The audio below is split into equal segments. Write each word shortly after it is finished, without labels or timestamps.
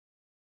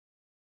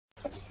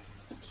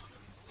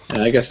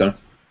I guess so.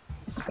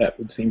 That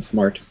would seem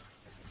smart.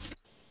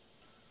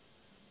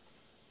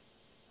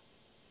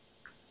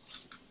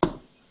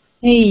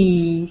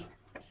 Hey,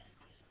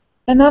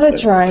 another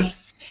try.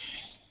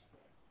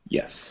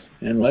 Yes,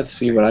 and let's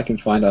see what I can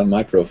find on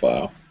my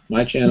profile.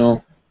 My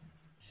channel,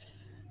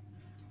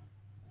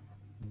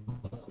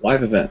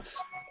 live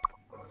events,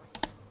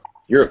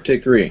 Europe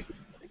Take 3,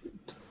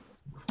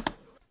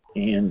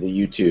 and the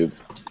YouTube.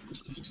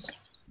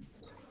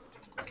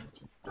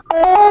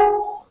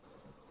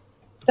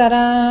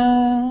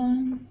 Ta-da!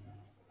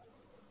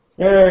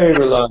 Hey,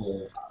 we're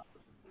live.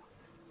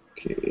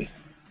 Okay.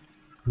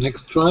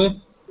 Next try.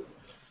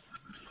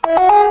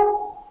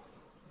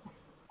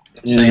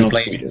 Same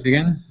place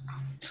again.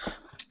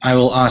 I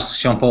will ask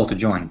Jean-Paul to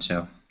join,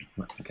 so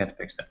we'll get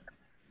fixed up.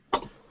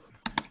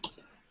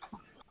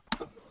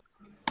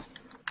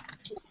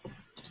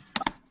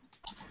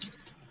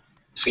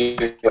 See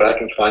what I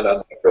can find on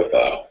my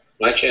profile.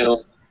 My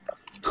channel.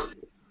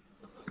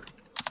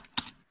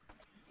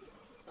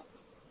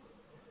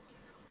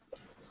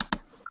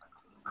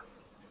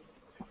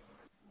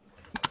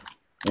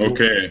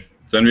 Okay,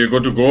 then we're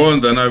good to go,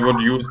 and then I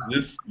would use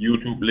this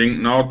YouTube link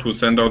now to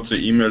send out the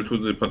email to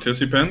the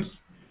participants.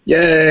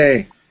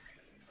 Yay!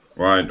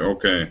 Right,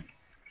 okay.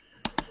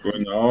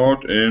 Going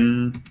out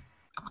in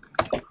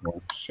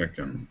 1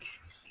 second.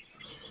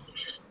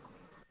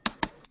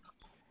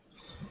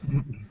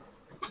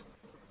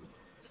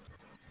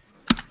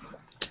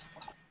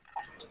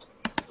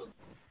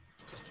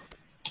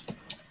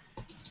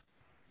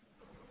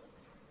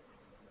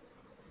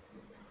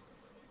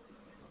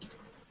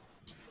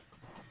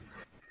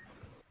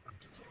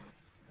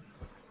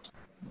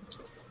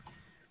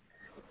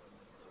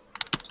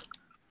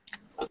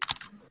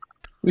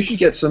 We should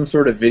get some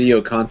sort of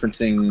video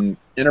conferencing,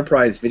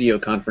 enterprise video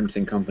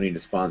conferencing company to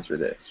sponsor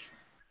this.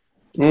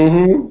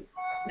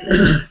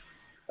 Mm-hmm.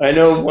 I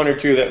know one or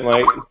two that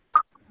might.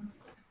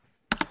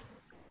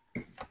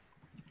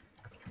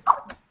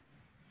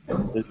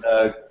 There's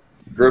a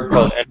group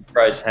called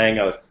Enterprise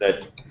Hangouts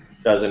that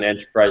does an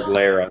enterprise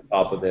layer on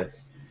top of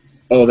this.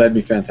 Oh, that'd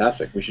be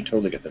fantastic. We should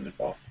totally get them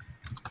involved.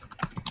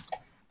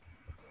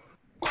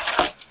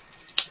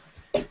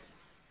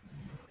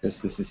 Because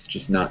this is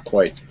just not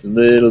quite. It's a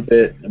little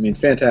bit. I mean,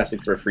 it's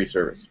fantastic for a free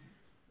service,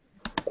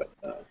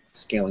 but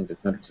scaling to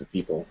hundreds of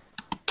people.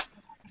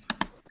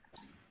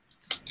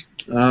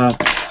 Wow,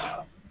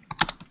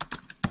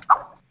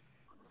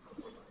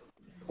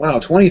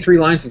 23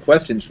 lines of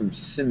questions from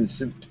Sim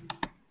Suit.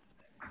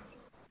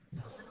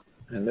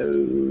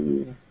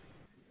 Hello,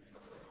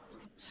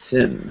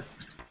 Sim.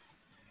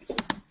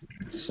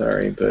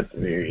 Sorry, but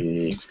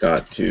we've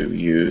got to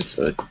use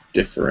a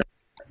different.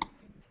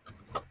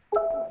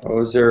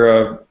 Oh, is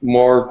there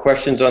more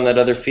questions on that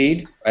other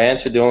feed? I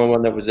answered the only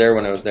one that was there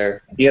when I was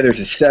there. Yeah,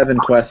 there's 7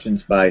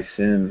 questions by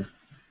Sim.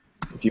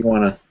 If you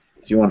wanna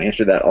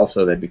answer that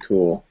also, that'd be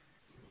cool.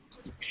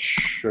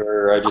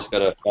 Sure, I just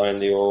gotta find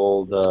the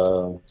old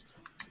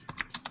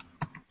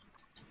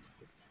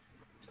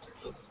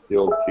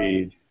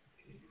feed.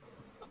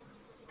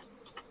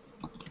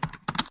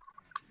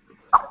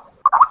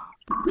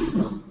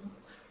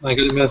 I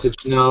get a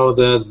message now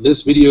that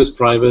this video is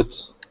private.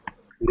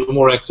 No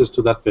more access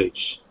to that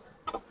page.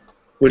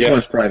 Which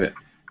one's private?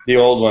 The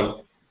old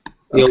one.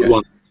 The old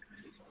one.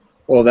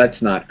 Well,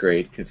 that's not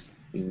great because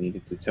you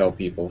needed to tell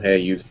people, hey,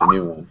 use the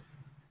new one.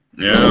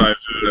 Yeah, I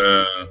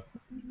will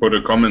put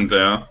a comment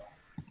there.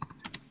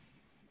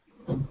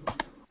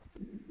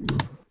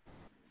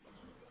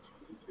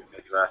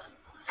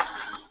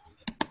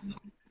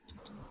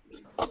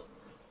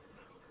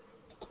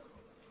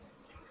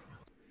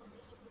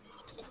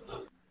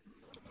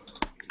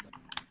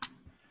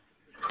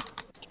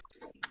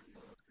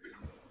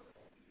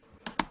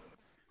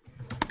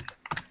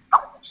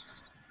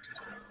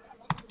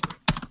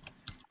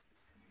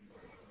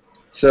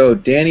 So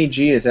Danny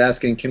G is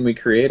asking, can we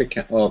create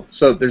a well?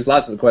 So there's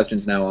lots of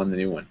questions now on the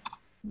new one,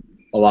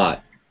 a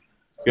lot.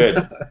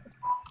 Good.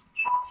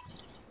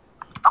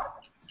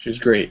 Which is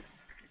great.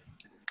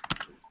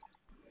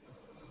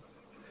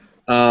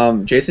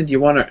 Jason, do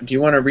you want to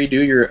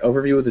redo your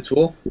overview of the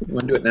tool? You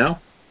want to do it now?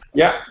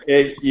 Yeah.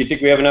 You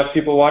think we have enough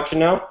people watching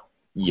now?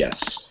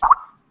 Yes.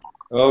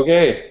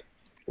 Okay.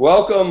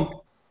 Welcome.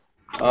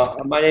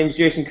 My name is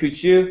Jason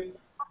Coutu.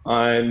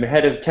 I'm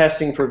head of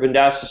testing for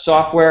Vendasta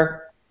software.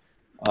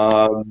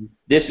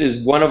 This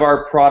is one of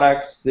our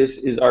products.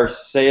 This is our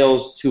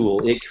sales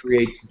tool. It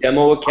creates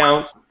demo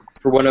accounts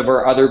for one of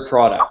our other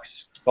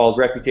products called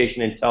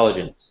Reputation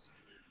Intelligence.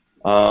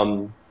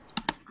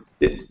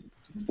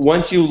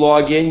 Once you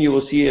log in, you will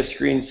see a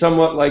screen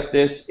somewhat like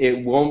this.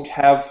 It won't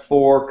have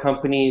 4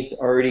 companies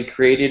already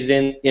created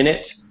in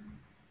it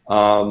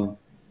or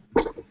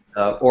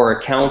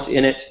accounts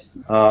in it.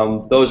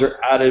 Those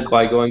are added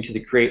by going to the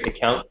Create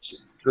Account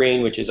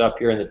screen, which is up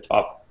here in the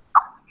top.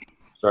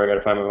 Sorry, I got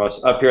to find my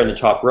mouse. Up here in the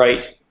top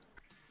right.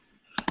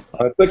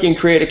 Clicking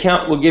Create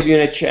Account will give you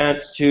a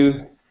chance to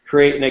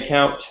create an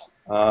account.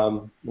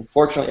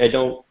 Unfortunately, I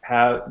don't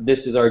have,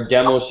 this is our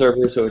demo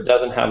server, so it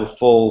doesn't have a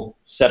full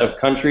set of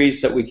countries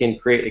that we can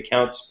create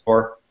accounts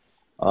for.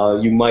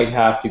 you might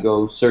have to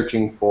go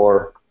searching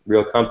for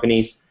real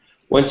companies.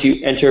 Once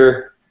you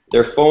enter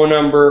their phone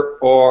number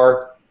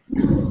or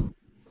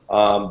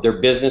their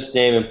business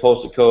name and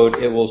postal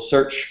code, it will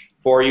search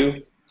for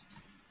you.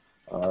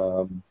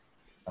 I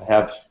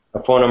have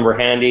a phone number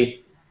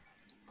handy.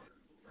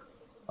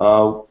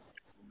 Of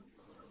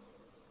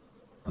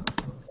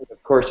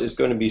course, it's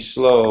going to be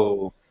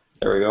slow.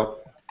 There we go.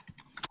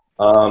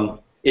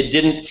 It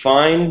didn't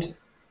find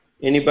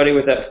anybody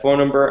with that phone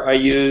number I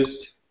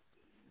used,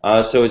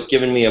 so it's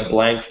given me a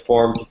blank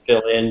form to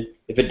fill in.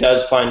 If it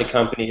does find a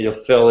company, it'll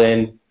fill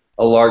in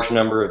a large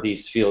number of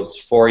these fields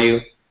for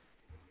you.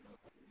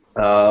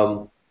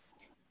 Of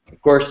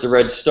course, the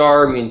red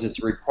star means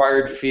it's a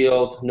required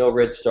field. No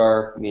red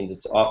star means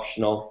it's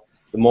optional.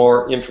 The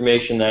more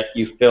information that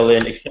you fill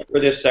in, except for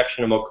this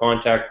section about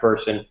contact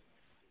person,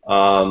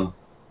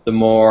 the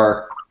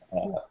more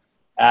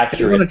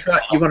accurate. You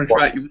want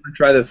to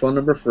try the phone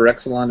number for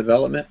Exelon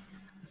Development?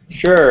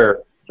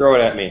 Sure. Throw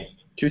it at me.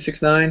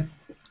 269.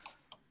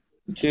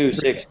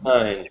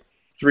 269.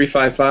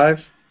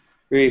 355.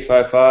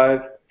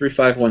 355.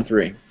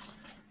 3513.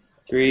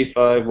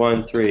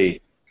 3513.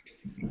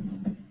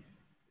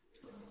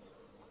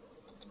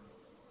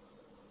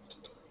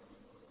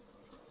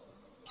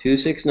 Two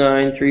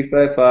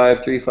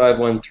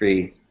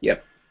 355-3513.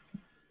 Yep.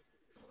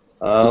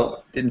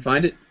 Didn't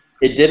find it?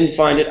 It didn't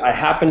find it. I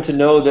happen to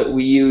know that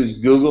we use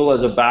Google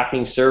as a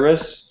backing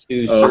service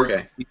to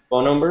search these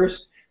phone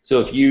numbers.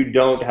 So if you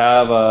don't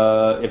have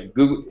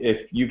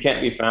if you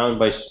can't be found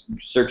by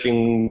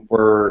searching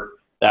for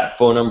that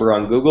phone number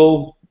on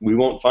Google, we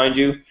won't find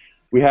you.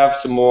 We have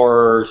some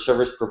more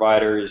service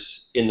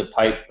providers in the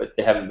pipe, but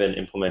they haven't been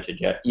implemented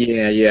yet.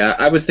 Yeah.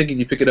 I was thinking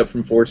you pick it up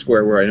from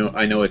Foursquare, where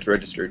I know it's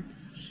registered.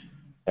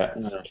 Yeah.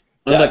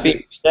 That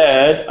being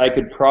said, I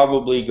could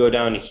probably go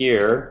down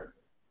here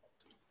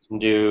and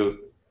do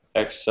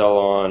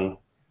Exelon.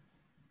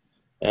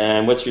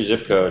 And what's your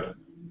zip code?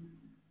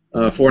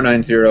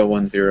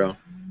 49010.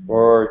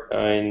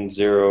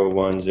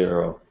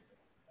 49010.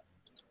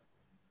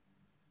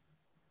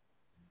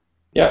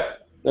 Yeah,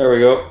 there we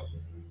go.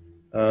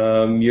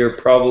 You're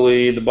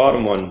probably the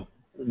bottom one.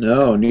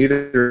 No,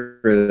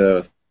 neither of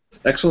those.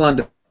 Exelon.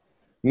 You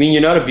mean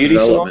you're not a beauty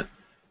salon?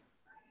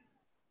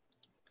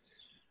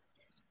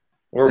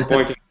 Or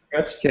pointing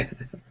press? We're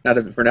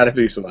not a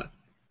beauty salon.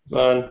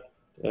 Fun.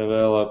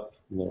 Develop.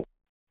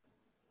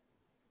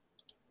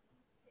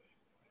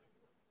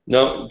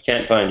 No,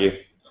 can't find you.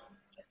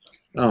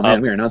 Oh man,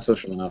 we are not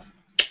social enough.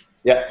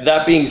 Yeah,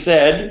 that being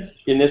said,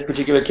 in this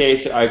particular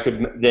case, I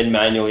could then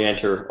manually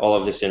enter all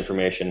of this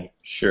information.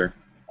 Sure.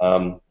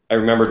 I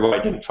remembered why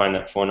I didn't find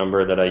that phone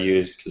number that I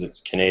used, because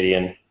it's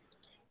Canadian.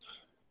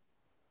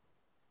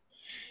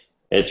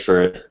 It's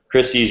for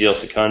Christie's El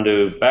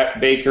Secondo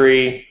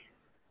Bakery.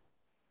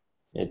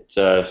 It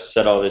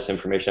set all this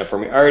information up for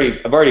me.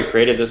 I've already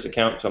created this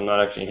account, so I'm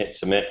not actually hit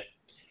submit.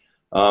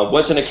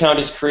 Once an account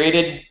is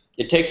created,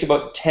 it takes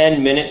about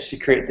 10 minutes to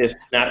create this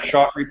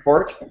snapshot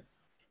report.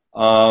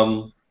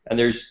 And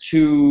there's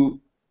two,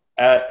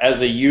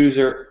 as a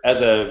user,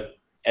 as a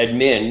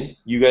admin,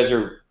 you guys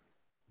are,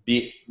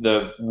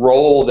 the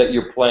role that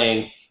you're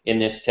playing in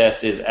this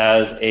test is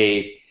as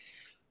a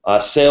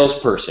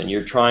salesperson.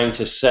 You're trying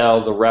to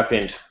sell the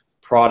Repent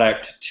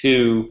product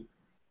to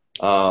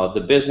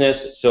the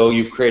business, so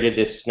you've created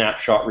this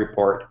snapshot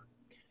report.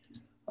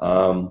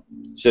 So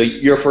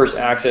your first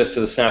access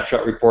to the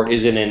snapshot report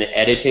is in an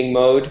editing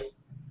mode.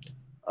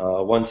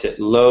 Once it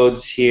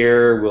loads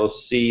here, we'll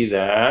see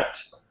that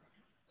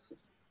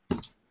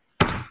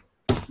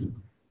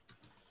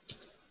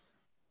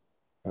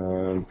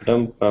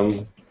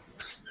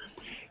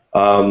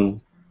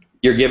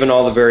you're given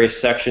all the various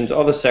sections.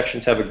 All the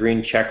sections have a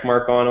green check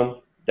mark on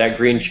them. That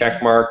green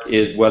check mark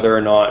is whether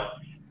or not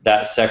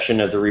that section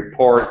of the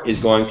report is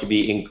going to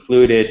be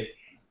included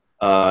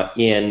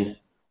in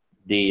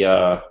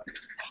the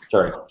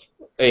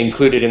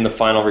included in the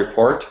final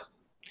report.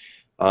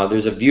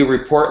 There's a view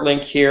report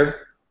link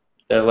here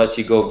that lets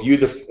you go view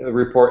the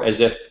report as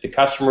if the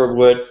customer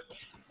would,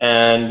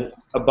 and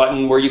a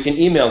button where you can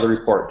email the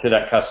report to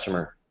that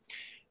customer.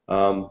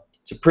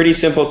 It's a pretty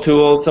simple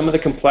tool. Some of the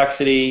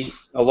complexity,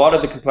 a lot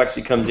of the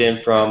complexity comes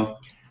in from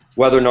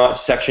whether or not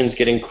sections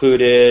get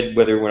included,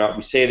 whether or not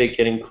we say they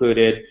get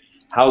included,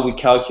 how we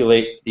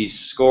calculate these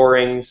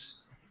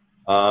scorings,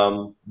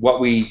 what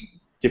we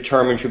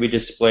determine should be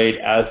displayed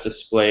as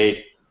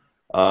displayed.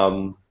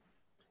 And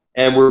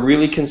we're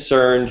really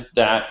concerned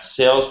that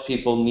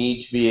salespeople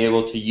need to be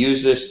able to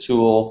use this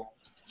tool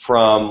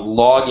from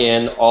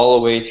login all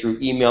the way through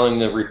emailing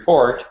the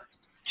report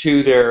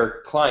to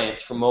their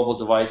clients from mobile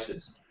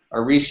devices.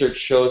 Our research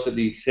shows that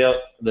the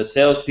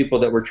salespeople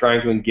that we're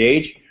trying to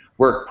engage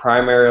work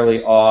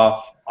primarily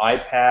off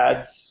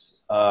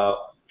iPads,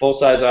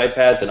 full-size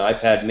iPads and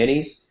iPad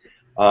minis,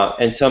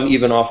 and some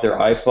even off their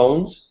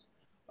iPhones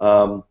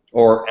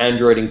or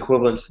Android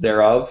equivalents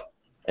thereof.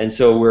 And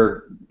so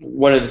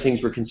one of the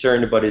things we're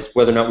concerned about is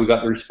whether or not we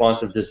got the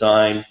responsive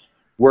design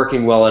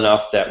working well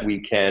enough that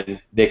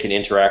they can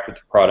interact with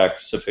the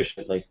product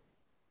sufficiently.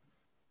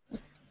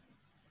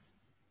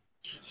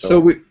 So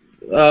we,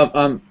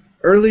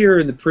 earlier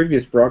in the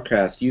previous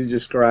broadcast, you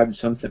described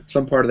some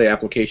part of the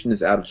application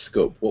as out of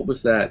scope. What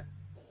was that?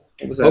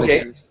 What was that Okay.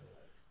 again?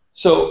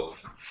 So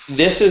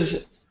this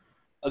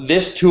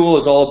tool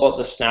is all about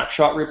the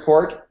snapshot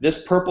report.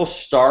 This purple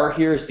star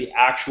here is the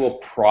actual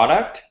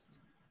product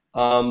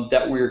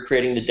that we're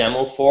creating the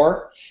demo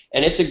for,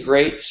 and it's a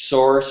great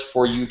source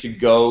for you to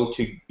go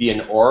to be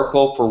an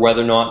oracle for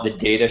whether or not the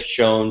data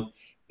shown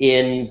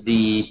in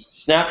the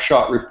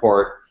snapshot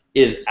report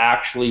is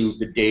actually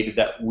the data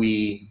that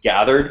we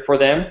gathered for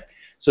them.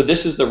 So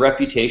this is the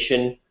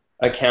reputation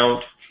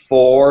account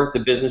for the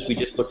business we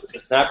just looked at the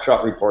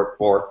snapshot report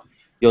for.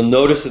 You'll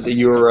notice that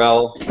the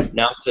URL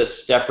now says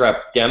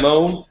StepRep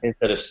Demo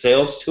instead of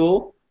Sales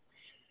Tool.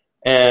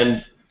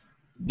 And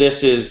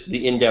this is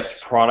the in-depth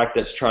product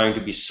that's trying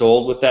to be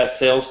sold with that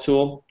sales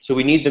tool. So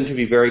we need them to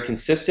be very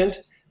consistent.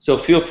 So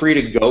feel free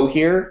to go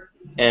here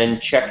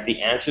and check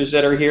the answers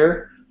that are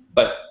here.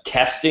 But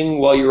testing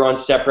while you're on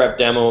StepRep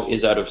Demo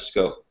is out of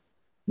scope.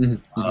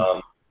 Mm-hmm.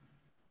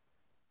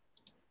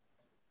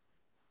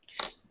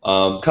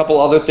 Couple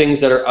other things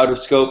that are out of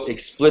scope,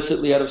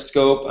 explicitly out of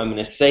scope, I'm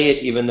going to say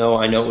it even though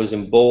I know it was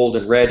in bold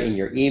and red in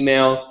your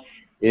email,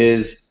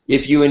 is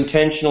if you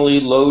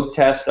intentionally load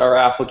test our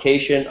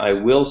application, I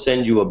will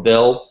send you a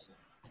bill.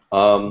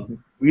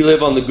 We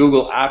live on the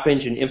Google App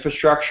Engine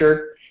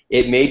infrastructure.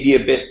 It may be a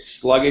bit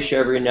sluggish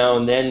every now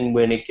and then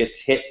when it gets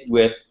hit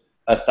with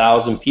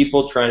 1,000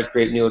 people trying to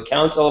create new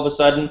accounts all of a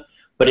sudden,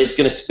 but it's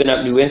going to spin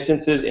up new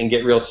instances and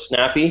get real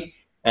snappy,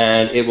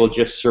 and it will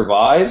just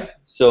survive.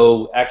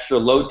 So extra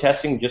load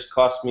testing just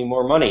costs me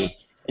more money.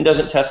 It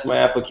doesn't test my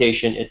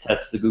application, it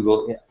tests the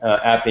Google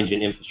App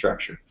Engine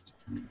infrastructure.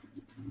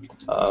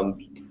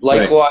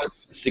 Likewise,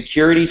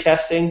 security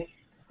testing.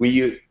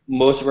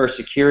 Most of our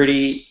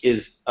security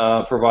is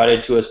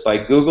provided to us by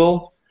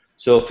Google,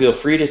 so feel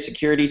free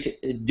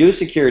to do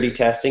security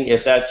testing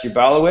if that's your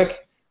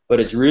bailiwick, but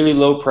it's really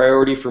low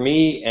priority for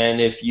me, and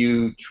if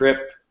you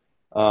trip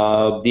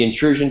the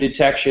intrusion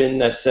detection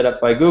that's set up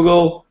by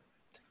Google,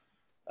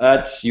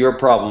 that's your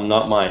problem,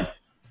 not mine.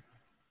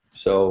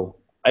 So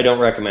I don't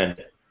recommend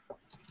it.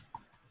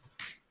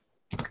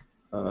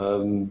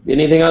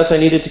 Anything else I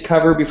needed to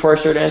cover before I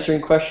start answering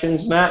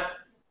questions, Matt?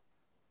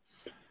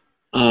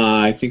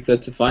 I think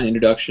that's a fine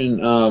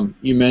introduction.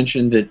 You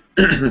mentioned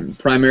that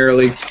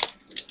primarily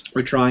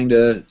we're trying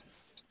to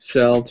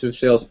sell to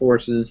sales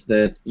forces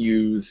that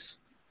use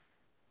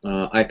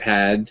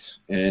iPads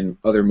and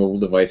other mobile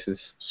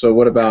devices. So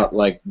what about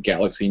like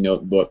Galaxy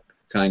Notebook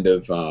kind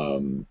of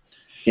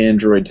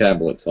Android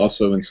tablets,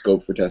 also in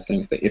scope for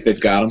testing if they've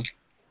got them?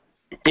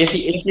 If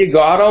you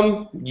got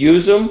them,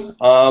 use them.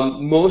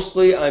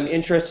 Mostly I'm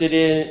interested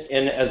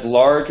in as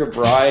large a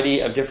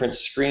variety of different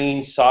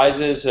screen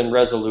sizes and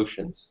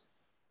resolutions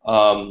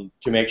to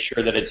make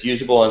sure that it's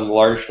usable on a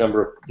large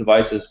number of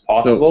devices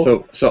possible.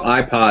 So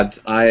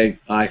iPods,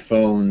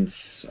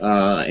 iPhones,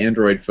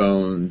 Android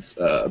phones,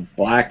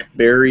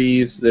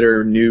 Blackberries that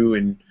are new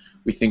and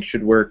we think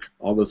should work,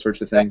 all those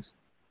sorts of things.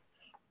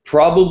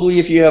 Probably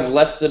if you have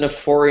less than a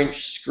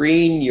 4-inch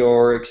screen,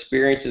 your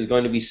experience is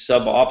going to be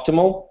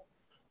suboptimal.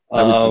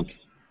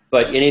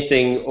 But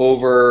anything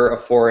over a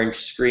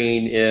 4-inch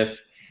screen, if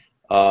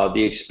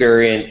the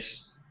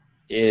experience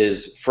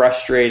is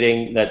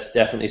frustrating, that's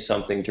definitely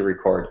something to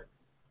record.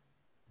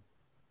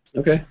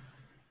 Okay.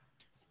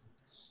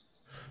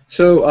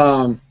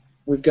 So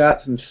we've got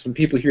some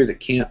people here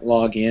that can't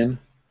log in.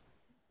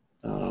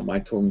 I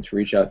told them to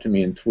reach out to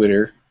me on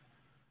Twitter.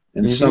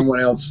 And someone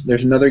else,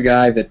 there's another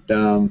guy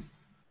that,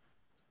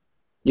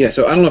 yeah,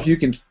 so I don't know if you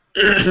can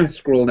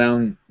scroll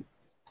down,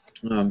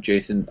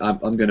 Jason.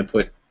 I'm going to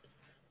put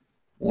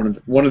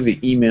one of the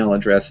email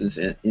addresses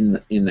in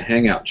the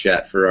Hangout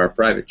chat for our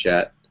private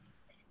chat.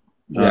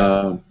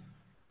 Yeah.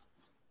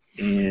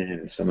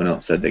 And someone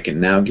else said they can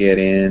now get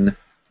in.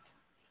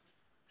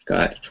 I've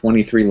got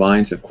 23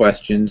 lines of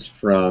questions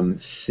from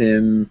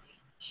Sim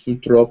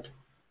Sutrop.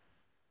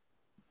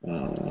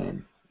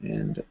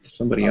 And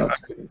somebody else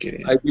couldn't get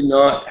in. I do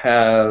not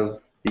have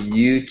the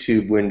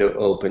YouTube window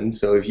open,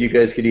 so if you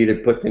guys could either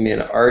put them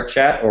in our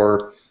chat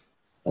or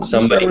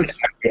somebody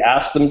could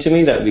ask them to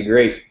me, that would be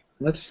great.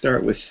 Let's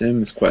start with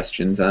Sim's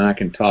questions, and I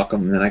can talk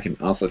them, and then I can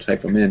also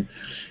type them in.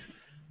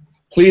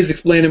 Please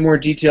explain in more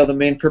detail the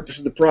main purpose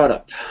of the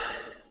product.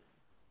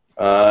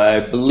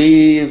 I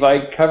believe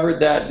I covered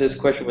that. This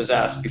question was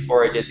asked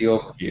before I did the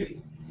overview.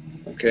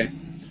 Okay.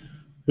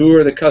 Who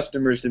are the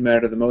customers that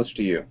matter the most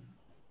to you?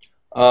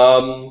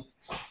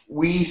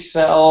 We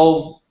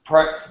sell,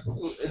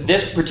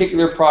 this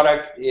particular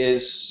product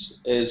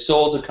is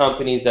sold to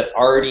companies that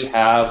already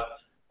have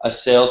a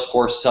sales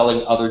force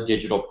selling other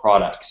digital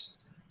products.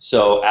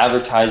 So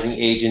advertising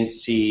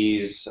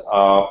agencies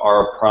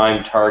are a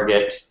prime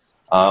target,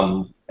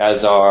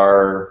 as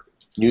are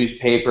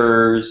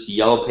newspapers,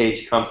 yellow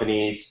page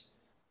companies,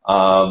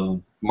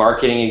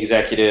 marketing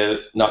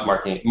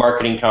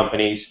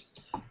companies.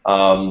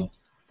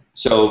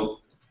 So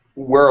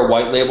we're a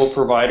white label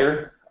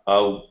provider.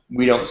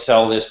 We don't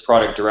sell this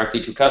product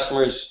directly to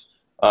customers.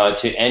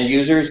 to end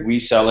users. We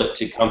sell it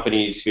to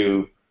companies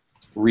who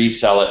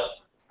resell it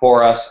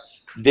for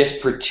us. This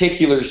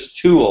particular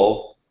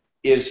tool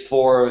is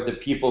for the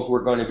people who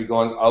are going to be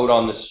going out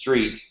on the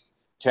street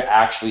to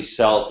actually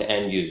sell to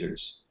end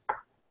users.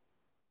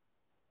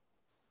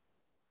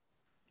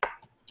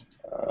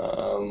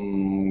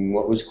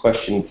 What was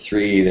question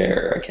 3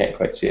 there? I can't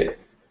quite see it.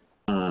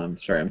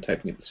 Sorry, I'm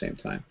typing at the same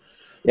time.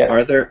 Yeah.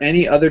 Are there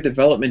any other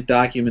development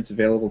documents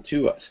available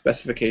to us?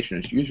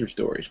 Specifications, user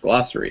stories,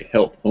 glossary,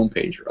 help,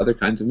 homepage, or other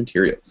kinds of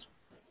materials?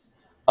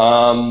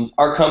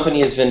 Our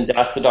company is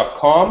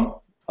Vendasta.com.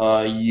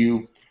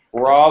 You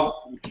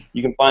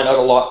can find out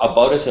a lot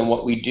about us and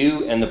what we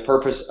do and the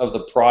purpose of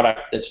the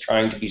product that's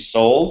trying to be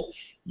sold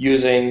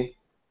using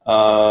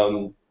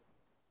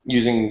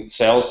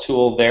sales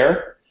tool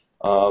there.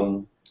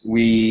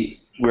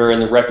 We're in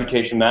the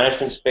reputation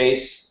management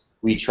space.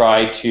 We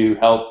try to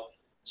help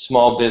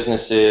small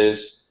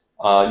businesses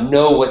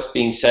know what's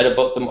being said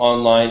about them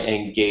online and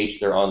engage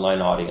their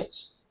online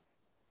audience.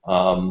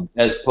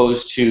 As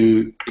opposed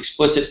to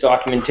explicit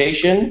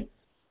documentation,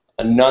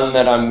 none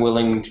that I'm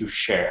willing to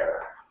share.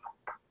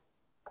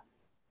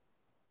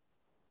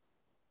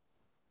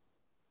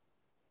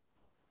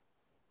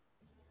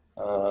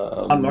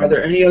 Are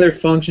there any other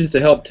functions to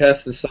help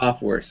test the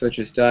software, such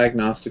as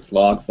diagnostics,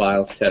 log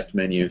files, test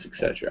menus,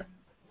 etc.?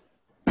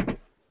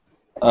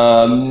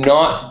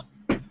 Not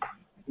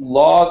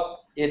log.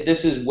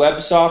 This is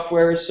web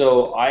software,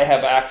 so I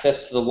have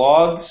access to the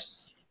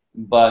logs,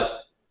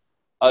 but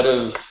out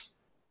of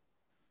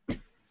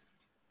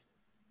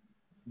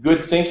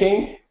good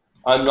thinking,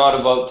 I'm not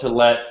about to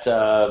let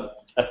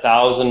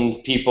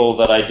 1,000 people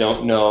that I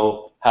don't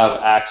know have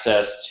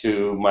access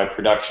to my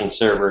production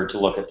server to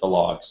look at the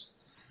logs.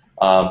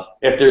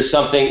 If there's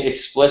something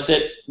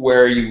explicit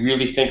where you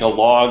really think a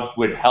log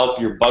would help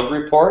your bug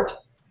report,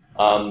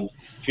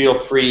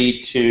 feel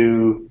free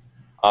to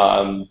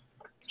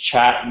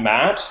chat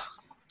Matt,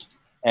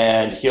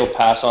 and he'll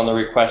pass on the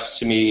request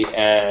to me,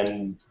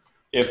 and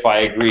if I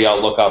agree,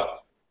 I'll look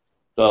up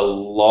the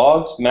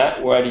logs.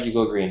 Matt, why did you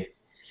go green?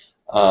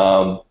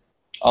 I'll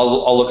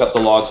look up the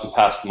logs and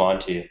pass them on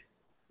to you.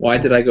 Why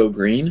did I go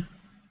green?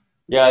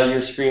 Yeah,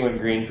 your screen went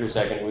green for a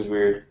second. It was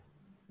weird.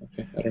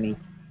 Okay, I don't know.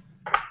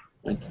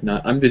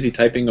 I'm busy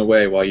typing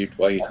away while you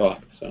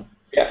talk. So.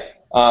 Yeah.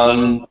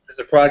 Does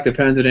the product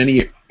depend on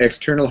any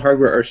external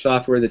hardware or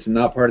software that's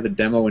not part of the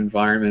demo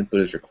environment but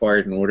is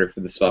required in order for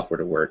the software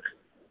to work?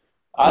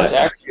 That's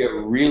actually a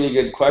really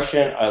good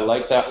question. I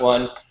like that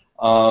one.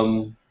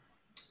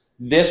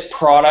 This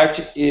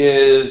product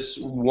is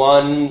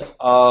one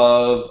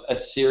of a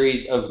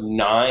series of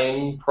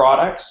 9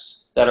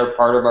 products that are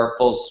part of our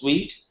full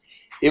suite.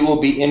 It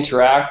will be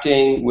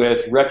interacting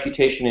with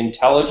Reputation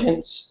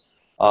Intelligence,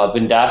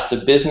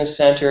 Vendasta Business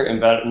Center, and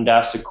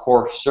Vendasta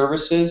Core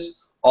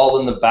Services,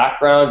 all in the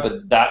background,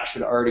 but that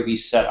should already be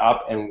set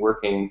up and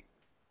working.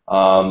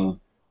 And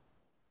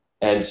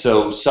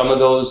so some of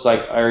those,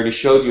 like I already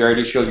showed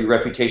you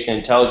Reputation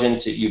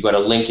Intelligence. You've got a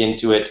link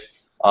into it.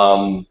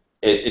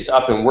 It's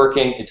up and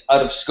working. It's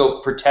out of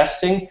scope for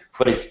testing,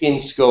 but it's in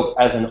scope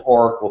as an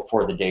oracle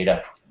for the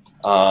data.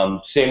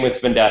 Same with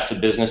Vendasta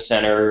Business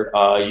Center.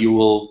 You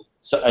will,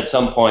 at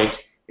some point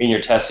in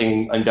your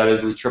testing,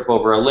 undoubtedly trip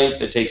over a link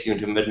that takes you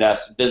into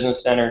Vendasta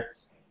Business Center.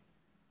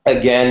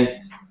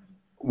 Again,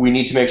 we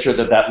need to make sure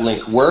that that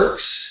link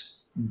works,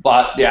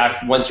 but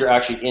once you're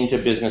actually into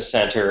Business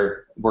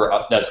Center,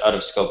 that's out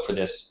of scope for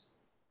this.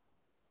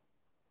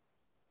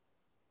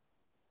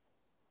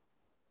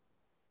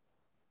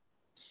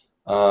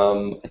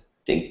 I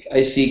think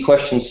I see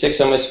question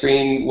 6 on my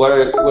screen.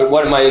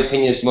 What in my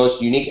opinion is the most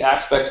unique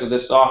aspects of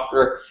this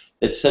software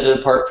that set it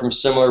apart from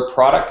similar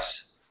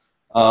products?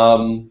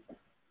 Well,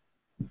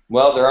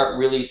 there aren't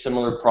really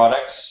similar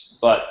products,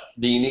 but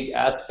the unique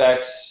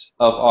aspects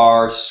of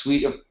our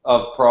suite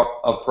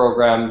of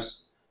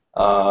programs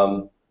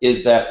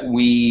is that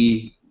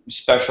we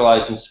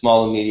specialize in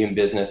small and medium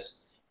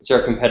business. It's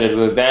our competitive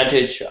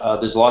advantage.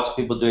 There's lots of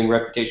people doing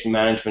reputation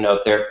management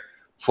out there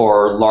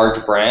for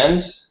large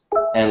brands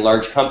and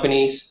large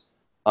companies,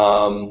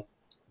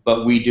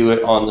 but we do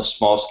it on the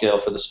small scale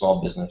for the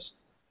small business.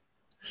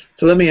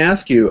 So let me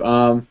ask you,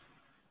 and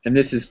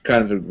this is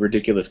kind of a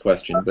ridiculous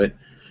question, but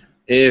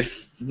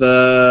if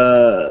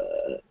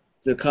the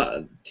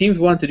teams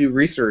wanted to do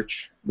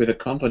research with a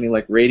company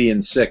like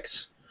Radian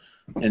 6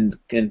 and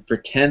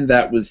pretend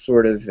that was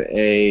sort of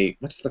a,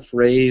 what's the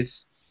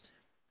phrase,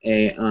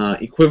 a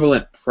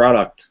equivalent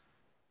product,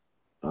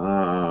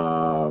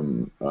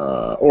 Oracle,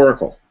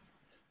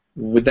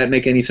 would that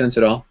make any sense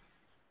at all?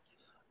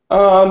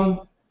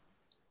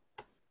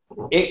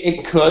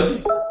 It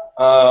could.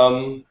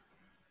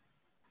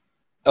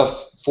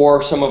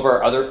 For some of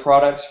our other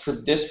products, for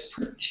this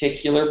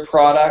particular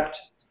product,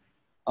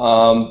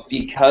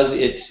 because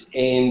it's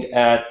aimed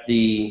at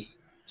the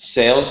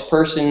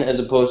salesperson as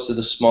opposed to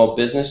the small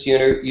business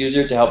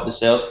user to help the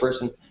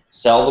salesperson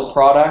sell the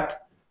product,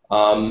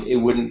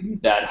 it wouldn't be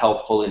that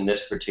helpful in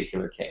this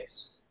particular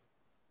case.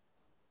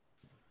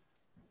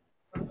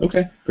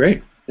 Okay,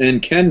 great.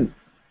 And Ken,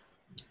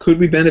 could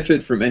we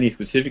benefit from any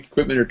specific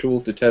equipment or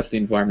tools to test the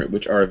environment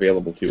which are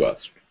available to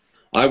us?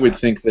 I would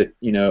think that,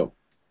 you know,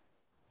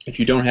 if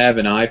you don't have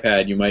an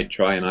iPad, you might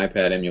try an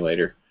iPad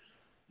emulator.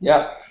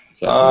 Yeah.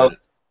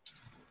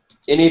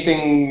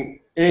 Anything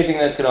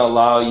that's going to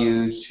allow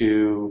you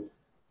to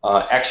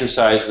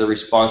exercise the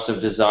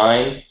responsive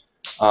design.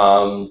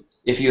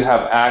 If you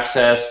have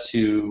access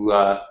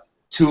to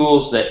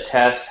tools that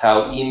test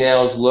how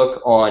emails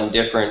look on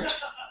different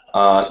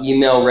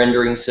email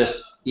rendering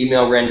systems,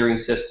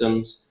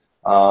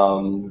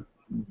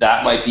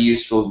 that might be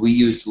useful. We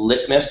use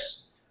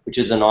Litmus, which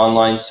is an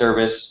online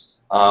service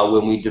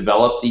when we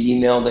develop the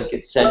email that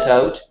gets sent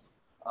out.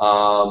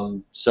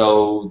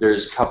 So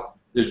there's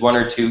one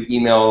or two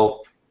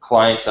email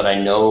clients that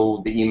I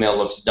know the email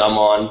looks dumb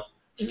on.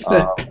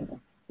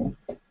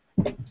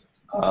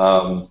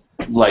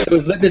 Like so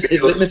is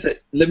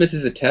Litmus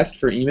is a test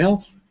for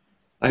email?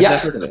 I've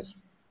not heard of this.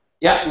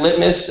 Yeah,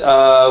 Litmus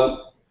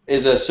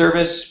is a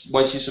service.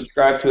 Once you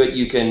subscribe to it,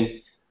 you can.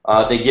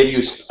 They give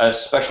you a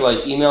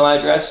specialized email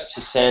address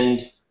to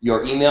send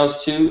your emails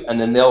to, and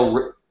then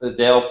they'll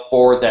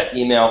forward that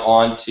email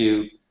on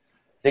to, I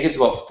think it's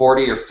about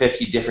 40 or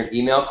 50 different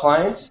email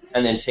clients,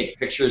 and then take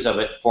pictures of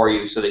it for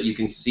you so that you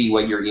can see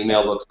what your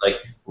email looks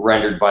like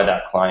rendered by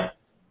that client.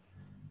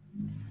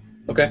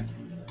 Okay.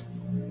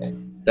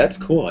 That's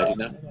cool. I did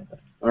not know about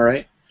that. All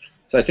right.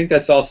 So I think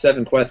that's all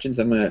 7 questions.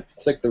 I'm going to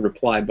click the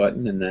reply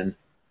button, and then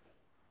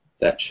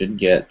that should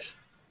get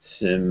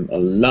a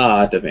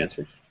lot of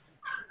answers.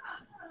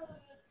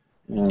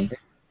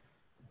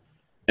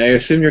 I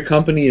assume your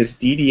company is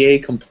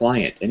DDA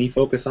compliant. Any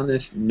focus on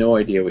this? No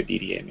idea what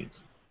DDA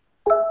means.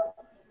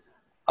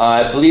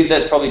 I believe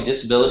that's probably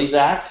Disabilities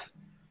Act.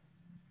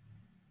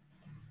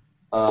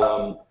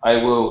 I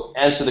will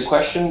answer the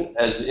question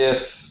as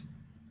if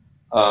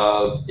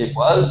it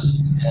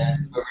was,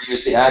 and whoever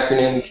used the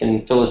acronym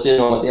can fill us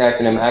in on what the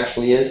acronym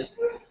actually is.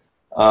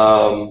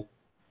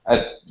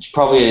 It's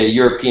probably a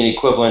European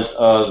equivalent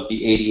of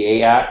the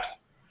ADA Act.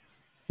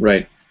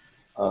 Right.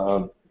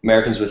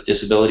 Americans with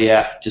Disabilities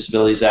Act.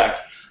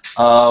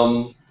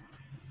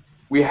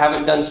 We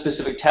haven't done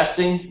specific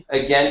testing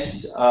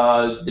against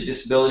the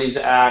Disabilities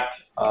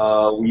Act.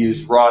 We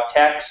use raw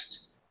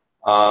text.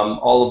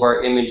 All of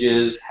our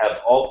images have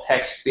alt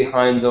text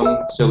behind them,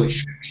 so it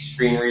should be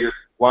screen reader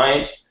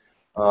compliant.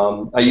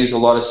 I use a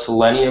lot of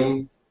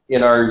Selenium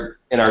in our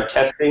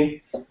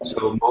testing,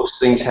 so most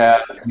things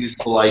have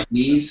usable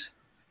IDs.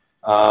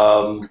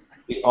 On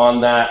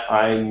that,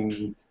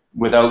 I'm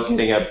without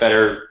getting a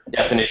better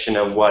definition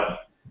of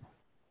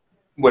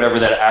whatever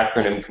that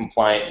acronym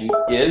compliant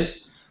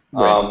is.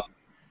 Right.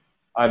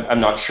 I'm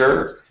not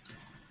sure.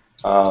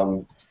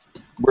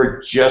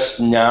 We're just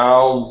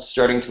now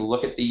starting to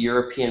look at the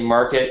European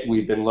market.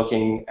 We've been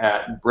looking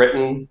at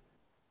Britain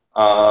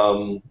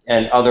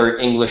and other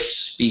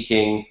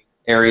English-speaking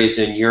areas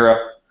in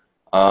Europe.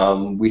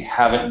 We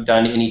haven't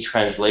done any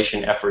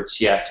translation efforts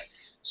yet.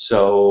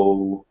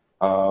 So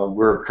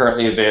we're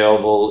currently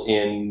available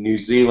in New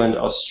Zealand,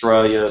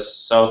 Australia,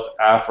 South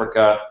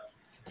Africa,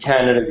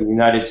 Canada, the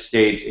United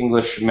States,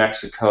 English,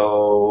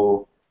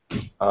 Mexico,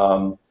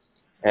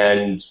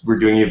 and we're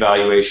doing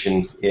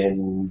evaluations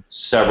in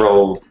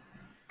several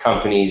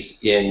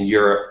companies in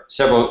Europe,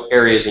 several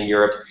areas in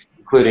Europe,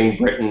 including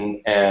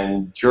Britain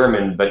and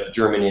German, but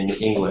German in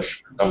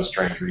English for some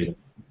strange reason.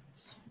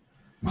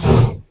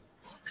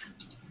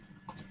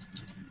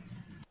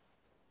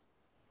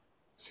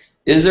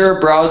 Is there a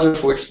browser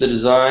for which the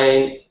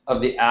design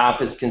of the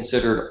app is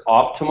considered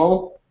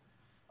optimal?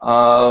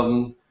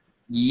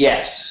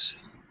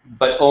 Yes,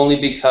 but only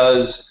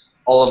because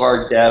all of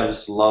our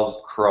devs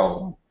love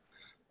Chrome.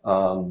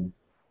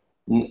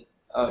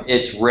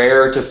 It's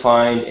rare to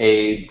find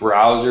a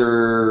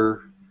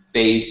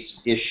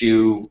browser-based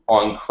issue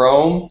on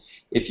Chrome.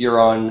 If you're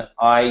on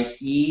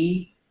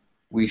IE,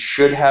 we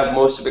should have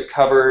most of it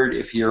covered.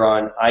 If you're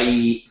on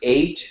IE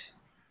 8,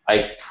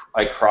 I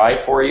cry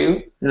for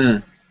you.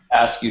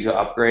 Ask you to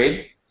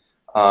upgrade.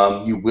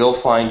 You will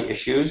find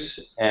issues,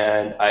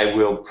 and I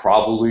will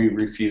probably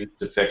refuse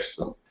to fix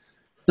them.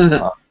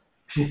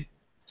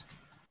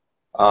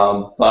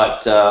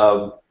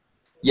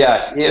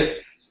 Yeah,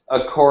 if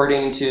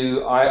according to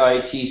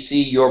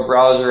IITC your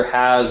browser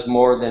has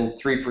more than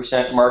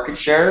 3% market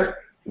share,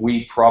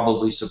 we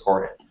probably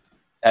support it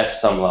at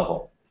some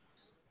level.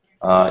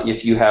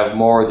 If you have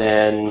more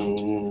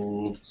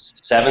than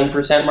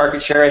 7%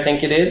 market share, I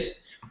think it is,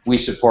 we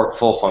support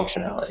full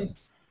functionality.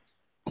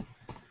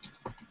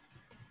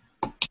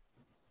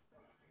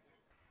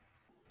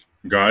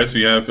 Guys,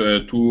 we have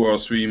 2 or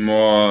 3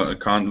 more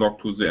can't log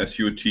to the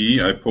SUT.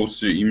 I post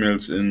the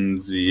emails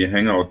in the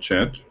Hangout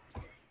chat.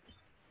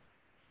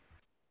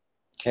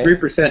 Okay.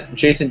 3%.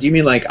 Jason, do you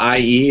mean like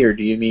IE or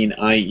do you mean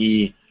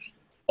IE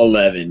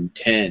 11,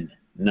 10,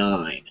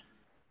 9? IE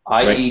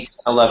right?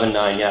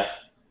 11.9, yeah.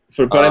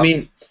 But I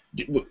mean,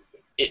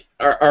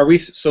 are we?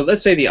 So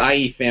let's say the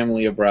IE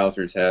family of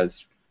browsers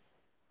has,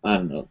 I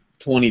don't know,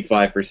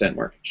 25%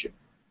 market share,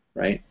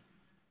 right?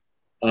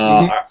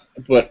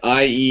 But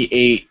IE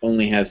 8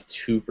 only has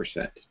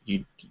 2%.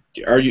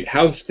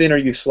 how thin are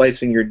you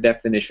slicing your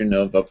definition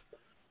of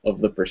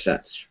the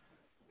percents?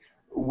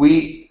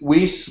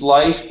 We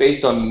slice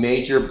based on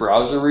major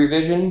browser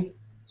revision.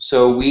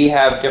 So we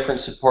have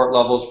different support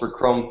levels for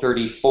Chrome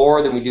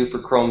 34 than we do for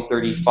Chrome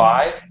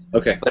 35.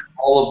 Okay. But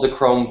all of the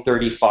Chrome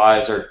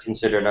 35s are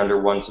considered under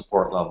one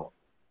support level.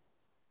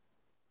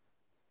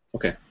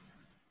 Okay.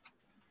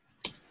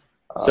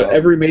 So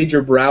every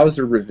major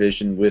browser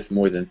revision with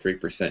more than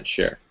 3%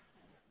 share.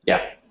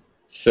 Yeah.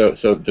 So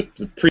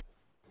the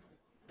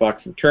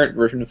pre-Firefox and current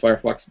version of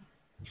Firefox,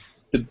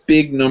 the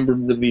big number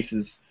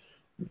releases,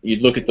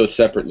 you'd look at those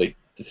separately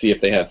to see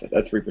if they have that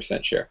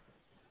 3% share.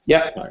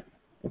 Yeah. All right.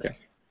 Okay.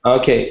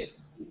 Okay.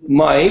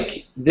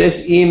 Mike,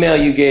 this email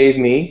you gave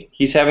me,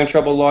 he's having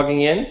trouble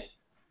logging in?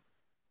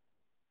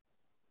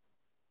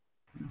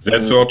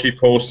 That's what he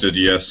posted,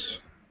 yes.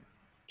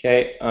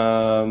 Okay.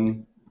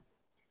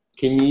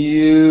 Can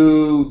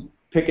you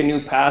pick a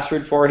new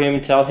password for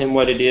him, tell him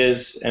what it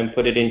is, and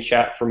put it in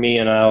chat for me,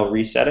 and I'll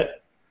reset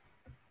it?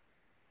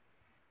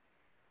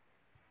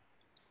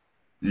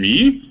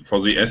 Me?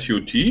 For the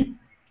SUT?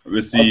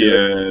 With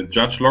the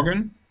judge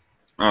login?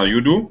 Ah,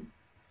 you do?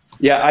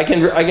 Yeah, I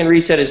can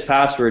reset his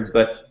password,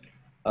 but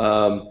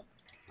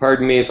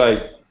pardon me if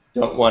I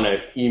don't want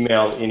to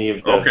email any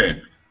of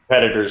the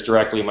competitors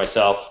directly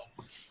myself.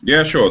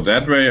 Yeah, sure.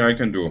 That way I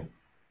can do.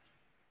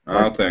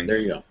 Thanks. There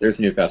you go. There's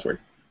a new password.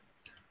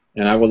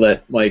 And I will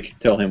let Mike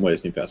tell him what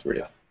his new password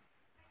is.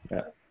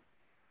 Yeah.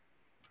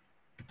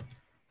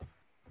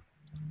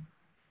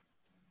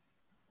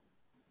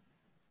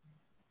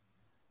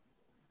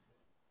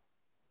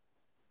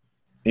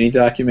 Any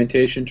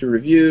documentation to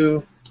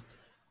review?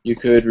 You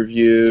could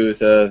review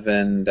the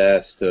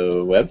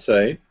Vendasta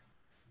website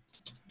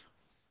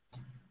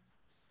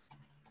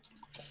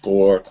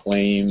for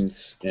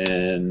claims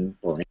and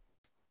brand.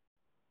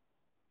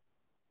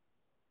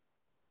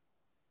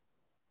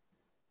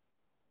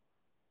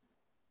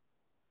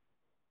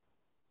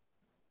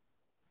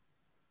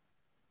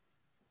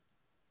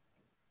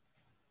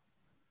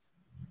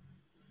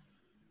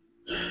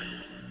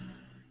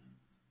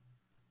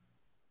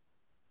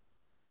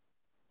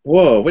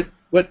 Whoa!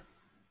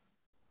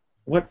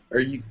 What are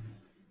you?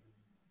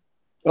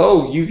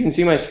 Oh, you can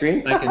see my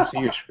screen? I can see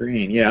your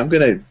screen. Yeah, I'm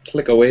gonna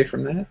click away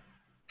from that.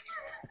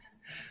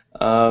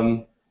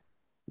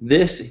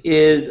 This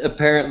is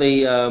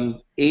apparently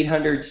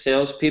 800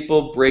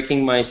 salespeople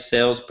breaking my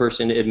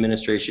salesperson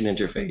administration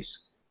interface.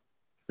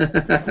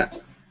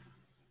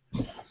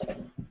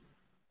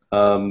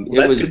 Well,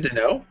 that's good to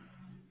know.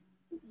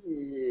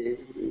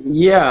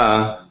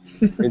 Yeah.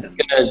 It's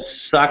gonna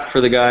suck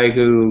for the guy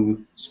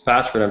whose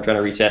password I'm trying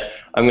to reset.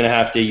 I'm gonna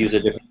have to use a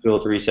different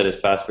tool to reset his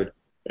password.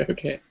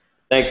 Okay.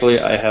 Thankfully,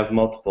 I have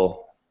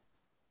multiple.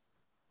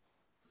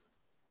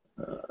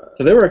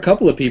 So there were a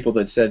couple of people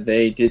that said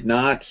they did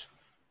not,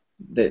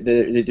 that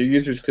their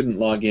users couldn't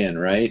log in,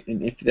 right?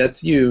 And if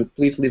that's you,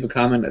 please leave a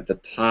comment at the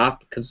top,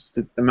 because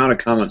the amount of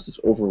comments is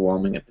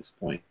overwhelming at this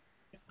point.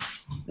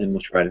 And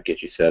we'll try to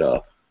get you set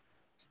up.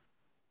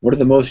 What are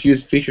the most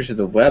used features of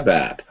the web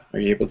app? Are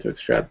you able to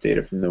extract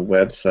data from the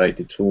website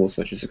to tools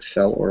such as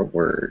Excel or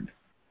Word?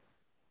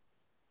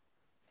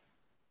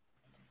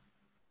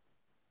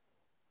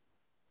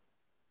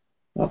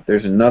 Oh,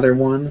 there's another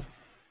one.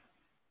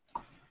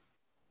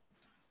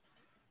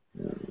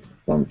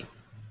 Bump.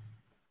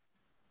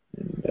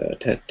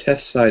 And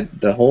test side,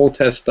 the whole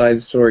test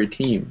side story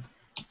team.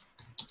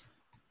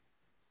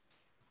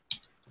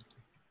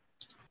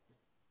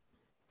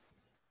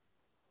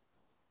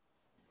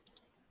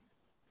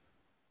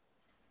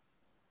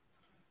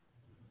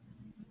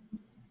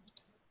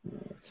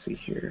 Let's see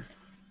here.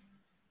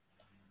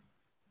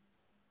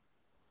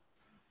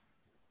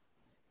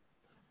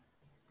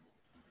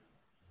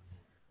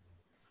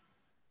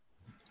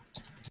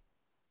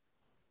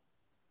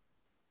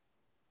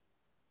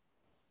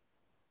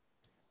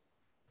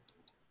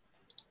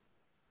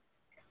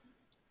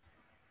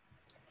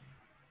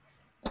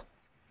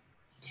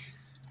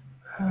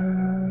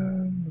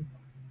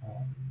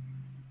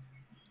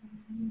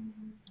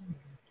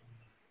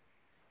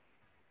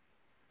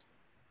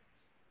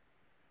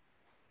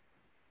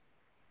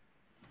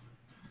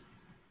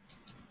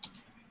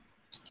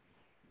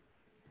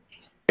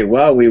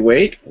 While we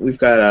wait, we've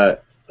got a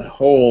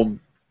whole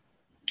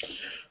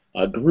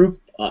group,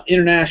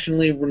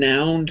 internationally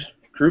renowned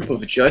group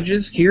of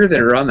judges here that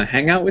are on the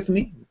Hangout with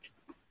me.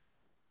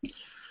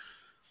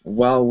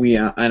 While we,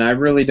 and I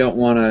really don't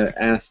want to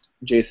ask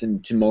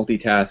Jason to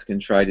multitask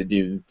and try to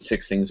do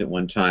 6 things at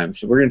one time.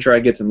 So we're going to try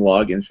to get some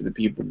logins for the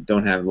people who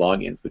don't have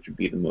logins, which would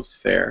be the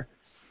most fair.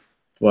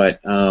 But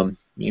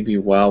maybe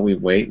while we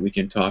wait, we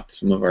can talk to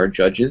some of our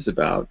judges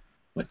about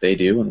what they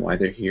do and why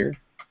they're here,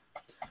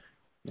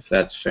 if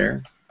that's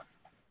fair.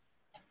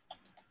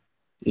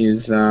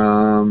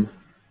 So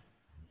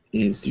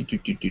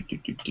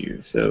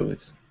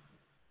it's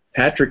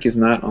Patrick is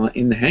not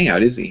in the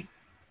Hangout, is he?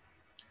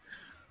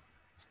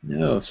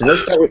 No. So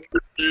let's start with.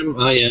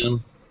 I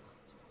am.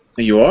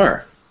 You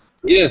are.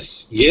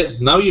 Yes. Yeah.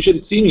 Now you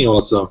should see me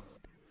also.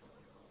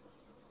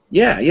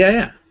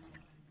 Yeah.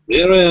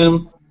 There I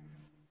am.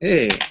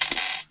 Hey,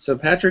 so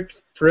Patrick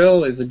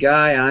Frill is a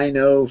guy I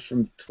know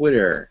from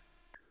Twitter.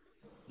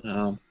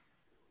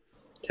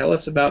 Tell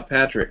us about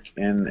Patrick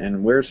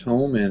and where's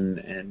home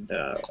and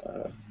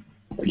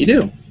what you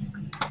do.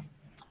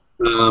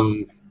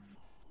 My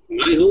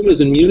home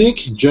is in Munich,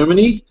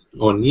 Germany,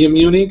 or near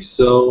Munich.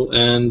 So,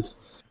 and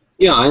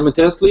yeah, I'm a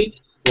test lead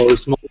for a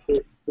small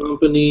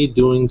company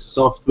doing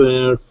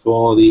software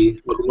for the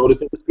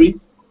automotive industry.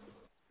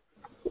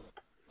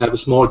 I have a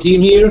small team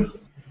here.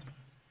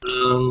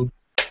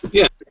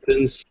 Yeah,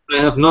 since I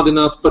have not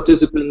enough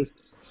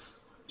participants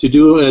to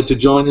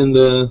join in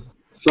the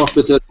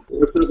software test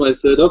workshop, I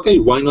said, okay,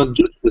 why not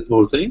judge the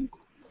whole thing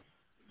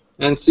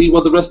and see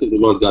what the rest of the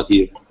world got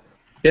here.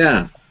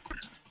 Yeah.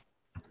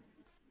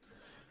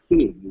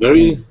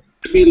 Very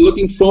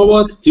looking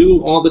forward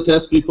to all the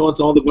test reports,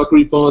 all the bug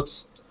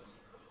reports,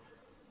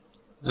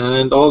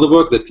 and all the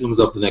work that comes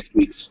up the next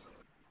weeks.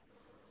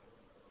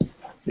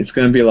 It's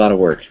going to be a lot of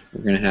work.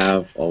 We're going to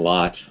have a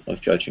lot of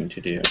judging to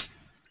do.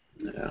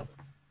 Yeah.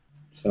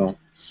 So,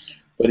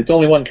 but it's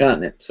only one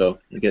continent, so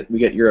we get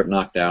Europe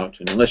knocked out,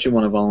 and unless you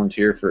want to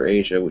volunteer for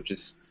Asia, which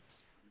is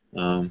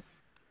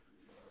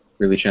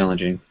really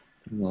challenging,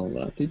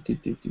 we'll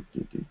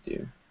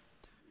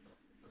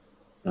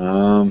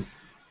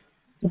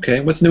Okay,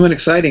 what's new and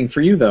exciting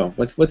for you though?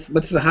 What's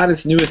the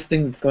hottest, newest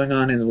thing that's going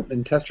on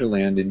in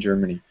Testerland in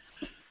Germany?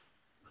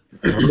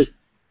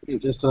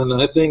 Just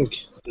I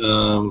think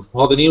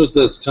all the news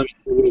that's coming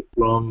through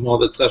from all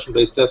that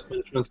session-based test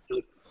management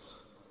stuff,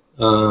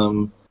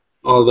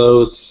 all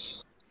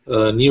those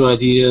new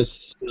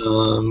ideas.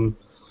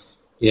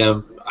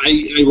 Yeah,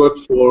 I worked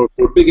for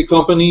a bigger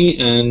company,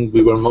 and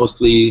we were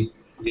mostly,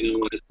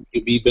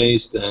 STWC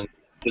based and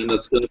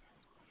that stuff.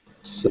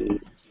 So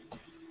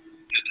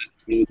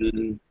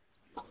then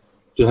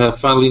to have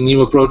finally new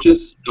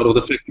approaches out of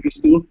the factory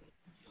school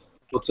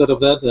outside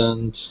of that,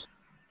 and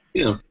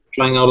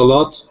trying out a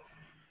lot.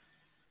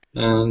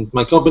 And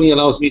my company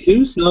allows me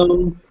to,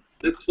 so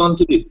that's fun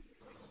to do.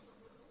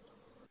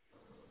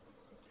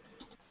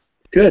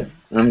 Good.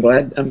 I'm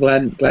glad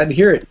to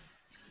hear it.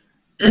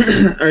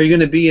 Are you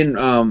going to be in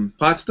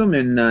Potsdam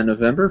in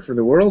November for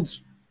the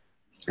Worlds?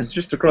 It's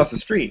just across the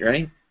street,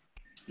 right?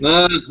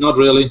 Nah, not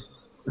really.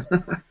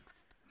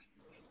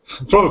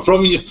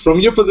 From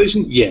your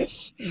position,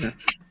 yes. Yeah.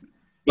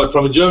 But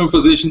from a German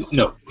position,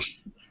 no.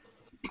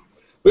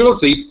 We will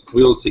see.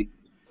 We will see.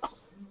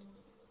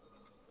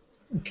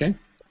 Okay.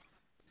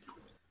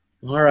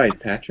 All right,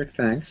 Patrick.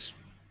 Thanks.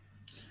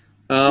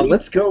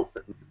 Let's go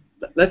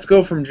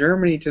from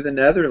Germany to the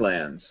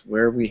Netherlands,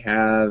 where we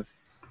have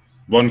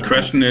one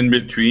question in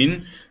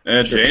between.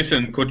 Sure.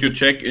 Jason, could you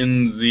check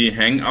in the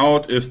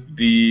Hangout if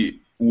the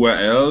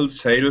URL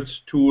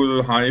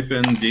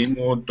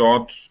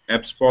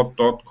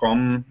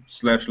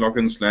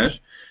salestool-demo.appspot.com/login/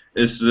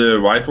 is the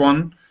right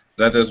one?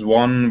 That is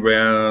one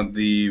where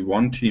the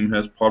one team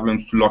has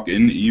problems to log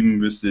in even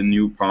with the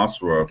new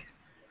password.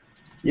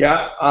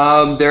 Yeah,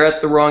 they're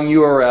at the wrong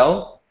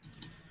URL.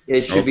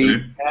 It should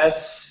be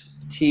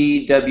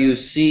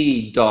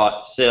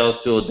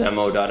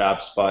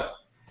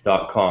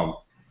stwc.salestool-demo.appspot.com.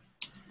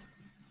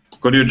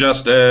 Could you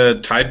just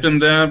type them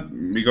there?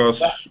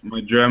 Because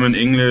my German,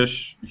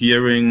 English,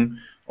 hearing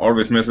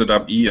always mess it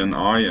up, E and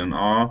I and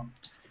R,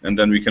 and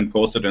then we can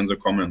post it in the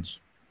comments.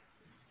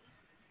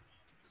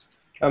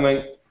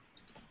 Coming.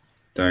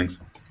 Thanks.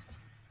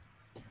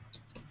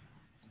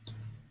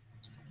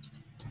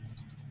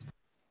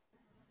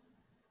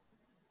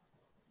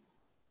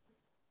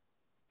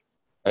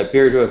 I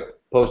appear to have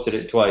posted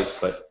it twice,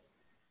 but...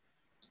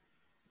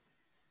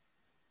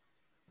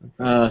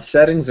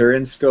 settings are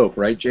in scope,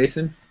 right,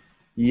 Jason?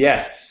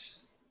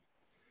 Yes.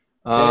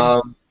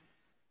 Okay.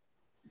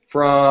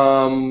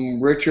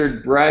 From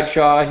Richard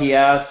Bradshaw, he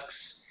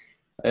asks,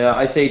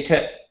 I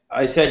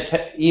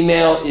said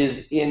email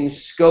is in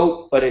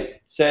scope, but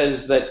it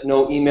says that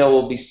no email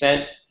will be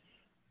sent.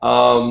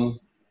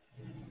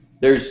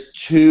 There's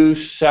two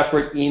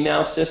separate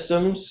email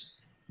systems.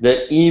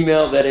 The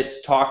email that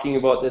it's talking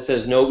about that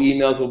says no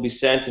emails will be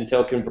sent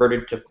until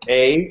converted to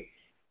pay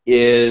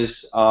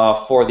is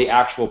for the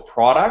actual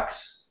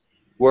products,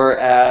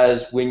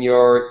 whereas when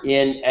you're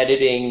in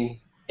editing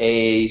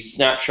a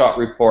snapshot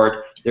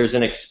report, there's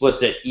an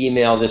explicit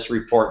email this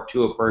report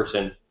to a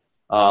person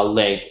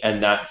link,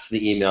 and that's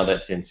the email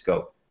that's in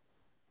scope.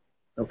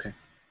 Okay.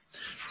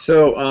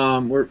 So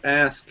we're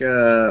asked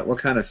what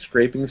kind of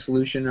scraping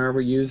solution are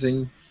we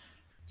using?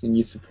 Can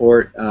you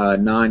support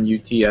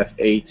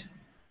non-UTF-8?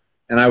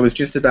 And I was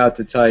just about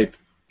to type,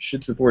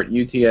 should support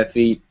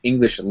UTF-8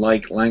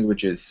 English-like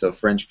languages, so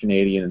French,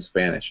 Canadian, and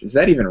Spanish. Is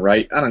that even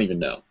right? I don't even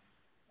know.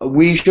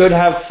 We should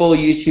have full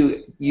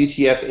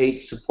UTF-8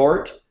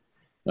 support.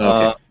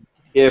 Okay.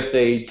 If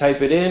they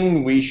type it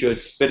in, we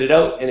should spit it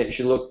out, and it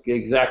should look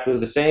exactly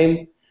the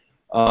same.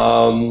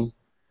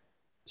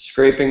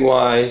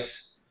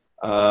 Scraping-wise,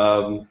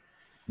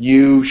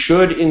 you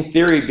should, in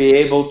theory, be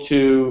able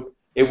to,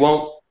 it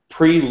won't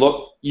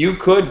pre-look, you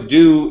could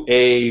do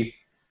a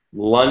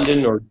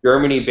London or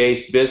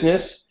Germany-based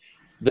business.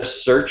 The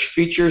search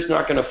feature is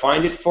not going to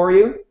find it for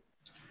you.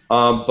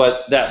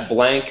 but that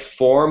blank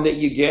form that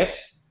you get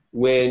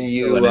when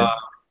you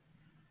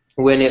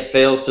when it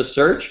fails to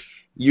search,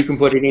 you can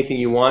put anything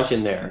you want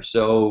in there.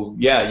 So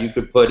yeah, you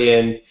could put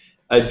in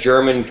a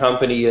German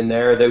company in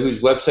there whose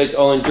website's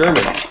all in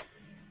German.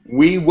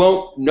 We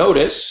won't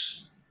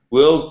notice.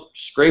 We'll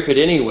scrape it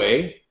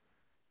anyway.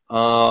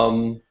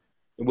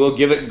 We'll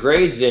give it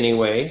grades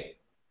anyway.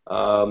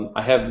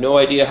 I have no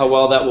idea how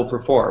well that will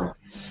perform.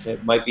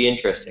 It might be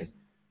interesting.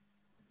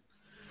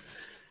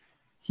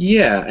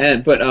 Yeah,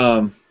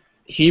 but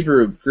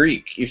Hebrew,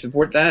 Greek, you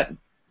support that?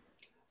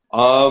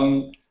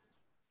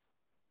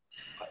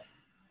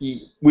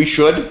 We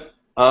should.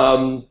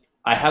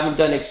 I haven't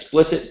done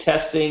explicit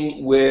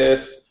testing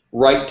with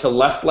right to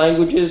left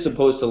languages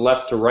opposed to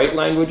left to right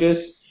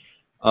languages,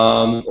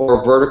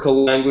 or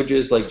vertical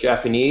languages like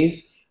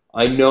Japanese.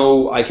 I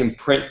know I can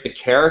print the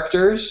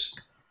characters,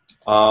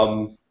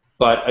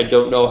 but I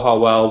don't know how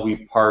well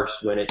we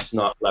parse when it's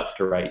not left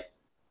to right.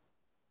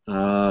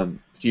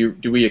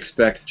 Do we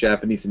expect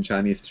Japanese and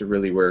Chinese to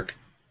really work?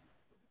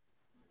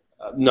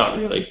 Not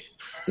really.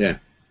 Yeah.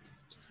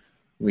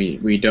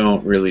 We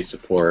don't really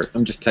support.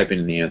 I'm just typing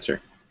in the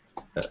answer.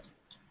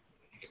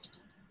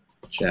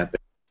 Japan.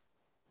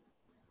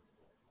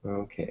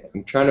 Okay,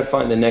 I'm trying to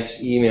find the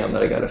next email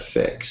that I gotta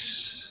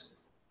fix.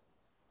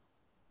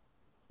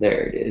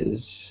 There it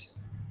is.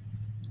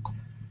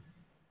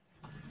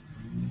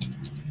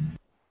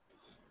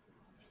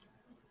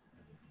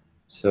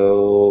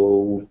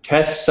 So,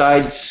 test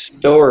side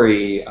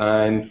story.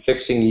 I'm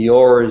fixing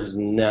yours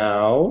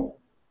now.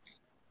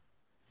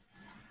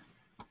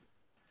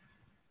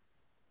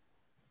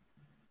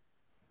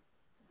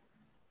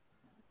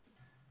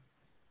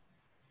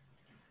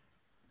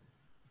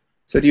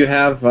 So do you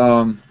have,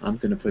 I'm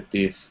going to put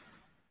these,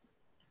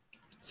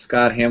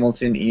 Scott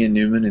Hamilton, Ian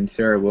Newman, and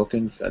Sarah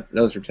Wilkins.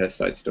 Those are test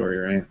side story,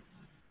 right?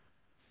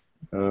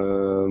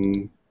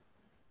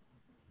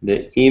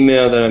 The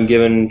email that I'm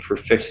given for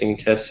fixing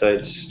test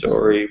side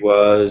story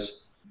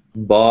was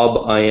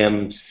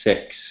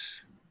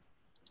BobIM6.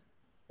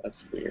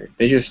 That's weird.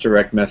 They just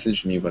direct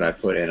messaged me what I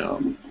put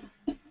in,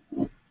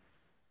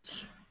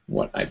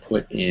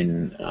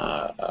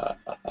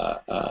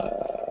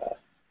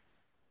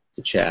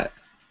 the chat.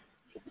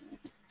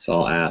 So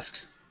I'll ask.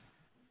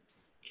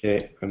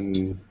 Okay,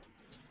 I'm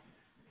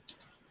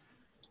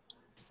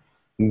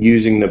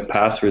using the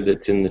password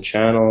that's in the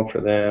channel for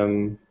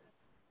them.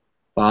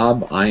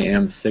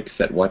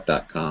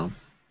 BobIM6@what.com.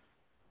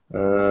 I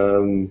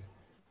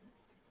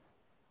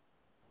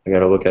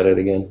gotta look at it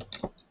again.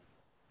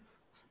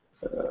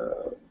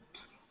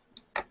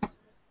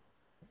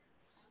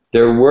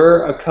 There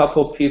were a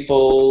couple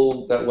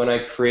people that when I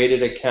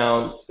created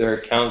accounts, their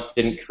accounts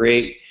didn't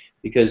create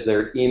because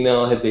their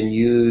email had been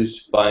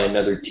used by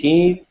another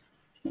team,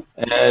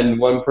 and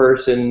one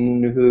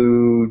person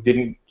who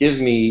didn't give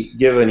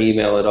an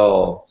email at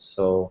all.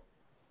 So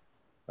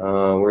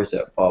where's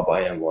that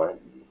BobIM one?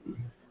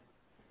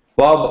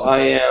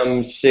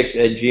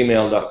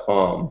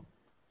 BobIM6@gmail.com.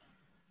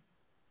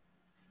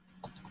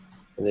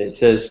 And it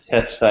says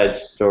test side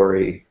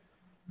story.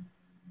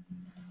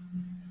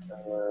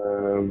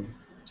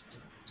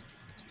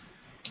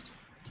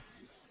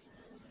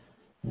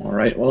 All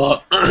right.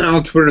 Well,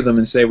 I'll Twitter them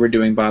and say we're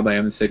doing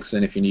BobIM6,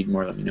 and if you need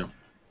more, let me know.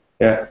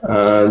 Yeah.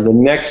 The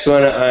next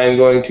one I'm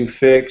going to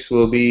fix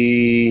will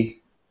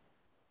be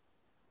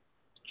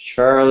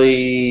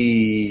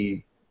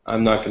Charlie.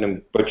 I'm not going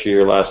to butcher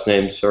your last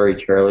name. Sorry,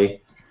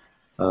 Charlie.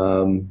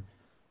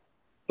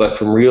 But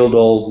from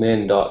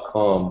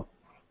realoldmen.com.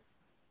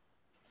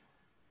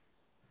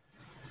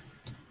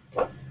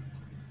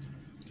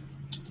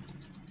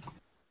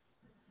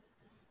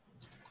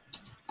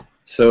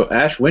 So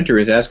Ash Winter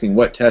is asking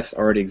what tests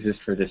already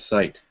exist for this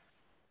site.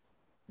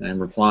 And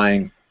I'm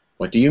replying,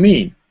 what do you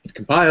mean? It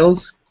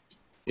compiles,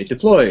 it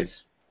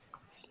deploys,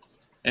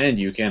 and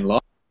you can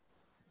log.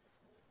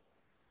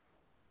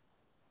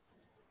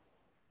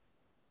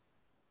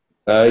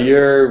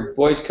 Your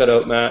voice cut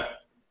out,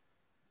 Matt.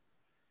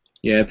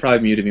 Yeah, it probably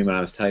muted me when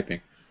I was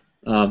typing.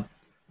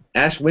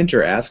 Ash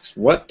Winter asks,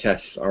 what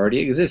tests already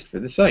exist for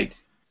the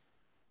site?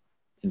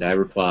 And I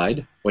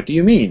replied, what do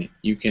you mean?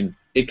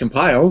 It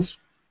compiles,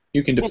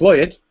 you can deploy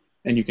it,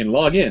 and you can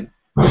log in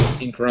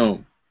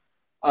Chrome.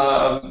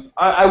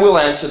 I will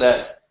answer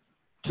that.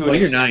 Well,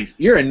 you're nice.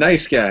 You're a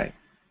nice guy.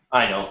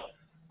 I know.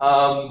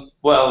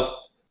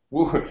 Well,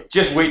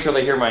 just wait till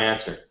they hear my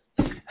answer.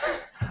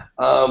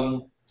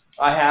 I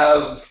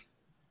have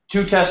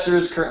 2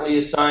 testers currently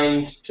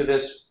assigned to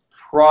this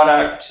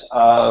product.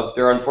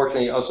 They're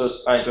unfortunately also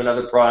assigned to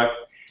another product,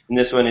 and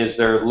this one is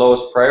their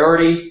lowest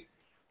priority.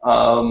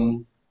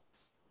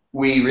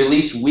 We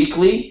release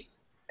weekly,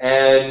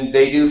 and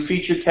they do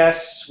feature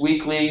tests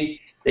weekly.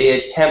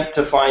 They attempt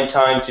to find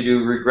time to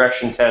do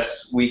regression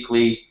tests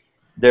weekly.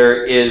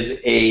 There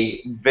is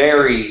a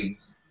very,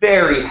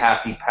 very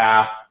happy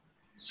path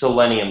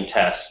Selenium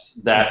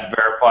test that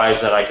verifies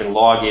that I can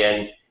log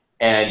in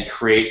and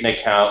create an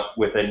account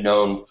with a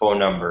known phone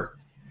number.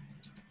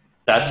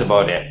 That's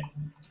about it.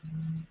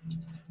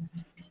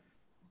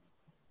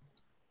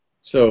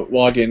 So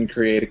log in,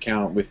 create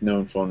account with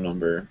known phone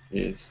number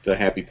is the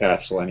Happy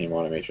Path Selenium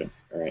automation.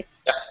 All right.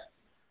 Yeah.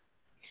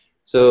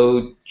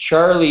 So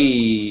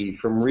Charlie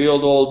from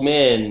Real Old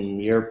Men,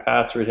 your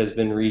password has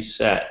been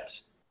reset.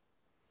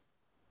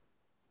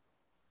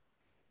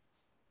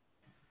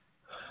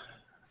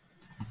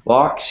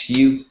 Box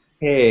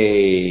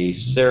UK,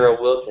 Sarah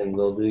Wilkins,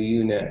 will do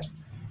you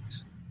next.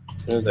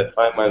 As soon as I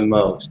find my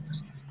mouse.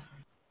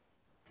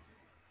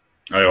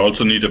 I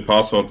also need a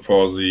password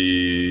for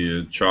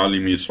the Charlie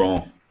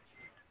Misson.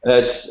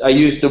 I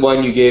used the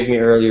one you gave me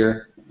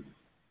earlier.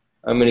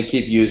 I'm going to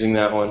keep using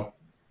that one.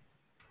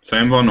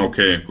 Same one?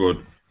 Okay,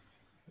 good.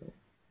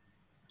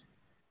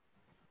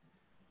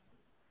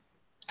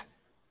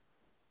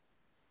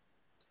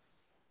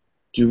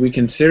 Do we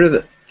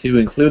consider to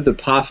include the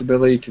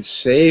possibility to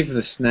save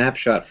the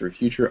snapshot for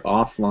future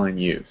offline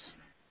use?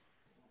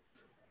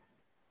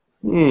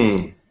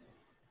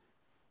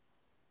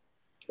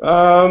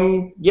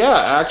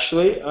 Yeah,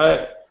 actually,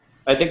 I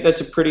think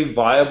that's a pretty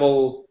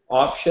viable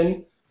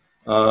option.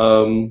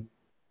 And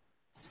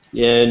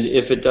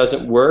if it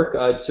doesn't work,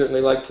 I'd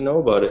certainly like to know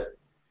about it.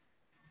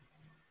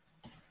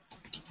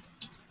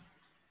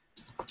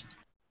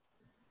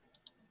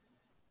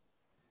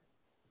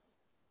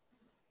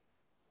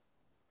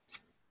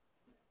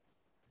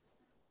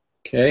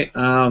 Okay.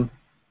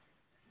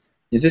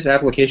 Is this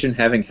application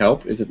having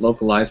help? Is it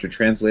localized or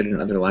translated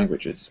in other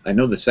languages? I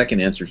know the second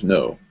answer is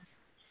no.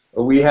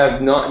 We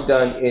have not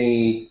done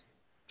any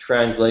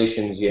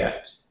translations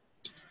yet.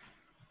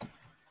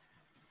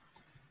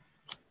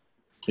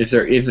 Is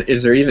there even,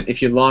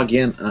 if you log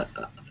in,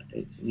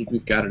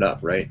 we've got it up,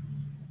 right?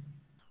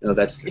 No,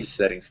 that's the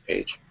settings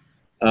page.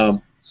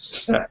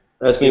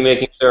 That's me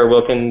making Sarah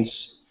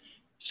Wilkins.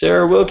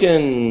 Sarah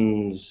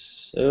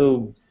Wilkins.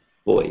 Oh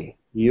boy.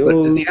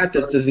 But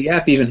does the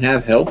app even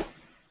have help?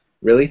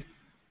 Really?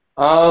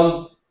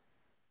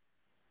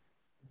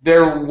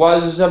 There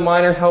was a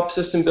minor help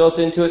system built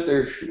into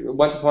it.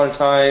 Once upon a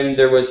time,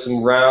 there was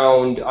some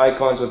round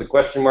icons with a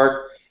question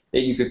mark that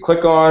you could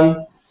click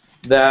on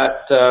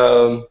that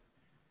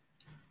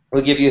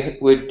would give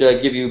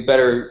you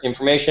better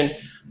information.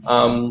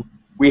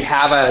 We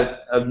have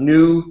a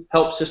new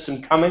help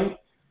system coming,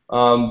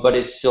 but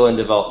it's still in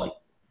development.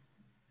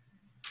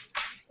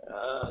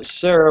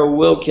 Sarah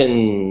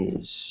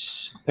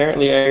Wilkins.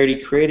 Apparently, I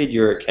already created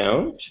your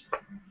account.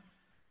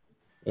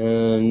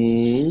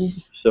 And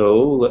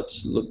so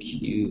let's look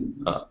you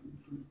up.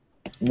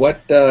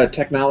 What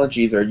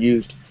technologies are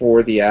used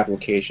for the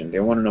application? They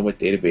want to know what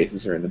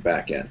databases are in the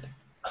back end.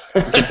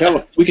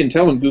 We can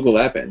tell them Google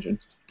App Engine.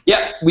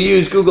 Yeah, we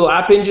use Google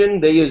App Engine.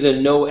 They use a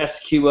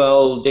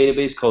NoSQL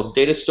database called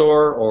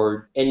Datastore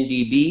or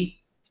NDB.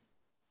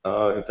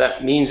 If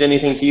that means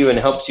anything to you and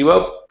helps you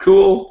out,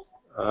 cool.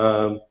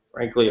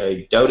 Frankly,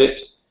 I doubt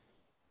it.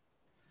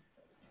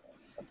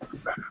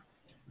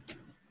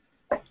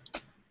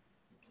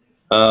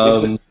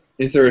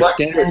 Is there a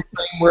standard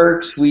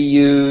frameworks? We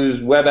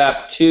use Web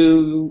App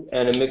 2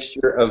 and a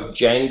mixture of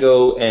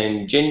Django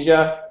and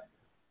Jinja.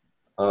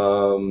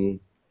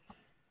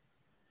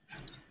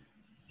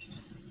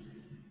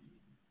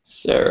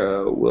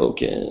 Sarah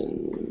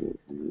Wilkins.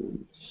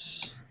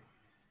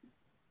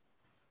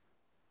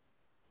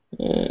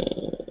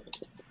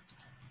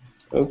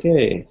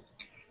 Okay.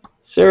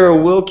 Sarah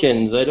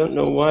Wilkins, I don't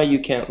know why you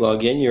can't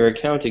log in. Your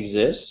account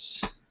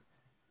exists.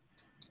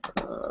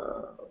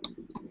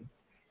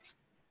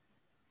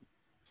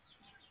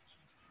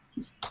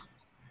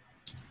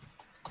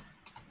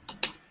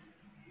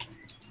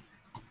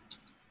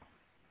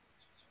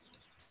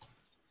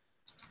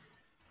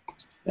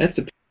 That's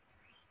the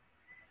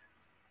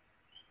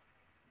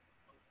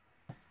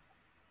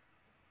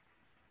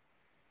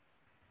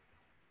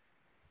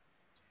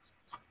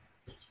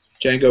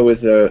Django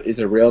is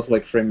a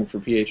Rails-like framework for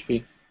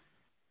PHP.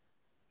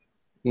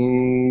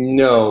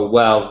 No,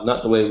 well,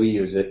 not the way we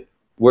use it.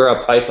 We're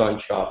a Python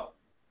shop.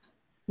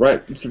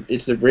 Right,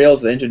 it's the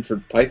Rails engine for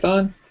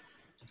Python.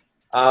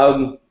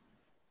 I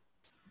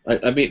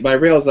mean, by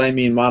Rails I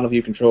mean model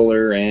view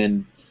controller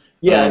and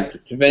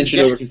convention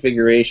over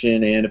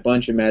configuration and a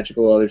bunch of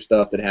magical other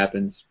stuff that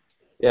happens.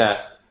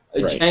 Yeah,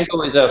 right.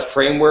 Django is a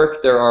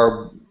framework. There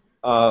are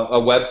a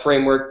web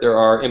framework. There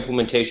are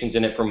implementations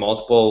in it for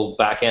multiple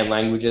back-end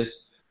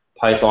languages.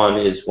 Python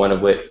is one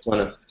of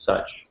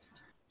such.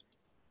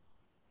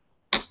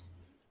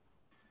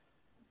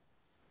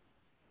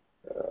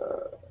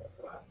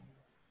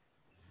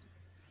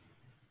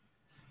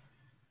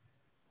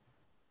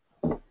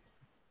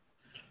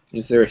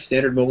 Is there a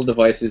standard mobile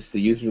devices the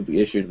user will be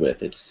issued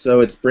with? It's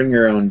bring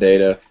your own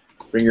data,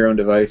 bring your own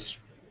device.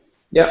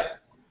 Yep.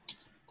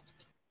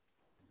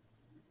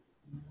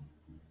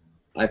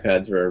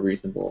 iPads are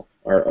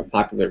a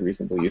popular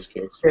reasonable use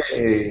case.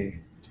 Okay,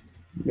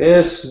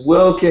 Miss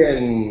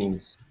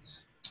Wilkins,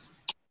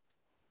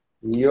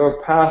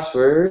 your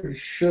password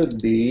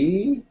should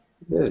be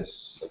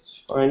this.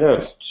 Let's find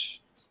out.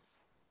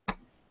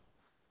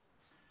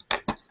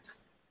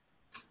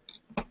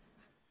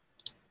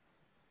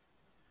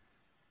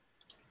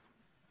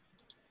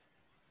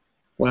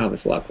 Wow,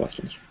 there's a lot of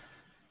questions.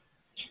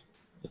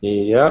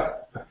 Yeah.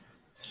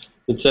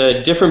 It's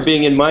different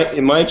being in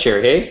my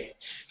chair, hey?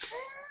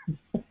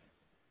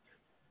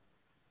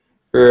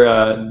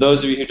 For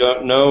those of you who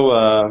don't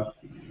know,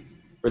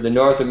 for the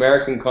North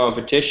American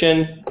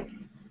competition,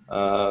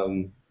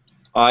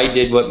 I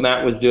did what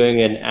Matt was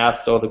doing and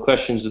asked all the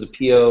questions of the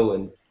PO.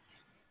 And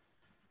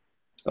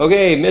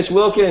okay, Miss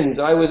Wilkins,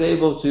 I was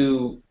able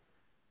to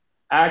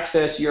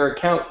access your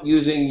account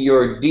using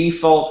your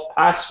default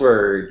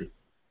password.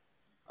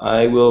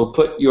 I will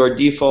put your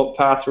default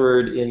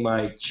password in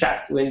my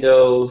chat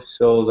window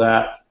so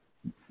that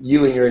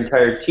you and your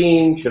entire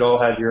team should all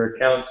have your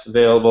accounts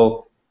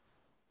available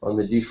on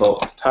the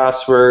default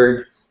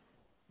password.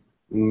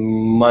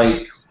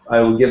 Mike, I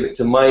will give it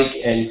to Mike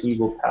and he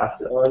will pass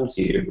it on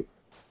to you.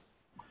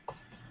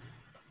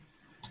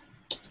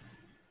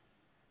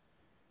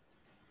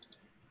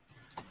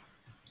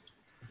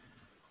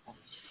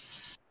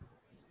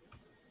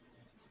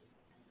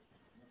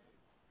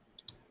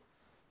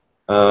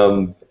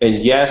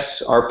 And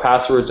yes, our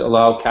passwords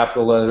allow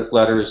capital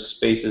letters,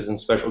 spaces, and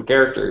special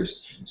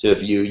characters. So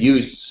if you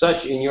use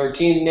such in your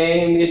team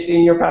name, it's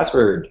in your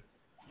password.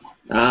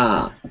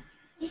 Ah.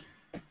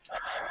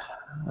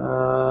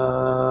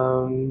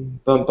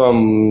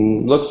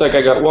 Looks like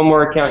I got one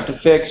more account to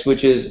fix,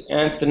 which is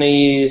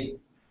Anthony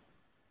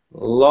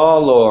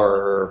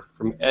Lawlor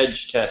from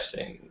Edge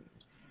Testing.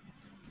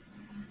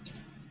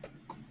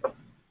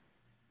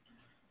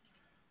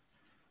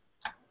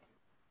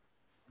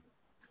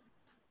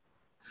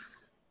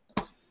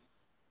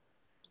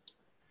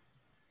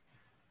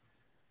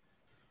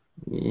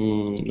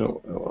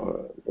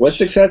 No.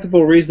 What's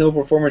acceptable,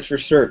 reasonable performance for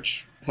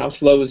search? How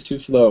slow is too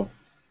slow?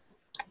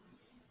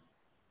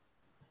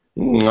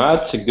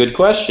 That's a good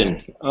question.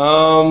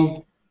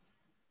 I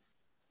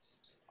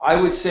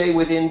would say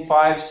within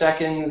 5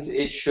 seconds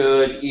it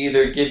should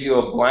either give you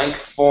a blank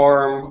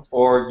form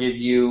or give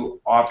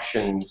you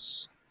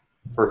options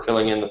for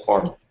filling in the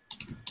form.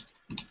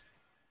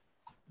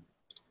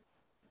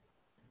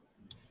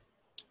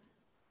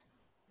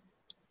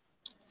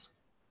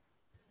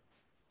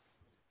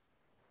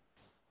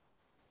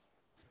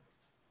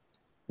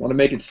 Want to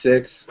make it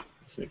 6?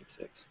 Let's make it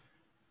 6.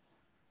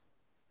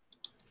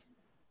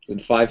 So in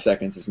 5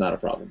 seconds is not a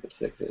problem, but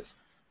 6 is.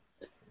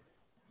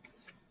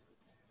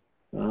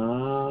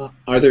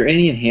 Are there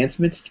any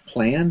enhancements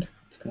planned?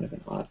 It's kind of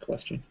an odd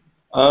question.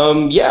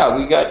 Yeah,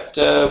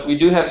 we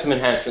do have some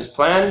enhancements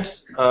planned.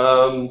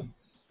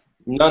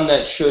 None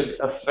that should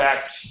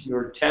affect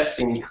your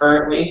testing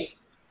currently.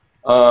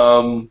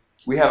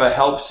 We have a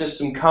help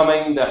system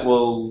coming that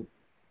will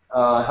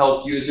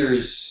help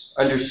users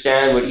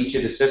understand what each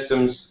of the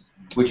sections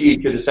of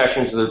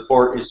the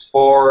report is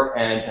for,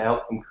 and to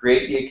help them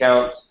create the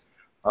accounts.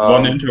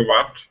 One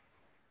interrupt.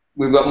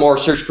 We've got more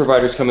search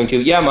providers coming too.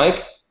 Yeah,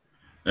 Mike?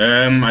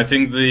 I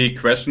think the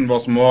question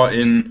was more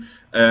in,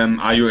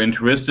 are you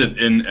interested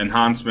in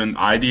enhancement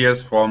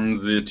ideas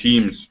from the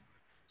teams?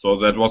 So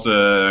that was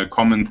a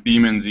common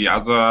theme in the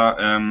other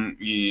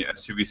the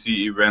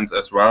STWC events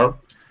as well.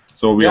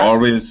 So we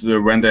always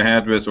went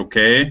ahead with,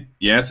 okay,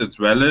 yes, it's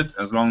valid,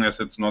 as long as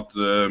it's not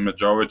the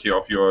majority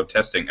of your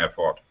testing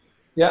effort.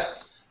 Yeah.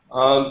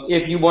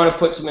 If you want to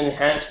put some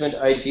enhancement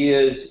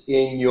ideas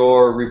in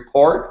your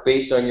report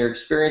based on your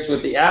experience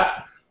with the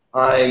app,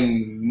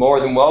 I'm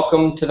more than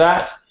welcome to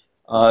that.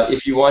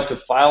 If you want to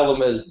file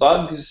them as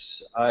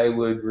bugs, I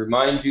would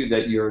remind you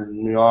that you're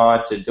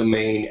not a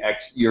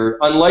you're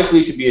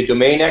unlikely to be a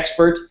domain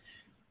expert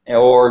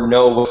or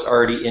know what's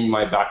already in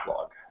my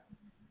backlog.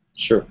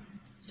 Sure.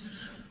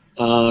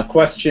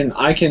 Question,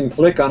 I can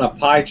click on a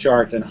pie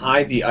chart and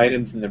hide the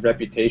items in the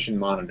reputation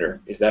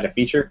monitor. Is that a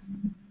feature?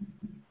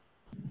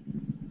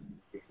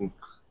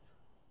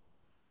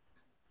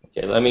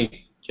 Okay, let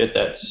me get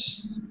that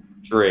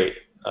straight.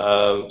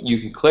 You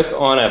can click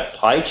on a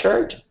pie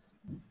chart?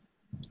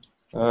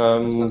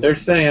 That's what they're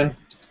saying.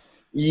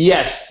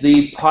 Yes,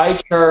 the pie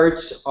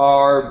charts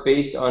are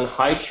based on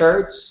high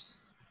charts.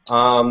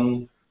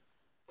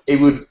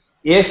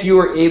 If you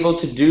were able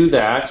to do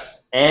that,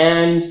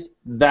 and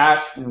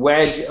that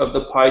wedge of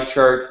the pie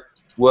chart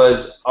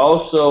was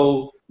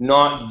also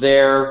not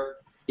there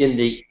in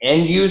the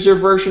end user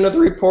version of the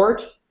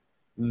report,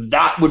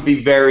 that would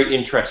be very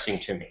interesting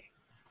to me.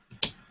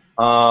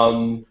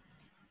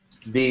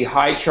 The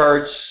high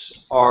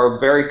charts are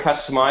very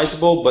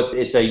customizable, but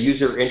it's a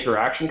user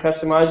interaction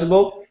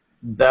customizable.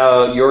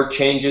 Your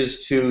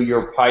changes to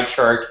your pie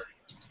chart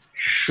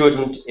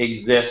shouldn't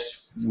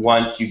exist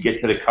once you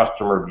get to the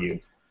customer view.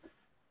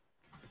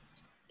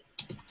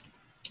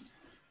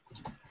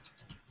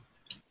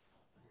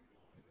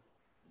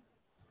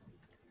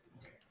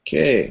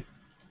 Okay.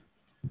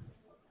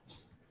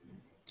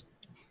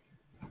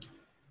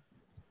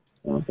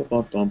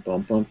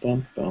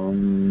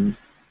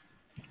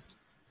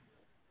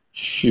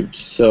 Shoot.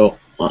 So,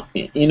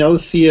 in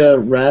OCA,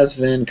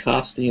 Razvan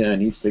Kostia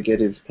needs to get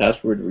his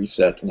password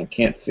reset, and I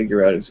can't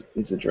figure out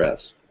his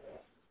address.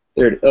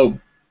 There. Oh,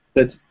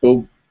 that's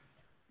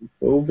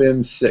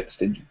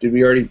Bobim6. Did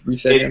we already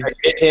reset him? If I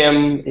hit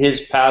him,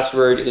 his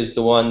password is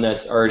the one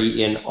that's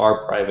already in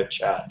our private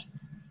chat.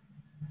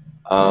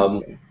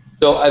 Okay.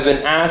 So I've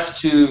been asked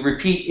to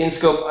repeat in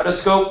scope, out of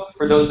scope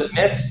for those that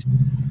missed.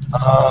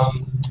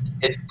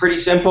 It's pretty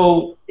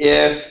simple.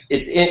 If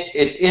it's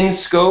in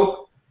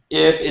scope,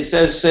 if it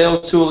says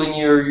sales tool in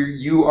your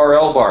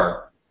URL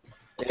bar.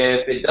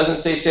 If it doesn't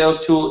say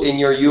sales tool in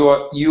your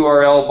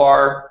URL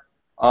bar,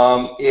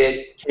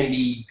 it can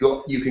be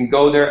you can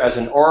go there as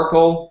an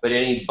oracle, but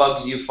any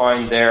bugs you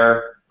find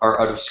there are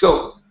out of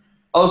scope.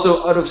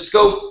 Also out of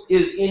scope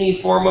is any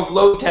form of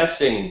load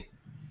testing.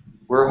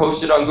 We're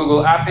hosted on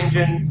Google App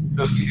Engine,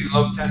 so if you do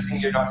load testing,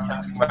 you're not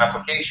testing my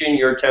application,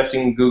 you're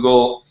testing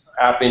Google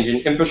App Engine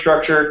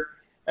infrastructure,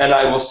 and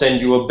I will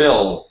send you a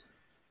bill.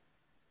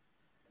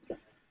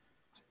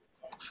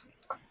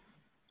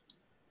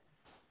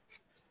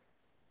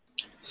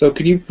 So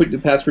could you put the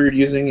password you're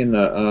using in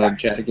the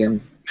chat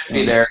again? Should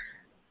be there.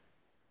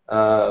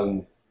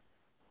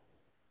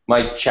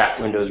 My chat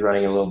window is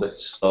running a little bit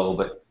slow,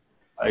 but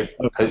I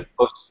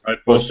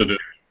posted it.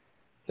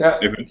 Yeah.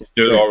 If it's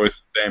still always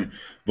the same.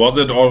 Was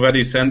it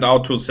already sent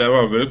out to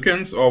Sarah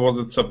Wilkins, or was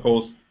it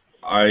supposed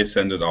I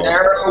send it out?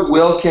 Sarah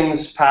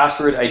Wilkins'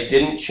 password I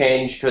didn't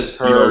change because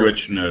her the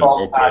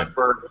original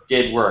password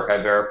did work. I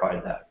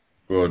verified that.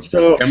 Good.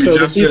 So, Can we so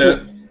just, the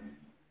people,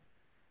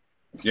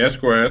 yes,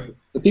 go ahead.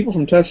 the people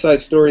from Test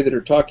Side Story that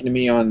are talking to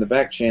me on the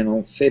back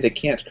channel say they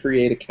can't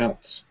create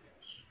accounts.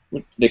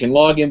 They can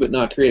log in but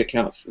not create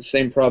accounts. The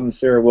same problem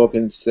Sarah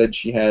Wilkins said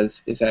she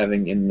is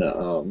having in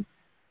the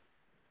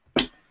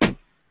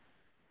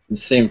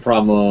same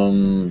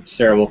problem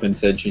Sarah Wilkins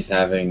said she's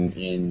having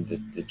in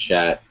the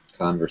chat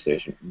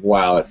conversation.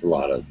 Wow, that's a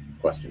lot of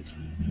questions.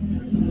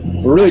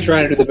 We're really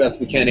trying to do the best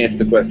we can to answer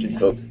the questions,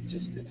 folks.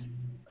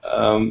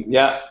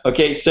 Yeah.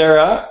 Okay,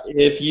 Sarah,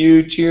 if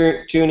you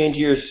tune into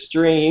your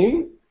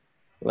stream,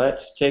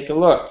 let's take a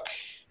look.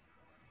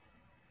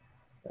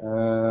 I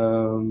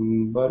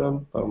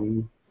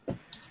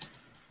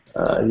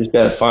just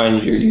gotta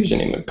find your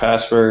username and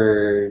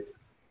password.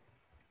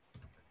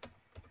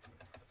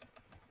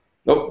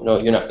 Nope, no,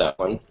 you're not that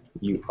one.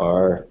 You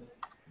are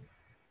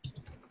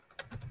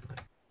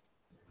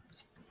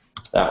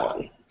that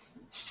one.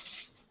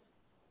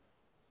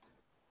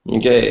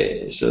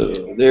 Okay, so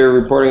they're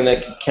reporting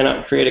that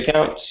cannot create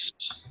accounts.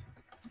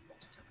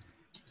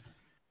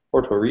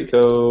 Puerto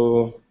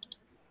Rico.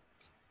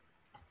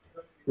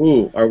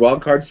 Ooh, are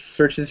wildcard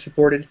searches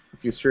supported?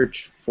 If you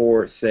search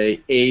for,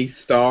 say, A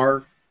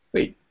star,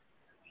 wait,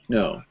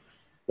 no.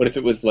 What if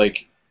it was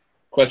like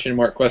question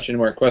mark, question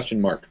mark, question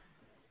mark,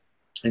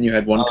 and you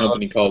had one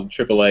company called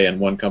AAA and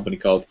one company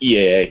called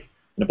EAA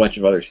and a bunch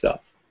of other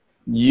stuff?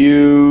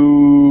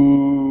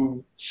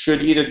 You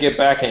should either get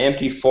back an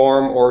empty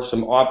form or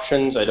some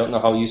options. I don't know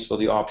how useful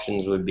the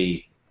options would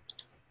be.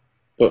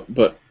 But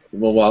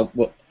well,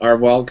 are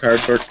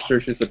wildcard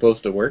searches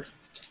supposed to work?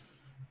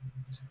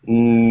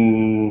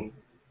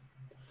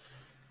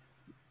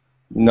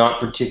 Not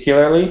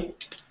particularly.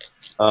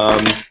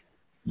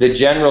 The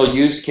general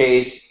use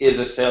case is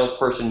a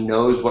salesperson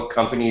knows what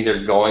company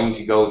they're going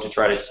to go to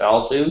try to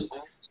sell to,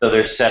 so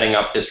they're setting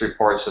up this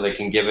report so they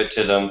can give it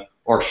to them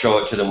or show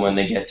it to them when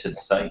they get to the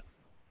site.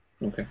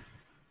 Okay.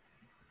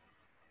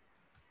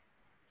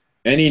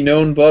 Any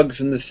known bugs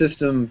in the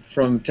system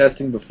from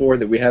testing before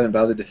that we haven't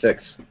bothered to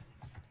fix?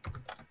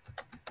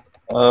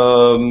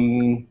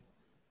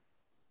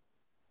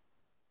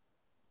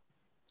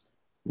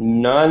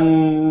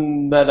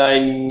 None that I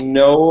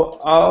know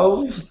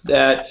of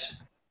that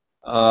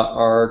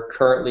are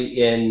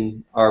currently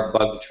in our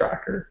bug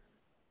tracker.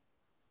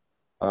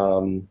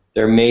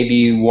 There may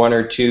be one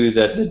or two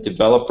that the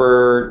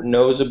developer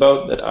knows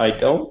about that I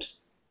don't.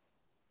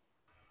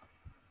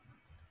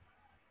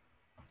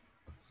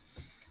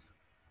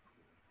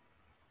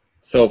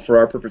 So for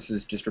our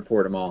purposes, just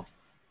report them all.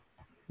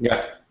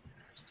 Yeah.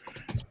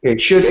 Okay.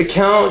 Should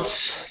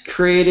accounts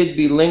created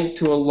be linked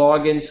to a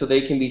login so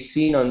they can be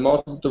seen on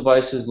multiple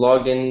devices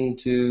logged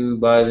into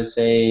by the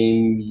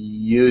same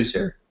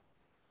user?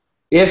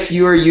 If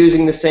you are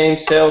using the same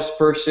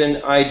salesperson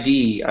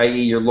ID,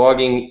 i.e. you're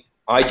logging,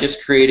 I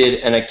just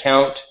created an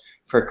account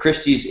for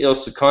Christie's Il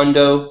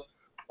Secondo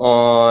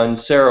on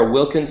Sarah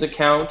Wilkins'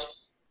 account.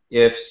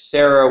 If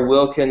Sarah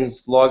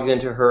Wilkins logs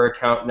into her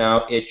account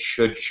now, it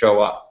should show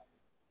up.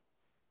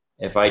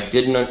 If I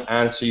didn't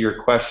answer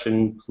your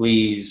question,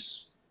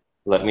 please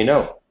let me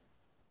know.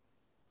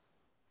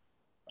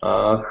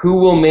 Who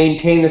will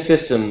maintain the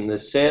system, the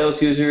sales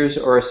users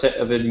or a set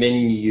of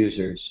admin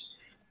users?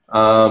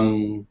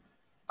 I'm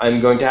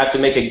going to have to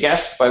make a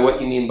guess by what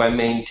you mean by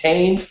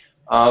maintain.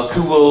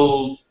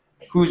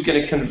 Who's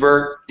going to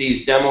convert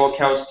these demo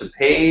accounts to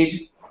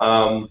paid?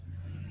 A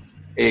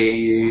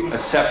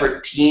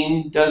separate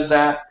team does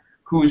that.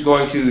 Who's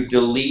going to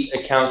delete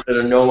accounts that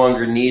are no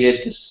longer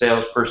needed? The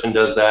salesperson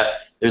does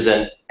that. There's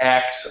an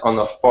X on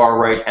the far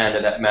right hand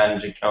of that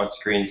manage account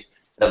screens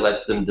that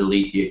lets them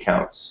delete the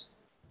accounts.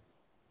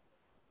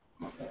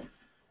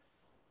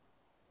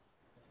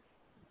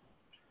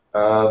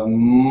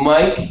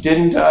 Mike,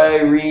 didn't I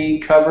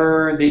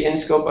recover the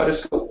in-scope,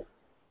 out-of-scope?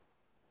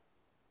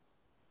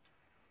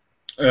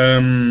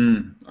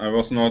 I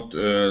was not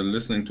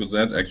listening to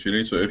that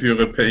actually. So if you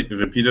repeat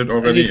it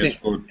already, Anything,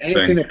 it's good.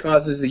 anything Thanks. that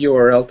causes the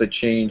URL to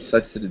change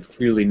such that it's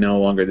clearly no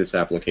longer this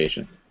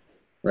application,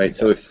 right?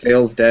 So if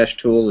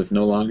sales-tool is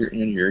no longer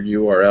in your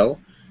URL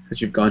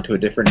because you've gone to a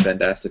different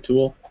Vendasta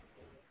tool,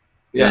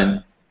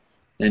 then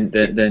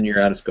you're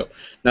out of scope.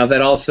 Now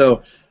that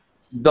also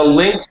the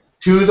links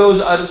to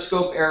those out of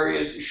scope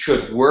areas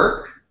should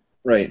work.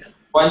 right.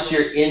 Once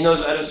you're in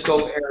those out of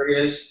scope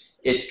areas,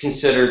 it's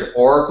considered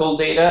Oracle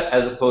data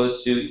as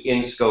opposed to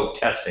in scope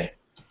testing.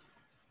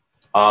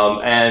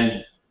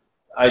 And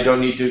I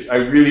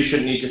really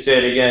shouldn't need to say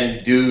it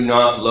again. Do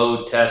not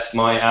load test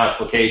my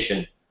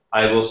application.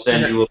 I will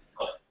send you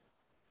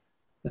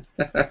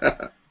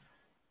a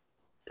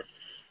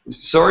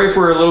Sorry if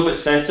we're a little bit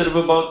sensitive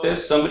about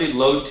this. Somebody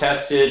load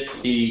tested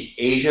the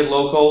Asia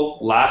local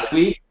last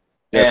week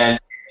and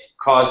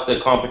caused the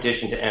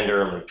competition to end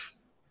early.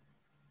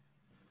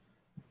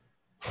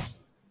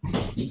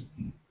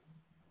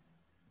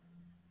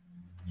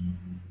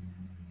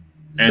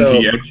 And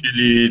he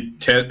actually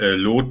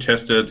load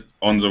tested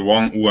on the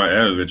wrong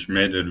URL, which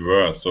made it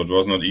worse. So it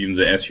was not even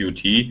the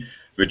SUT,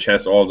 which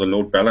has all the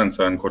load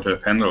balancer and could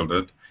have handled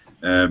it.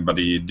 But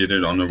he did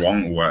it on the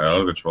wrong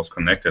URL, which was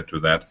connected to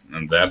that,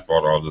 and that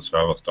brought all the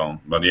servers down.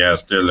 But yeah,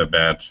 still a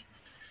bad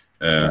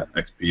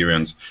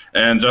experience.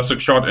 And just a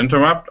short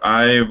interrupt,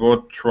 I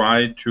would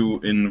try to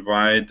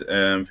invite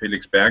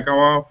Felix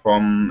Bergauer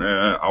from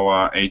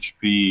our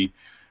HP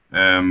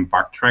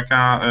bug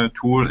tracker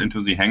tool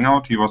into the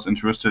Hangout. He was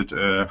interested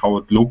how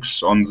it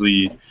looks on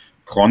the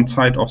front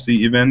side of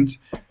the event.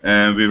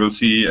 We will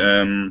see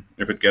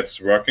if it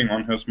gets working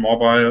on his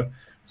mobile.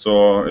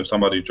 So if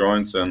somebody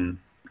joins, then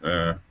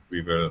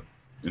we will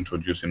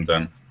introduce him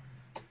then.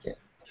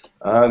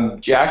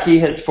 Jackie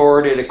has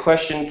forwarded a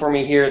question for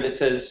me here that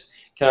says,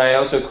 can I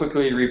also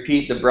quickly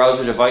repeat the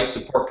browser device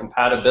support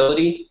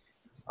compatibility?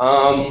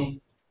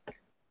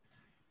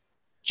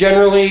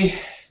 Generally,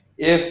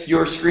 if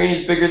your screen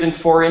is bigger than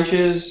 4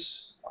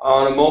 inches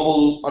on a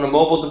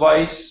mobile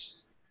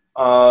device,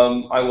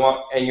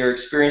 and your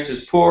experience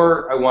is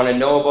poor, I want to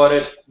know about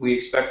it. We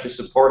expect to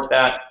support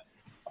that.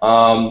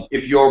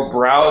 If your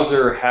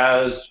browser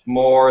has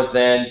more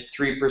than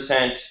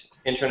 3%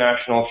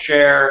 international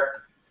share,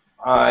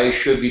 I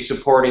should be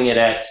supporting it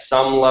at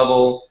some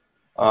level.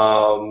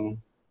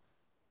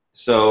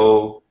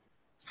 So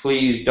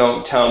please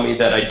don't tell me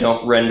that I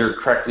don't render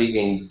correctly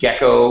in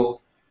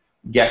Gecko.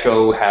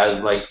 Gecko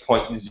has like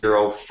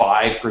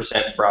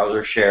 0.05%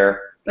 browser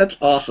share. That's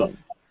awesome.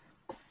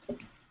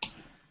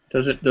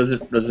 Does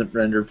it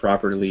render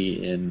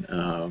properly in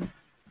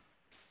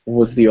what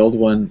was the old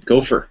one?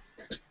 Gopher.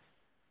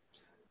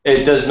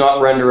 It does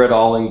not render at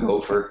all in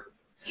Gopher.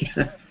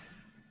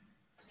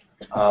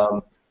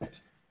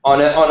 On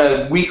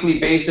a weekly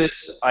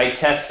basis, I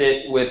test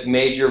it with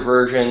major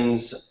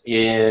versions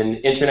in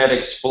Internet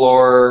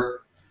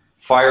Explorer,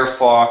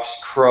 Firefox,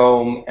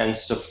 Chrome, and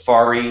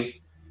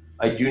Safari.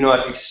 I do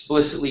not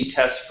explicitly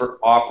test for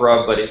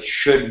Opera, but it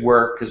should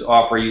work because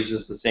Opera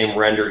uses the same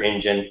render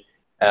engine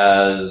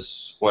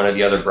as one of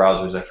the other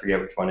browsers. I forget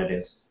which one it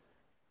is.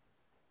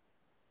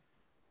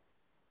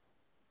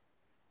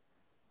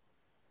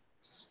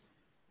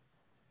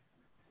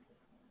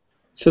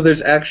 So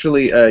there's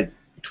actually a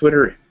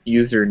Twitter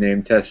user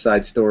named Test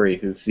Side Story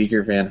who's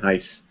Zeger Van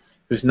Heis,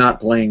 who's not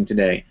playing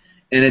today,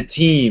 and a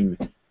team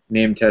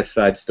named Test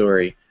Side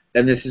Story,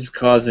 and this is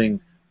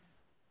causing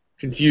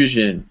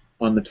confusion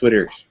on the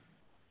Twitters.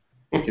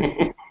 Because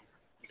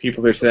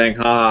people are saying,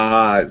 ha ha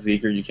ha,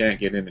 Zeger, you can't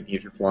get in, and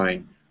he's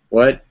replying,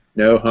 what?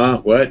 No,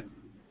 huh? What?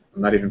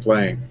 I'm not even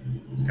playing.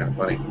 It's kind of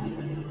funny.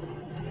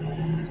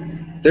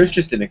 There's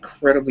just an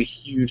incredibly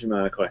huge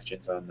amount of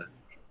questions on the...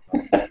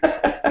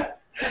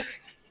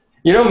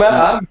 You know,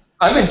 Matt,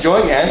 I'm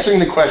enjoying answering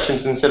the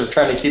questions instead of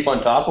trying to keep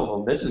on top of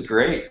them. This is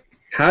great.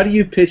 How do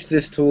you pitch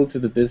this tool to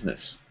the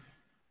business?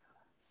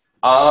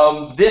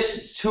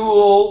 This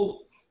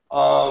tool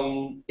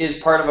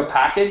is part of a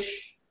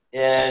package,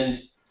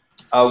 and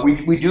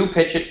we do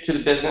pitch it to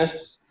the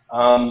business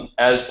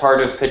as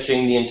part of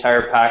pitching the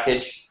entire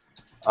package.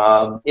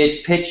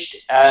 It's pitched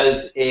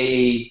as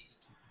an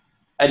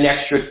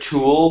extra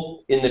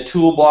tool in the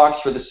toolbox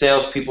for the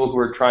salespeople who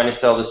are trying to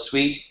sell the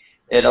suite.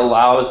 It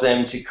allows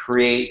them to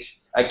create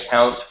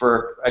accounts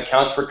for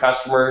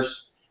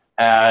customers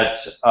at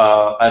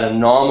a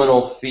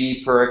nominal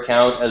fee per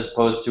account as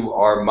opposed to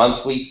our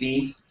monthly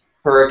fee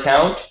per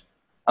account.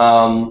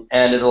 And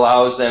it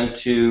allows them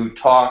to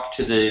talk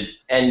to the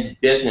end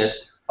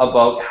business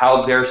about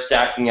how they're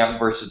stacking up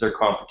versus their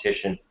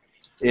competition.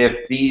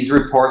 If these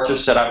reports are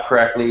set up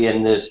correctly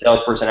and the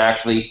salesperson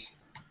actually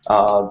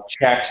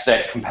checks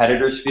that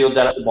competitors field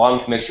down at the bottom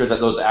to make sure that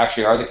those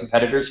actually are the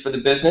competitors for the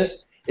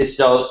business, it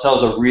sells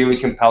a really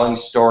compelling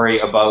story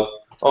about,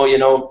 oh, you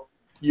know,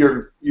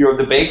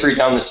 the bakery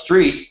down the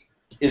street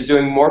is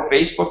doing more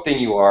Facebook than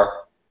you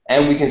are,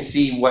 and we can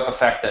see what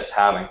effect that's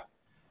having.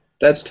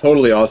 That's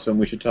totally awesome.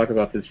 We should talk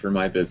about this for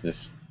my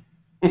business.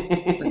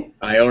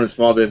 I own a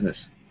small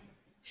business,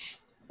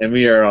 and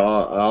we are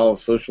all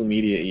social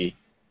media-y.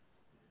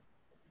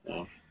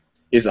 Oh.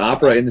 Is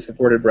Opera in the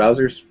supported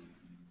browsers?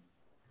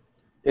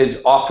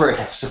 Is Opera in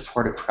a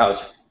supported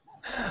browser?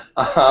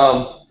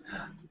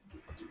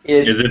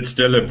 Is it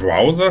still a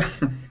browser?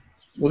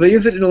 Well, they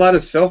use it in a lot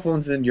of cell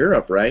phones in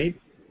Europe, right?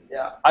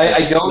 Yeah,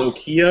 I don't.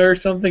 Nokia or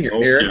something, or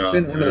Nokia,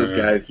 Ericsson. One of those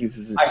guys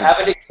uses it. I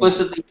haven't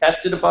explicitly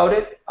tested about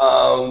it,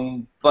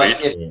 but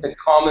if it's a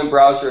common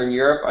browser in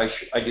Europe,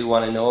 I do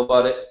want to know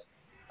about it.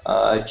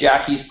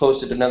 Jackie's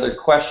posted another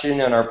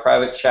question in our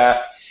private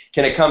chat.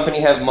 Can a company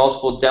have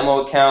multiple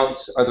demo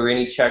accounts? Are there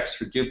any checks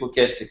for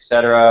duplicates,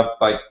 etc.,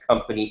 by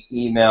company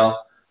email?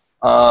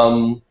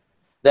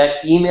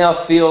 That email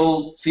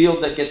field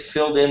that gets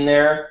filled in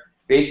there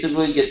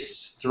basically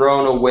gets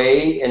thrown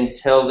away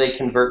until they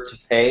convert to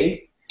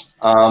pay.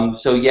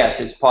 So yes,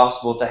 it's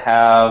possible to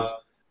have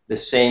the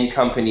same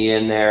company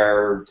in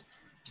there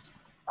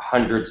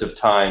hundreds of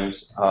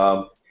times.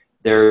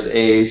 There's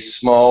a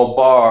small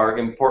bar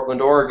in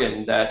Portland,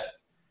 Oregon that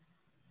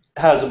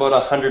has about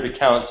 100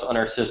 accounts on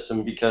our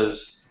system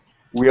because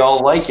we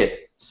all like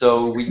it.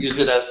 So we use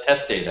it as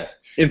test data.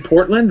 In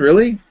Portland,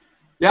 really?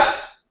 Yeah.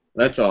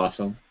 That's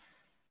awesome.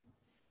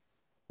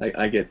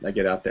 I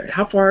get out there.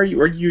 How far are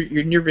you?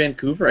 You're near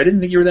Vancouver? I didn't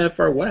think you were that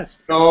far west.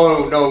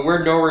 No,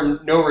 we're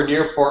nowhere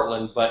near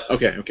Portland, but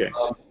okay.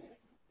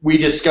 We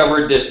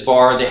discovered this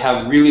bar. They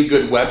have really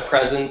good web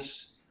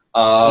presence.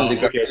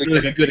 Okay, it's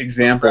like a good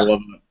example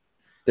of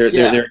they're a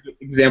good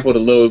example to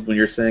load when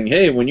you're saying,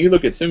 hey, when you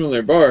look at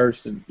similar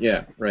bars, and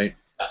yeah, right.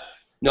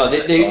 No,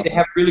 they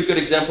have really good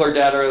exemplar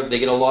data. They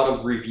get a lot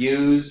of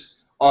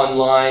reviews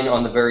online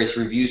on the various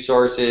review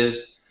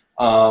sources.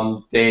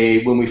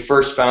 When we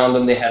first found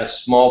them, they had a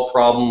small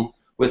problem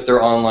with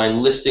their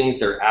online listings.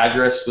 Their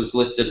address was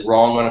listed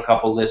wrong on a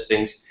couple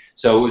listings.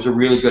 So it was a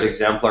really good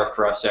exemplar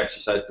for us to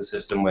exercise the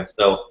system with.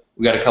 So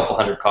we got a couple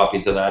hundred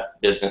copies of that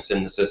business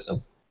in the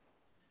system.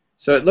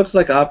 So it looks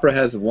like Opera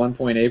has a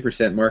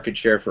 1.8% market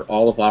share for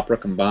all of Opera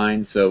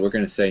combined. So we're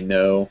going to say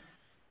no,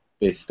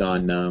 based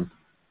on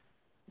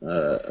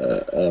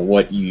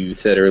what you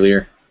said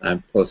earlier.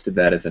 I posted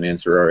that as an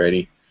answer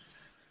already.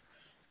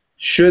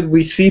 Should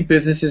we see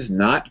businesses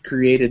not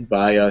created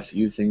by us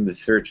using the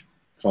search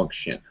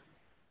function?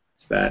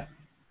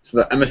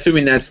 I'm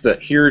assuming that's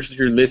here's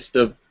your list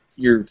of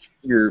your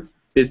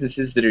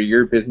businesses that are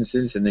your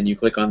businesses, and then you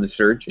click on the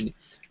search and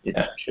it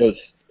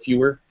shows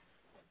fewer.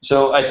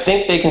 So I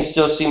think they can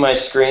still see my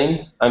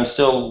screen. I'm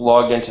still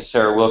logged into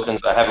Sarah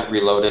Wilkins. I haven't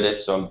reloaded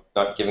it, so I'm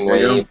not giving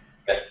away any.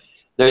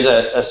 There's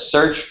a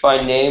search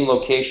by name,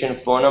 location,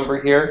 phone number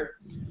here.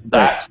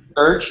 That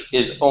search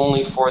is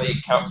only for the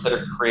accounts that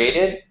are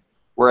created,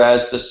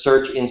 whereas the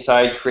search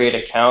inside create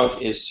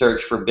account is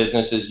search for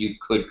businesses you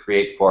could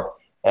create for.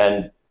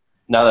 And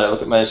now that I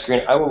look at my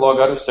screen, I will log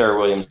out of Sarah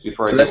Williams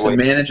before I give away. So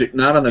that's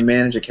not on the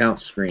manage account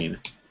screen.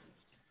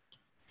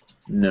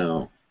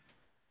 No.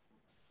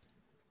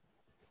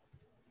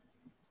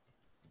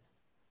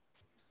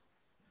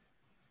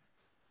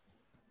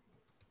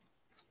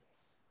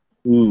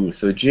 Ooh,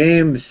 so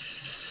James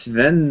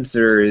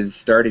Svenzer is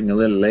starting a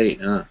little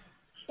late, huh?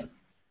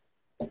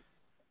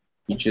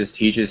 He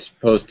just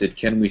posted,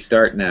 "Can we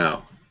start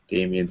now?"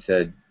 Damien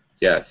said,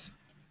 "Yes."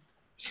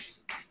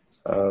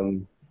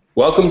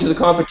 Welcome to the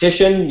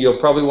competition. You'll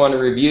probably want to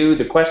review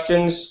the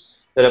questions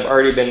that have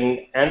already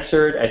been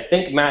answered. I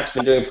think Matt's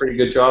been doing a pretty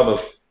good job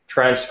of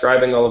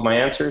transcribing all of my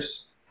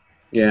answers.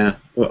 Yeah,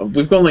 well,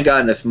 we've only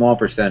gotten a small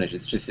percentage.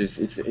 It's just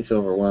it's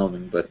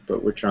overwhelming, but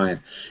we're trying.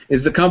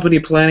 Is the company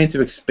planning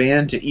to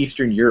expand to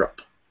Eastern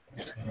Europe?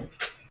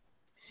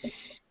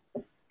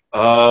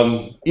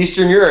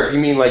 Eastern Europe, you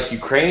mean like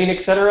Ukraine,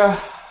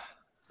 etc.?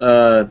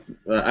 I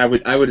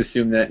would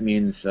assume that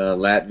means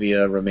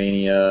Latvia,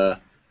 Romania,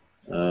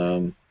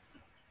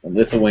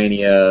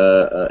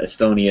 Lithuania,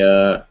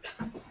 Estonia,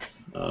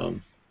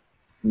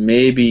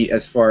 maybe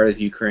as far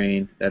as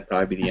Ukraine. That'd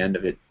probably be the end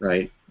of it,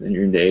 right? Then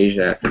you're into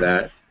Asia after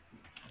that.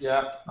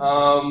 Yeah.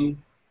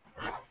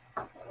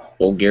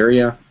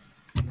 Bulgaria.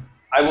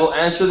 I will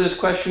answer this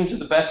question to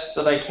the best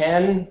that I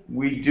can.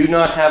 We do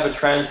not have a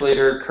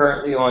translator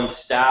currently on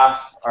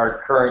staff. Our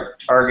current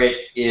target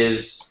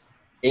is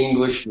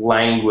English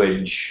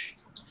language,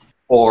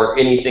 or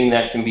anything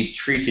that can be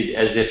treated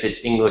as if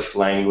it's English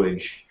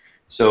language.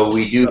 So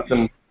we do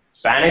some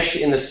Spanish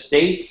in the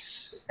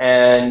States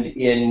and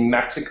in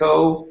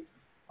Mexico.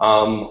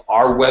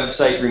 Our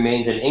website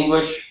remains in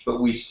English, but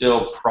we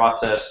still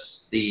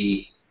process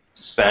the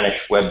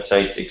Spanish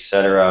websites,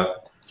 etc.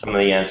 Some of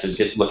the answers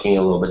get looking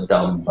a little bit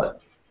dumb, but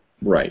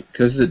right,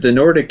 because the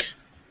Nordic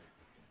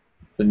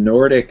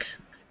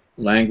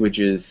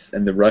languages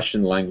and the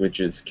Russian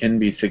languages can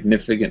be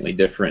significantly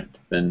different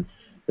than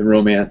the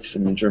Romance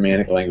and the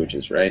Germanic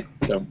languages, right?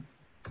 So,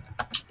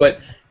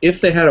 but if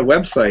they had a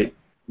website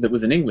that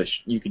was in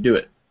English, you could do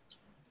it.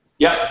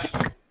 Yeah.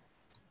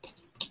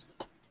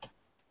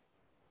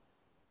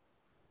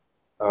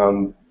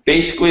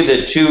 Basically,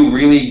 the two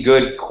really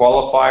good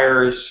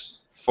qualifiers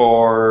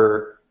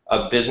for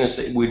a business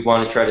that we'd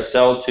want to try to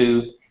sell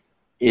to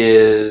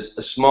is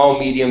a small,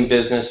 medium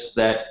business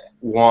that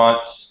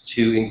wants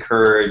to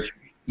encourage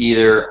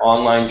either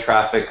online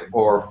traffic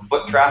or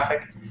foot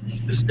traffic.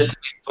 Specifically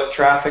foot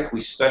traffic,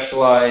 we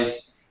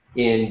specialize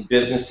in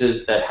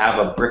businesses that have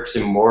a bricks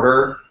and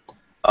mortar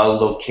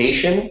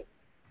location,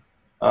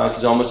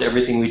 because almost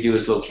everything we do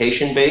is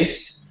location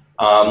based,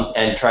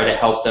 and try to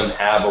help them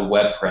have a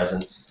web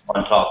presence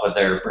on top of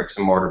their bricks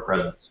and mortar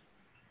presence.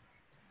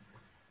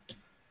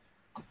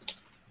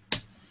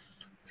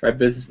 Try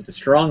business with a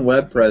strong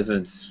web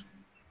presence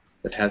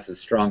that has a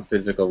strong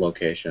physical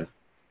location.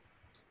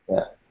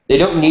 Yeah. They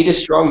don't need a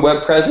strong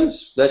web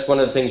presence. That's one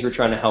of the things we're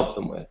trying to help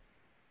them with.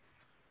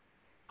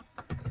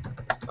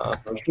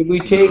 Should we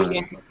take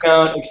into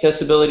account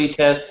accessibility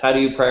tests? How do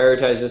you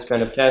prioritize this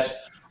kind of test?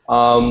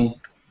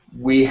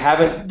 We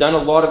haven't done a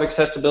lot of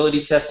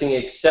accessibility testing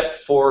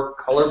except for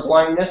color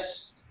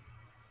blindness.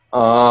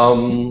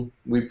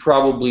 We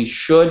probably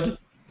should.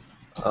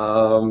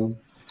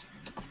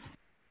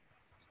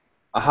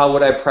 How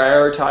would I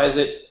prioritize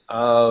it?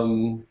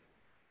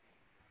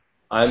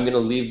 I'm going to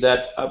leave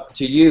that up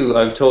to you.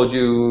 I've told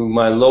you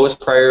my lowest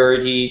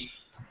priority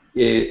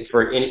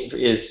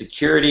is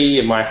security,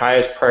 and my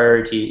highest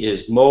priority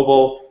is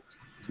mobile.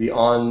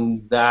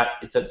 Beyond that,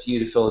 it's up to you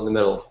to fill in the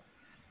middle.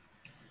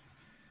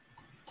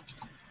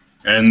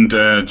 And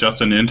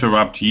just an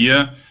interrupt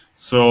here.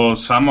 So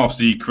some of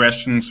the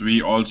questions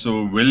we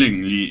also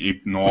willingly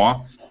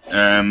ignore,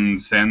 and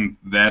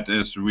that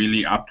is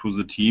really up to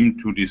the team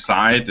to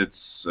decide.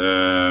 It's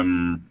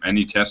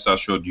any tester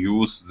should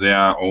use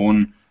their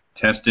own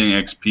testing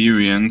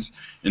experience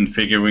in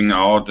figuring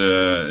out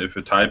if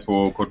a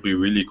typo could be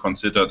really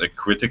considered a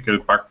critical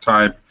bug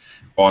type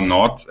or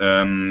not,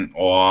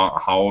 or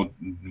how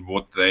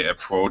would they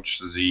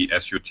approach the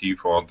SUT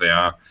for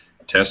their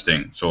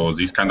testing. So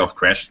these kind of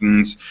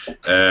questions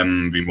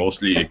we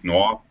mostly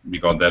ignore,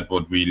 because that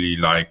would really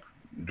like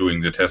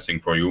doing the testing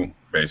for you,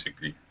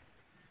 basically.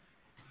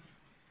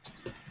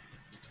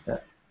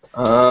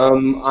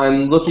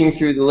 I'm looking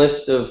through the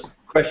list of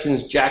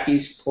questions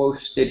Jackie's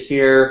posted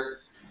here.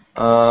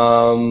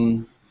 Are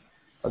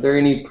there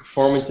any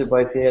performance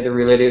advice, any other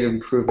related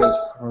improvements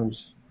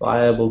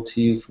viable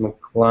to you from a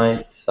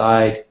client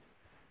side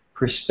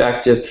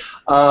perspective?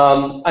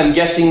 I'm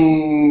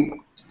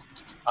guessing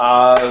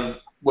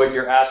what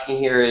you're asking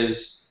here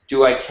is,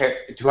 do I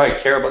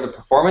care about the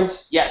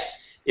performance?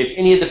 Yes. If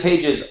any of the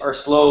pages are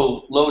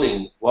slow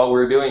loading while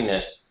we're doing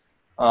this,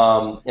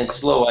 and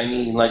slow, I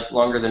mean like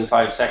longer than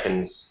 5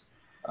 seconds,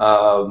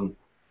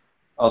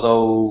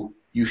 although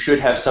you should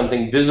have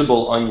something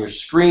visible on your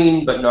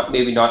screen, but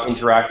maybe not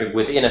interactive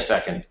within a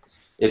second.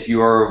 If you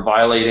are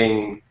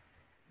violating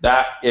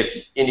that, if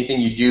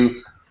anything you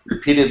do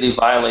repeatedly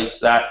violates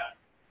that,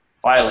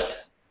 file it.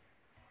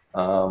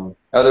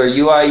 Are there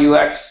UI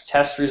UX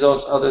test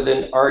results other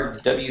than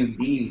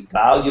RWD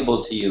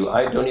valuable to you?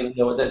 I don't even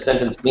know what that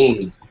sentence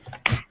means.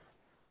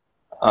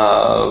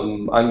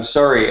 I'm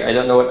sorry, I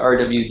don't know what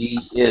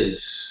RWD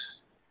is.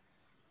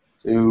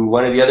 Do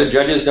one of the other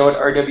judges know what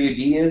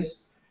RWD is?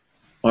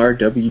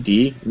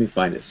 RWD? Let me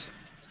find this.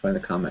 Let's find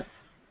the comment.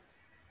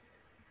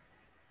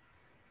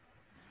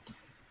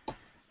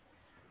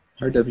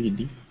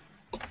 RWD?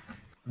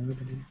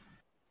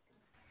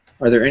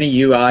 Are there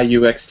any UI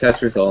UX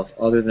test results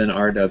other than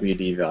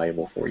RWD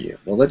valuable for you?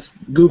 Well, let's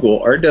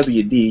Google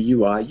RWD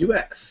UI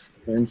UX.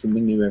 Learn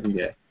something new every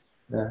day.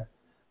 Yeah.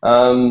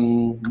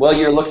 While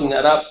you're looking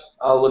that up,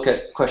 I'll look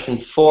at question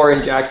 4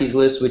 in Jackie's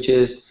list, which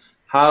is,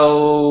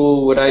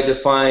 how would I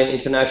define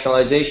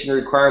internationalization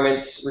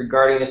requirements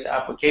regarding this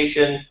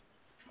application?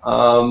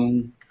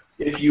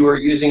 If you are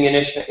using an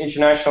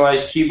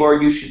internationalized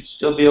keyboard, you should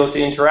still be able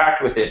to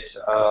interact with it.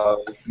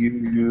 If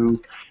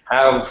you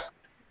have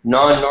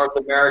non-North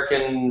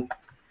American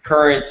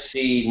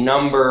currency,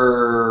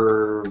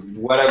 number,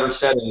 whatever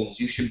settings,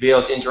 you should be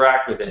able to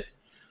interact with it.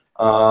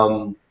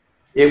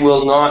 It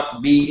will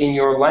not be in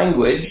your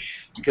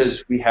language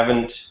because we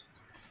haven't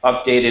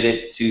updated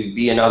it to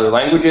be in other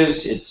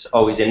languages. It's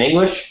always in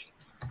English.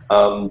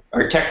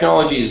 Our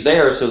technology is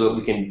there so that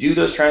we can do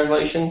those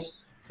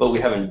translations, but we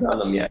haven't done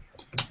them yet.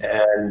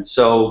 And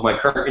so my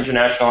current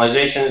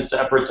internationalization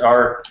efforts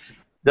are,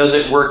 does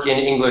it work in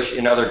English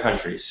in other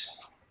countries?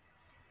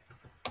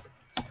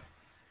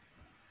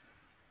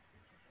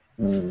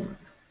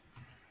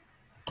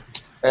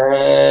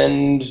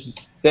 And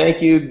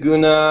thank you,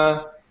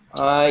 Guna.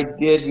 I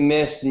did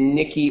miss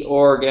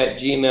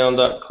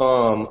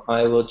nikkyorg@gmail.com.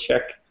 I will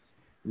check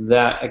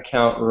that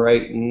account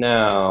right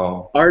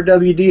now.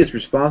 RWD is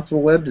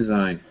responsible web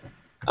design.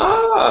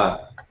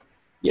 Ah,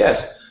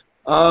 yes.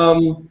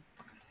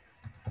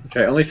 Which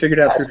I only figured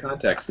out through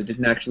context. It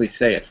didn't actually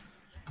say it.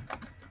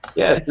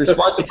 Yes. So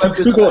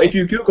if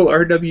you Google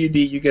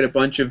RWD, you get a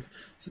bunch of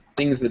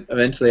things that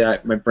eventually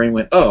my brain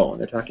went, oh,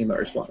 they're talking about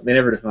response. They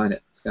never define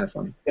it. It's kind of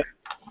funny. Yeah.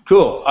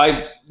 Cool.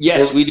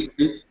 Yes, we do.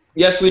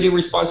 Yes, we do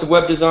responsive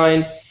web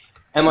design.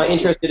 Am I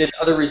interested in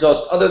other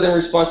results other than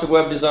responsive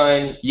web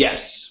design?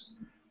 Yes.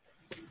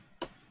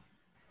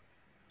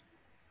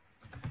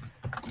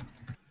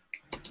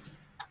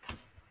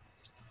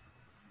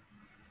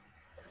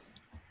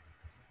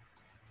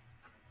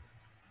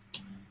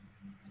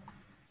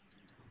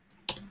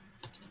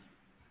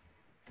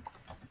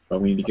 But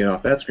we need to get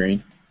off that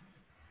screen.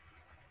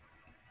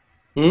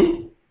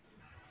 Hmm?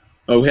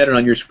 Oh, we had it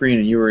on your screen,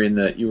 and you were in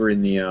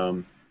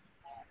the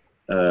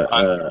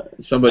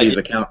somebody's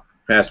account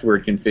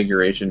password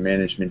configuration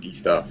management-y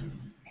stuff.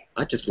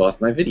 I just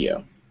lost my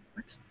video.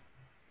 What?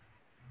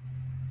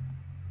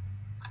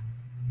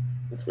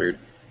 That's weird.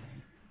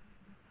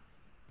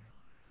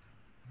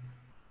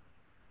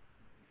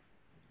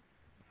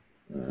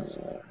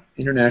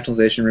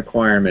 Internationalization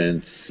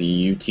requirements,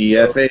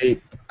 CUTF-8.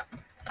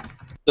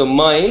 So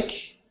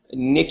Mike,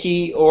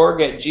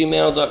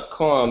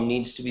 nikkyorg@gmail.com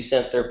needs to be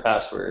sent their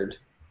password.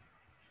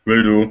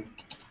 Will do.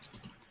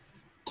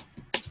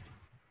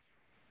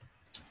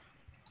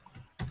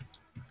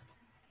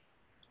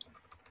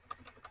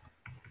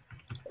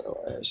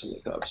 Oh, I have so many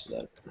copies of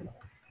that.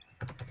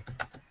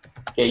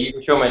 Okay, you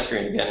can show my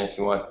screen again if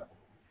you want.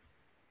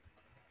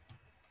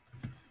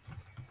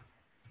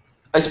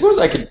 I suppose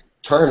I could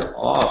turn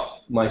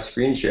off my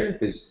screen share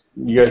because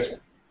you guys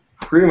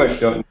pretty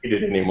much don't need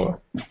it anymore.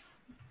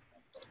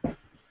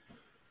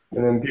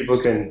 And then people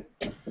can,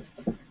 I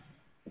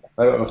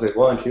don't know if they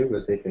want to,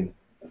 but they can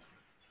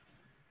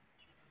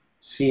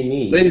see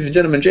me. Ladies and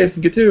gentlemen,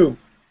 Jason Gatu.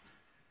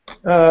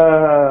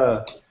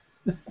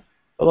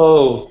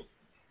 Hello.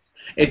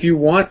 If you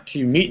want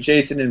to meet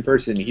Jason in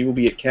person, he will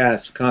be at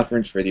CAST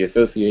conference for the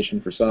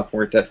Association for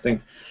Software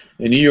Testing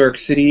in New York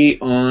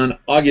City on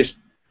August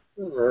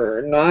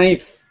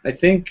 9th, I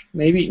think,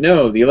 maybe?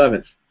 No, the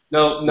 11th.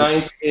 No,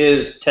 9th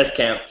is test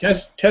camp.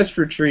 Test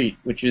retreat,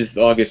 which is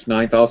August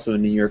 9th, also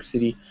in New York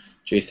City.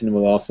 Jason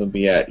will also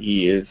be at.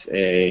 He is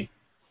a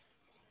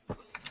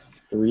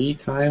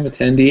 3-time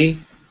attendee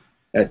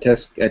at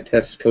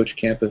test coach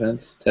camp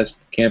events,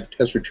 test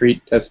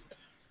retreat, test.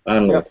 I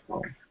don't know what to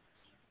call them.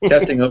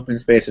 Testing open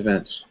space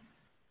events.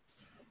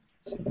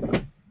 So.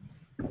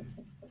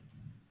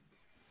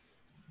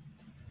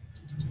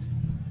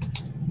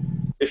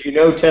 If you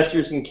know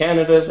testers in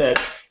Canada that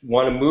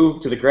want to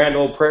move to the Grand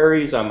Old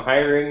Prairies, I'm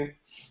hiring.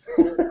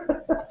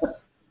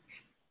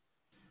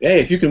 Hey,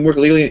 if you can work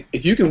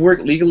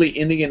legally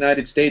in the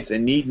United States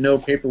and need no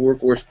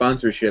paperwork or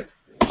sponsorship,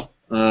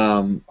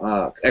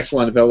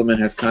 Excellent Development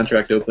has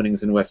contract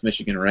openings in West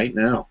Michigan right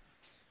now.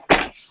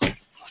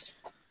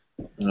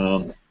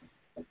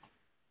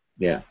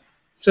 Yeah.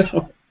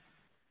 So,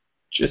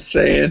 just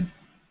saying.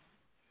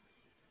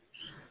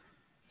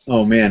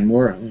 Oh man,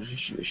 more.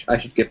 I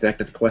should get back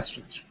to the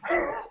questions.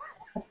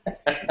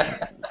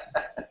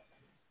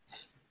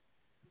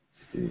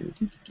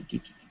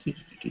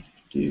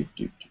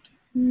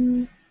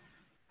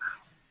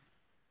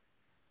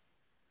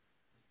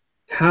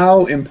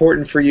 How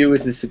important for you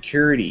is the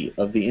security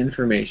of the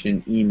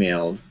information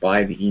emailed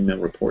by the email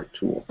report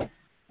tool?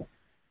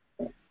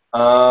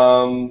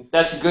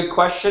 That's a good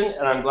question,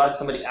 and I'm glad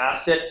somebody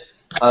asked it.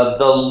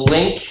 The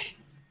link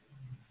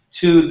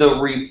to the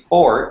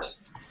report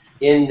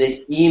in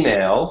the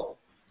email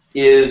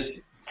is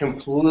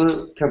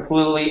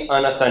completely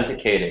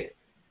unauthenticated.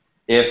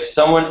 If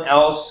someone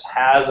else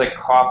has a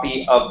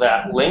copy of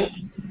that link,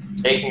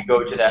 they can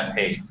go to that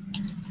page.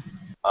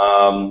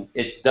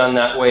 It's done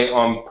that way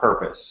on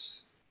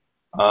purpose.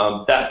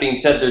 That being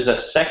said, there's a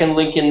second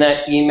link in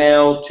that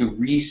email to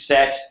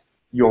reset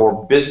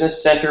your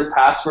business center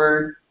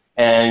password,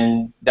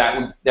 and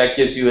that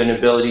gives you an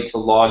ability to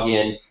log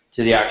in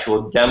to the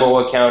actual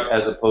demo account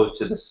as opposed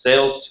to the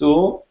sales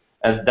tool,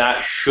 and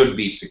that should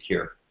be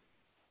secure.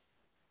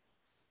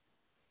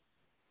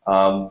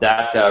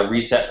 That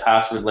reset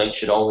password link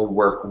should only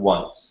work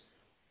once.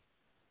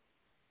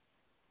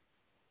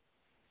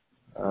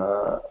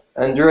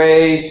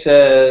 Andre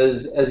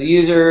says, as a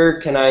user,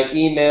 can I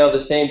email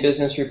the same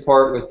business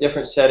report with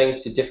different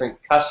settings to different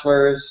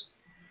customers?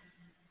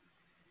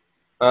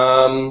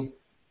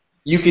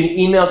 You can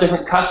email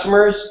different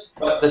customers,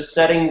 but the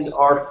settings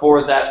are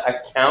for that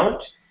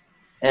account.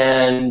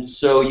 And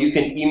so you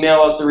can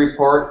email out the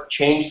report,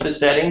 change the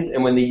settings,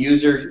 and when the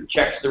user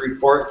checks the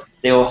report,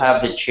 they will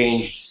have the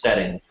changed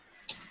settings.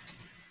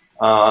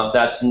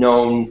 That's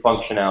known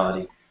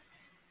functionality.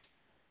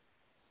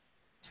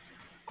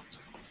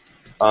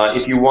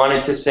 If you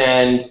wanted to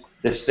send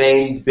the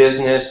same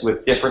business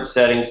with different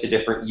settings to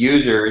different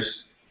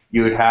users,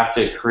 you would have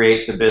to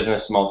create the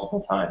business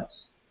multiple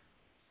times.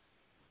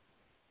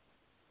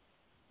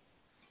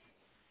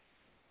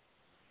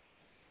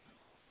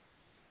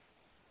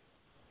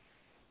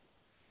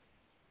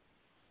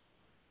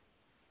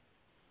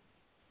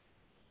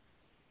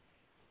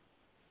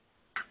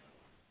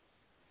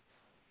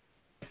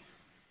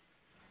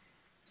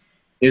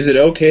 Is it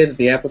okay that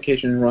the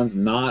application runs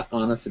not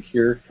on a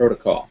secure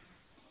protocol?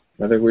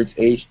 In other words,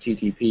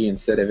 HTTP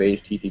instead of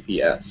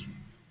HTTPS.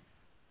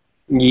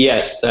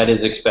 Yes, that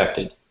is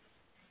expected.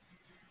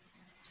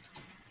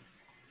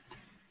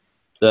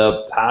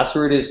 The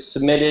password is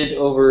submitted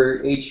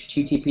over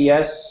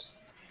HTTPS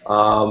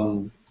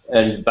and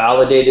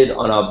validated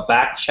on a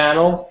back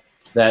channel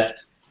that,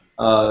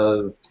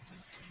 for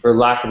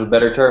lack of a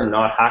better term,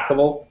 not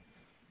hackable.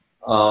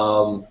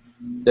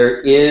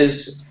 There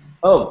is,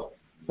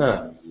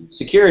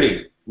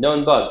 security,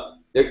 known bug.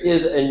 There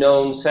is a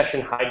known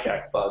session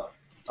hijack bug.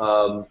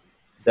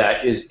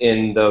 that is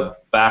in the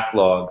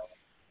backlog.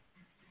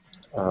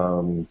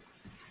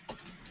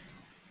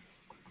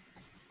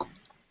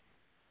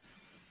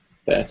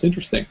 That's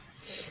interesting.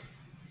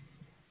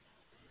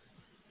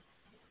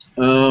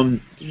 What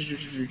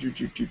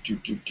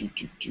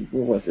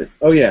was it?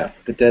 Oh yeah,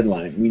 the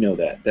deadline. We know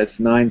that. That's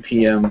 9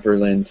 p.m.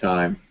 Berlin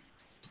time.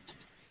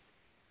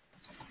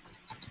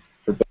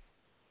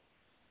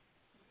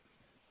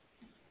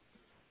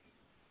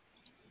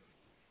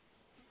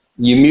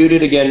 You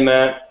muted again,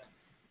 Matt.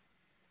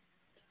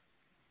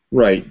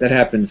 Right, that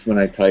happens when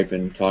I type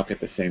and talk at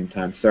the same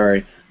time.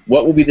 Sorry.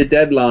 What will be the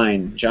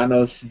deadline?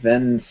 Janos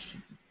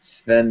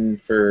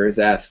Svenfer is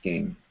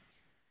asking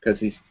because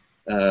he's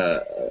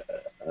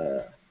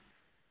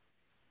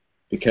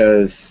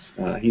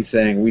he's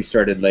saying we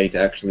started late.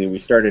 Actually, we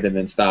started and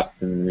then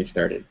stopped and then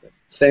restarted.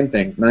 Same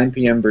thing. 9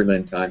 p.m.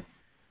 Berlin time.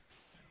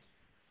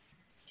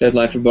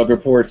 Deadline for bug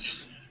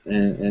reports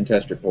and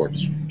test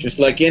reports. Just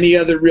like any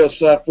other real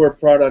software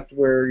product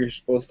where you're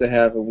supposed to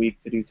have a week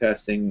to do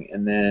testing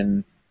and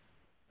then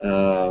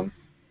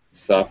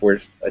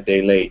software's a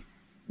day late.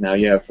 Now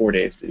you have 4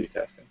 days to do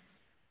testing,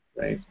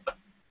 right?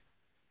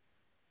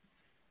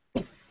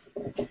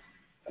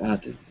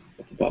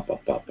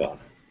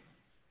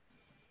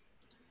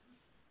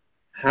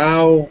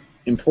 How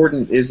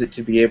important is it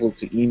to be able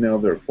to email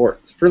the report?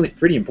 It's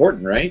pretty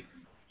important, right?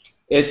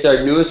 It's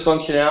our newest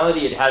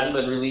functionality. It hasn't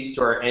been released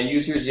to our end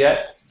users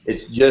yet.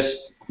 It's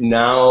just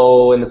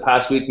now, in the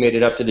past week, made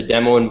it up to the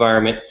demo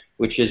environment,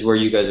 which is where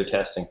you guys are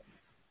testing.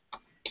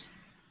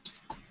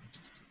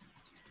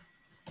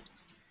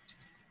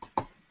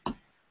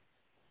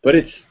 But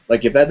it's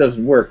like if that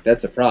doesn't work,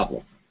 that's a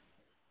problem.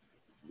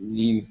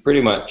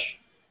 Pretty much.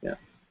 Yeah.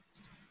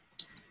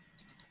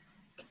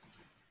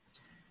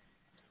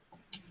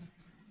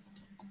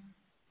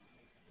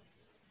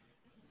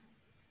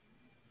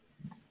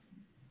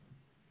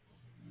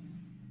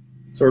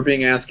 So we're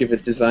being asked if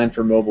it's designed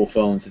for mobile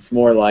phones. It's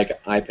more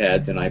like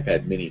iPads and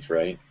iPad minis,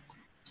 right?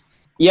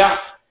 Yeah.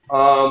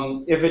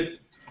 If it,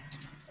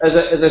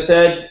 as I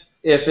said,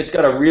 if it's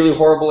got a really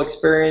horrible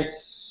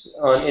experience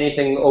on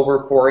anything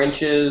over 4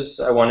 inches,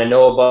 I want to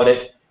know about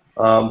it.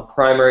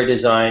 Primary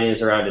design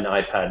is around an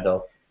iPad,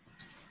 though.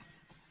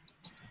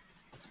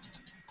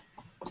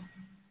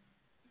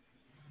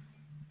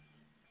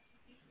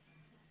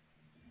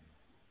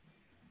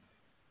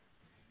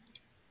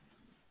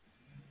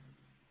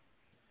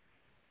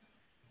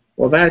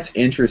 Well, that's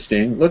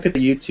interesting. Look at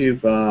the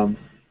YouTube.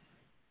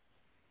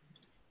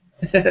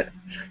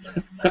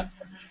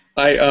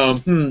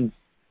 I'm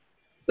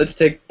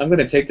going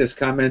to take this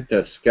comment to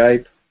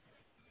Skype.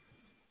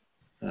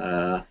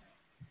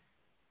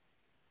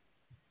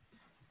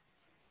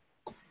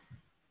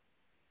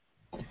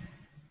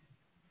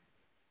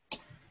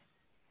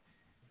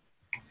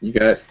 You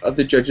guys,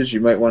 other judges, you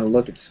might want to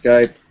look at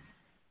Skype.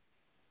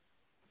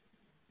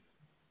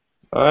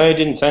 I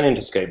didn't sign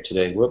into Skype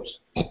today. Whoops.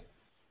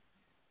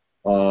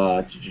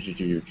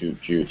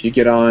 If you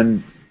get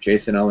on,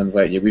 Jason, I'll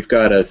invite you. We've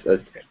got a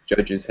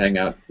judges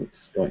hangout.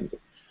 It's going.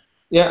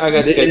 Yeah, I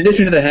got Skype. In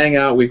addition to the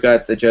hangout, we've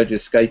got the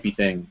judges Skypey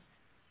thing.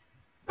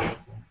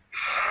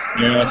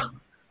 Yeah,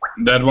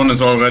 that one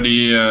is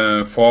already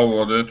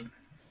forwarded,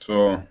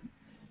 so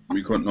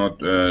we could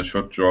not,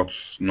 should just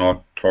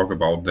not talk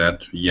about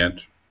that yet,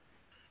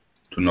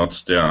 to not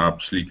stir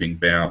up sleeping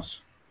bears,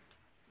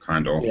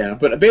 kind of. Yeah,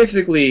 but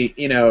basically,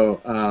 you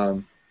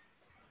know,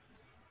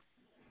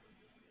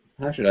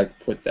 how should I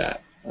put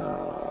that?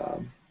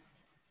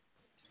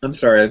 I'm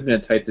sorry, I'm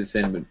going to type this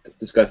in, but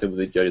discuss it with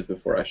the judges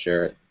before I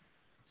share it.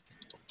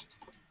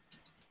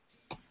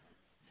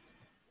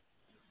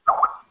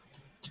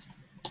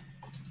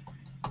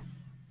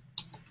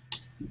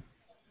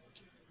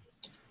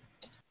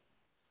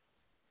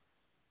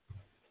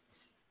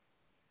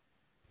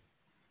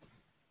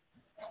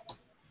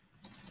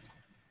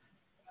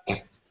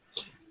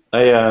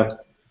 I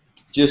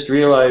just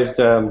realized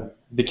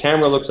the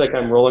camera looks like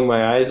I'm rolling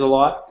my eyes a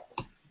lot.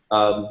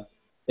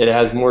 It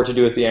has more to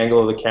do with the angle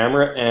of the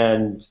camera,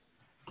 and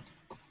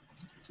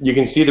you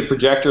can see the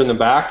projector in the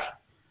back.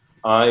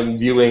 I'm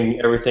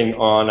viewing everything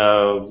on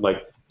a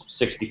like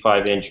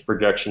 65-inch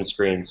projection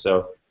screen,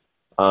 so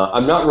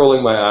I'm not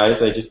rolling my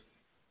eyes.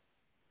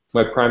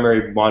 My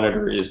primary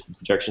monitor is the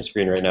projection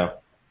screen right now.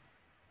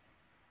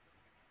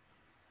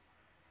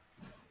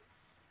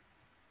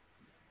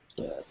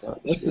 Yeah,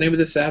 what's the name of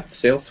this app? The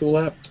Sales Tool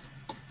app?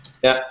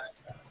 Yeah.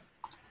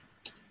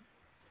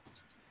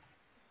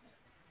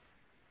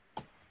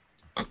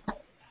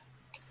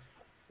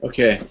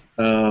 Okay.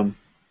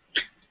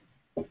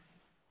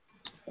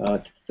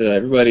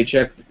 Everybody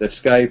check the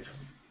Skype,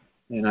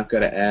 and I've got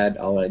to add.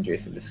 I'll add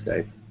Jason to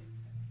Skype.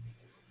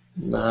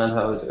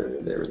 Hauser,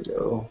 there we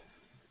go.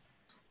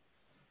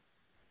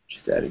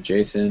 Just added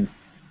Jason.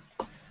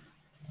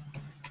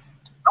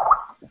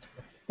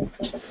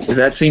 Does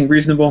that seem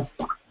reasonable?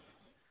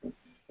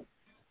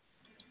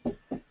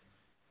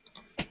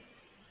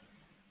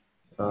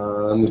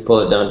 Let me pull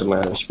it down to my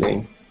other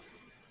screen.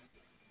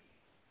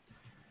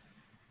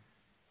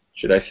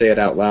 Should I say it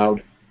out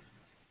loud?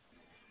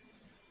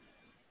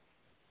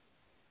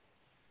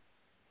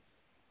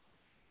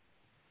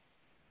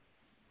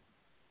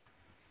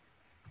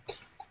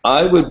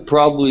 I would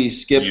probably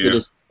skip Yeah. the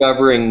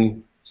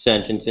discovering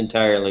sentence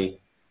entirely,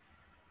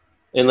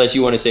 unless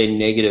you want to say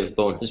negative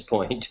bonus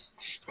point.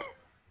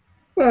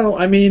 Well,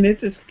 I mean,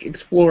 it's just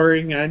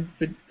exploring,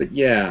 but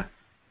yeah.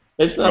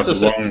 It's not the What's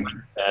same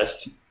wrong?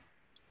 test.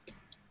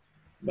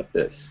 But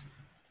this.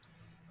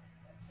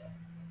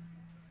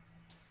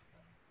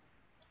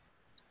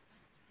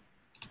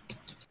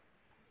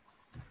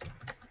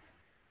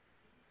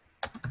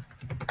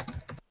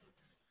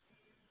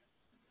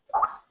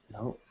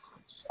 No.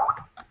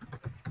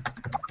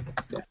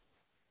 Yeah.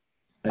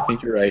 I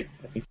think you're right.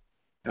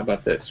 How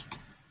about this?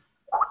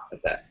 How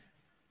about that?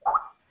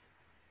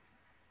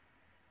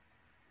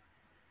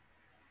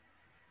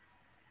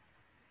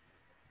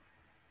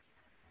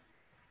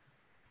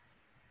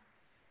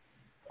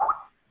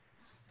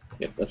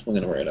 Yep, that's what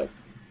I'm going to write up.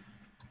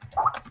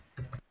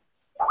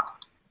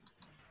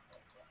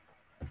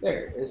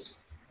 There it is.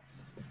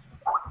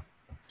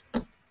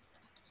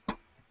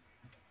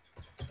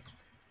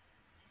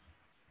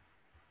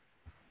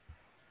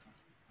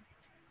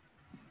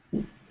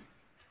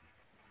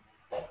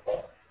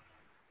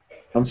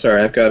 I'm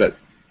sorry, I've got it.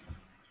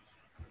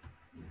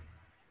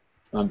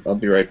 I'll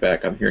be right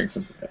back. I'm hearing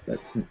something.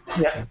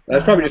 Yeah.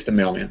 That's probably just the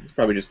mailman. It's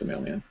probably just the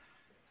mailman.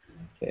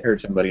 Okay. I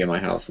heard somebody in my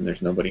house, and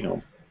there's nobody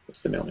home.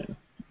 It's the mailman.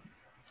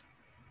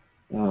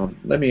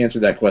 Let me answer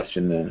that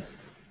question then.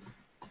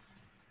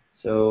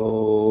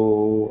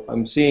 So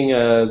I'm seeing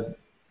a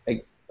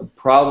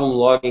problem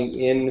logging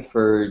in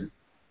for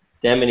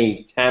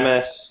Demini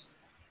Tamas.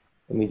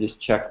 Let me just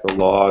check the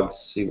logs,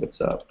 see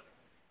what's up.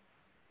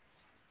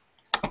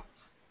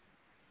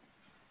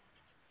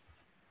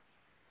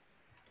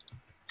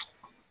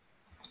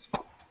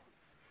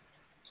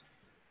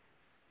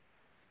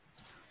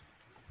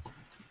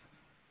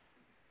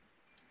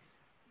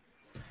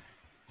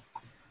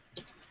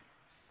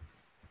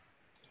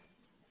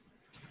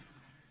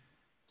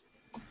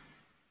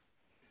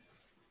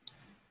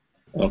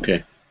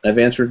 Okay. I've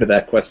answered to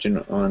that question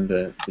on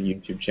the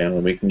YouTube channel,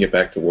 and we can get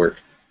back to work.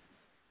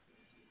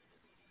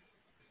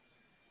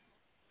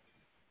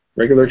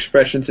 Regular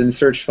expressions in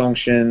search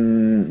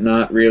function,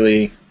 not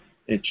really.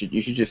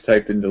 You should just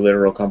type in the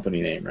literal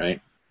company name,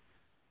 right?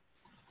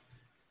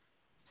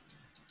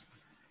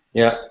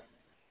 Yeah.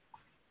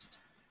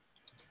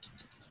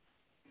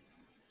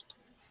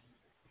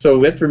 So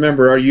let's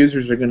remember our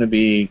users are going to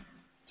be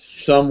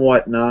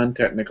somewhat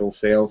non-technical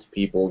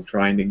salespeople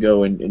trying to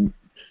go and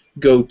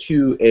go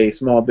to a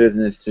small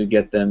business to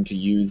get them to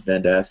use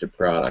Vendasta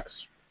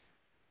products.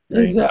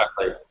 Right?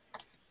 Exactly.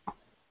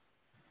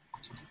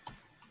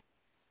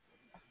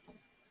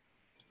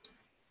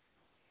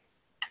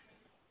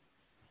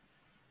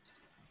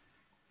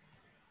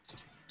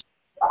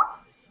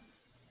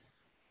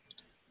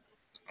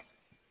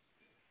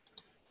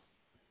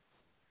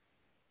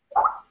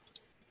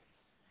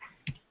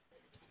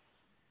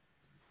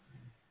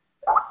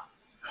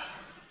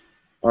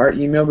 Are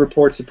email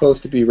reports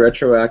supposed to be I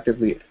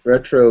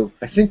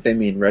think they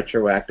mean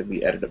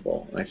retroactively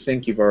editable. And I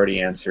think you've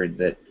already answered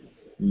that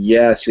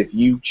yes, if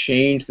you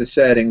change the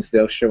settings,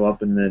 they'll show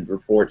up in the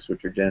reports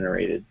which are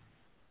generated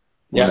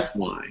on the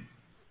fly.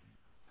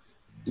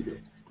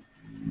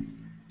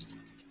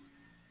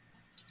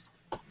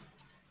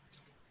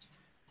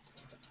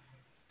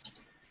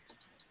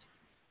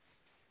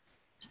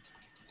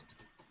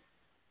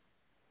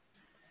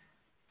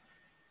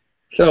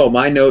 So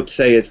my notes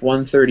say it's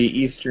 1:30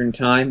 Eastern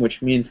Time,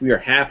 which means we are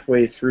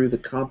halfway through the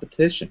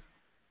competition.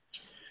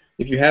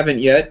 If you haven't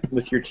yet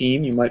with your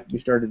team, you might be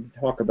starting to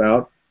talk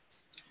about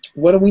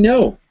what do we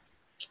know,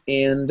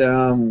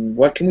 and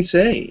what can we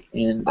say,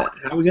 and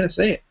how are we going to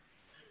say it?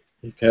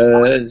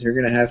 Because you're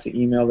going to have to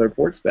email the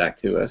reports back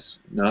to us.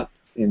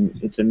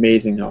 It's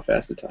amazing how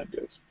fast the time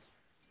goes.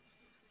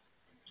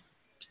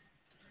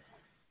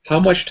 How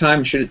much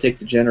time should it take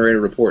to generate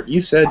a report? You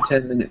said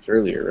 10 minutes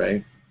earlier,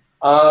 right?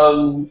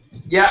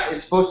 Yeah,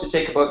 it's supposed to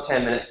take about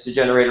 10 minutes to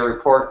generate a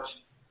report.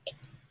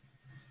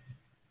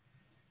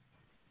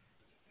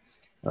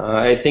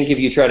 I think if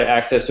you try to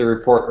access a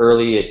report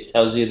early, it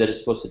tells you that it's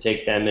supposed to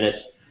take 10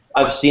 minutes.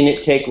 I've seen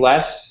it take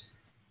less.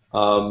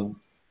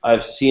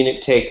 I've seen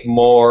it take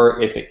more.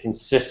 If it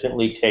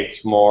consistently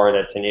takes more,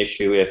 that's an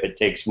issue. If it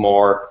takes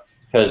more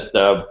because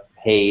the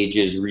page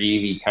is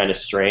really kind of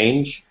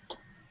strange,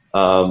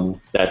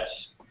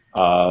 that's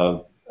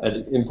an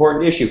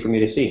important issue for me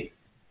to see.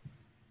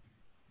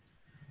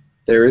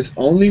 There is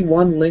only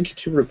one link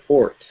to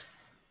report.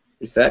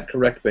 Is that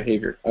correct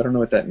behavior? I don't know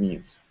what that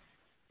means,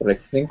 but I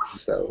think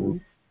so.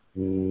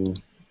 Only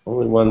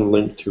one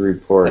link to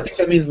report. I think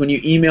that means when you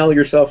email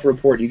yourself a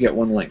report, you get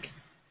one link.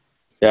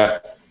 Yeah.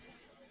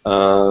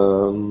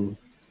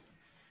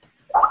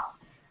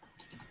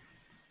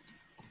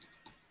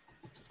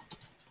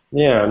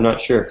 Yeah, I'm not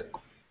sure.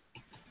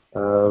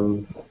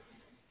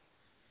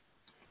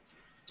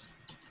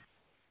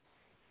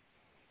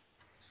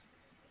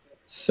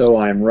 So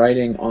I'm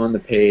writing on the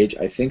page,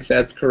 I think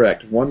that's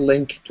correct. One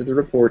link to the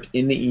report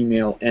in the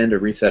email and a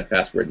reset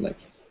password link.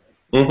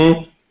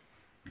 Mm-hmm.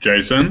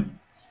 Jason,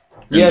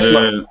 in Yes,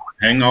 the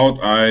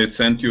Hangout, I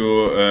sent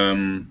you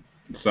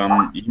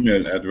some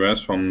email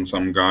address from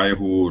some guy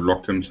who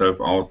locked himself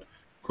out.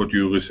 Could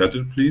you reset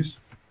it, please?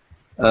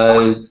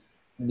 The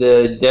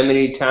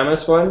Demini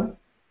Tamas one?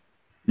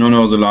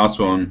 No, the last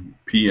one.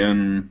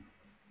 PN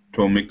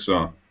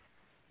Tomixer.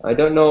 I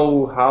don't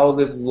know how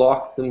they've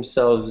locked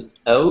themselves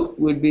out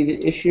would be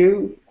the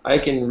issue. I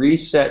can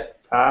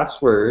reset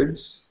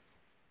passwords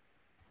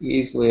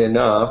easily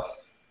enough.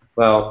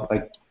 Well,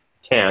 I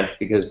can't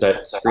because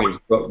that screen's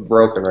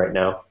broken right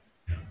now.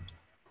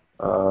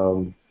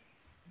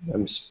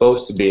 I'm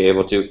supposed to be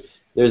able to.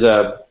 There's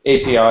a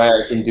API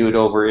I can do it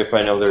over if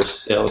I know there's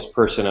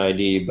salesperson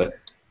ID, but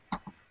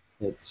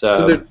it's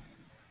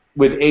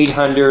with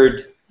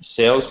 800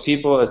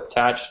 salespeople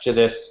attached to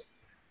this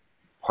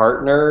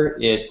partner,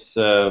 it's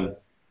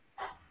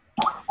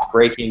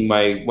breaking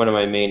one of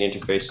my main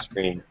interface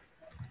screen.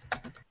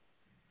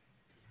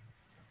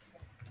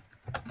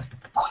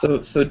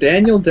 So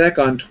Daniel Deck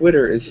on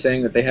Twitter is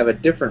saying that they have a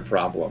different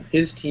problem.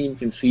 His team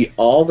can see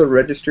all the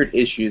registered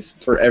issues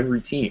for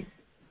every team,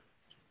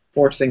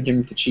 forcing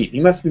him to cheat. He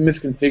must be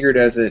misconfigured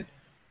as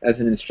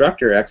an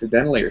instructor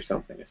accidentally or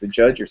something, as a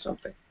judge or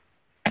something.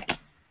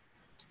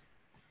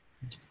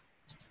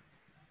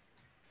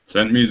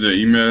 Send me the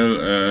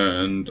email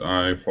and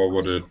I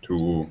forward it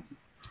to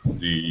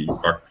the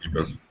bug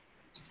people.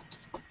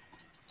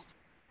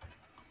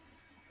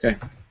 Okay.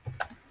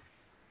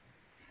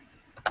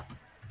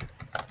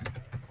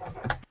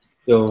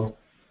 So,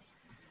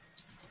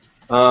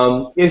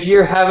 if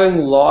you're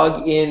having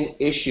login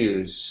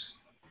issues,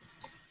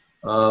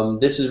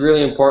 this is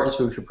really important,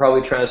 so we should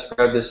probably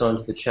transcribe this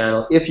onto the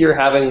channel. If you're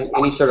having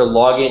any sort of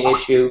login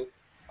issue,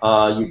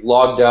 you've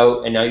logged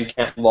out and now you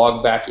can't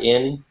log back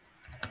in,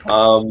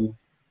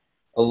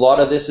 a lot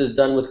of this is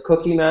done with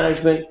cookie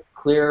management.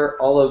 Clear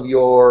all of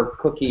your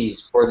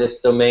cookies for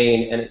this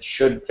domain and it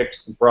should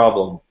fix the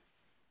problem.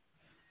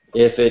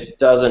 If it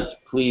doesn't,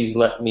 please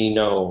let me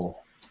know,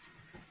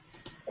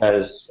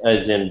 as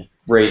in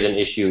raise an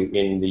issue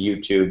in the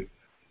YouTube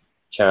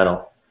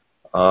channel.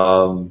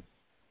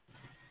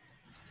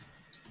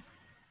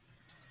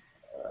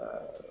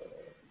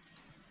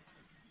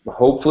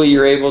 Hopefully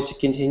you're able to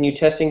continue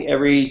testing.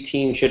 Every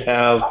team should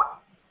have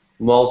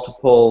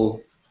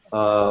multiple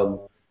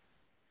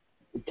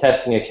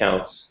testing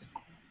accounts,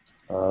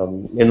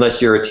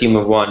 unless you're a team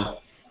of one.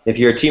 If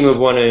you're a team of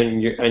one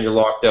and you're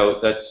locked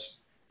out,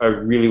 I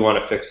really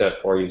want to fix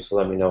that for you, so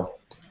let me know.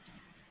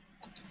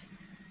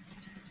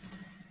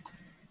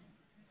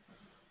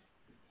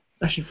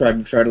 I should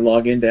probably try to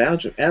log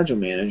into Agile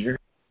Manager.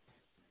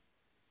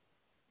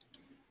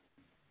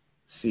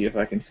 See if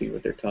I can see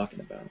what they're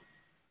talking about.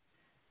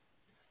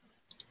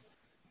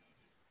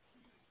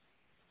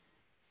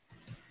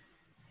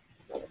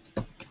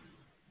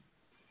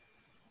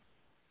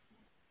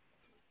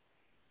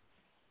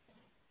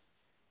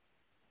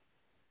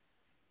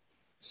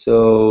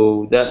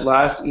 So that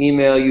last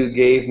email you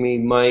gave me,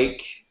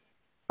 Mike,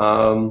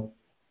 I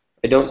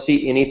don't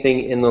see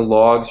anything in the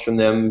logs from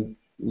them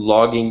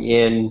logging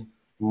in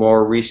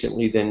more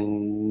recently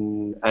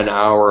than an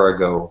hour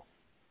ago.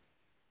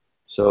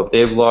 So if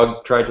they've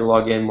tried to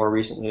log in more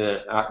recently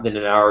than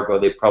an hour ago,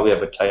 they probably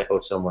have a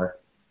typo somewhere.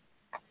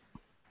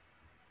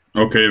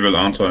 Okay, we'll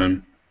answer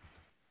him.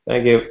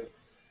 Thank you.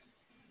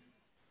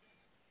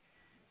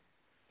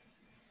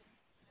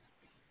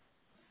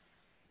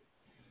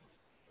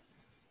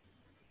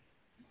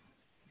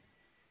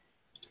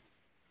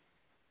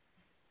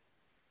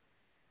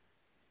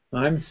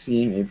 I'm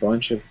seeing a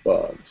bunch of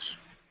bugs.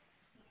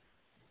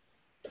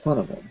 Ton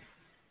of them.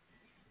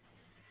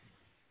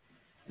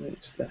 What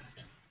is that?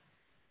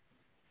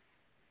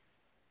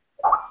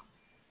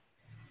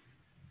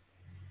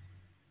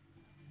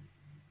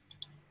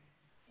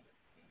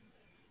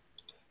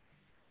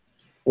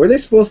 Where are they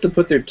supposed to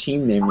put their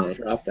team name in a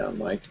drop-down,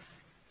 Mike?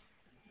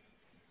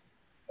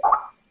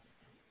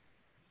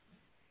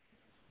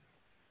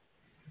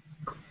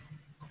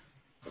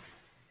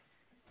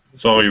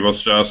 Sorry, I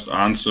was just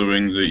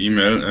answering the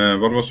email.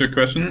 What was your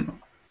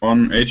question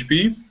on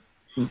HP?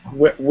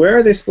 Where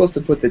are they supposed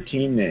to put the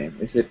team name?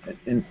 It's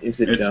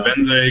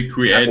when they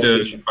create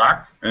a bug,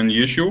 an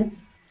issue.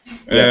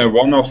 Yeah.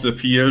 One of the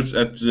fields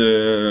at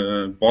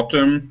the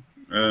bottom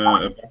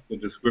above the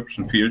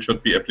description field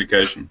should be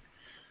application.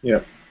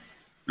 Yeah.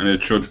 And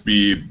it should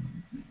be,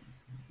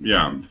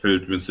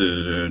 filled with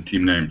the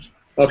team names.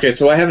 Okay,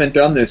 so I haven't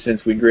done this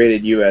since we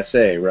graded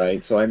USA,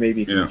 right? So I may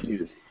be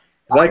confused.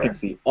 Because I can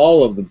see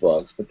all of the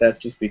bugs, but that's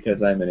just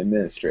because I'm an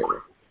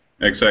administrator.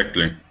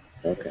 Exactly.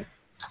 Okay.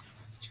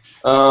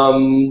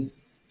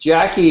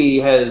 Jackie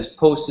has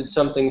posted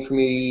something for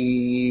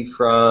me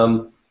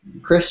from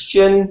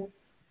Christian,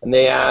 and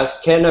they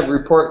asked, can a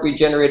report be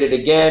generated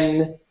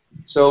again?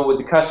 So would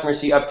the customer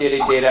see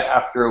updated data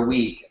after a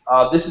week?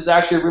 This is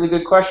actually a really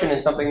good question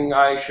and something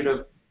I should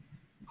have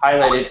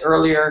highlighted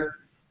earlier.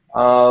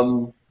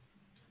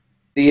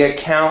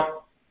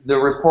 The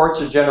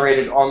reports are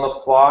generated on the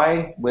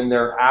fly when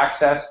they're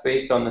accessed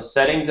based on the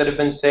settings that have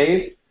been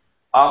saved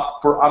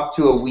for up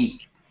to a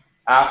week.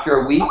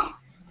 After a week,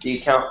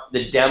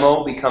 the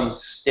demo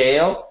becomes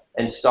stale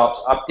and stops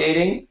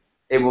updating.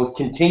 it will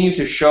continue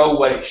to show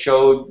what it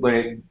showed when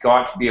it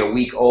got to be a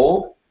week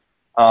old,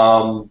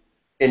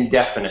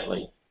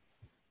 indefinitely.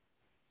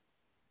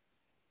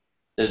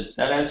 Does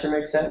that answer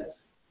make sense?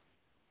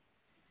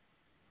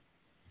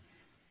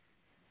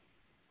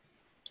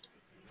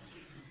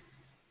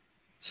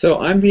 So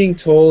I'm being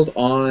told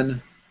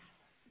on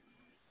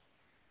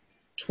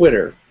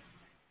Twitter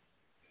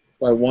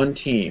by one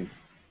team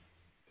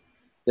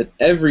that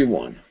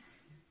everyone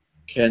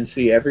can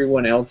see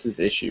everyone else's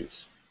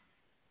issues.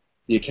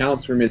 The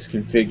accounts were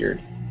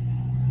misconfigured,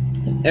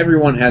 and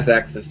everyone has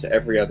access to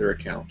every other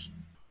account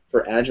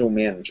for Agile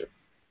Manager,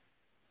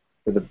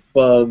 for the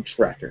bug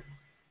tracker.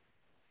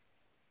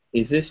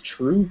 Is this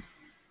true?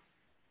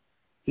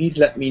 Please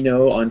let me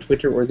know on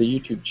Twitter or the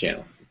YouTube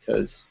channel,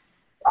 because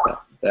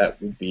that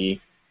would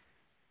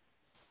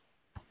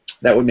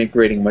make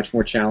grading much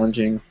more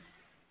challenging.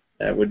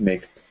 That would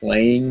make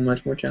playing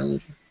much more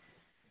challenging.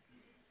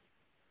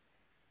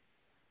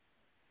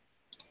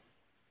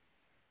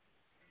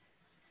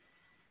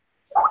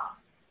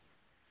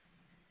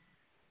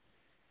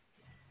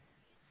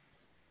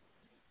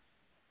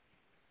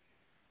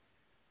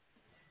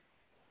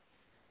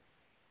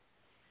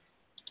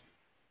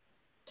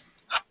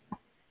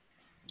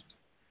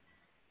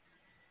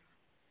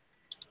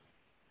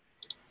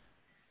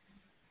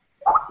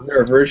 Is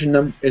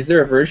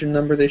there a version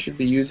number they should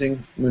be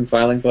using when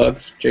filing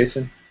bugs,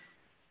 Jason?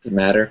 Does it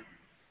matter?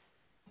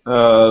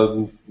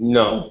 No.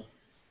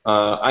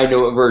 I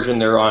know what version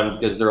they're on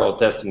because they're all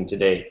testing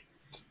today.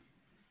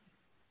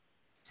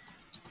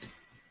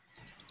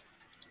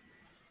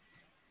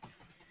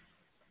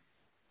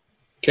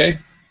 Okay.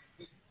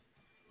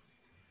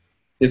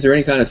 Is there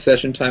any kind of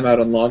session timeout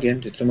on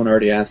login? Did someone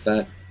already ask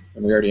that?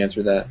 And we already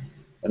answered that.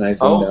 And I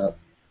zoomed out.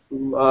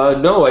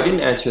 No, I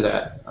didn't answer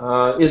that.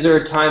 Is there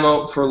a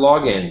timeout for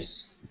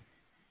logins?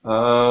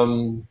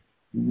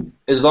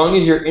 As long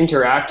as you're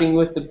interacting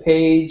with the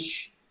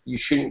page, you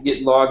shouldn't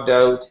get logged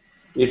out.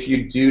 If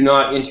you do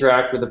not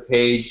interact with a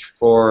page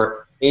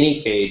for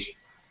any page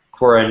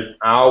for an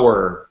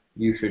hour,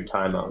 you should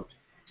time out.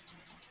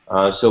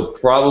 So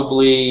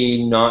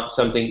probably not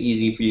something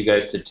easy for you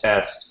guys to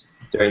test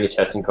during the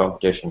testing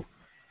competition.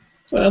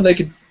 Well, they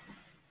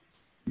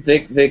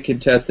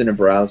could test in a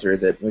browser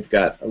that we've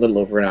got a little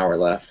over an hour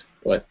left,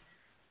 but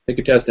they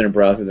could test in a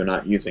browser they're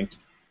not using.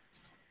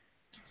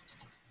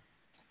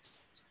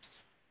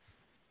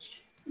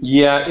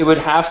 Yeah, it would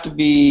have to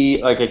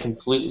be like a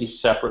completely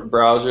separate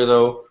browser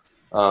though,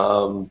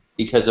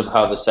 because of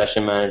how the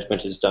session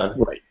management is done.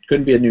 Right.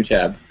 Couldn't be a new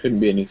tab. Couldn't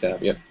be a new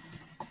tab. Yep.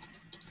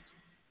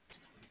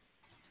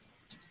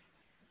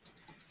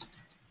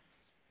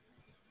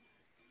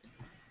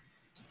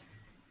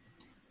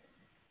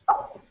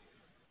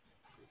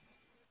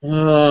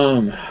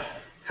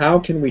 How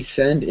can we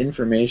send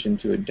information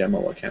to a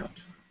demo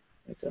account?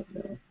 I don't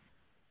know.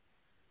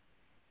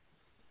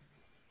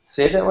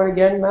 Say that one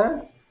again,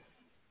 Matt.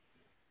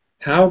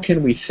 How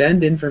can we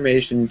send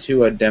information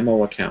to a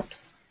demo account?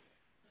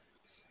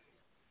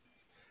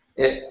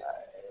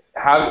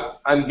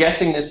 I'm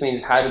guessing this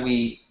means how do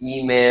we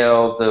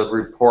email the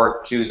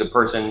report to the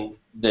person,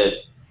 the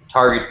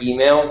target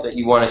email that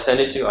you want to send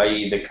it to,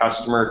 i.e. the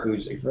customer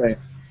whose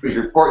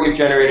report you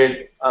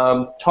generated.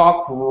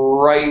 Top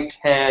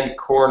right-hand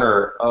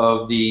corner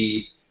of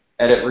the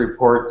edit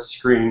report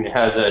screen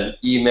has an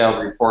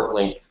email report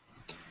link.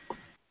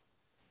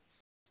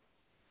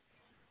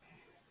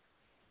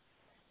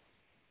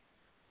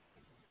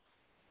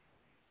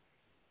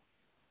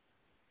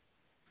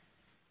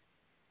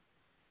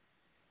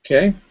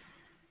 Okay.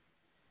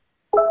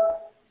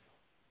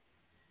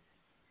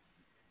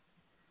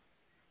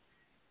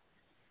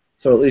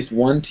 So at least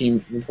one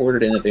team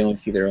reported in that they only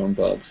see their own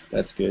bugs.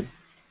 That's good.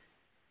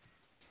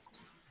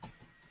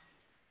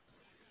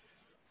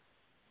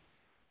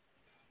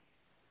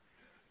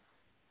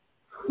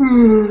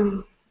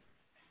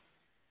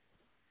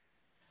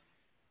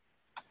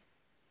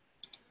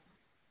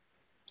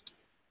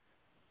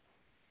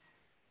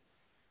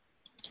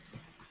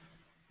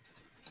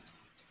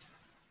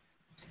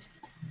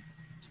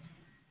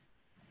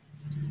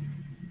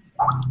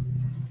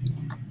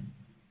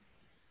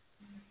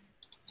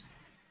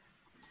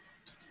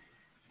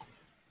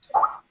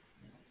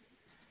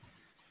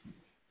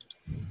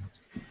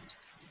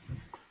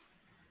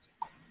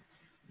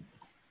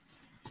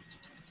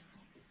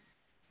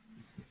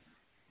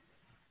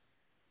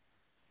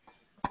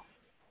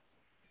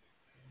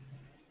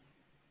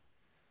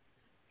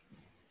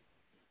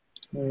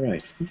 All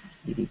right,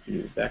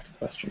 back to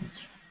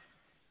questions.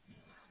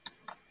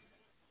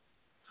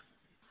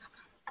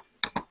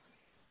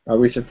 Are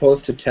we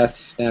supposed to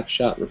test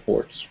snapshot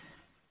reports?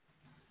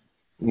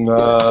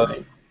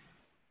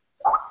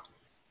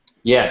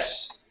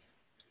 Yes.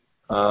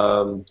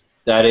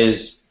 That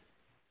is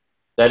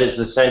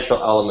the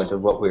central element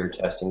of what we were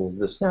testing, is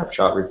the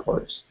snapshot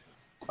reports.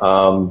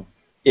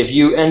 If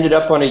you ended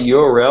up on a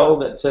URL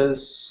that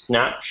says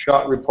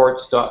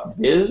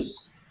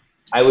snapshotreports.biz,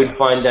 I would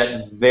find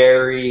that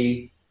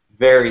very,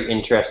 very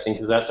interesting,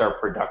 because that's our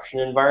production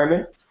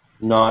environment,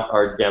 not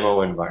our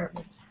demo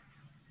environment.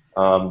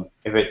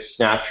 If it's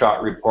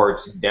snapshot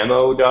reports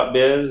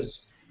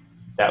demo.biz,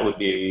 that would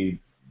be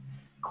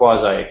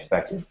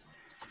quasi-expected.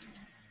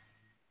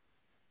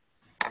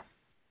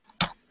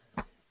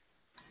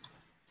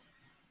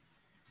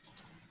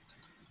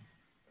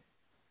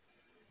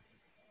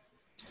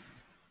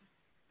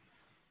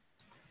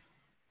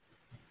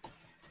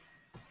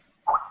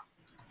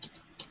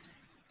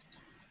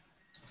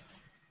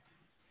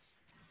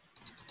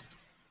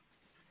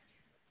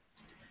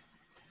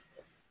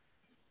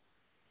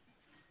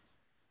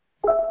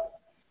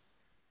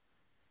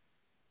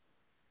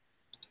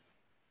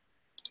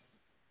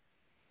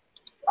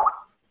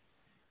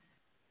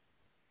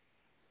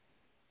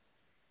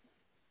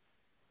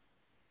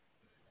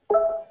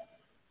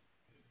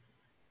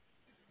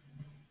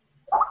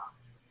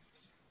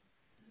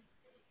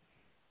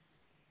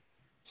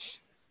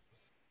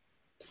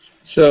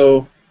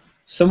 So,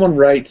 someone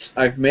writes,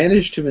 I've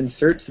managed to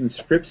insert some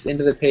scripts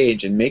into the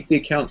page and make the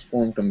accounts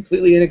form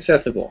completely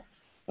inaccessible.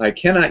 I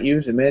cannot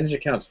use the manage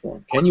accounts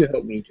form. Can you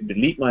help me to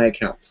delete my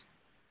accounts?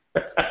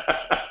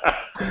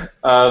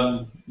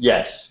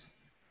 Yes.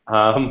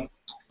 I'll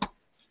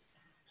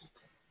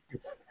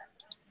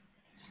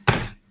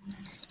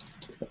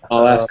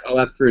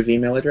ask for his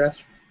email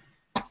address.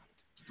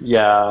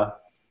 Yeah.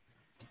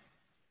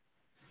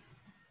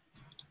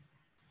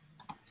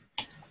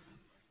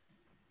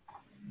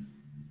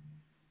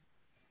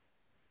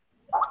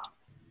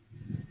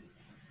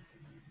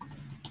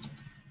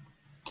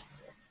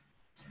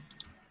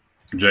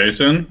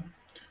 Jason,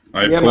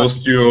 I Yeah,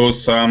 post you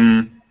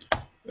some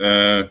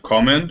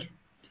comment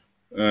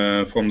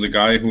from the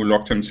guy who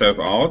locked himself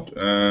out.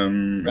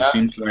 It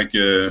seems like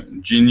a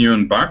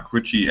genuine bug,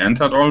 which he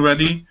entered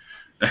already,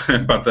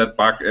 but that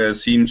bug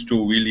seems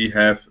to really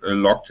have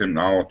locked him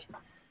out.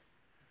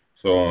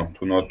 So,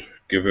 to not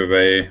give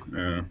away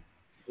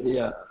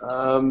his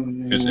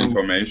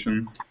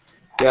information.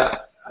 Yeah,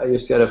 I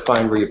just got to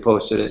find where you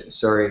posted it.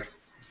 Sorry.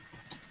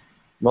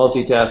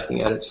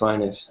 Multitasking at its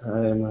finest.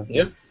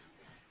 Yep.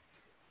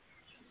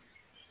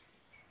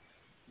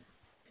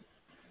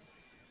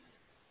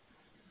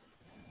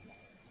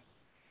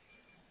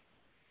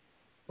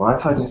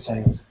 Wi-Fi just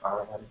settings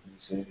are what you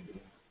say.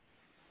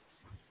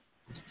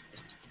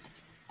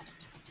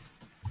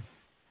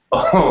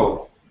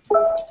 Oh.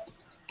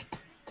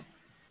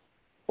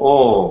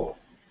 Oh.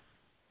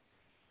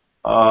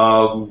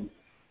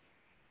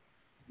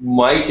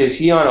 Mike, is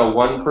he on a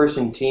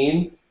one-person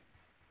team?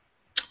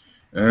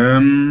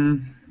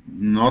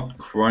 Not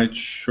quite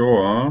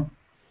sure.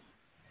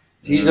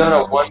 If he's on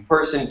a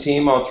one-person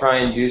team, I'll try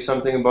and do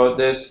something about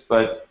this,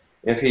 but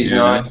if he's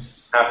not,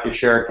 I have to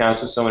share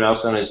accounts with someone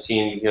else on his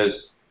team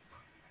because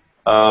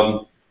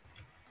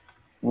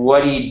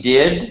what he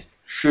did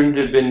shouldn't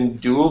have been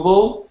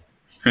doable.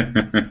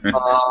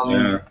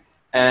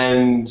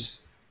 And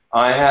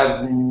I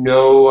have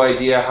no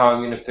idea how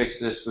I'm going to fix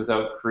this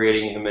without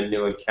creating him a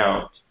new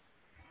account.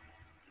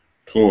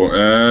 Cool.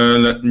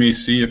 Let me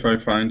see if I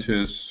find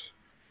his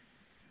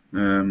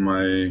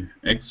my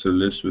Excel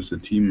list with the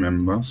team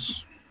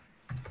members.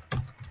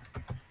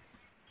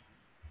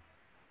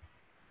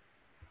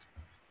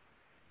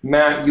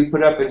 Matt, you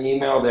put up an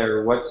email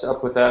there. What's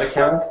up with that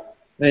account?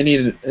 They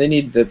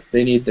need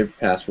their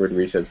password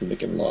reset so they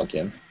can log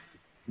in.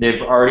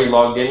 They've already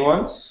logged in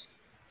once?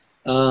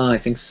 I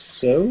think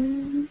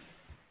so.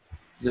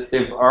 If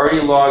they've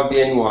already logged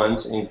in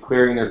once and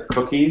clearing their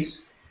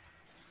cookies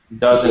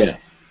doesn't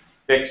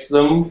fix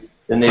them,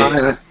 then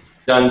they've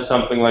done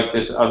something like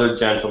this other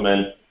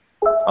gentleman,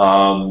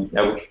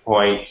 at which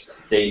point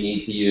they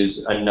need to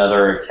use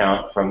another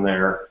account from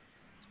their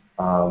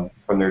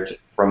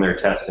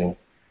testing.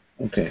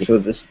 Okay, so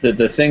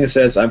the thing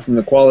says, I'm from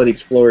the Quality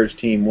Explorers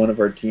team. One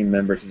of our team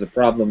members has a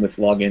problem with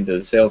login to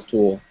the sales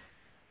tool.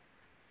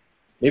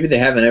 Maybe they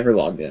haven't ever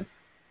logged in.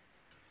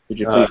 Would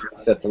you please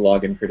set the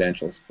login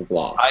credentials for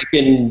blah?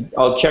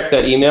 I'll check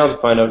that email to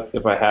find out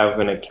if I have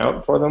an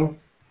account for them.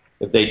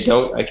 If they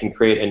don't, I can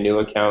create a new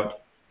account.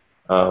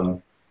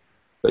 But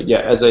yeah,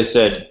 as I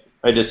said,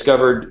 I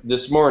discovered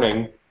this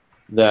morning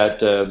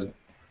that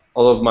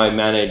all of my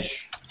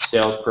managed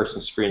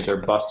salesperson screens are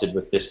busted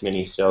with this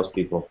many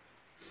salespeople.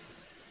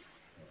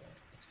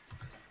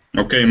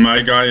 Okay,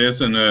 my guy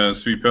is in a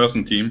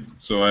 3-person team,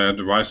 so I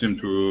advise him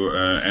to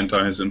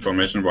enter his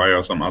information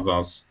via some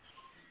others.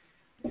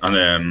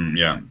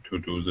 And to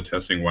do the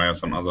testing via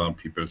some other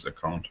people's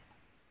account.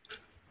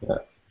 Yeah.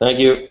 Thank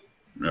you.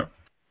 Yeah.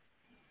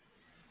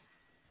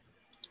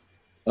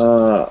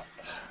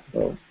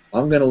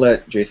 I'm gonna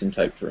let Jason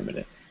type for a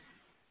minute.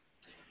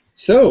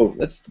 So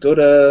let's go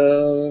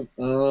to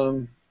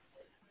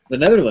the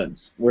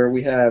Netherlands, where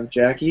we have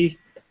Jackie,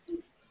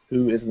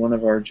 who is one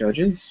of our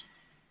judges.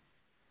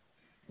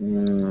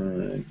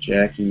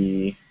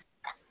 Jackie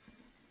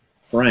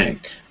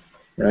Frank,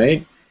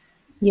 right?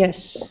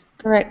 Yes,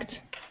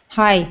 correct.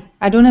 Hi,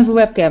 I don't have a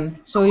webcam,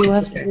 so you'll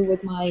have to do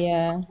with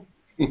my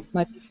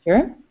my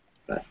picture.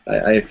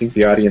 I think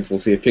the audience will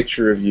see a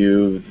picture of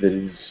you that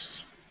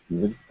is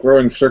the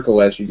growing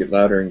circle as you get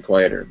louder and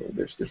quieter. But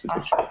there's a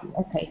picture of you.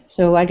 Okay,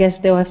 so I guess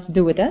they'll have to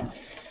do with that.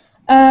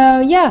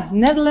 Yeah,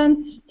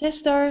 Netherlands,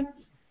 tester.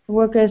 I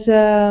work as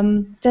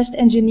a test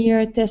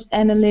engineer, test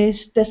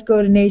analyst, test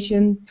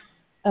coordination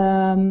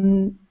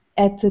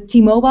at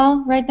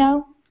T-Mobile right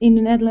now in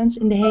the Netherlands,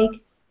 in The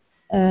Hague.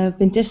 I've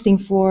been testing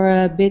for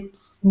a bit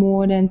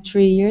more than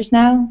 3 years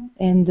now,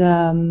 and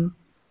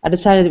I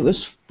decided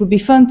would be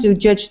fun to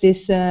judge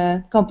this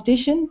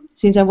competition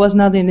since I was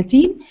not in the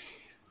team.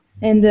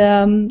 And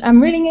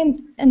I'm really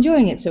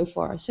enjoying it so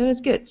far, so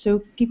that's good.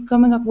 So keep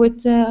coming up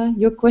with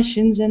your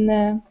questions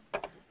and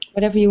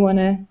whatever you want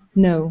to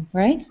know,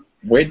 right?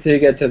 Wait till you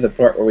get to the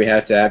part where we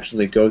have to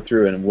actually go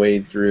through and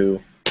wade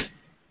through. I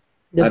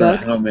don't know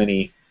how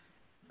many.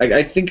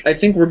 I think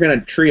we're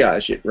gonna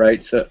triage it,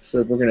 right? So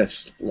we're gonna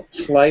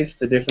slice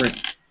the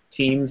different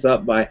teams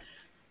up by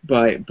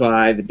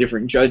the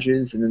different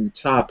judges, and then the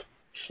top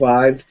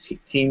 5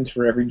 teams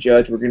for every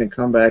judge. We're gonna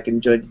come back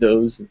and judge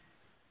those.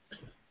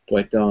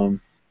 But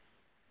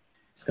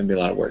it's gonna be a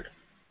lot of work.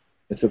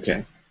 It's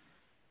okay.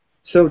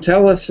 So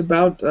tell us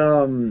about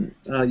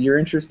your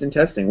interest in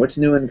testing. What's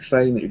new and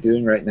exciting that you're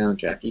doing right now,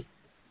 Jackie?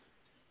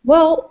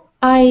 Well,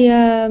 I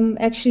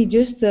actually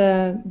just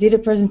did a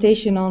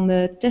presentation on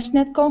the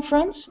TestNet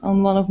conference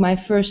on one of my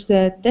first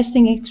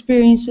testing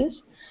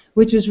experiences,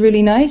 which was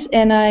really nice.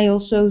 And I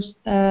also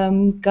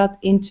got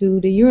into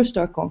the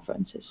Eurostar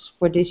conferences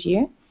for this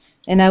year.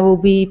 And I will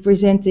be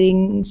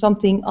presenting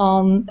something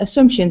on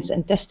assumptions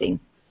and testing.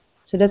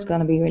 So that's going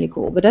to be really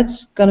cool. But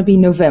that's going to be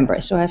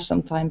November, so I have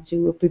some time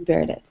to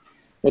prepare that.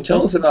 Well,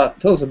 tell us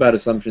about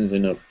assumptions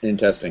in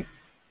testing.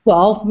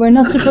 Well, we're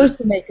not supposed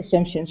to make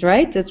assumptions,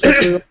 right? That's what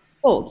we were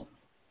told.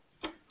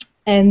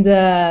 And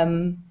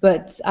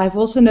but I've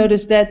also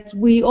noticed that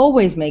we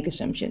always make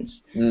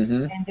assumptions,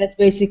 and that's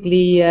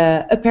basically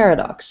a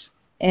paradox.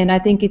 And I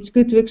think it's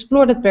good to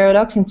explore that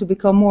paradox and to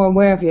become more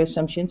aware of your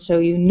assumptions, so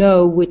you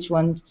know which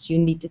ones you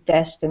need to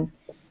test and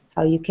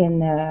how you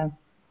can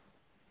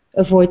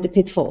avoid the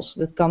pitfalls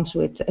that comes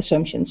with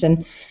assumptions.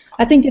 And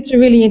I think it's a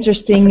really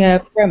interesting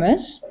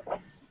premise.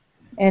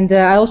 And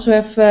I also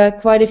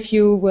have quite a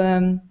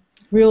few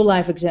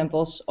real-life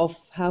examples of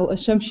how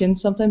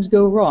assumptions sometimes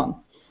go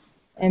wrong.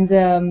 And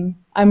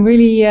I'm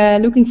really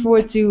looking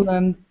forward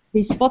to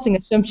be spotting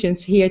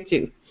assumptions here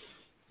too.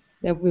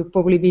 There will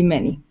probably be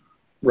many.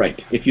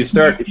 Right.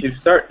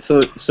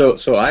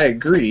 So I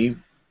agree.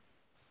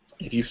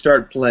 If you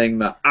start playing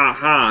the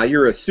aha,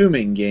 you're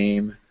assuming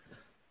game,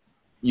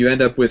 you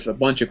end up with a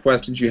bunch of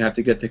questions you have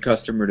to get the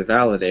customer to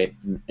validate,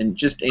 and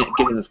just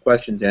getting those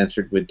questions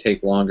answered would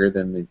take longer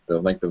than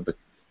the length of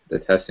the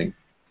testing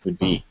would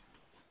be,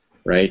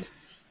 right?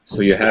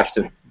 So you have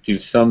to do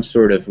some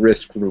sort of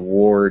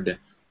risk-reward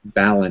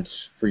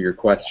balance for your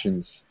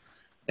questions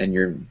and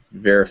your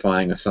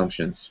verifying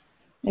assumptions.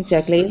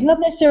 Exactly. It's not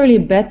necessarily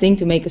a bad thing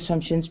to make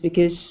assumptions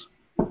because,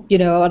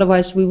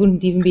 otherwise we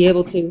wouldn't even be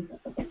able to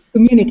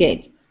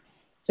communicate.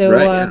 So.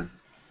 Right,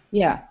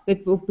 yeah,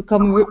 it will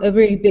become a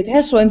really big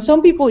hassle. And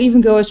some people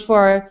even go as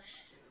far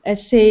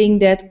as saying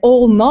that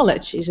all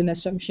knowledge is an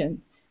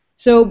assumption.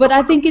 So, but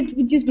I think it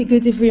would just be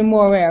good if we're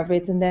more aware of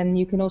it, and then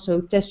you can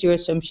also test your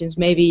assumptions,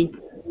 maybe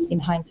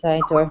in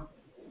hindsight, or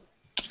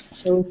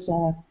so it's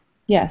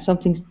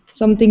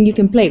something you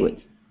can play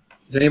with.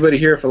 Is anybody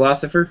here a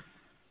philosopher?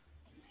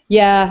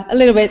 Yeah, a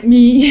little bit.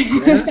 Me.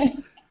 Yeah?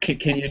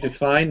 Can you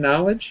define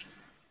knowledge?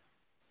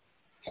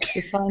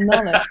 Define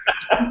knowledge.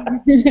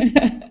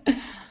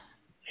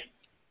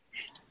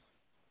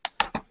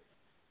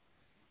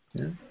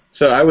 Yeah.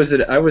 So I was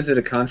at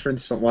a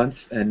conference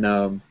once,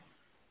 and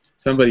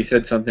somebody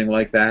said something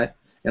like that,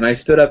 and I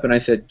stood up and I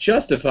said,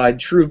 "Justified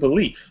true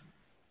belief."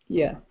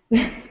 Yeah.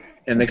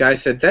 And the guy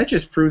said, "That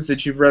just proves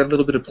that you've read a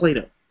little bit of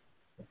Plato."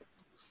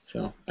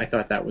 So I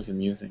thought that was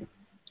amusing.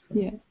 So,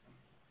 yeah.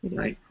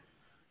 Right.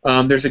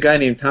 There's a guy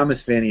named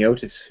Thomas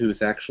Vaniotis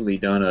who's actually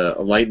done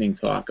a lightning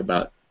talk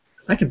about.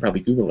 I can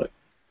probably Google it.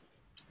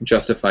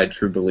 Justified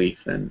true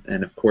belief, and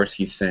of course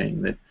he's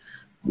saying that.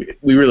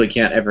 We really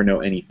can't ever know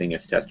anything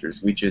as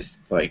testers. We just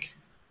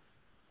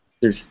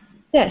there's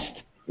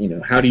test.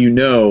 How do you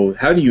know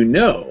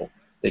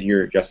that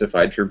your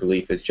justified true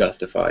belief is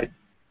justified,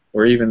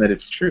 or even that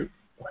it's true?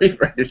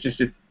 Right? It's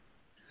just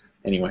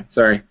anyway.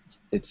 Sorry.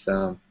 It's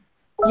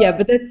Yeah,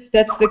 but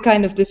that's the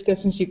kind of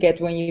discussions you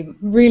get when you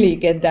really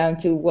get down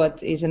to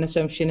what is an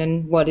assumption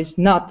and what is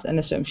not an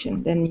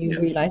assumption. Then you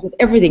realize that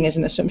everything is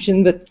an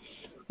assumption, but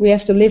we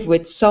have to live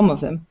with some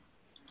of them.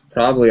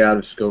 Probably out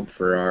of scope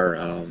for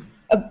our.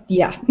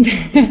 Yeah.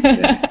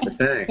 But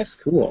thanks.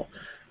 Cool.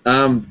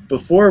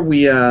 Before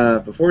we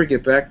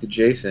get back to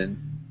Jason,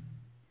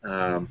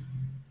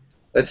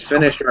 let's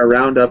finish our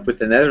roundup with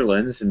the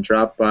Netherlands and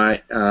drop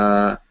by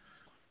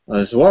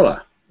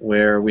Zwolle,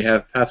 where we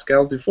have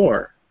Pascal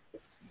Dufour,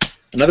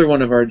 another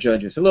one of our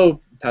judges. Hello,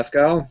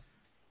 Pascal.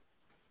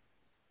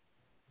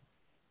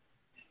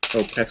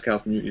 Oh,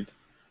 Pascal's muted.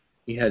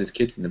 He had his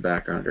kids in the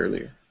background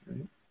earlier.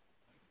 Right?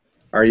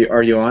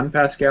 Are you on,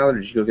 Pascal, or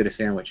did you go get a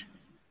sandwich?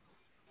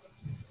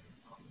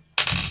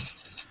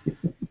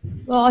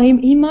 Well,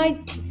 he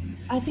might.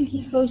 I think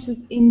he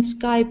posted in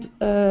Skype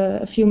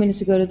a few minutes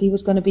ago that he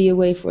was going to be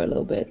away for a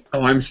little bit.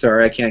 Oh, I'm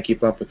sorry. I can't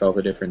keep up with all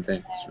the different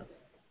things.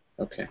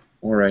 Okay.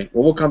 All right.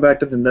 Well, we'll come back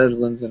to the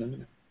Netherlands in a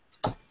minute.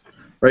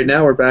 Right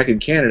now, we're back in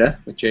Canada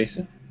with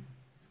Jason.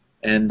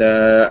 And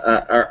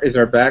is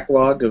our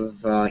backlog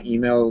of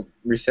email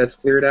resets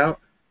cleared out?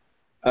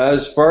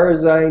 As far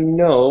as I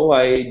know,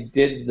 I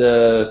did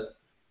the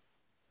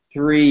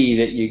 3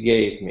 that you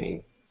gave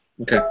me.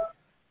 Okay.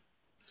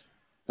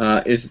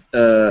 Is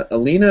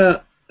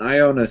Alina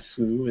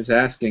Ionasu is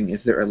asking,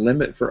 is there a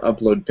limit for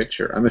upload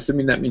picture? I'm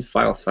assuming that means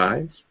file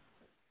size.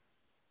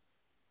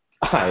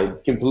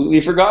 I'd completely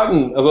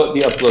forgotten about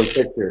the upload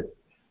picture.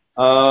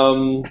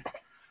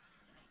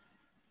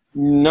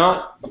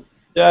 Not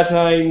that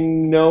I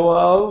know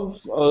of,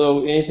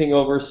 although anything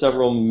over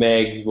several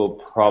megs will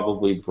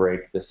probably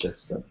break the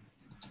system.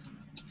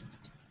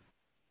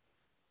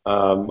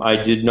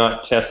 I did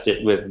not test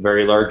it with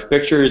very large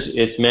pictures.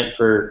 It's meant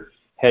for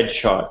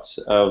headshots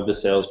of the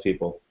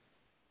salespeople.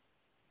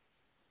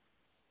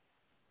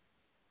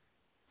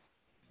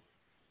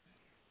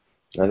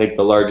 I think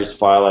the largest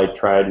file I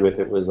tried with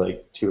it was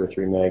like 2 or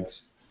 3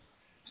 megs.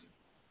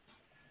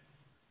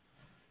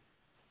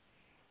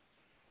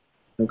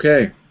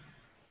 Okay.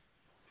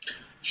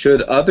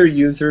 Should other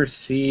users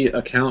see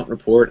account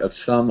report of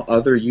some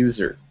other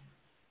user?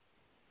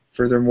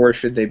 Furthermore,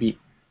 should they be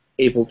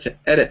able to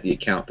edit the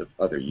account of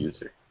other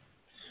user?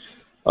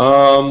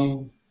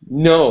 No,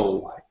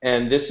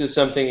 and this is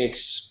something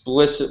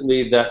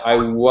explicitly that I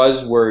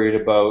was worried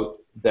about,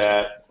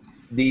 that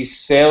these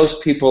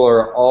salespeople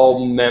are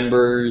all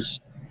members,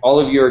 all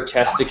of your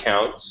test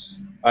accounts,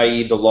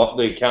 i.e.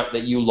 the account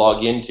that you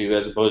log into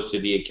as opposed to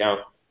the account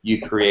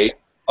you create.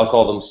 I'll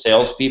call them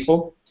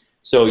salespeople.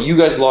 So you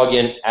guys log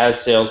in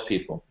as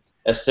salespeople.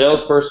 A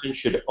salesperson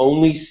should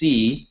only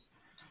see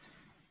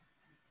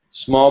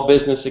small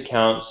business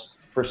accounts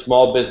for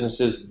small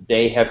businesses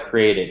they have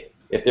created.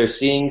 If they're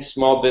seeing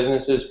small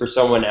businesses for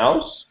someone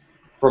else,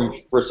 for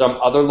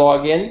some other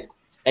login,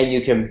 and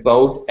you can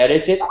both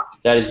edit it,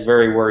 that is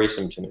very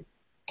worrisome to me.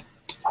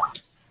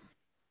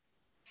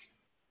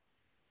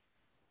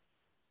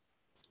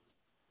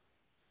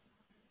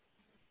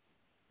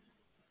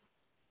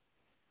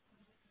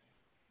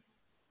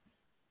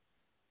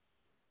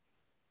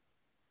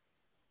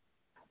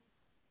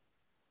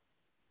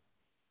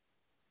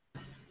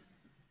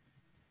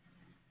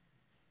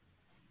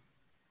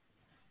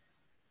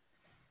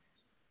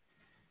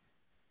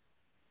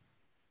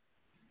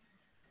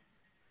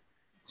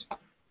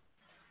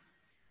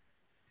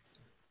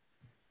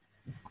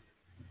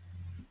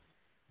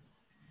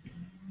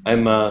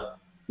 I'm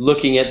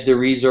looking at the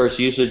resource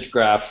usage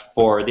graph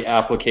for the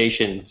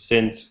application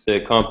since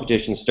the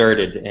competition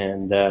started,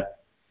 and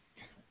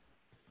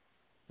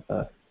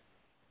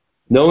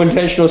no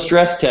intentional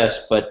stress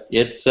test, but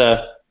it's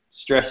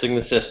stressing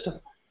the system.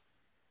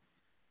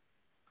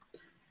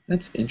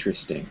 That's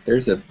interesting.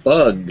 There's a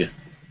bug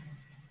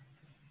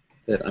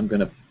that I'm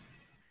going to...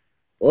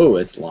 Oh,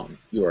 it's long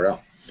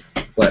URL.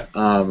 But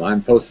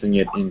I'm posting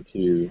it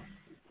into...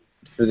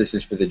 This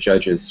is for the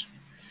judges.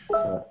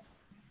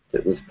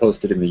 That was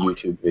posted in the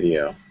YouTube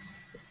video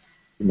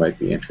you might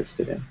be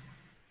interested in.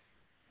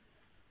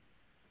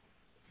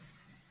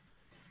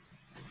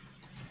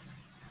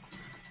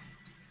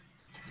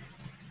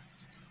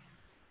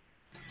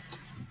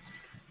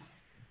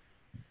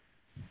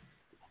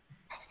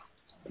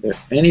 Are there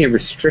any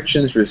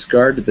restrictions with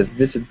regard to the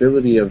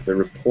visibility of the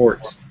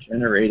report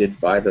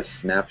generated by the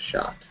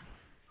snapshot?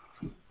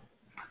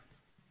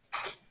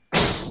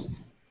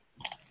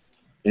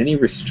 Any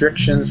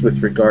restrictions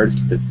with regards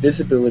to the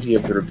visibility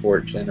of the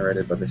report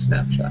generated by the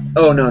snapshot?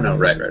 Oh, no,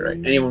 right.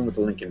 Anyone with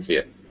a link can see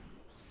it.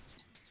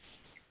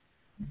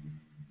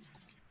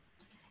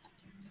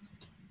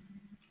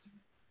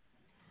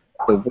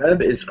 The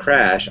web is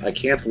crashed. I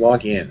can't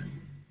log in.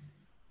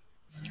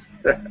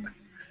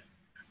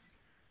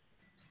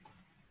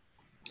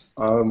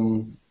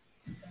 I'm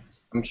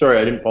sorry,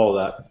 I didn't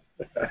follow that.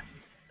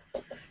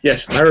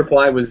 Yes, my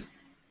reply was,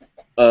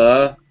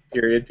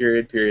 period.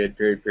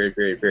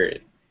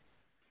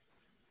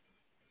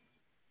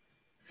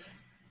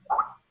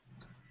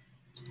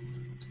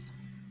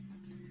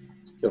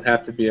 You'll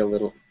have to be a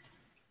little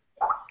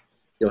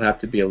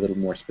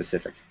more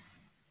specific.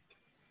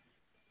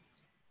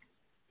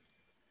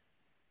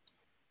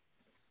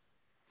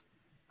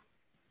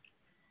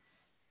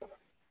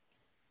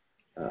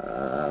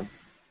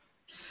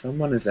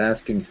 Someone is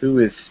asking, who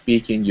is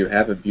speaking? You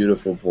have a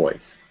beautiful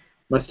voice.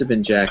 Must have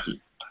been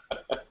Jackie.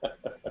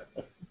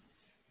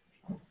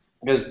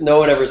 Because no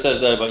one ever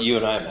says that about you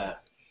and I,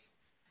 Matt.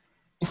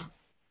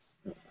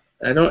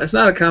 I don't. It's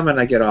not a comment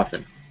I get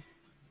often.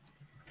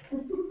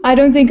 I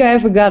don't think I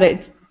ever got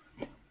it.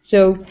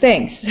 So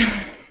thanks.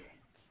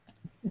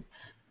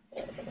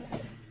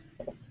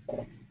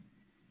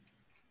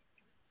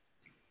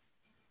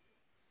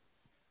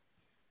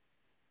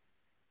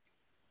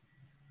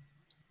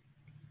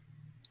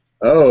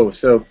 Oh,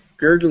 so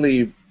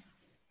Gurgly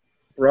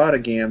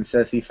Brodagam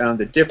says he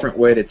found a different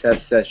way to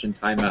test session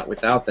timeout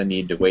without the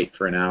need to wait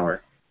for an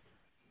hour.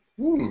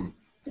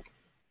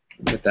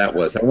 what that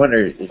was. I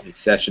wonder if his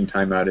session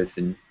timeout is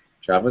in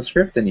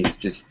JavaScript and he's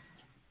just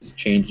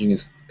changing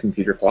his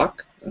computer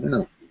clock. I don't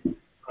know.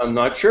 I'm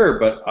not sure,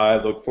 but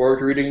I look forward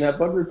to reading that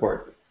bug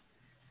report.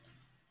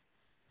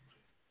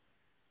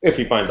 If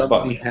he finds a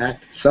bug.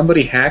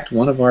 Somebody hacked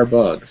one of our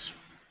bugs.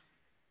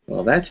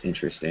 Well, that's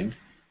interesting.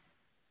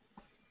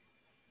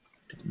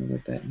 Don't know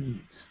what that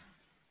means.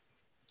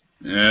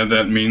 Yeah,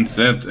 that means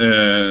that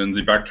in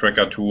the bug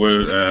tracker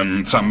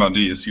tool,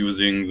 somebody is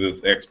using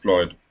this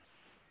exploit.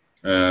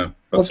 Well,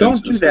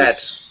 don't do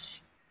that.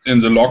 In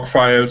the log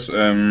files,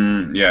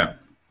 yeah,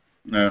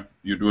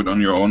 you do it on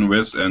your own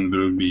risk and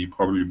will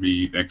probably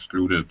be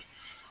excluded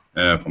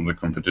from the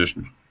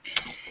competition.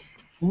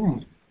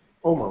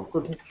 Oh my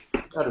goodness,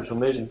 that is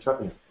amazing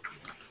chutney.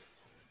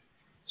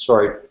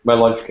 Sorry, my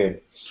lunch came.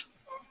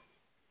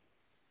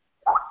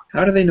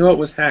 How do they know it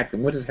was hacked,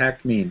 and what does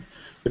hacked mean?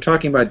 We're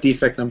talking about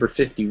defect number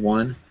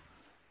 51.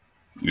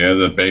 Yeah,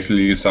 that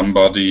basically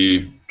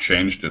somebody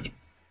changed it.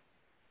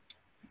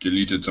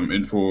 Deleted some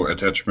info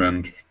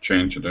attachment,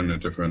 changed it in a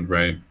different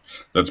way.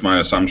 That's my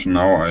assumption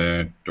now.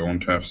 I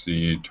don't have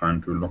the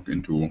time to look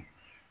into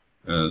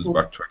the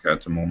bug tracker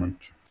at the moment.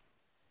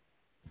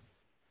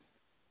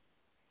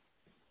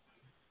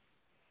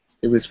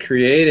 It was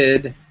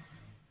created.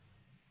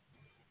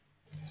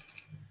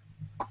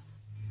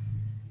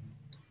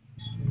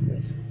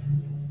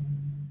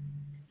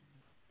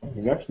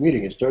 The next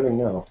meeting is starting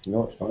now.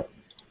 No, it's not.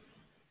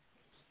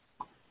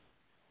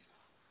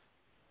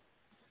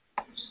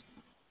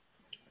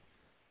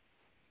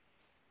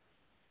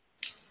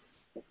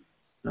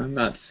 I'm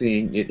not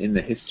seeing it in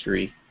the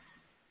history.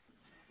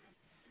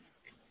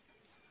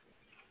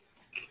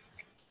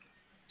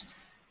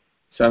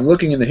 So I'm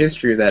looking in the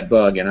history of that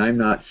bug, and I'm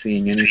not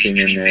seeing anything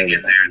in there.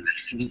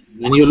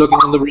 Then you're looking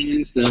on the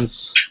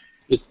re-instance.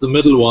 It's the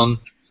middle one.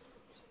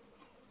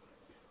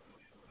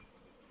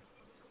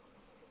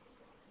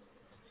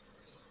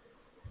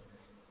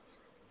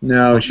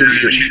 No, it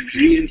shouldn't be.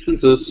 3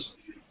 instances.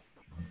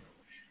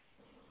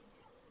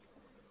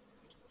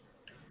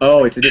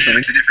 Oh, it's a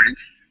different.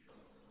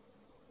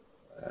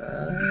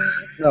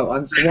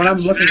 No, so what I'm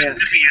looking at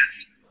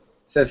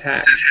says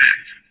hacked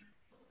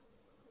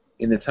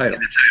in the title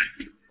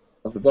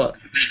of the bug.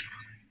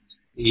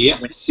 Yeah,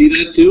 I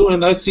see that too,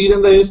 and I see it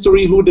in the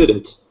history who did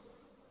it.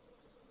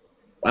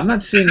 I'm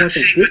not seeing what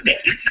they did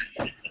there.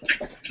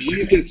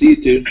 You can see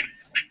it too.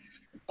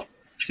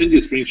 Send you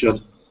a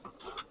screenshot.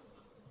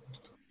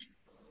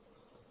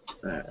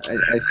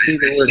 I see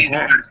the word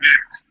hacked.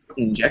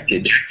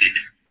 Injected.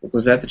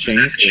 Was that the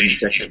change?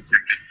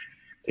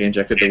 They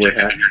injected the word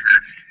hacked?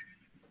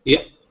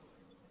 Yep.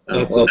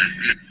 That's well, it.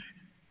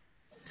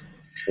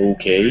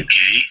 Okay.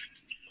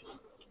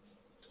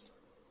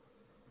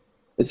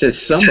 It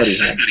says somebody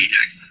hacked.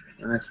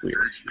 That's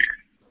weird.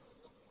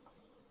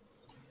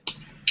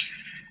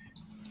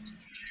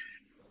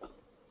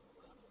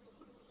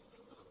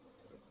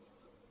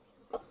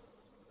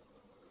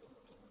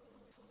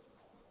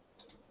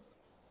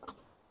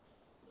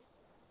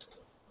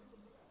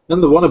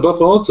 And the one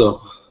above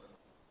also.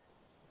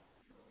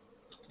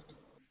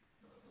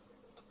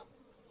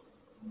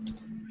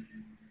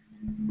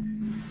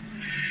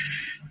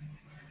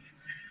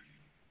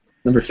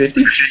 Number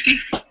 50?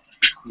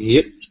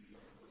 Yep.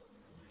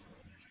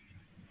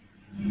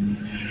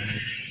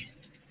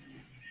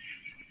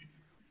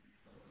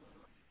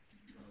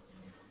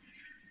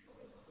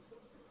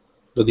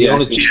 But the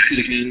only change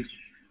again.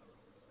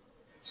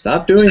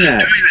 Stop doing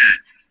that.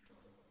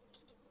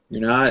 You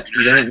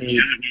don't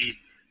need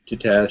to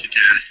test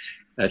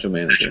Agile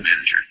Manager.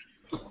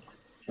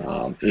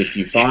 If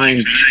you find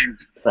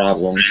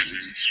problems,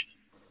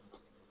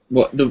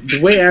 well, the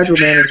way Agile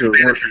Manager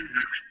works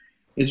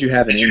is you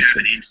have an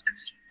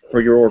instance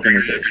for your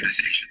organization.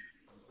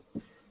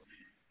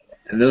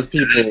 And those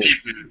people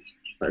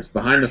are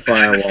behind the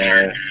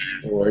firewall,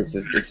 or it's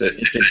an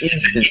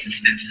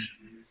instance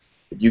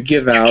that you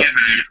give out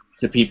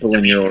to people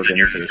in your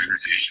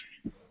organization.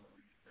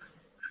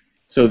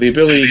 So the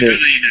ability to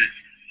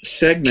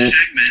segment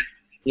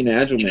in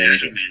Agile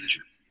Manager,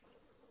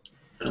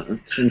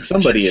 and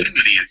somebody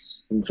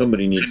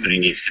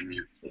needs to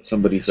mute.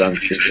 Somebody's on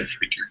speaker.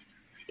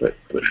 But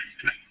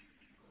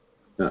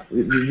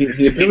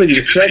the ability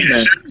to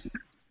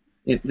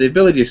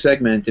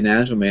segment in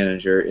Agile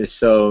Manager is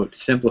so to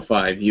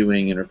simplify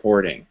viewing and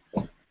reporting,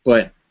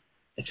 but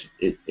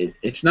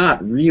it's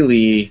not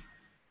really.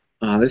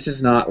 This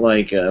is not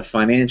like a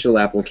financial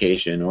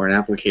application or an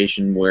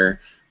application where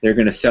they're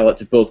going to sell it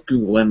to both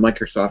Google and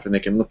Microsoft and they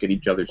can look at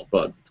each other's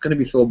bugs. It's going to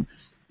be sold.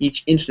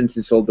 Each instance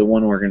is sold to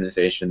one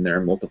organization. There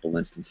are multiple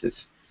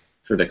instances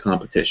for the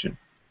competition.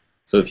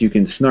 So if you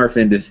can snarf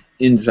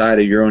inside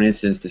of your own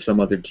instance to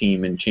some other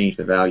team and change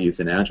the values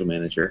in Agile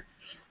Manager,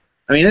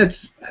 I mean I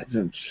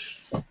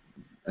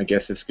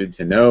guess it's good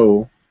to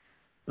know,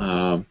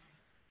 but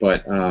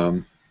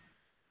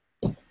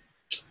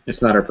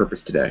it's not our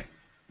purpose today,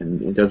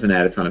 and it doesn't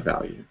add a ton of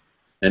value,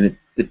 and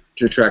it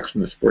detracts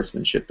from the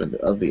sportsmanship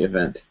of the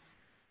event.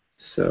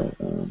 So,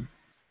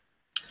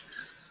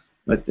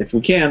 but if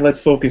we can,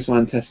 let's focus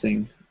on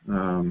testing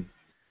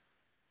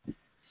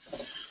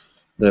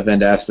the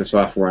Vendasta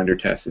software under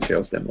test, the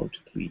sales demo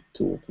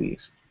tool,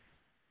 please.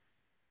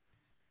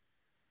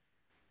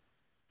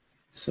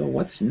 So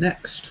what's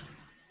next?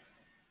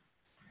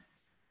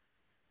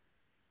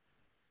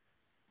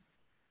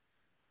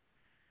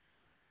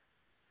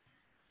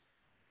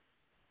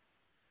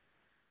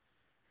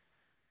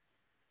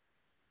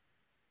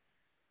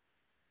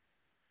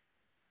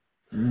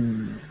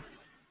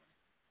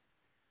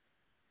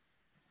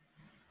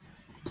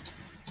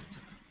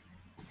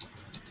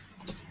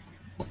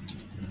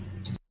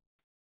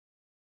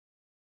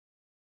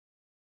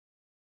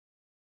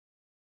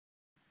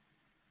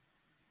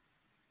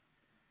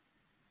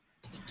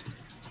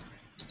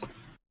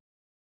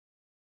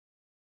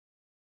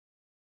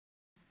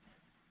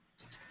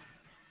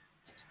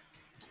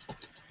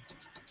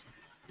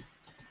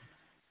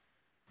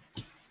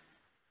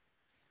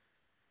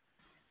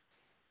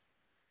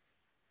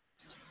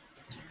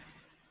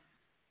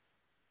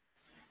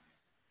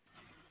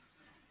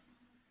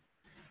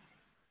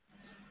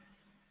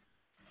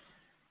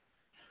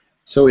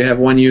 So we have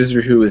one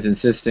user who is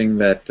insisting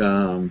that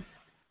on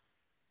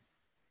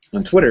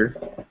Twitter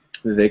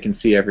they can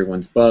see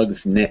everyone's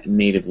bugs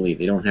natively.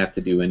 They don't have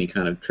to do any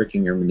kind of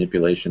tricking or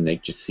manipulation. They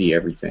just see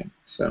everything.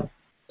 So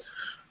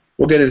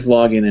we'll get his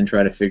login and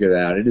try to figure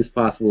that out. It is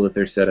possible if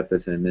they're set up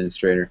as an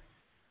administrator.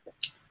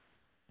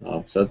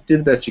 So do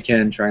the best you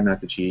can. Try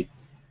not to cheat.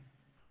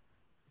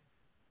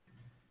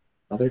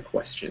 Other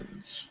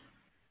questions?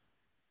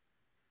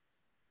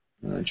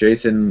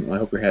 Jason, I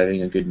hope you're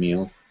having a good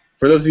meal.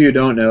 For those of you who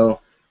don't know,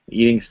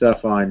 eating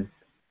stuff on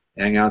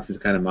Hangouts is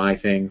kind of my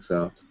thing,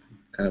 so it's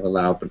kind of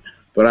allowed.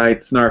 But I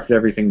snarfed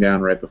everything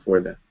down right before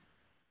in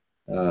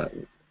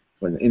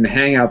the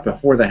Hangout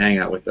before the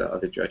Hangout with the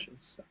other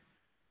judges. So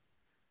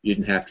you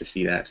didn't have to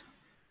see that.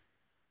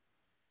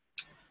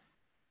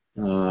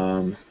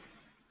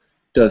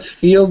 Does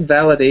field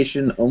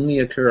validation only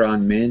occur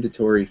on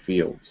mandatory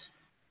fields?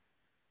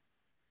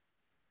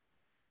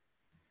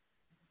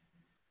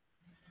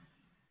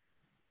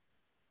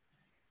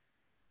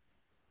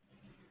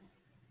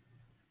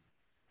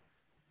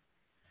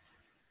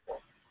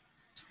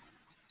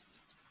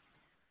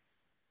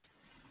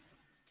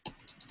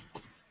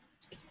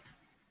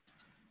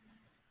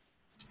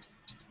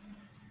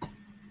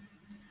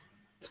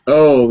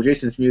 Oh,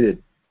 Jason's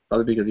muted.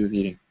 Probably because he was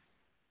eating.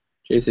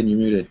 Jason, you're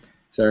muted.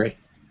 Sorry.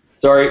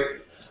 Sorry.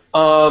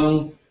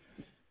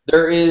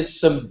 There is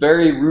some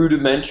very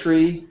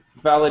rudimentary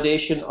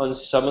validation on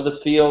some of the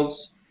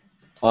fields.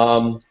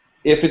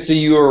 If it's a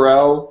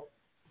URL,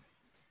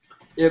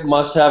 it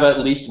must have at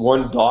least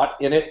one dot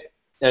in it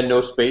and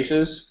no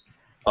spaces.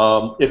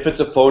 If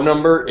it's a phone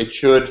number, it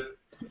should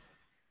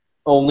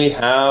only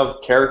have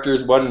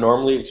characters one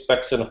normally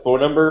expects in a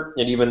phone number,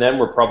 and even then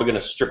we're probably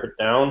going to strip it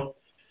down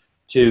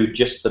to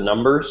just the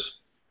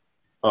numbers.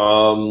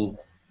 So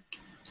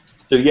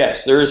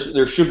yes,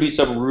 there should be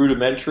some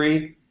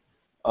rudimentary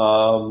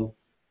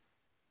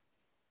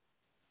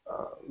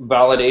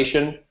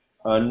validation,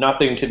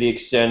 nothing to the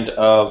extent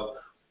of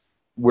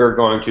we're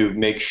going to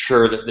make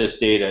sure that this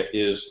data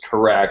is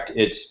correct.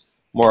 It's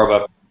more of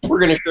a, we're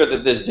going to ensure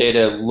that this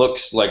data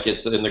looks like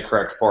it's in the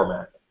correct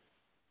format.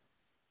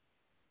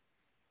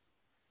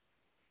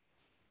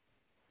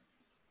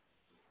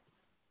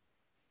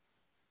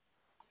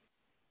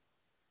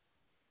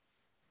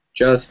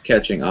 Just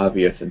catching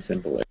obvious and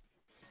simple errors.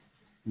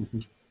 Mm-hmm.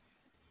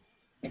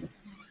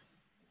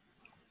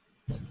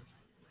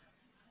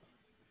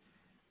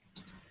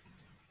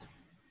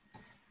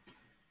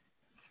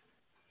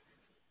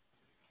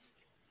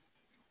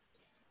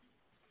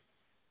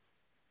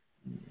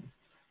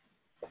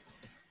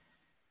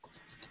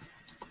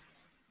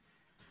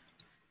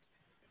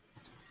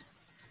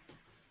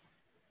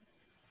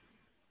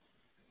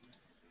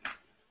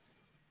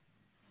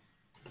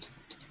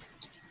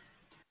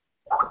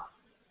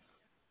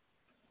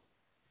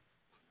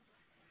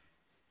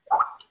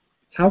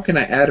 How can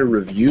I add a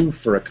review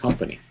for a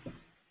company?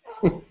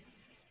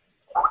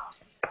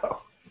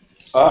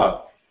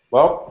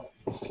 Well,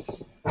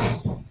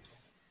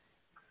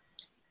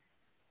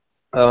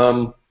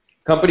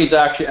 companies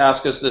actually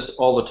ask us this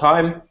all the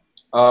time.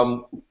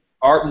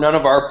 None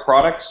of our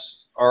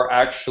products are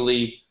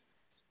actually,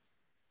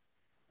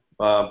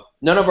 none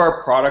of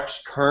our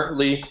products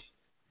currently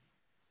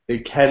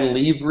can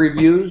leave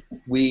reviews.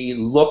 We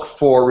look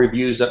for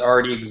reviews that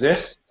already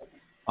exist.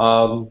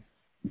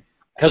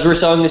 Because we're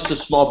selling this to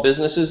small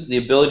businesses, the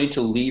ability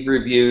to leave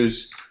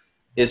reviews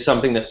is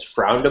something that's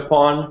frowned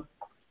upon,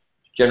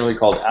 generally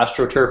called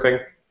astroturfing.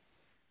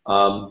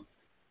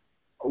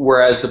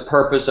 Whereas the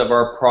purpose of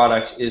our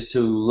products is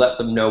to let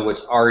them know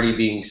what's already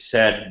being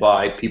said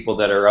by people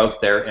that are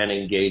out there and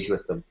engage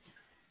with them.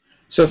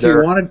 So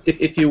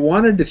if you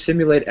wanted to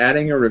simulate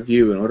adding a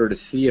review in order to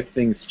see if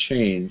things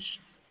changed,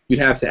 you'd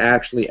have to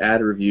actually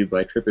add a review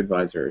by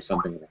TripAdvisor or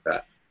something like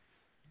that.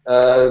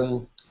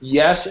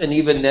 Yes, and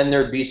even then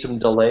there'd be some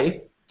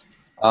delay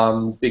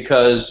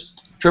because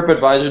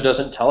TripAdvisor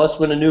doesn't tell us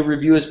when a new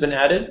review has been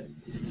added.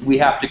 We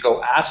have to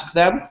go ask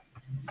them.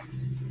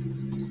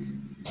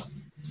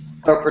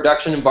 Our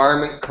production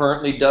environment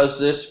currently does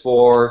this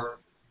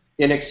for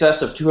in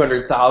excess of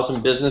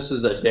 200,000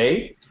 businesses a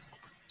day.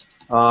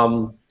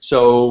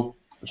 So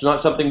it's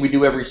not something we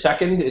do every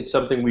second. It's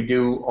something we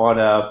do on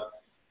a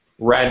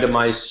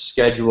randomized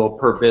schedule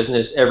per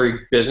business.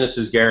 Every business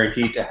is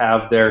guaranteed to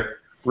have their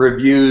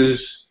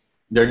reviews,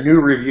 their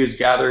new reviews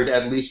gathered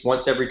at least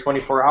once every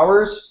 24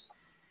 hours.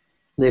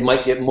 They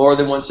might get more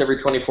than once every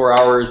 24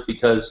 hours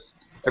because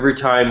every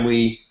time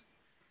we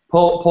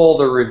pull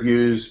the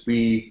reviews,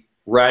 we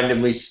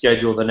randomly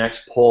schedule the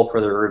next poll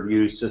for the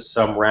reviews to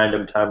some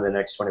random time in the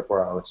next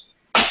 24 hours.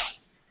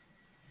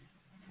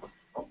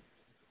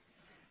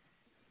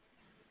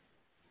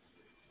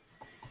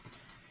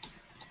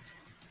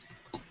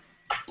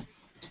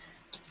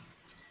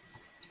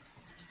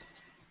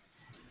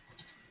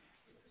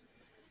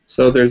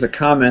 So there's a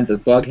comment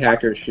that bug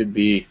hackers should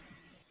be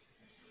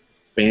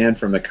banned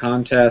from the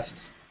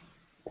contest.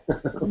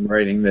 I'm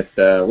writing that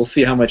we'll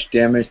see how much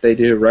damage they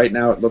do. Right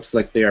now it looks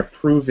like they are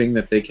proving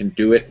that they can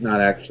do it,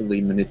 not actually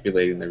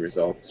manipulating the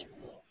results.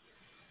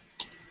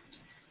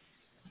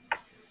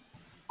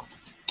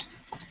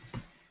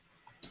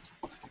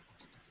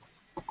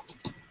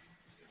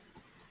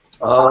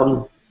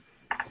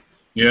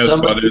 Yes,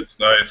 but it's,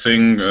 I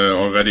think,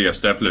 already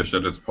established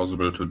that it's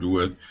possible to do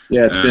it.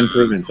 Yeah, it's been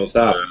proven, so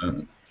stop.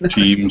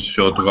 Teams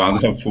should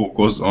rather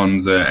focus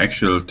on the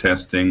actual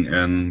testing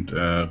and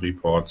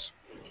reports.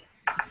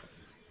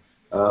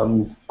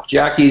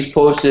 Jackie's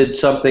posted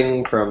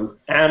something from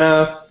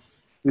Anna,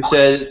 who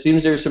said, it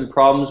seems there's some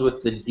problems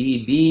with the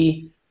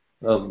DB.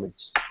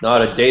 It's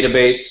not a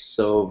database,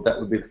 so that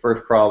would be the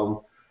first problem.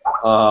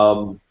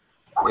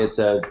 It's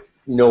a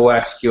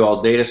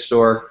NoSQL data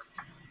store.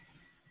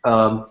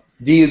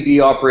 DB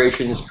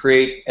operations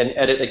create and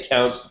edit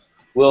accounts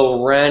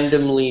will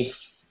randomly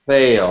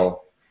fail.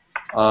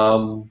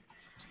 The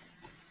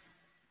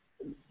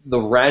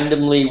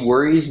randomly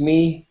worries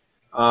me.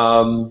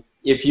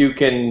 If you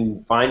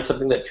can find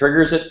something that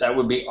triggers it, that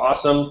would be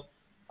awesome.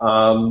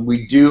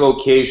 We do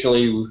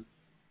occasionally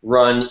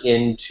run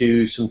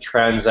into some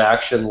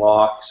transaction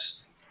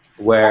locks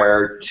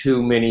where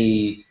too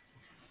many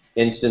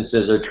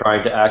instances are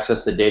trying to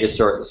access the data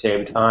store at the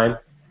same time.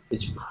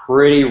 It's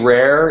pretty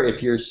rare.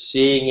 If you're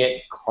seeing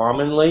it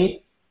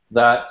commonly,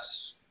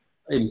 that's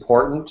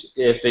important.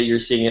 If you're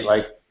seeing it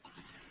like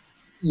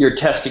you're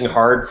testing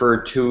hard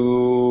for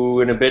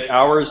 2 and a bit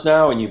hours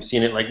now and you've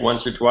seen it like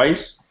once or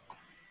twice,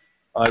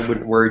 I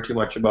wouldn't worry too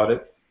much about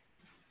it.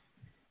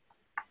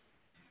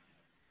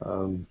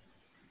 The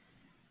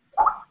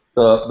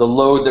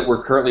load that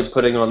we're currently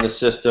putting on the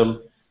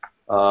system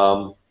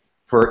for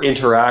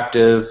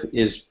interactive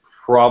is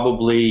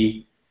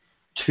probably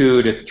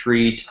 2 to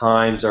 3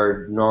 times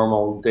our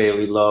normal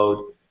daily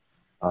load.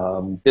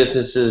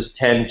 Businesses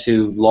tend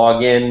to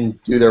log in,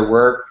 do their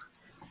work,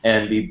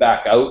 and be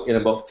back out in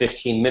about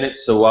 15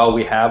 minutes. So while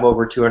we have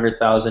over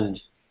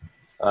 200,000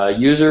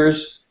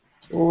 users,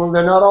 well,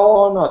 they're not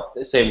all on at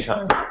the same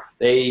time.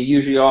 They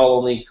usually all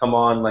only come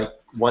on like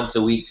once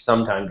a week,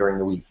 sometime during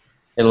the week,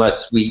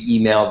 unless we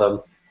email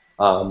them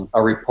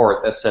a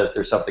report that says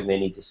there's something they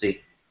need to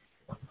see.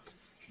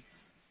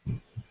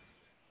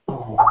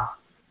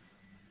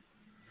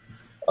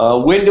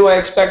 When do I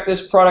expect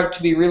this product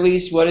to be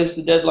released? What is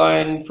the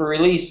deadline for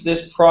release?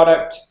 This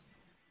product,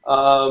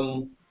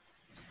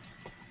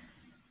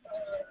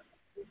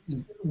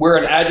 we're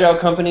an agile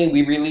company.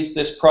 We release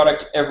this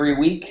product every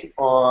week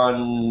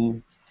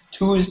on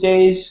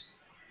Tuesdays.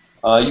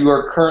 You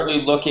are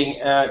currently looking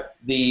at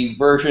the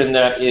version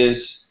that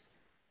is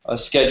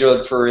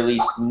scheduled for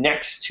release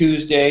next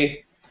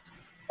Tuesday.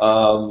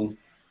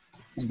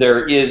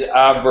 There is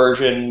a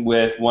version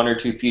with 1 or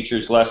 2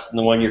 features less than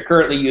the one you're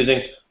currently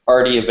using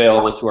already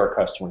available to our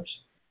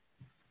customers.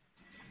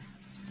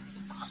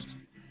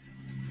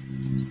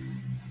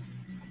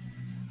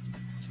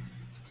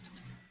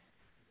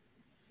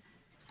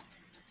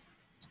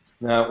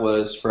 That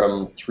was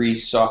from 3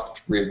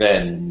 Soft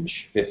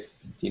Revenge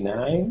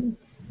 59.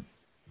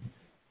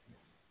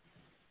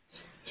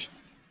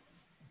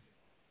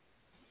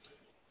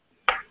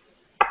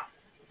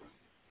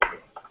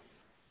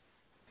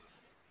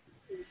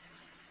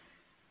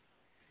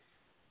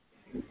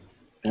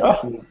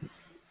 Actually,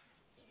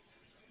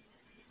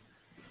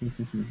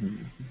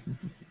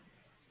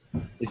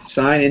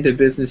 sign into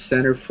Business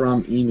Center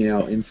from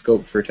email in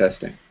scope for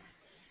testing.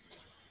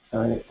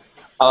 All right.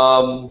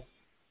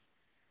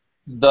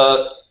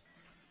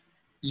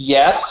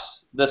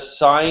 Yes, the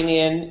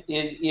sign-in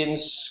is in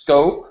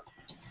scope.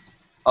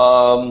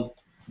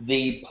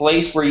 The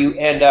place where you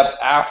end up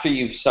after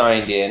you've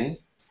signed in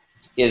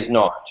is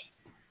not.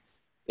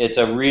 It's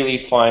a really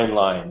fine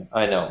line,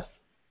 I know.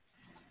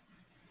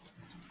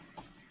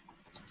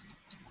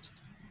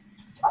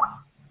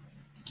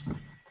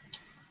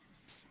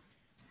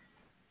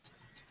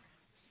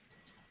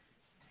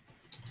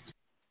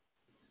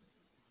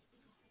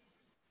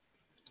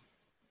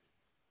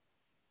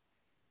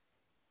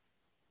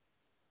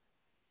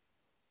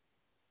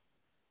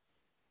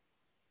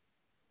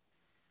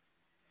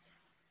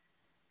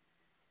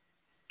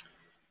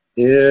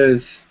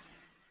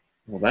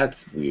 Well,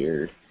 that's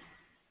weird.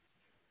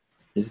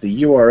 is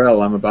the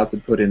URL I'm about to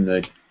put in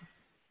the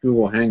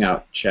Google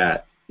Hangout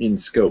chat in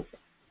scope.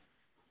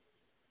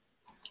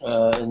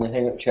 In the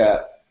Hangout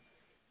chat.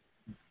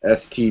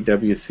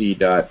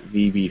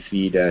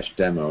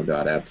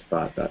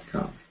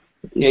 STWC.vbc-demo.appspot.com.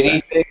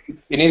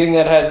 Anything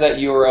that has that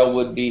URL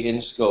would be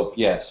in scope,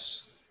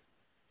 yes.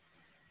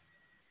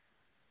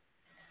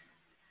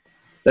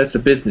 That's the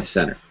business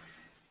center.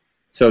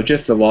 So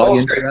just to log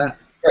into that?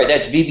 Right,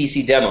 that's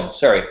VBC demo,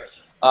 sorry.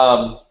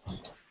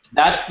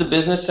 That's the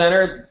business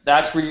center.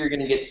 That's where you're going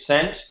to get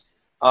sent.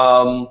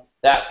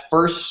 That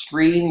first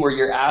screen where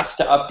you're asked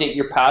to update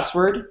your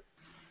password,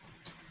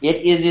 it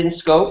is in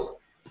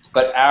scope,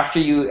 but after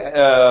you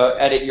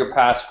edit your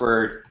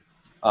password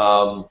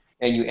and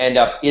you end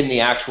up in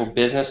the actual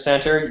business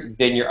center,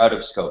 then you're out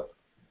of scope.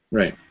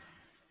 Right.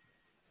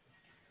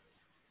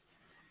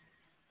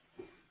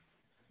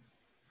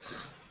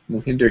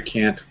 Mohinder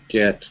can't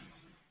get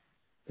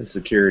the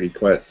security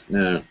quest.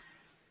 No.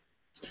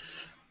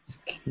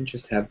 Can you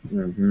just have...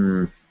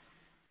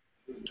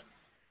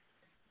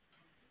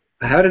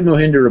 How did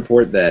Mohinder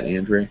report that,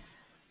 Andrea?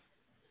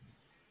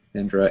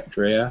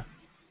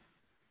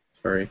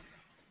 Sorry.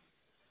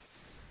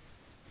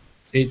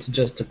 It's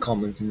just a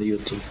comment in the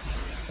YouTube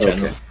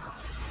channel. Okay.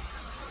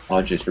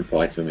 I'll just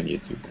reply to him in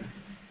YouTube then.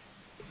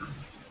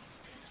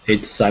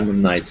 It's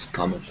Simon Knight's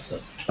comment, so.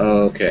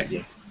 Okay.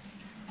 Yeah.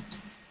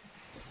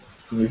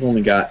 We've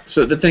only got...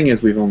 So the thing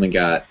is, we've only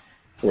got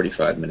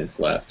 45 minutes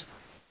left.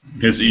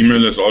 His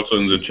email is also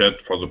in the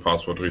chat for the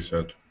password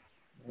reset.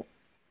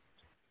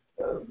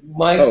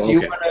 Mike, do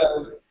you want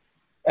to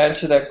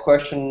answer that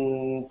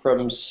question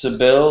from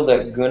Sybil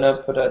that Gunnar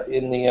put up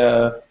in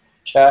the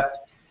chat?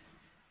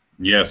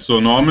 Yes, so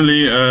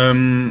normally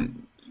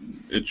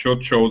it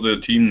should show the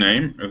team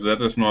name. If that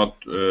is not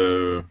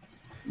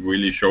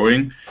really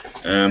showing,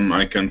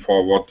 I can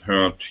forward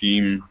her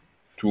team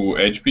to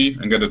HP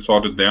and get it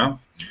sorted there.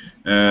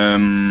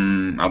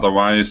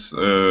 Otherwise,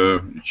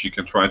 she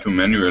can try to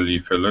manually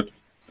fill it,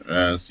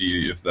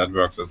 see if that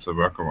works as a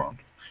workaround,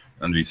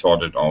 and we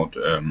sort it out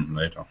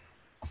later.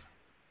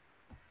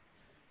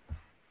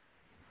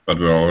 But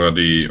we're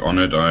already on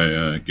it.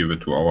 I give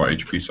it to our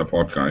HP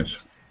support guys.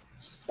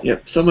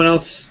 Yep, someone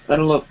else, I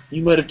don't know,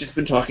 you might have just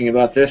been talking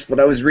about this, but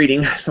I was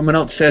reading. Someone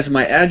else says,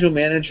 my Agile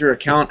Manager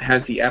account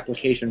has the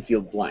application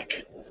field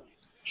blank.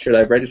 Should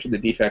I register the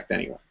defect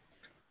anyway?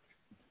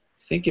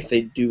 I think if they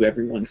do,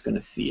 everyone's going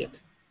to see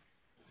it.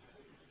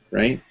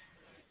 Right?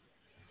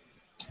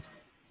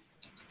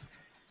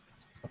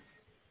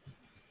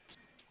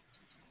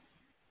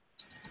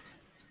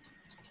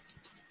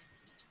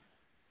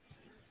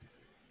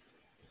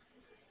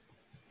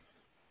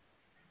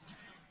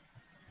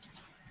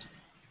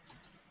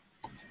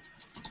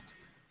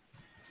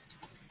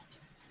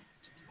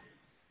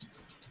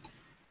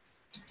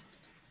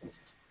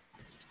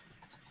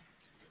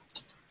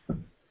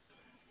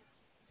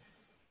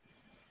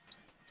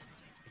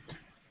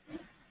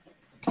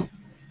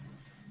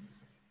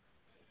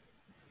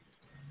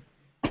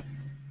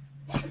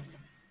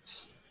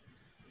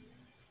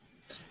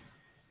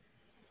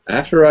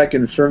 After I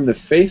confirm the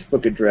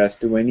Facebook address,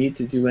 do I need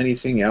to do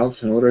anything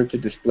else in order to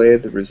display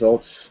the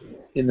results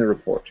in the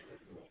report?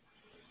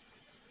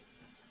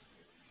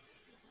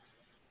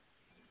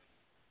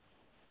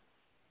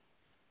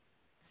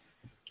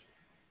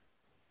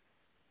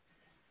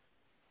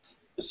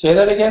 Say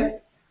that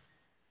again?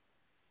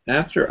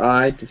 After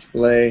I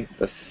display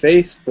the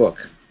Facebook,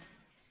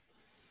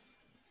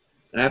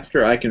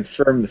 after I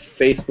confirm the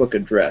Facebook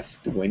address,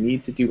 do I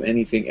need to do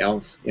anything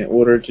else in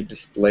order to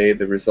display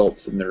the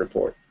results in the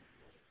report?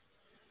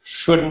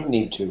 Shouldn't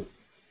need to.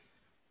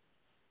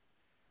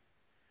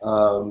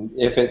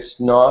 If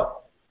it's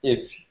not,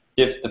 if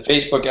the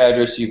Facebook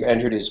address you've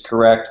entered is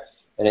correct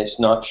and it's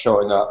not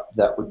showing up,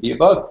 that would be a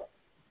bug.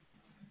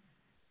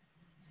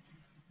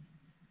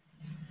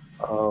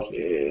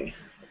 Okay.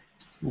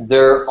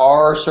 There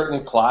are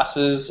certain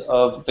classes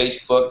of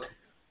Facebook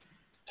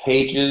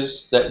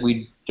pages that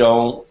we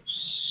don't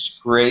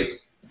scrape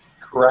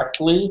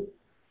correctly.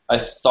 I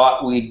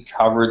thought we'd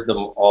covered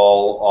them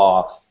all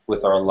off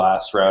with our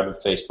last round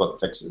of Facebook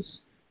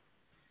fixes.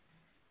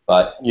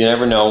 But you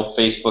never know,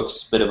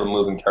 Facebook's a bit of a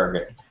moving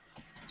target.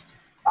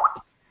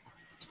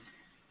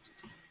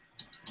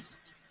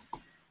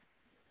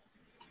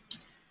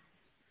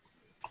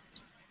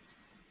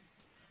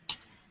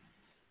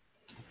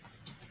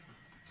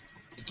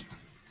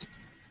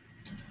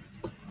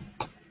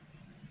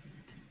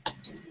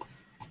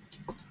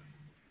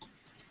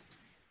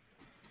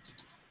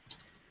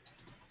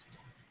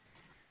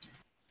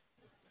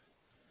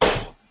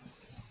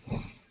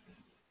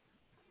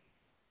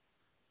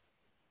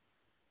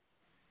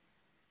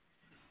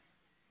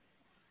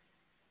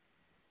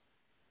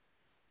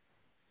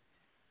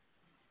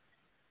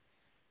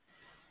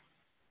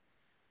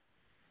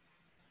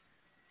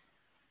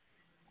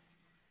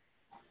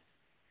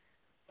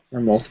 Are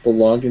multiple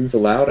logins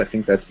allowed? I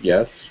think that's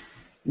yes.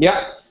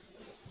 Yeah.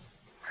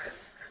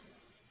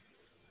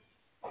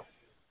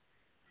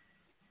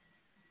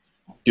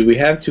 Do we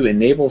have to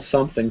enable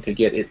something to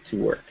get it to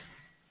work?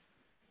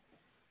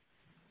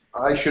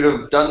 I should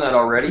have done that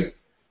already.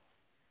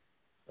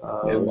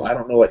 Yeah, well, I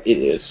don't know what it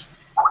is.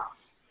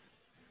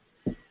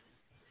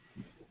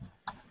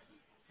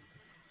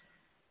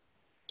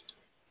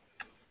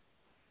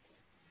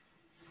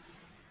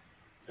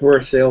 Who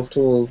are Sales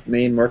Tool's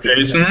main market?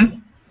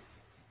 Jason,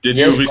 did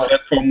you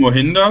reset for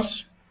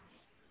Mohinder's?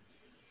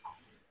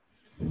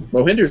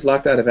 Mohinder's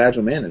locked out of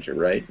Agile Manager,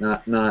 right?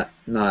 Not.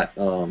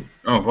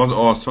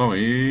 Oh,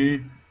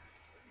 sorry.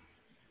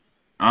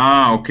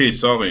 Ah, okay,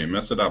 sorry,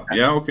 messed it up.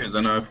 Yeah, okay,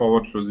 then I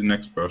forward to the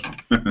next person.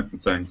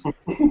 Thanks.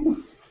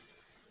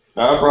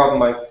 No problem,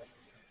 Mike.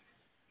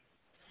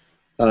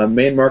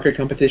 Main market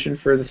competition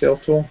for the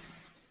Sales Tool?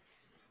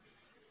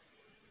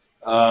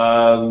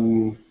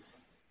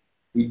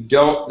 We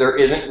don't. There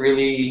isn't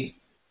really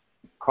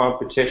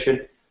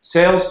competition.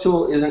 Sales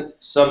Tool isn't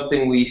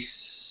something we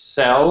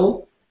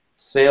sell.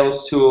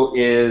 Sales Tool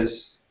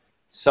is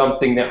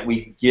something that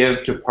we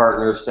give to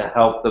partners to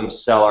help them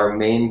sell our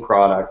main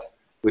product,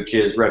 which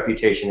is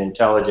Reputation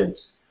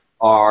Intelligence.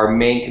 Our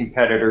main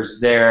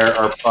competitors there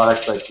are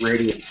products like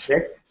Radiant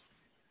 6.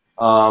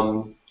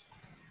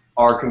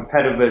 Our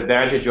competitive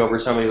advantage over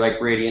somebody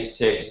like Radiant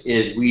 6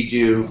 is we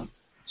do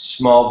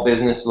small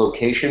business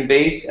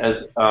location-based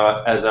as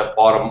a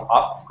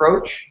bottom-up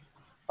approach.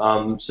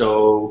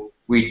 So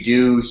we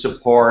do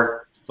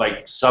support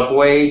like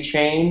Subway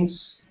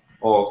chains,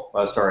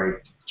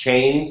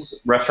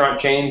 chains, restaurant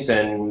chains,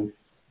 and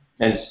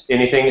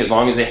anything as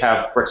long as they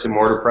have bricks and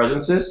mortar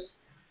presences.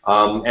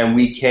 And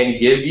we can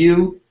give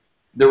you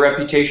the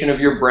reputation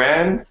of your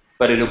brand,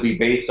 but it'll be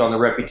based on the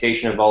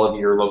reputation of all of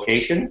your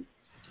locations.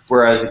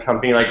 Whereas a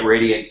company like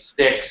Radiant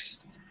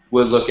 6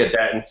 would look at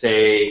that and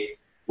say,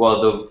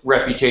 well, the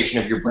reputation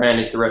of your brand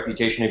is the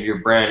reputation of your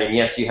brand, and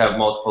yes, you have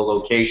multiple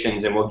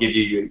locations, and we'll give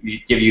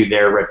you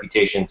their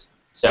reputations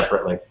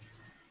separately.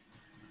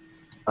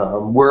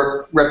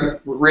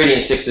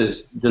 Radiant 6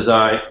 is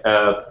designed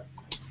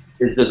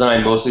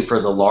mostly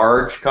for the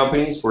large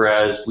companies,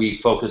 whereas we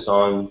focus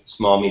on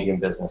small, medium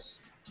business.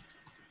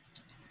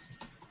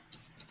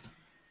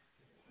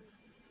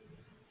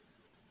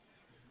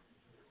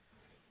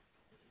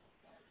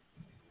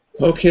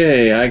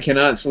 Okay, I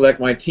cannot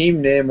select my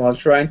team name while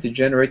trying to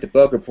generate the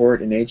bug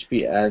report in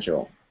HP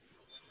Agile.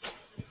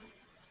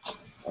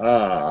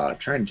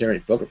 Trying to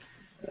generate bug report.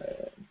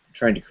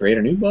 Trying to create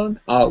a new bug?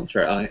 I'll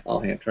try.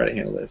 I'll try to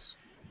handle this.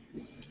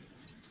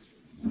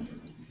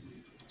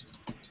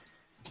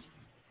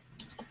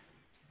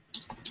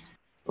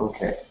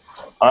 Okay,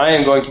 I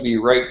am going to be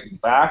right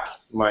back.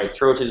 My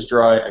throat is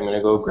dry. I'm going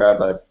to go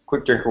grab a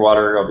quick drink of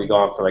water. I'll be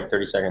gone for like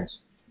 30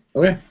 seconds.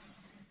 Okay.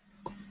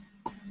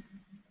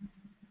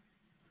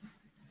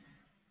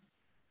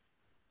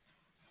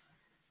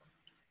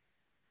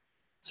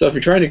 So if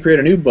you're trying to create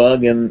a new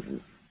bug, and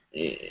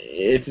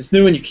if it's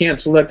new and you can't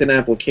select an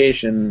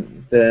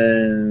application,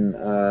 then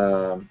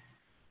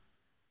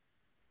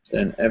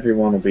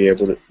everyone will be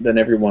able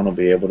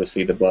to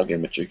see the bug.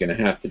 And what you're going to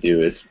have to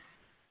do is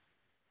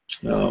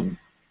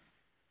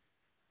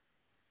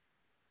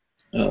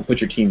put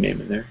your team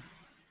name in there,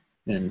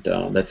 and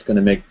that's going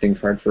to make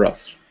things hard for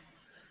us.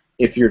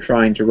 If you're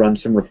trying to run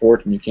some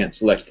report and you can't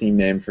select team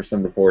name for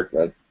some report,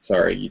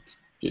 sorry,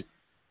 you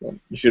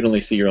should only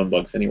see your own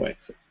bugs anyway,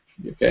 so it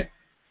should be okay.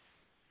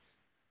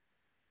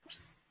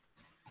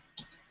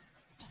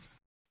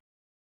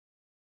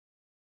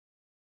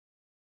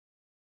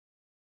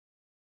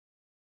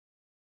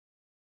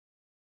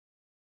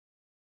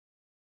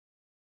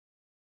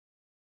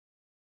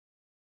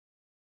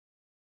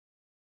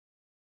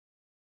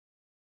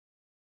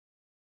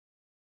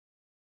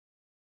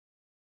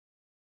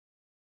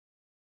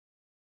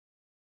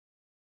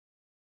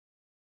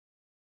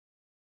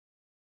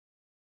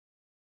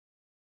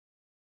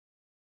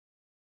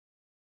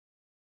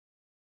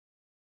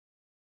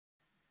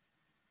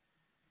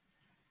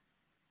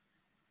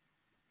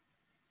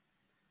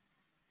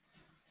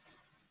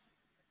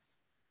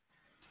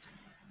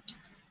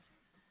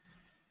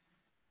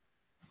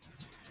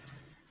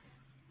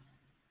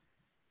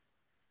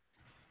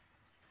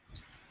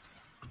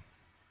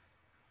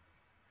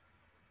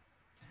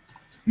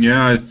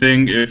 Yeah, I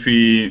think if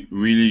he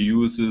really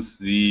uses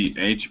the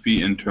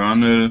HP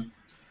internal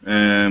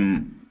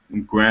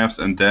graphs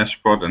and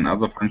dashboard and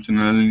other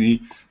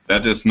functionality,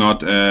 that is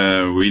not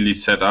really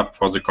set up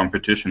for the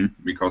competition,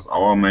 because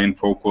our main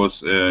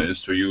focus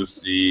is to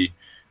use the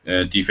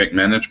defect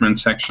management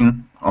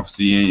section of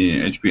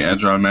the HP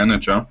Agile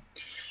Manager.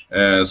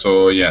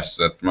 So yes,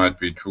 that might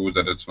be true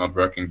that it's not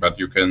working, but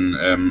you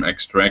can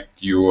extract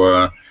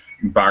your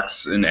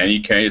bugs in any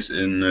case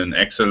in an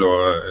Excel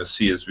or a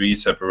CSV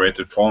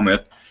separated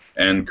format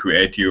and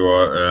create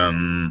your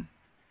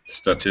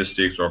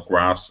statistics or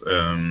graphs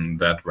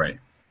that way.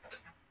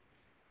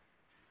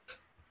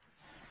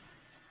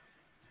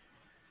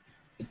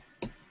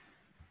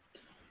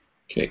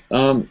 Okay,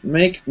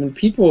 when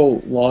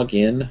people log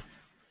in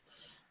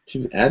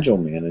to Agile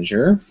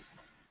Manager,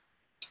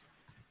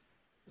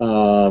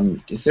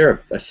 is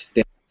there a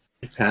standard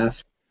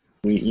password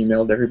we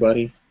emailed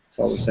everybody? It's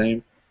all the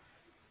same.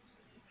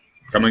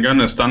 Come again,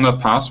 a standard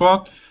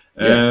password?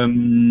 Yeah.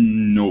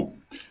 No.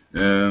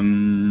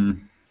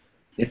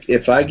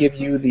 If I give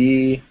you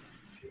the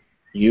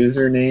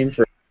username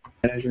for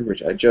manager,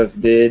 which I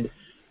just did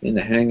in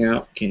the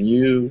Hangout, can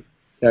you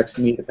text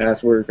me the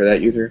password for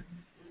that user?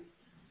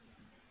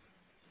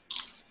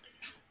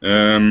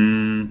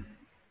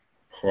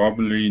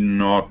 Probably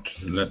not.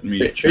 Let me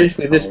check.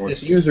 Basically,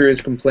 this user is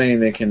complaining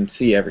they can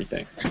see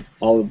everything,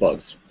 all the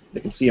bugs.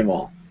 They can see them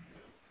all.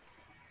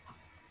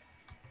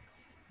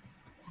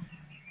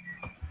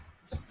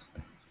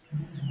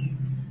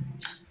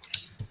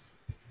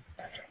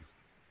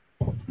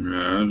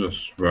 Yeah,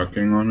 just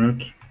working on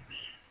it.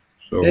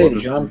 So Hey, what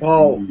is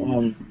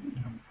Jean-Paul.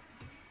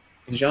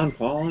 Is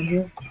Jean-Paul on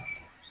here?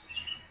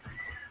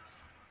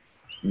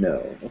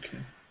 No. Okay.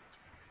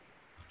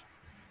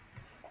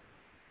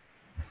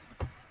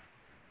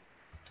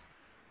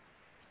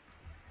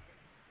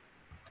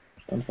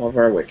 Jean-Paul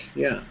Varwick.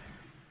 Yeah.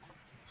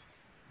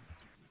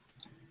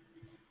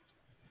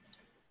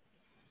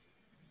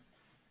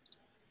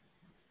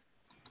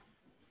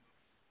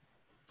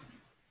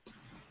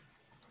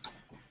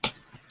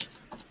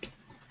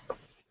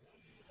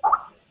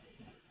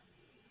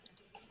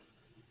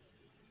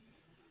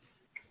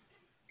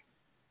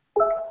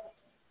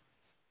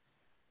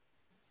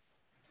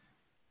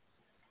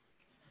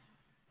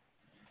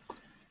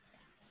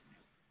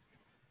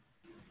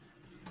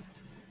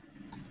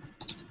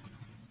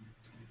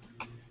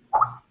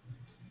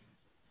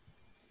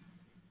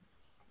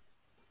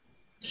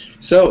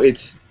 So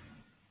it's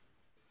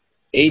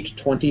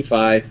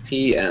 8:25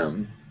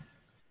 p.m.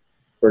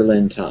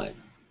 Berlin time.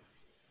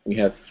 We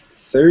have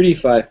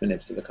 35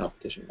 minutes to the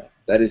competition left.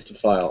 That is to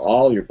file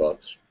all your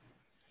bugs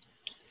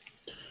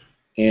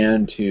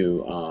and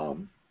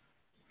to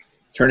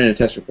turn in a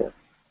test report.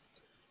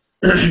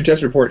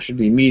 Test report should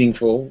be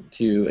meaningful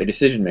to a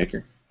decision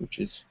maker, which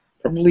is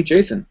probably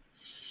Jason,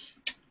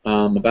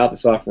 about the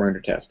software under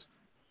test.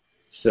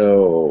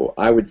 So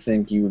I would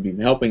think you would be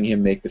helping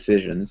him make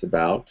decisions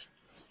about,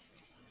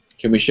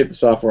 can we ship the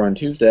software on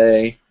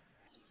Tuesday,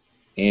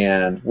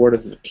 and what are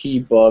the key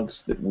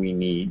bugs that we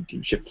need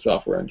to ship the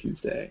software on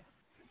Tuesday?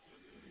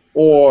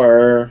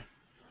 Or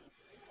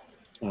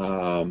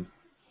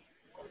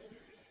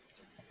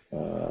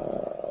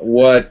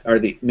what are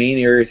the main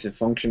areas of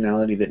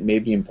functionality that may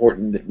be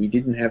important that we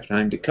didn't have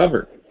time to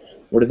cover?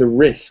 What are the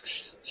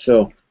risks?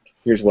 So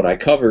here's what I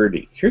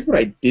covered, here's what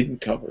I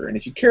didn't cover. And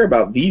if you care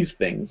about these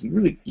things,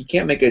 you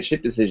can't make a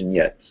ship decision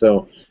yet.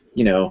 So,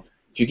 you know,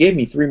 if you gave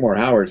me 3 more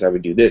hours, I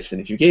would do this.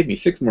 And if you gave me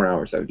 6 more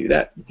hours, I would do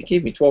that. If you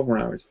gave me 12 more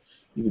hours,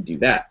 you would do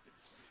that.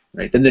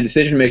 Right? Then the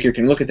decision maker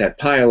can look at that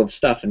pile of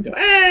stuff and go,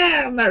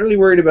 I'm not really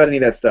worried about any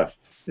of that stuff.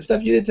 The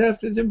stuff you did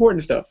test is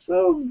important stuff,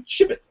 so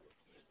ship it.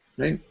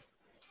 Right?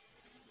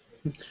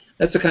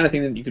 That's the kind of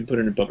thing that you could put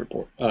in a bug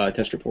report,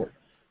 test report.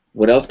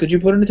 What else could you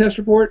put in a test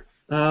report?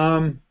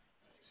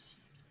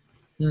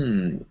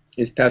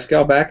 Is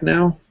Pascal back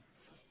now?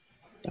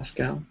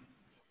 Pascal?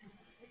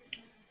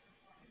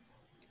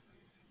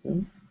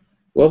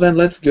 Well then,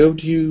 let's go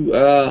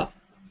to.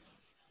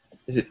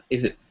 Is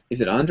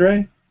it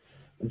Andre?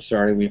 I'm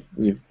sorry,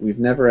 we've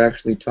never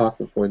actually talked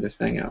before this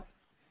hangout.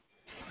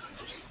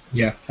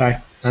 Yeah,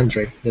 hi,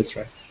 Andre. That's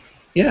right.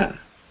 Yeah,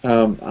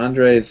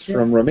 Andre is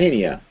from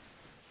Romania,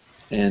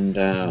 and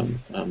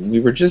we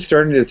were just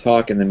starting to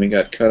talk, and then we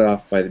got cut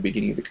off by the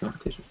beginning of the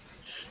competition.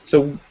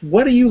 So,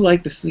 what do you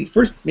like to see?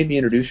 First, maybe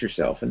introduce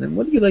yourself, and then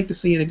what do you like to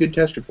see in a good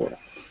test report?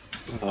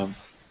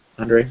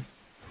 Andre?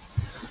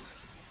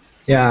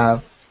 Yeah,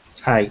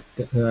 hi.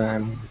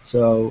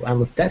 So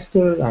I'm a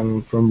tester.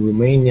 I'm from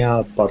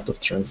Romania, part of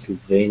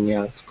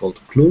Transylvania. It's called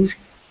Cluj.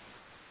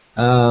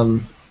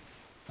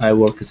 I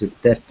work as a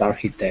test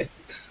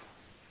architect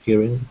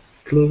here in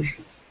Cluj.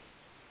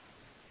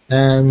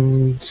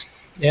 And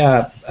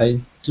yeah, I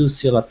do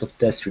see a lot of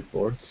test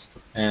reports,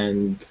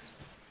 and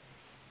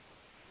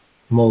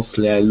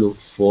mostly I look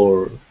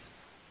for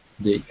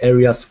the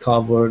areas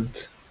covered,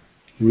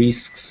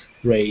 risks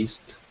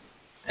raised,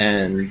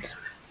 and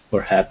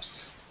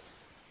perhaps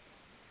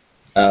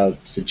a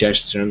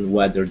suggestion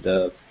whether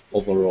the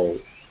overall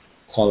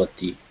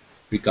quality,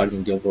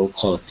 regarding the overall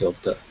quality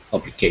of the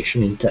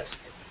application in test.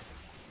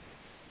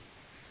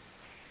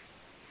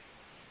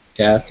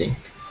 Yeah, I think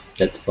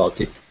that's about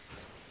it.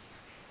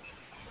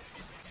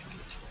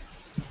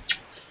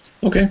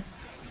 Okay.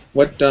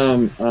 What's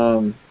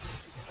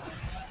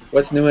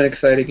new and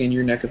exciting in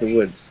your neck of the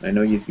woods? I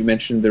know you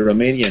mentioned the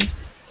Romanian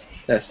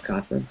test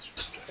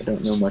conference. I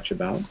don't know much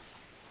about.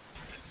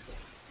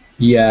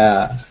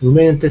 Yeah,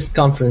 Romanian Test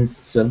Conference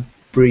is a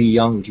pretty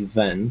young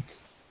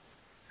event.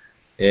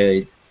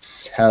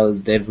 It's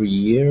held every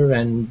year,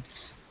 and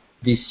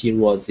this year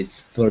was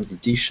its 3rd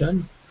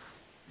edition.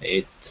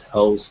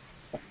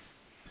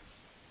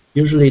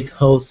 Usually it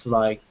hosts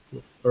like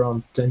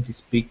around 20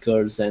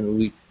 speakers and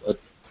with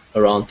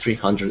around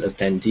 300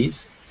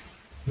 attendees.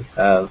 We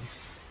have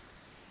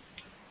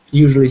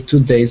usually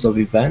 2 days of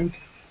event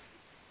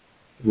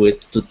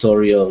with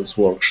tutorials,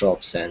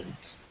 workshops, and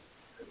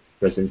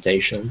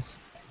presentations.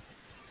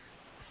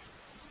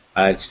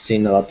 I've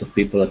seen a lot of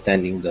people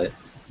attending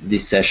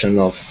this session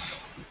of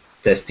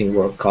Testing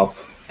World Cup,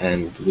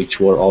 and which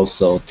were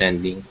also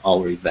attending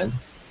our event.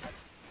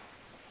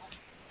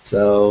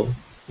 So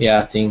yeah,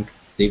 I think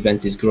the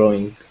event is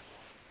growing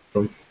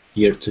from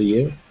year to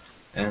year,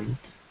 and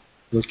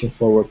looking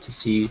forward to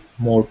see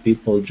more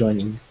people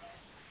joining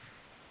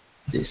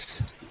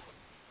this.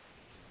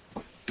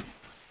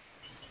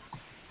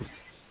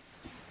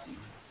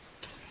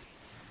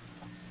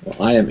 Well,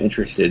 I am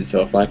interested,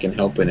 so if I can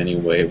help in any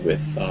way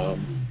with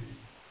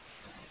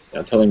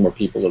telling more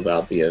people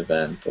about the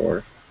event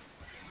or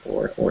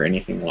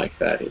anything like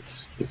that,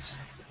 it's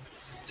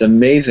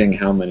amazing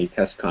how many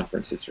test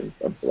conferences are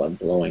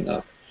blowing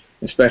up,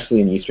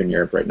 especially in Eastern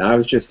Europe right now. I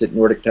was just at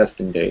Nordic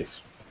Testing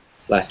Days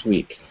last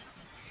week.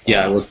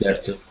 Yeah, I was there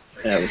too.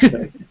 Yeah, it was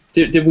nice.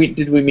 Did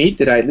we meet?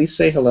 Did I at least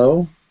say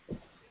hello?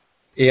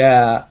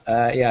 Yeah,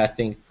 I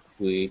think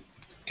we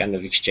kind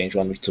of exchanged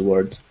one or two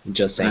words.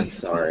 Just saying. I'm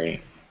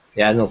sorry.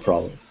 Yeah, no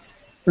problem.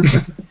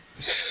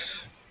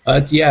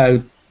 But yeah,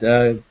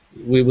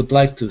 we would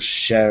like to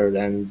share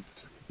and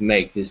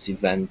make this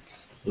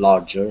event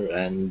larger,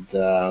 and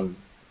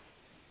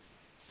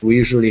we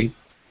usually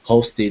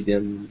host it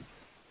in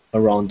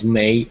around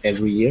May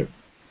every year.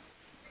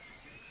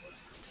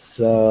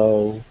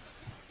 So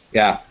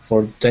yeah,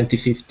 for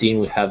 2015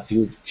 we have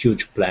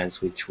huge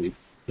plans, which we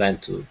plan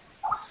to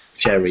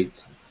share it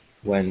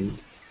when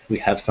we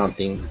have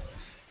something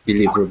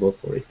deliverable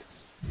for it.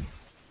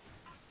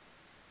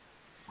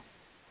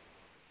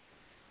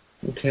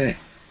 Okay.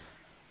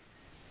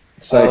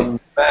 Exciting.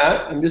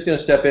 Matt, I'm just going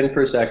to step in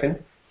for a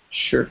second.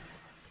 Sure.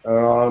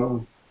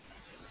 Now,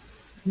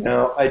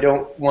 I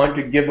don't want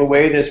to give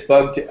away this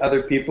bug to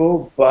other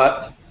people,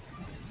 but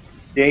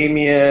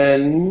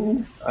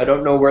Damien, I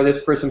don't know where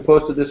this person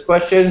posted this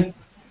question.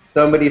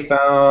 Somebody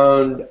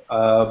found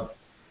the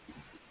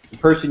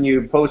person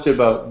you posted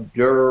about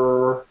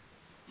the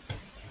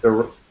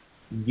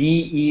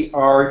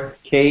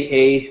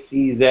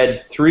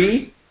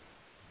DERKACZ3.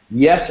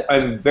 Yes,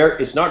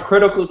 it's not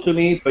critical to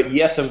me, but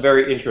yes, I'm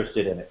very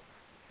interested in it.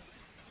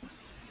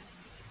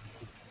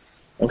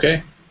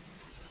 Okay.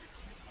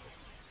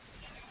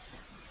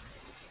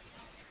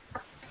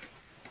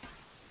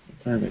 What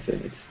time is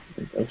it? It's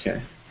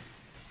okay.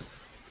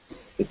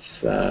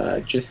 It's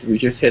we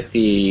just hit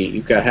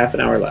you've got half an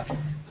hour left.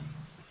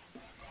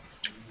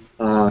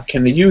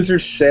 Can the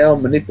user's sale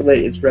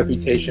manipulate its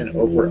reputation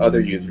over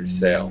other users'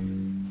 sale?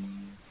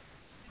 I'm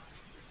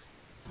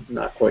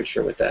not quite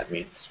sure what that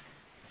means.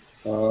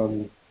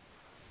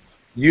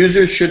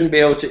 Users shouldn't be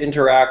able to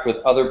interact with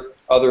other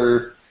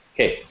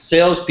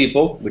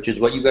salespeople, which is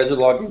what you guys are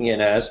logging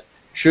in as,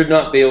 should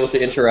not be able to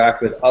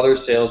interact with other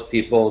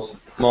salespeople's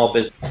small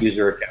business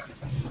user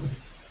accounts.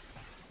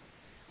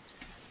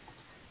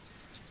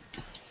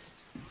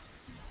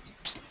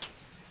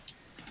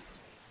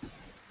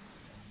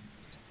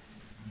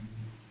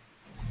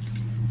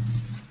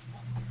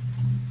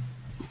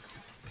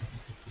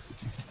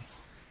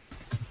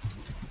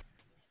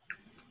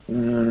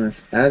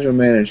 Agile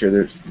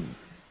Manager,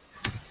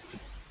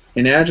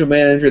 in Agile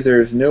Manager, there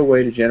is no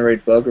way to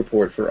generate bug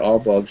report for all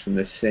bugs from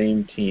the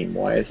same team.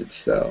 Why is it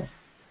so?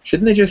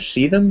 Shouldn't they just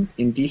see them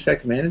in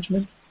defect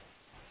management?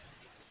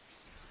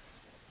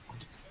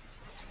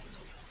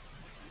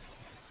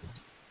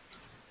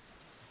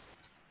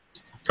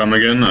 Come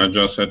again? I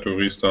just had to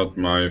restart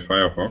my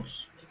Firefox.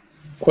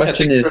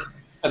 Question is,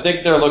 I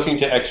think they're looking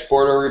to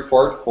export a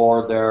report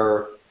for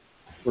their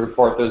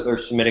report that they're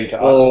submitting to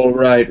us. Oh,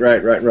 right.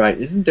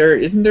 Isn't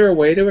there a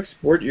way to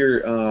export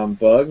your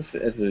bugs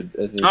as a?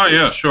 Oh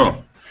yeah,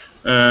 sure.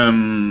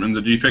 In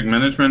the defect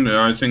management,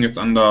 I think it's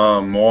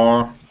under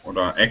more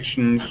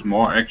actions.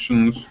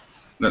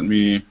 Let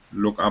me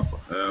look up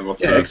what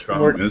the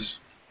term is.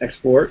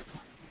 Export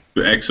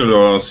to Excel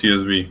or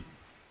CSV.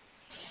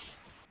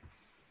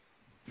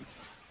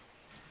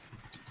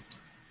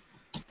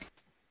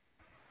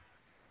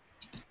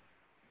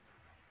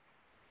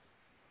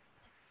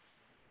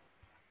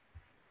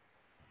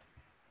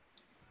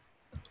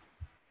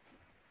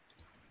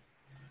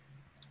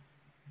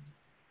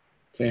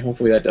 Okay,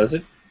 hopefully that does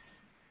it.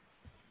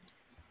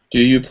 Do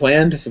you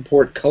plan to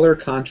support color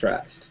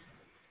contrast?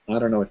 I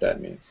don't know what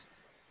that means.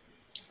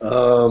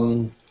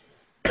 I'm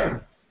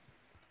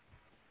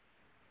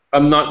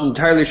not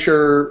entirely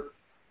sure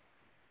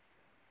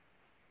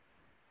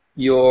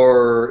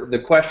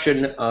the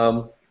question.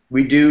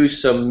 We do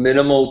some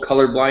minimal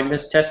color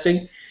blindness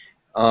testing,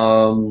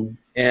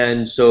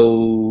 and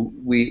so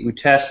we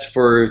test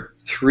for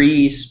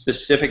 3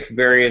 specific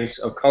variants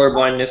of color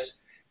blindness.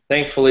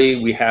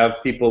 Thankfully, we have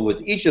people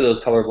with each of those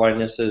color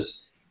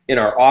blindnesses in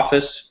our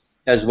office,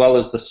 as well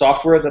as the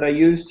software that I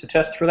use to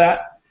test for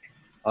that.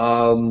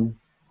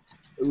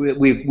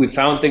 We've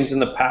found things in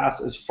the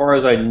past. As far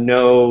as I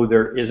know,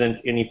 there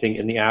isn't anything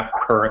in the app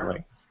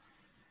currently.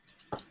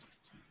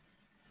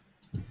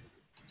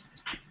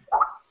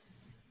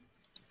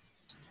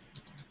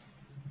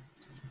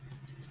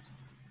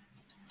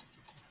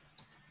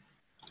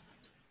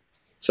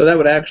 So that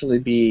would actually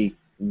be,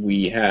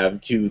 we have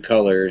 2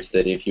 colors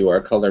that if you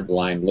are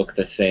colorblind look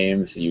the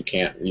same, so you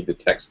can't read the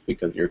text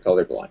because you're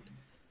colorblind.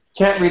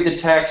 can't read the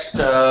text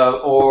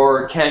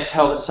or can't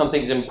tell that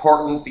something's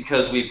important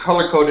because we've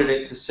color-coded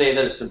it to say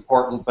that it's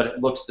important, but it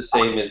looks the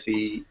same as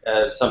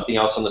something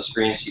else on the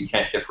screen, so you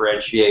can't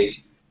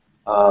differentiate.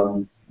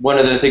 One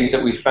of the things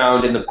that we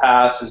found in the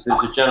past is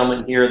there's a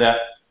gentleman here that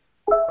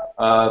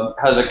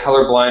has a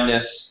color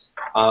blindness,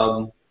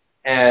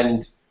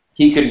 and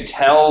he could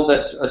tell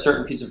that a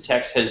certain piece of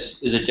text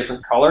is a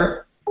different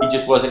color. He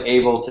just wasn't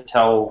able to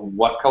tell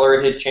what color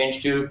it had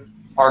changed to,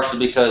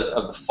 partially because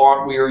of the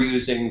font we were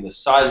using, the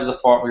size of the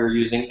font we were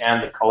using,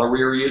 and the color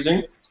we were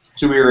using.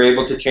 So we were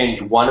able to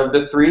change one of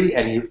the three,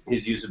 and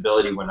his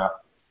usability went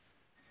up.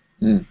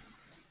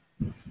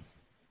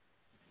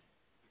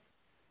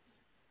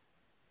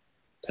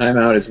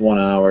 Timeout is 1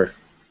 hour.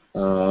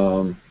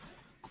 I'll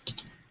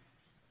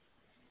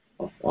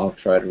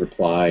try to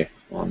reply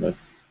on the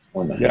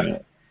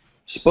Hangout.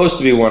 Supposed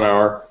to be 1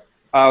 hour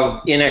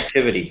of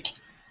inactivity.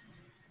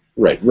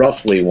 Right,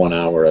 roughly 1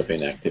 hour of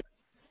inactivity.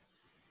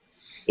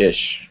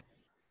 Ish.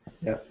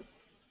 Yeah.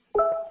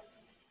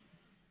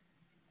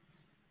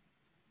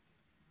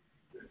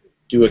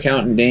 Do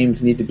accountant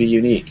names need to be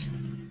unique?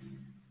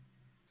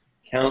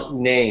 Account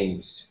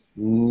names,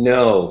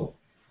 no.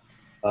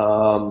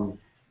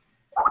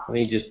 Let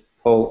me just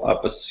pull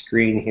up a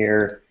screen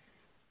here.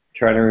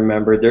 Trying to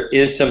remember. There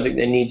is something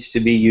that needs to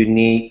be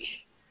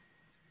unique,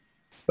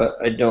 but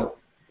I don't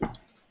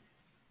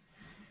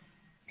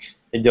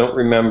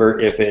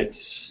remember if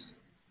it's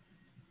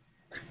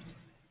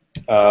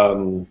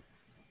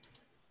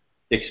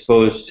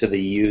exposed to the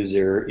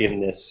user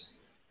in this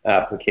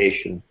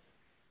application.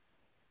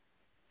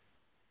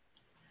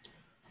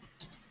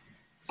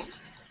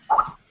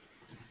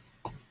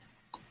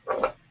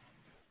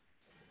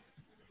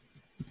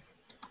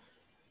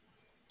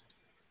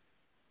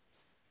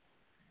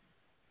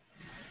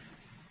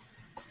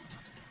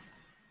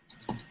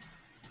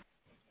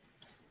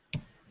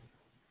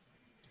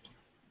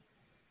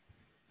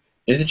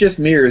 Is it just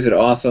me, or is it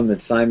awesome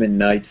that Simon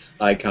Knight's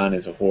icon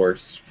is a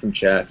horse from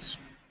chess?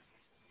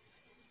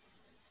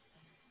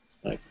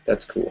 Like,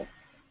 that's cool.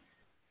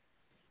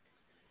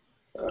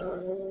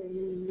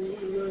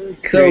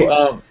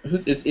 So,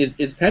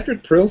 is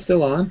Patrick Prill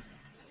still on?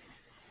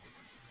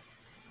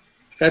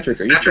 Patrick,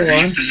 are you still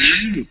on?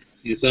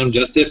 Yes, I'm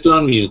just have to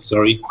unmute.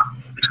 Sorry.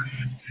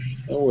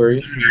 No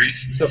worries.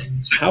 So,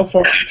 how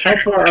far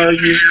are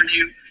you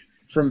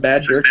from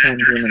Bad Dürkheim,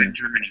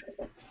 Germany?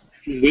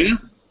 Where?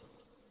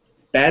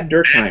 Bad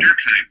Dürkheim.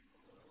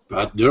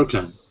 Bad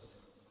Dürkheim.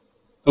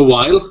 A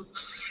while.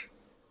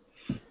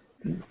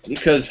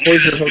 Because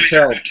Häuser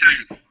Hotel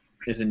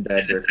is in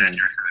Bad Dürkheim.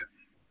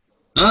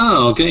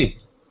 Ah, okay.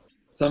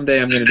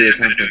 Someday I'm going to do a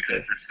conference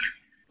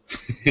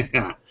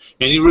there.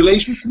 Any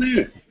relations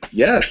there?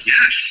 Yes.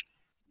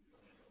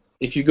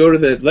 If you go to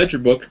the ledger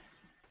book,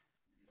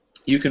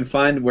 you can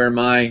find where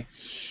my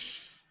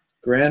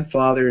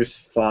grandfather's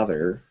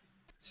father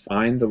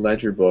signed the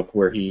ledger book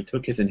where he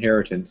took his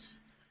inheritance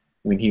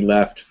when he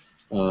left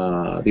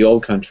the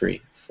old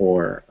country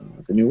for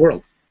the New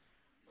World.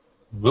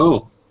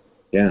 Oh.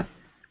 Yeah.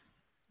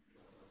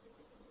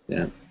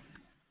 Yeah.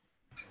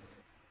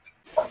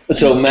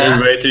 So I'm Matt,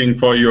 still waiting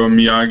for your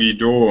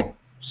Miyagi-Do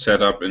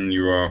set up in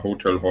your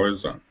Hotel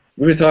Häuser.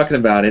 We've been talking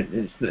about it.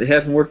 It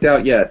hasn't worked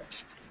out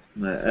yet.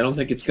 I don't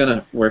think it's going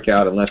to work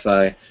out unless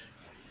I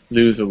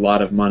lose a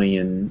lot of money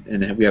and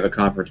we have a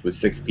conference with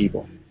 6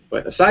 people.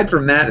 But aside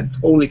from that, I'm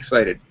totally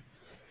excited.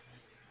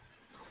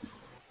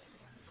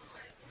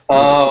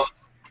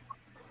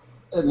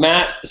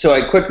 Matt, so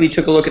I quickly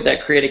took a look at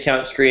that create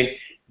account screen.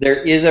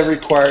 There is a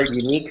required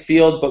unique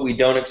field, but we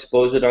don't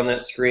expose it on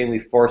that screen. We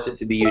force it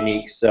to be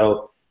unique.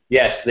 So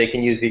yes, they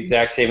can use the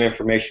exact same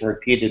information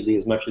repeatedly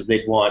as much as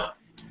they'd want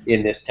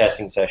in this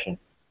testing session.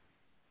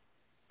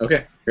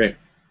 Okay, great.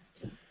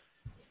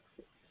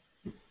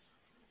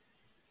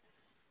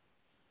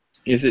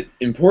 Is it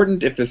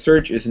important if the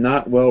search is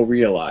not well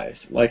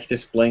realized, like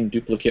displaying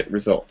duplicate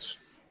results?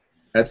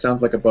 That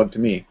sounds like a bug to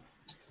me.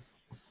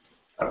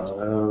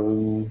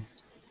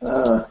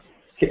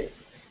 Okay.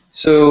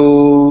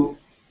 So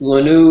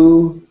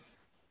Lanu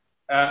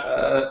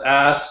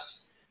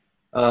asked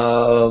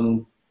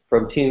from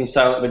Team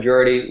Silent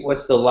Majority,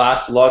 what's the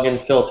last login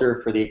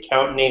filter for the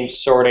account name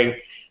sorting?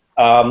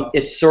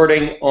 It's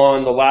sorting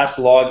on the last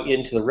log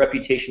into the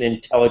Reputation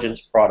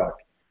Intelligence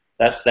product.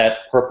 That's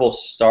that purple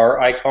star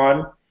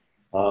icon.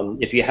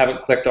 If you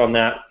haven't clicked on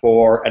that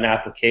for an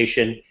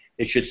application,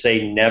 it should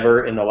say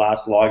never in the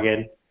last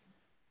login.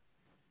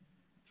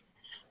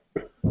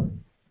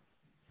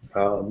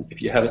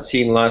 If you haven't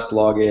seen last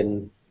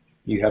login,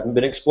 you haven't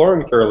been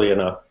exploring thoroughly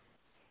enough.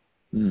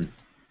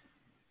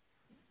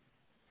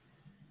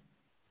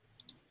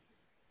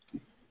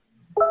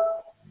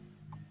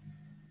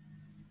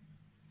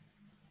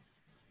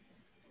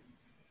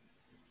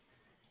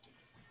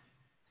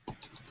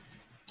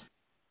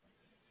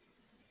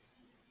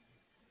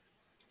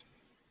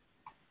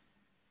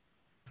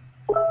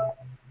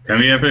 Can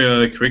we have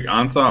a quick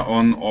answer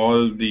on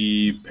all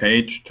the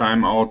page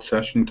timeout,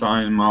 session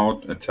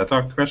timeout,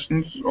 etc.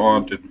 questions,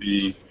 or did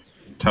we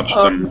touch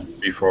them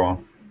before?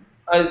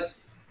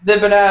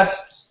 they've been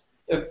asked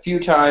a few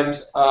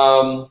times.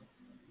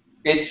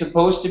 It's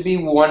supposed to be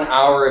 1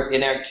 hour of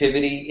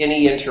inactivity.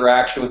 Any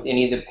interaction with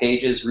any of the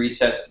pages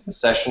resets the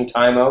session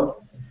timeout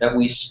that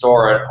we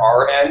store at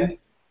our end.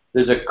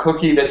 There's a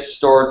cookie that's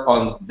stored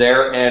on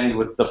their end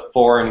with the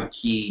foreign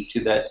key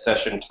to that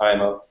session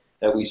timeout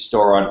that we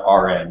store on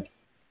our end.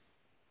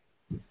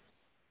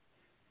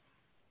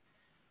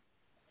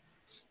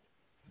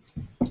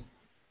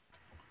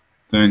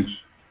 Thanks.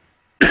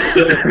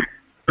 So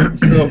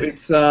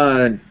it's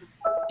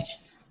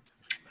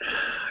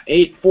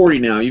 8:40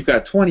 now. You've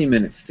got 20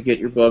 minutes to get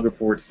your bug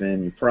reports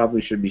in. You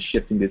probably should be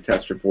shifting to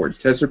test reports.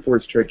 Test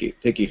reports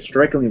take a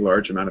strikingly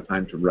large amount of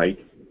time to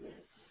write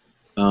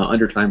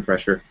under time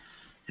pressure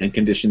and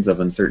conditions of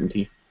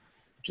uncertainty,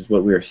 which is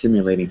what we are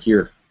simulating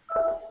here.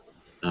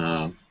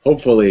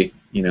 Hopefully,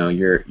 you know,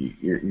 your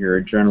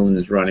adrenaline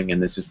is running,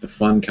 and this is the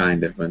fun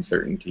kind of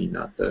uncertainty,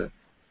 not the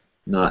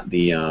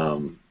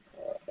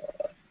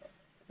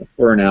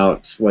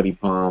burnout, sweaty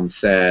palm,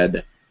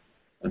 sad,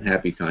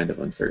 unhappy kind of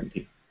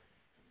uncertainty.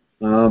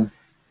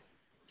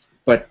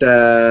 But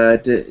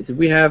did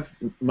we have,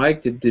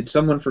 Mike, did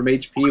someone from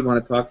HP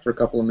want to talk for a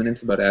couple of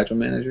minutes about Agile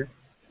Manager?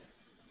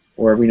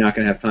 Or are we not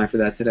going to have time for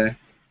that today?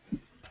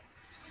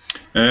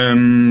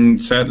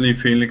 Sadly,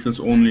 Felix is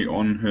only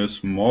on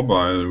his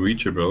mobile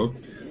reachable,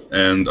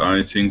 and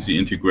I think the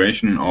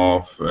integration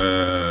of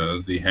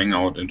the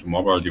Hangout into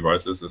mobile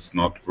devices is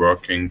not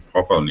working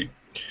properly.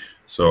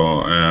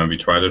 So we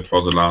tried it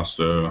for the last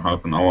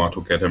half an hour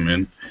to get him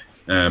in,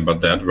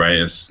 but that way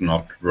is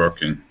not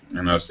working.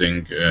 And I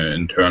think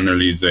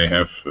internally they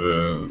have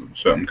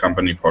certain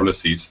company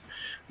policies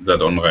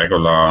that on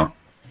regular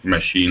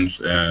machines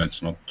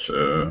it's not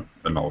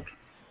allowed.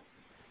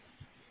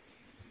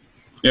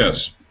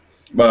 Yes,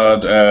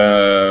 but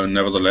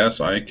nevertheless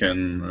I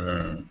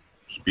can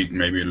speak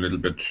maybe a little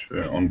bit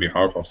on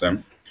behalf of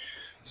them.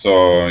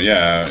 So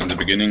yeah, in the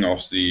beginning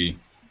of the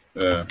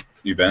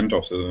event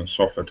of the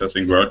Software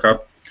Testing World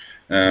Cup,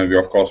 we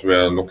of course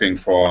were looking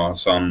for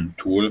some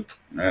tool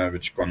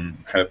which can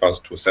help us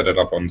to set it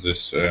up on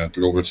this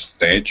global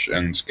stage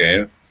and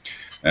scale.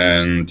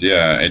 And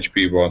yeah,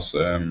 HP was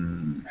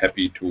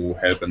happy to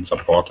help and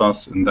support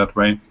us in that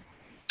way,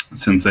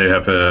 since they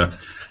have a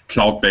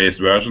cloud-based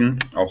version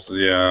of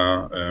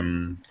their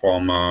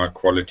former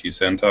Quality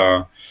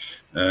Center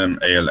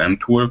ALM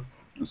tool.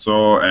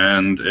 So,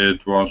 and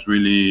it was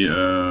really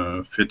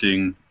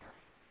fitting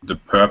the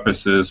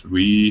purposes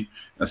we,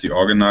 as the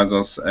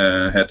organizers,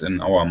 had in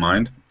our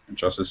mind.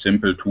 Just a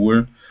simple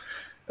tool,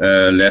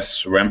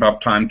 less ramp-up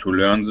time to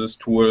learn this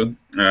tool,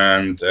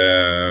 and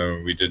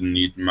we didn't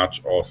need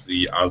much of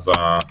the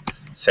other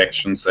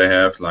sections they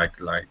have, like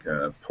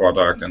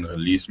product and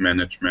release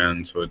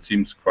management. So it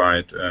seems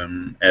quite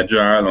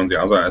agile on the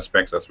other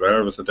aspects as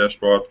well with the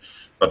dashboard.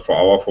 But for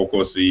our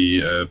focus,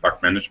 the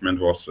bug management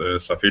was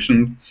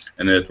sufficient,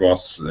 and it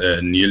was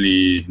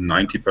nearly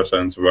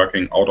 90%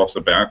 working out of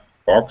the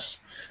box.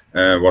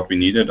 What we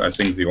needed, I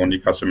think the only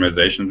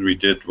customization we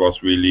did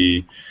was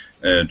really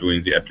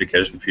doing the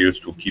application fields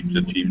to keep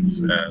the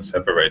teams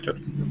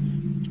separated.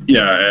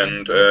 Yeah,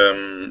 and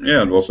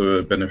yeah, it was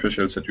a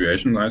beneficial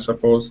situation, I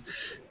suppose,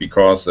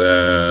 because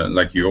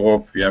like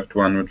Europe, we have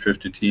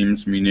 250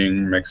 teams,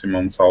 meaning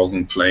maximum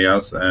 1,000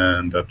 players,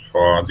 and that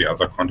for the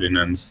other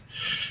continents,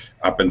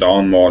 up and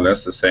down more or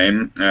less the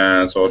same.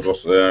 So it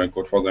was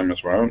good for them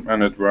as well,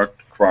 and it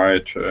worked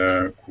quite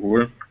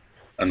cool.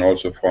 And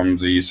also from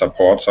the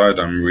support side,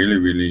 I'm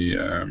really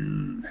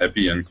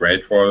happy and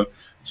grateful.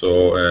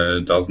 So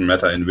it doesn't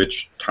matter in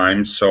which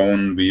time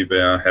zone we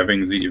were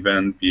having the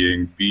event,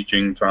 being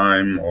Beijing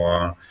time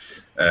or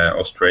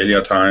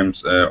Australia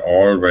times,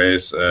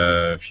 always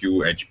a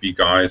few HP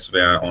guys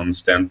were on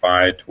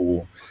standby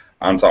to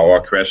answer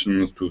our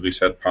questions, to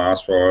reset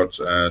passwords,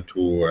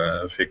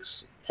 to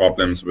fix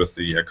problems with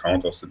the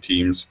account of the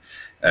teams.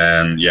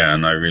 And yeah,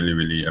 and I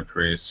really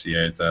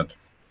appreciate that.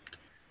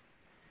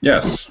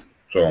 Yes,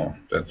 so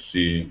that's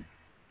the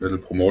little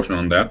promotion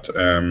on that,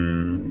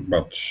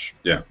 but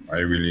yeah, I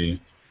really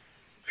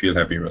feel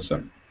happy with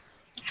them.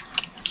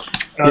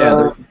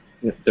 Yeah,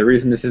 the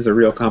reason this is a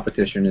real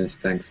competition is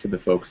thanks to the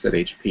folks at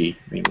HP.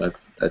 I mean,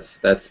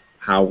 that's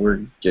how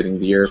we're getting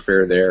the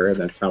airfare there, and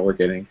that's how we're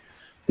getting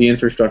the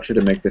infrastructure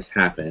to make this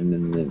happen,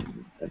 and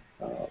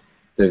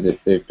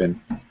they've been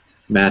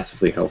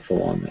massively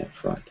helpful on that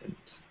front.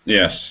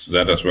 Yes,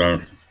 that as well.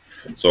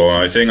 So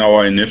I think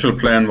our initial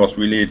plan was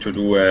really to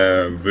do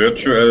a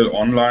virtual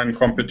online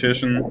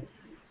competition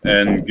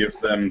and give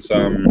them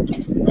some...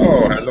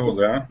 Oh, hello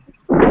there.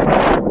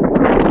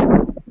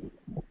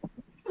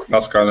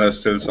 Pascal has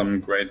still some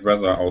great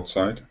weather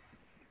outside.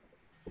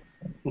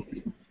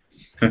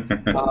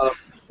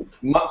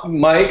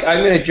 Mike,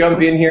 I'm going to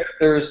jump in here.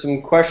 There's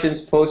some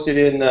questions posted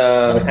in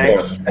the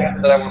Hangout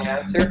chat that I want to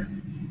answer.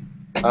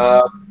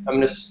 I'm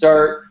going to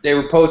start. They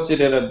were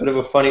posted in a bit of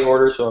a funny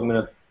order, so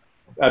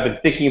I've been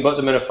thinking about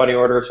them in a funny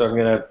order, so I'm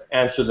going to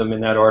answer them in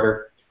that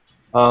order.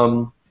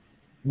 What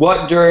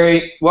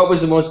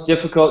was the most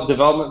difficult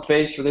development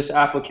phase for this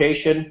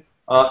application?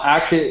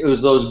 Actually, it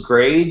was those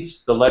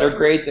grades, the letter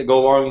grades that go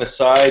along the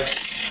side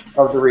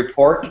of the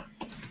report.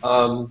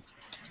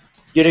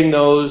 Getting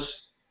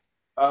those,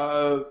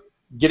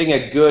 getting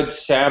a good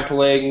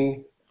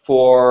sampling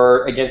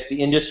against the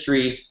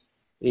industry,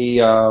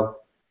 the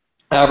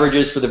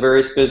averages for the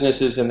various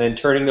businesses, and then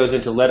turning those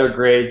into letter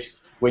grades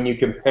when you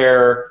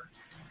compare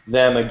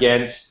them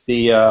against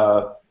the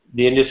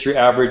industry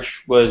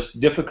average was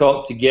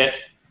difficult to get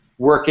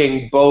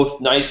working both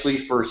nicely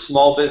for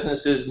small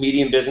businesses,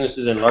 medium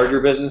businesses, and larger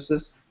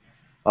businesses,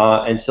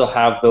 and still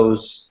have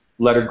those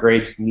letter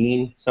grades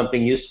mean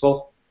something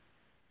useful.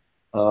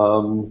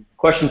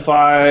 Question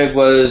 5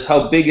 was,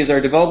 how big is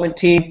our development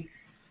team?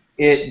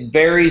 It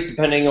varies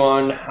depending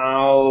on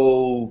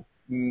how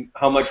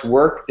much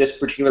work this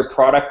particular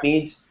product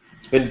needs.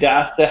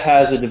 Vendasta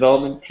has a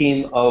development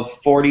team of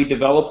 40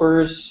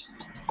 developers,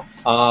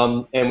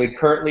 and we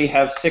currently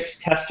have 6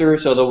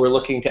 testers, although we're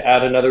looking to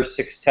add another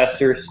 6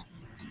 testers.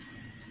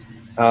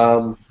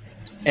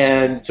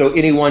 And so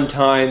any one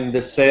time,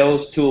 the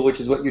sales tool, which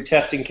is what you're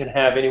testing, can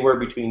have anywhere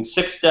between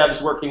 6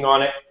 devs working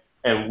on it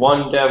and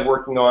 1 dev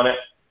working on it.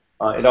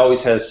 It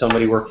always has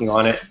somebody working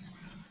on it.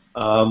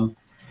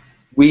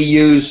 We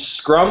use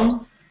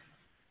Scrum.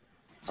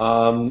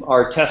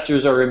 Our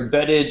testers are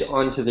embedded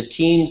onto the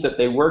teams that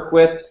they work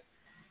with.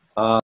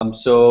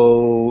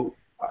 So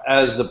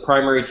as the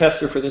primary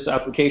tester for this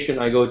application,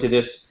 I go to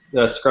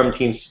the Scrum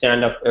team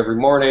stand-up every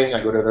morning.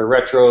 I go to their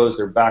retros,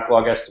 their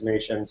backlog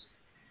estimations,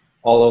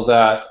 all of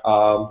that.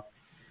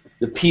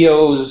 The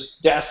PO's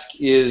desk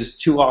is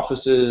 2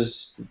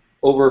 offices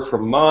over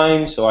from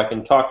mine, so I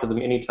can talk to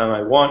them anytime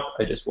I want.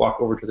 I just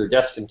walk over to their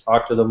desk and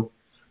talk to them.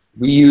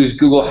 We use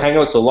Google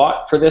Hangouts a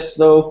lot for this,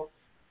 though,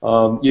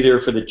 either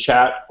for the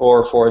chat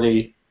or for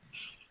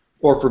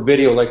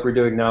video like we're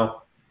doing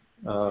now.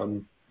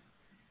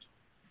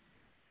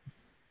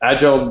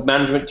 Agile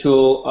management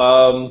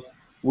tool,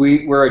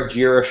 we're a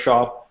Jira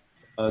shop.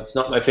 It's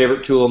not my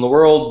favorite tool in the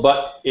world,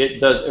 but it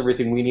does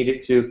everything we need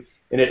it to,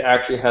 and it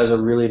actually has a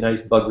really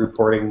nice bug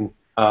reporting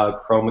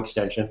Chrome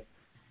extension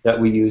that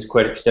we use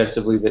quite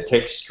extensively that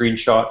takes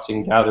screenshots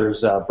and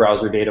gathers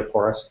browser data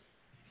for us.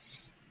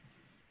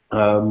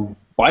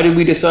 Why did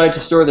we decide to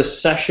store the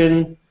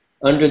session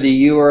under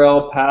the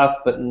URL path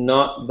but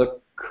not the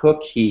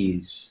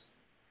cookies?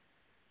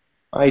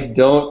 I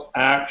don't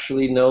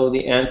actually know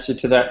the answer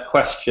to that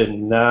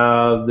question.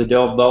 The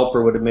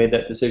developer would have made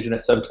that decision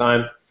at some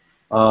time.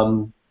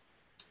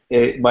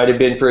 It might have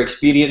been for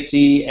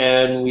expediency,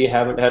 and we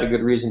haven't had a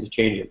good reason to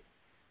change it.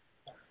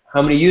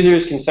 How many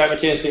users can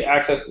simultaneously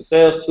access the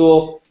sales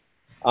tool?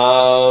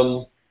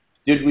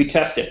 Did we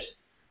test it?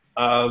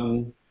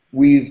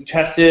 We've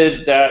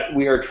tested that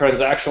we are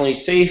transactionally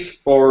safe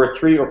for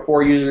 3 or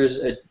 4 users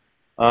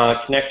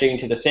connecting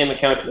to the same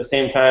account at the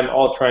same time,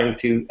 all trying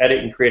to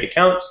edit and create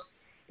accounts.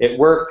 It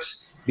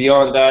works.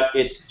 Beyond that,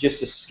 it's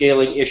just a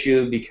scaling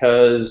issue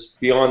because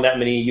beyond that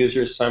many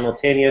users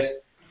simultaneous,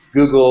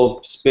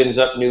 Google spins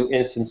up new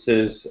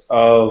instances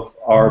of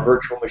our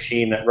virtual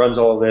machine that runs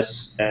all of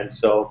this, and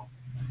so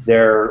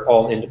they're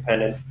all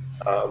independent.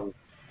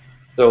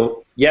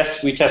 So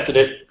yes, we tested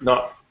it,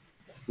 not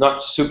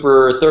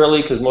super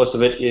thoroughly because most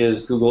of it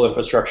is Google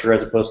infrastructure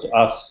as opposed to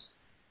us.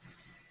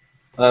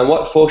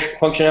 What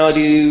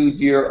functionality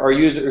do our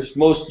users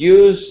most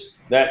use?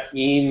 That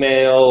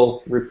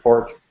email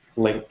report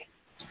link.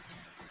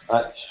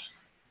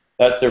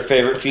 That's their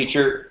favorite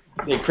feature.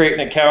 They create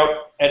an account,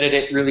 edit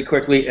it really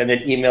quickly, and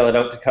then email it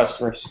out to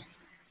customers.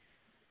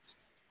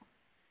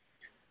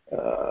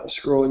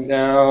 Scrolling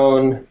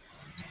down.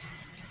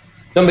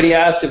 Somebody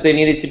asked if they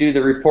needed to do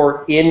the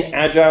report in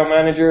Agile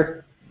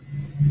Manager.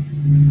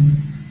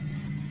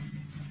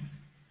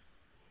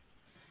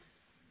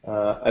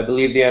 I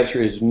believe the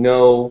answer is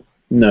no.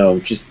 No,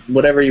 just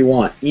whatever you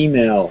want.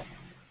 Email.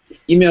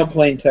 Email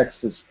plain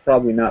text is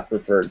probably not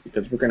preferred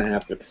because we're going to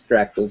have to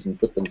extract those and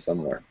put them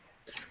somewhere.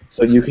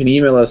 So you can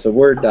email us a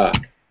Word doc,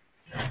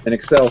 an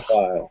Excel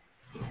file,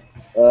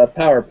 a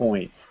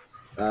PowerPoint,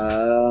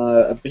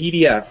 a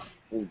PDF,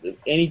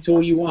 any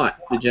tool you want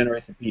that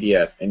generates a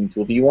PDF, any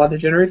tool that you want that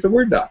generates a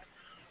Word doc.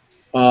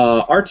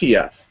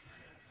 RTF.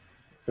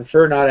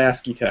 Prefer not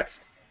ASCII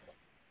text.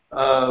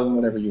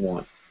 Whatever you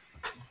want.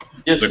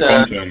 Just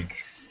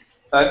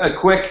a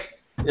quick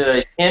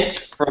hint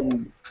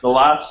from the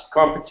last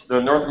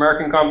the North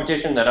American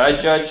competition that I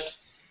judged.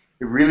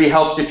 It really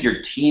helps if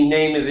your team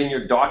name is in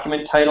your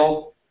document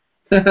title.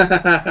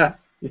 Yeah.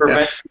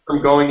 Prevents you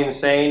from going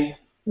insane.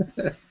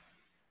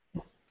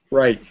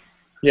 Right.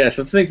 Yeah,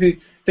 so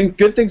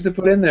good things to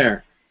put in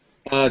there.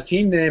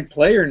 Team name,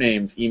 player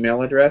names,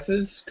 email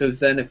addresses, because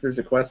then if there's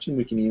a question,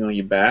 we can email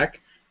you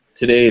back.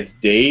 Today's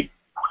date.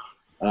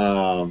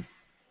 Yeah,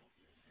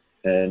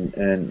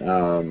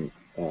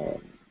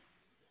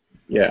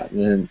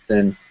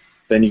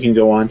 then you can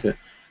go on to,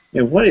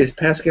 what is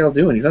Pascal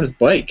doing? He's on his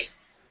bike.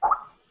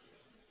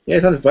 Yeah,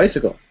 he's on his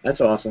bicycle.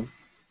 That's awesome.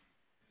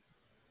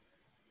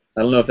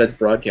 I don't know if that's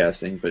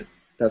broadcasting, but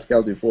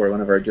Pascal Dufour,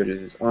 one of our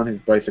judges, is on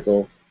his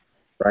bicycle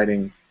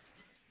riding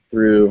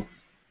through.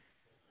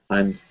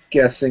 I'm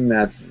guessing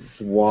that's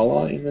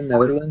Zwolle in the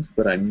Netherlands,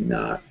 but I'm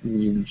not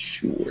really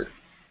sure.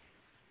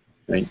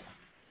 Right.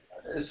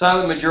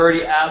 Silent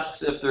Majority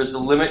asks if there's a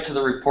limit to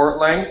the report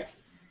length.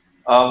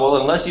 Well,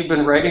 unless you've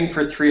been writing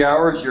for 3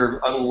 hours, you're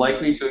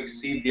unlikely to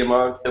exceed the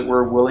amount that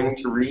we're willing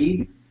to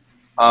read.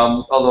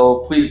 Although,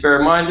 please bear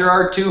in mind, there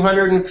are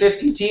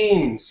 250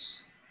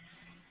 teams.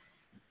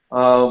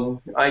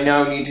 I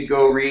now need to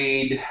go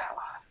read.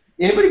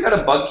 Anybody got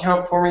a bug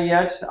count for me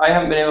yet? I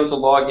haven't been able to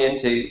log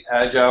into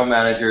Agile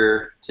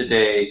Manager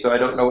today, so I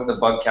don't know what the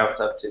bug count's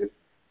up to.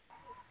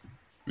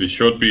 We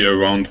should be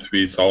around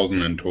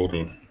 3,000 in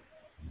total.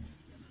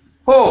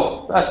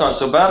 Oh, that's not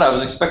so bad. I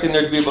was expecting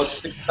there to be about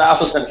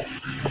 6,000.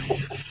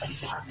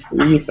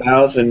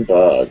 3,000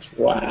 bugs.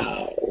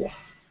 Wow.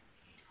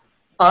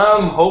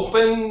 I'm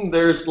hoping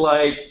there's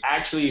like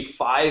actually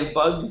 5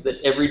 bugs that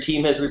every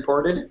team has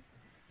reported.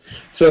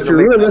 So if you're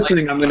really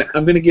listening, I'm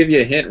gonna give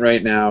you a hint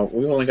right now.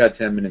 We've only got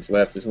 10 minutes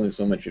left. There's only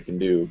so much you can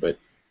do, but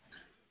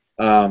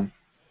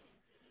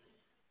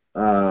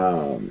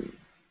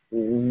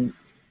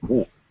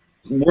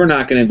we're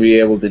not going to be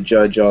able to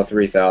judge all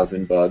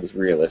 3,000 bugs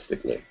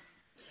realistically.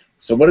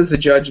 So what is the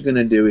judge going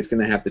to do? He's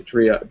going to have to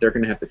they're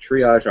going to have to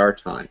triage our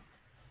time.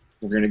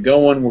 We're going to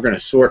go in, we're going to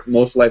sort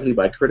most likely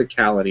by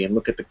criticality and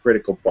look at the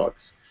critical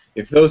bugs.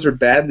 If those are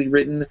badly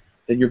written,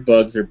 then your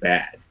bugs are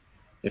bad.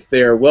 If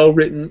they're well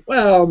written,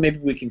 well, maybe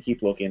we can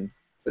keep looking.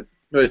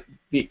 But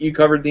you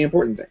covered the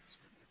important things,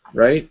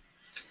 right?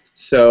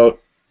 So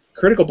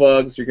critical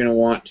bugs, you're going to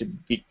want to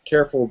be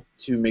careful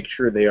to make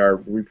sure they are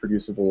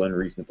reproducible and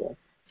reasonable.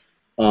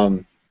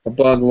 A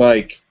bug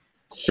like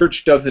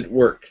search doesn't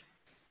work.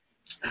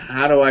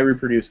 How do I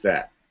reproduce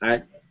that?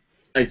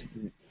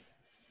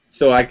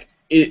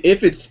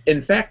 If it's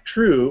in fact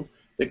true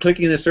that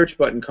clicking the search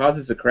button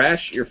causes a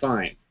crash, you're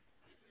fine.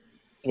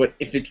 But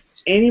if it's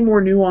any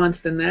more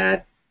nuanced than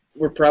that,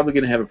 we're probably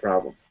going to have a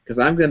problem. Because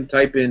I'm going to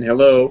type in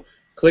hello,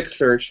 click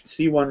search,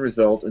 see one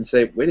result, and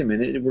say, wait a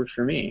minute, it works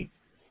for me.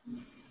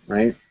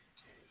 Right?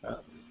 There's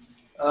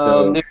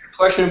a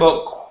question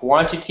about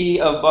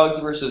quantity of bugs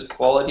versus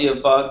quality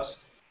of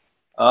bugs.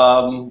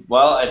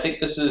 Well, I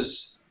think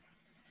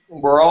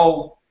we're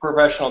all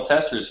professional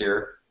testers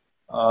here.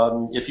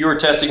 If you were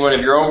testing one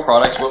of your own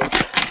products, what would you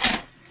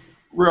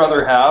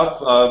rather have?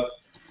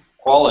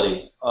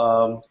 Quality.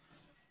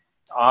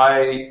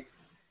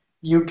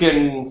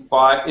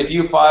 If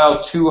you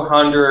file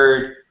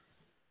 200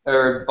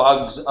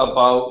 bugs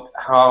about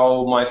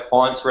how my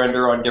fonts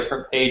render on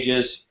different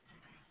pages,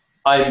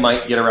 I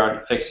might get around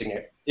to fixing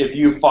it. If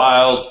you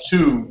file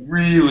 2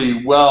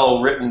 really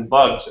well-written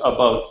bugs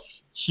about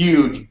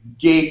huge,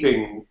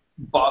 gaping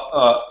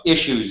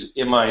issues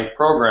in my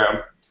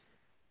program,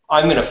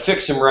 I'm going to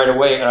fix them right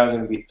away, and I'm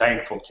going to be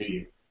thankful to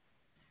you.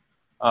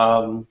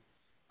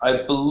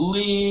 I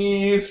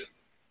believe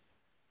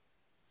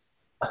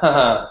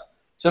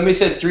somebody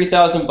said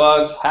 3,000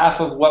 bugs, half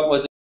of what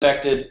was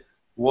expected.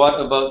 What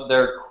about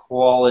their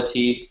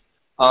quality?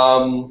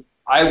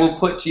 I will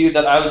put to you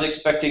that I was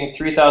expecting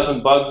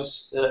 3,000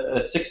 bugs,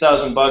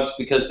 6,000 bugs,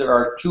 because there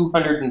are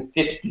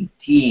 250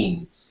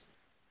 teams.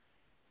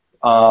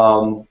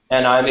 And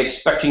I'm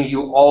expecting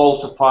you all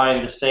to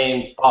find the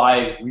same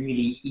 5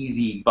 really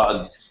easy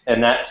bugs,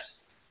 and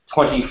that's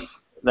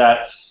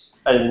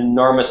an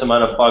enormous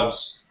amount of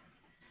bugs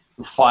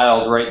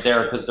filed right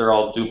there because they're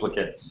all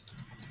duplicates.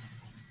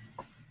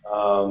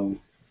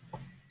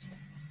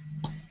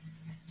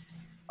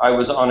 I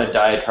was on a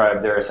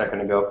diatribe there a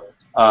second ago.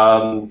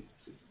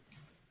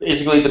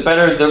 Basically, the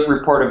better the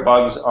reported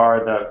bugs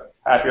are, the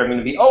happier I'm going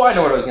to be. Oh, I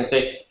know what I was going to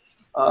say.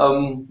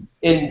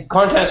 In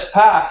contest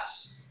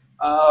pass,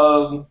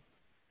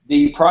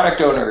 the product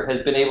owner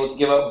has been able to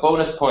give out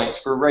bonus points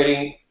for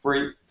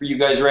you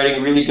guys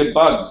writing really good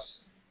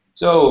bugs.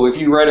 So if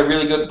you write a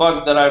really good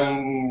bug that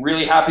I'm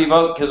really happy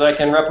about because I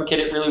can replicate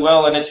it really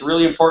well and it's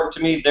really important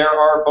to me, there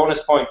are bonus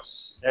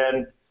points,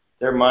 and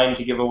they're mine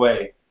to give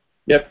away.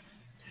 Yep.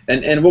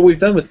 And what we've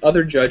done with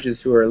other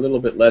judges who are a little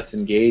bit less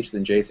engaged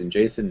than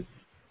Jason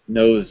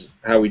knows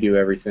how we do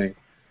everything.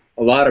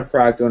 A lot of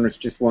product owners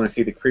just want to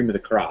see the cream of the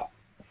crop.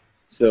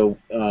 So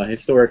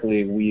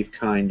historically, we've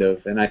kind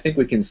of, and I think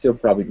we can still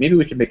probably, maybe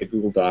we can make a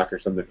Google Doc or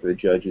something for the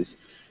judges,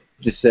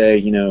 just say,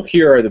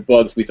 here are the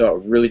bugs we thought were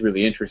really,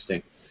 really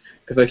interesting.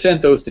 Because I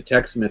sent those to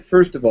TechSmith,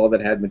 first of all,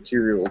 that had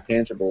material,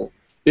 tangible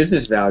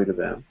business value to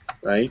them,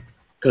 right?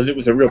 Because it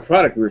was a real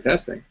product we were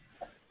testing.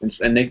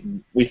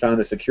 And we found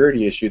a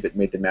security issue that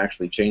made them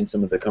actually change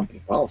some of the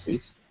company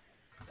policies.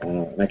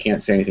 And I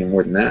can't say anything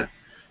more than that.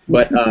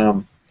 But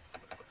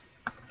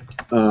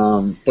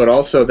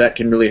also that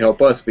can really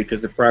help us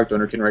because the product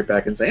owner can write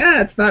back and say,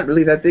 it's not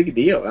really that big a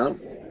deal. I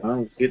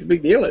don't see what the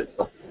big deal is.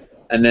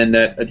 And then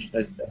that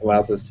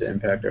allows us to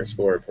impact our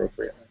score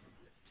appropriately.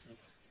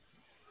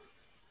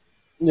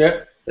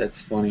 Yeah.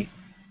 That's funny.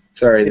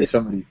 Sorry,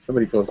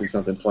 somebody posted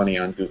something funny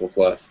on Google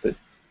Plus.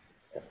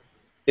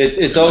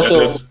 It's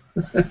also...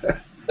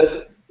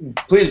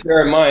 Please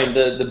bear in mind,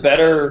 the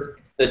better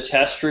the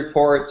test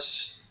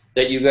reports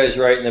that you guys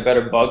write and the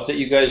better bugs that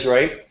you guys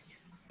write,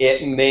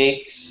 it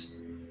makes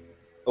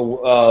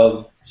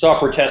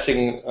software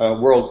testing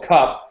World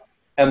Cup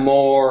a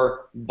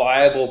more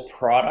viable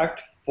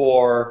product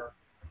for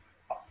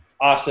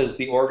us as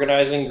the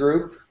organizing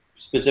group,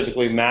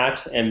 specifically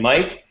Matt and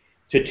Mike,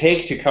 to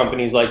take to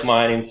companies like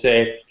mine and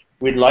say,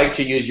 we'd like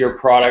to use your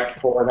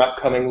product for an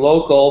upcoming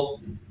local.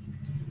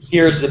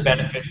 Here's the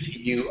benefit to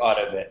you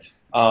out of it.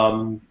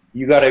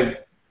 You got to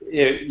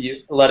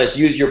let us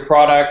use your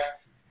product,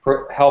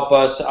 help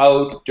us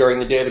out during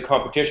the day of the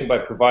competition by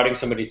providing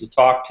somebody to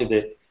talk to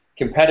the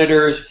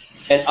competitors,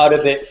 and out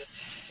of it,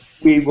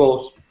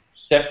 we'll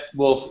sick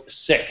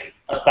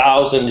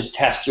 1,000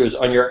 testers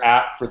on your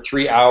app for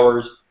 3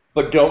 hours.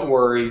 But don't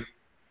worry,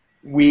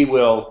 we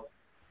will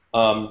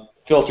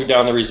filter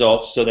down the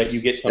results so that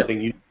you get something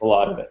useful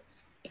out of it.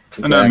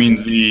 Exactly. And I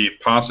mean, the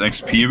past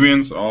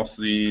experience of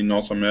the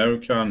North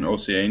America and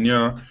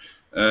Oceania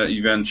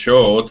event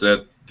showed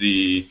that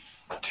the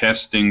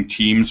testing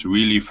teams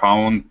really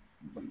found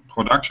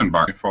production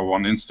bugs. For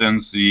one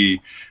instance, the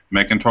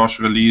Macintosh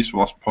release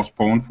was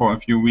postponed for a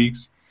few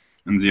weeks.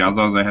 And the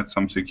other, they had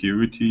some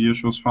security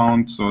issues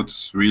found. So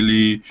it's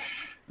really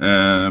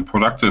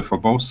productive for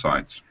both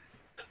sides.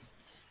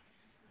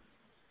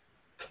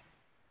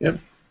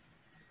 Yep.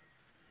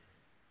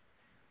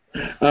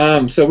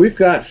 So we've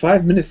got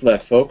 5 minutes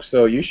left, folks.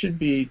 So you should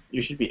be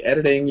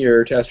editing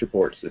your test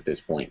reports at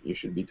this point. You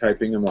should be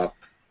typing them up.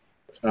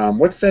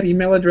 What's that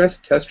email address?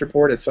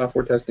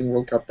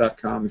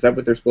 testreport@softwaretestingworldcup.com. Is that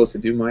what they're supposed to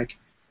do, Mike?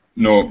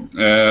 No,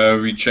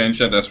 we changed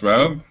that as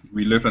well.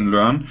 We live and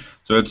learn.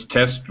 So it's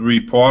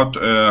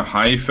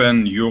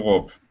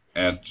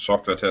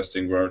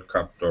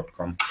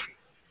testreport-europe@softwaretestingworldcup.com.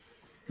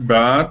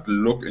 But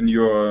look in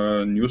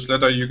your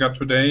newsletter you got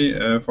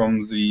today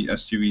from the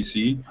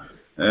STWC,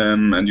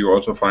 and you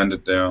also find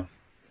it there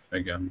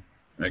again.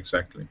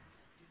 Exactly.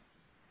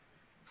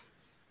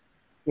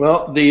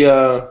 Well,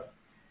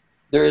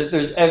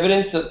 there's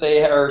evidence that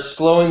they are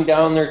slowing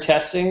down their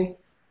testing.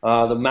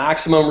 The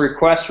maximum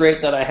request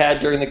rate that I had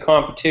during the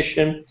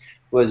competition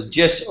was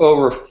just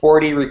over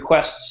 40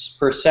 requests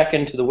per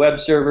second to the web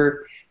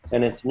server,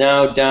 and it's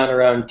now down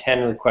around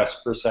 10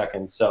 requests per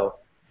second. So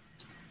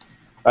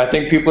I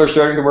think people are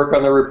starting to work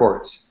on their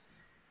reports.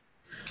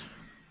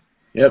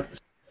 Yep.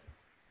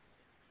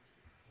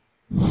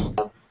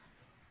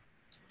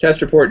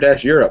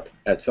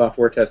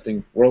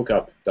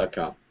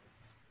 testreport-europe@softwaretestingworldcup.com.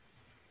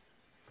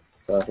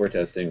 Software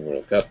Testing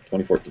World Cup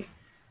 2014.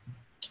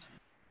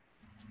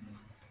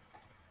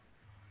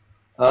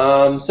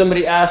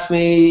 Somebody asked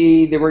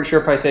me, they weren't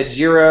sure if I said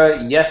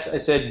Jira. Yes, I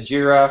said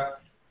Jira.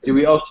 Do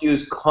we also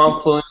use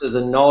Confluence as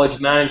a knowledge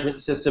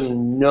management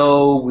system?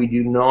 No, we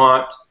do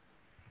not.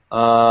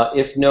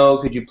 If no,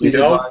 could you please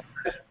advise?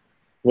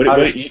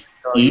 What, you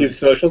use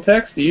social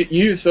text? Do you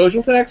use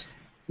social text?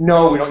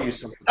 No, we don't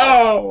use social text.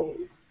 Oh!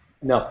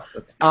 No.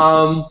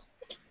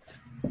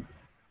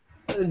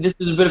 This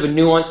is a bit of a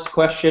nuanced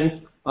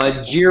question.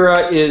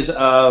 Jira is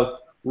a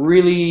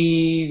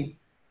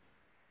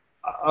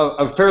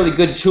fairly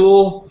good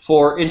tool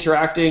for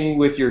interacting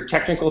with your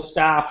technical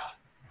staff,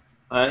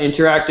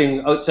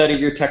 interacting outside of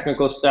your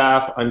technical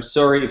staff. I'm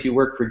sorry if you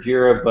work for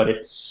Jira, but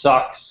it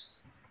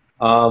sucks.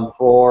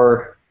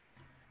 For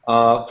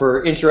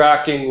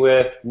interacting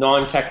with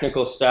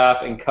non-technical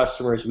staff and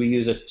customers, we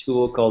use a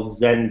tool called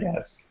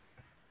Zendesk,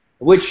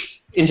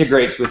 which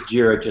integrates with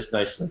Jira just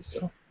nicely.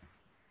 So.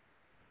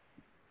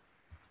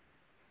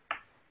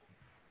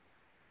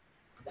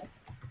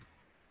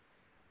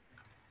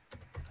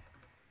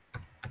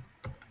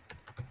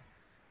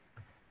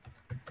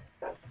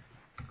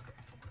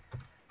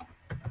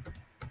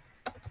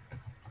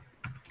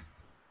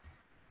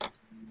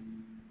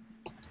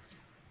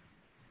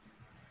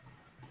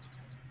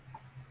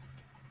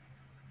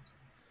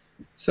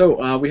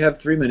 So we have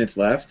 3 minutes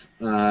left.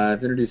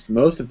 I've introduced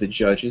most of the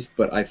judges,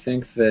 but I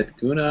think that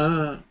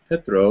Guna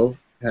Petrov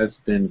has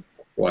been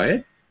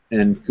quiet,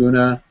 and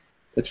Guna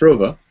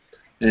Petrova.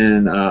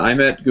 And I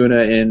met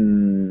Guna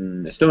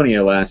in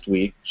Estonia last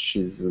week.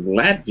 She's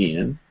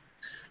Latvian,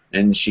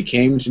 and she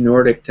came to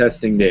Nordic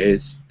Testing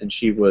Days, and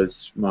she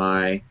was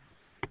my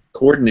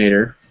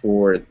coordinator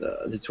for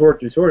the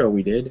tutorial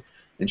we did,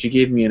 and she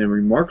gave me a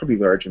remarkably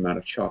large amount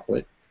of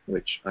chocolate,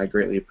 which I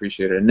greatly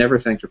appreciated. I never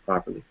thanked her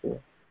properly for.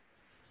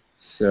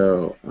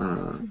 So,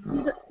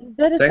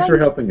 thanks for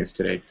helping us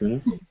today,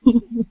 Kuna.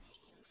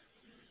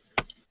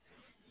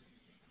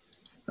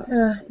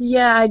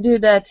 Yeah, I do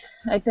that.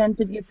 I tend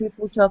to give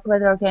people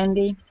chocolate or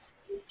candy.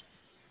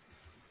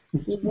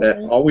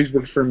 That always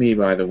works for me,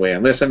 by the way,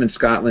 unless I'm in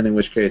Scotland, in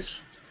which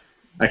case,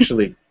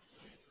 actually,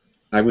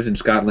 I was in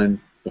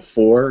Scotland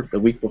the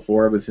week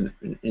before I was in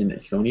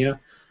Estonia,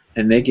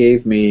 and they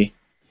gave me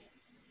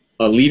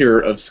a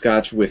liter of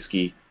Scotch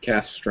whiskey,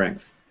 cask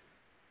strength,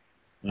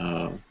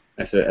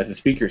 as a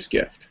speaker's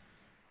gift.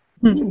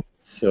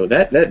 So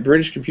that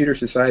British Computer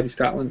Society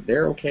Scotland,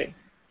 they're okay.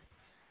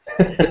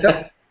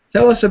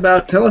 Tell us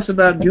about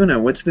Guna.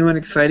 What's new and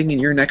exciting in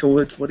your neck of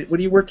woods? What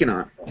are you working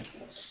on?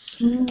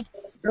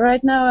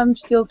 Right now, I'm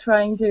still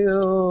trying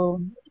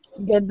to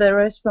get the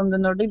rest from the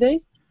Nordic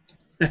Days.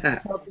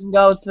 helping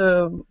out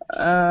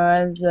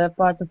as a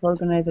part of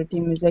organizer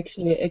team is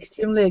actually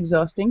extremely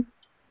exhausting.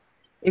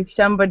 If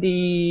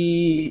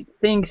somebody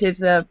thinks it's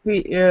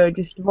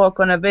just walk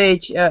on a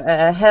beach,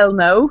 hell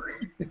no.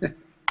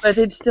 But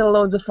it's still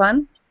loads of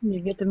fun. You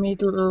get to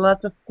meet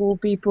lots of cool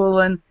people,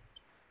 and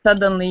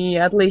suddenly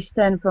at least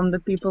 10 from the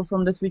people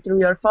from the Twitter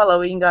you're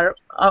following are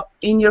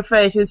in your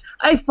face with,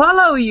 I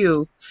follow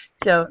you!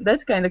 So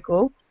that's kind of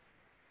cool.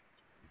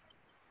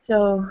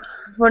 So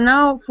for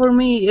now, for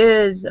me,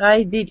 is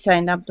I did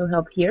sign up to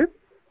help here.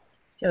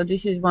 So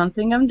this is one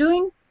thing I'm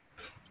doing.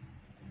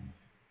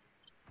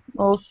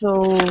 Also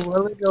a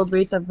little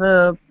bit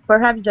of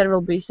perhaps there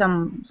will be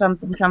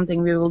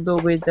something we will do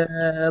with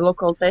the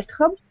local test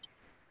hub.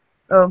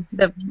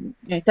 The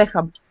tech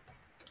hub.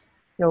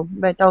 So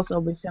but also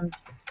with some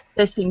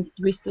testing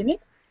twist in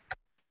it.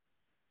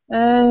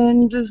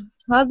 And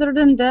other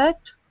than that,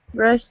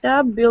 rest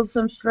up, build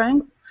some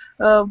strength.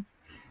 There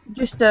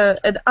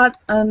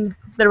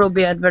will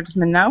be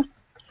advertisement now.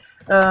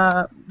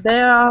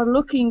 They are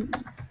looking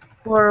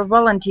for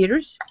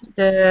volunteers.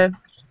 The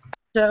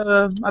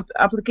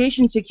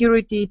application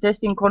security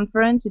testing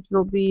conference, it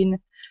will be in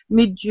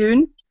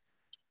mid-June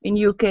in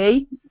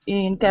UK,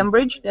 in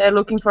Cambridge. They're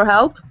looking for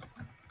help,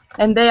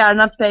 and they are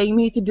not paying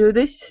me to do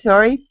this,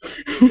 sorry.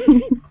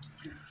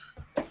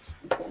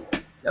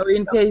 So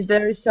in case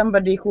there is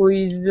somebody who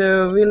is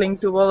willing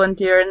to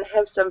volunteer and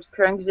have some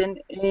strength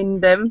in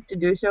them to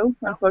do so,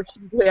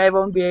 unfortunately I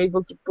won't be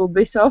able to pull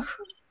this off.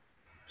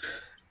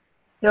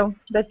 So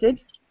that's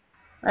it.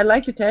 I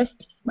like to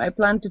test. I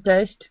plan to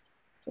test.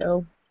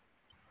 So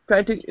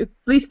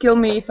please kill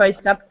me if I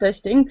stop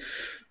testing.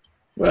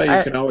 Well,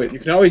 you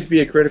can always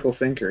be a critical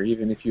thinker,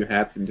 even if you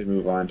happen to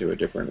move on to a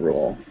different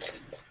role,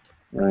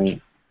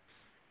 right?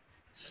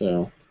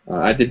 So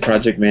I did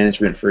project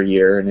management for a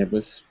year, and it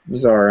was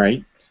all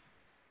right.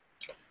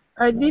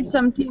 I did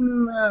some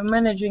team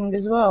managing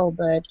as well,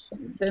 but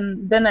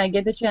then I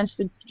get a chance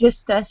to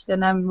just test,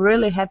 and I'm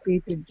really happy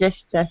to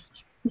just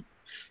test.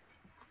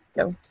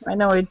 So I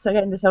know it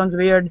kind of sounds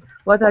weird.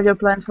 What are your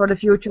plans for the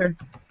future?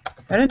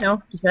 I don't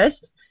know, to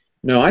test.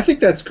 No, I think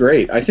that's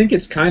great. I think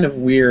it's kind of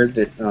weird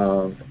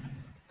that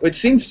it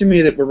seems to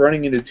me that we're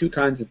running into two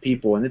kinds of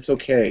people, and it's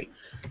okay.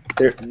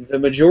 The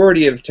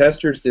majority of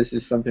testers, this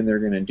is something they're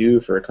going to do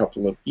for a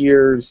couple of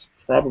years,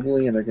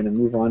 probably, and they're going to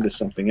move on to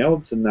something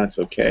else, and that's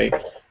okay.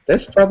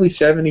 That's probably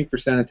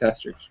 70% of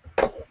testers.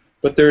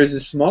 But there is a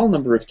small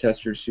number of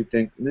testers who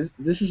think,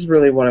 this is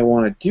really what I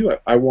want to do.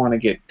 I want to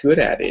get good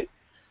at it,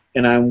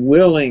 and I'm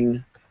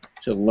willing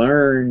to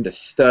learn, to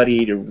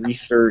study, to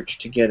research,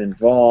 to get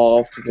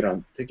involved, to get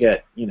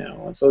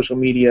on social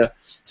media,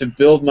 to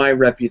build my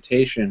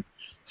reputation,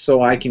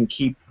 so I can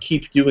keep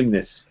doing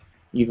this,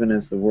 even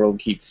as the world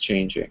keeps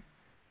changing.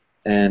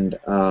 And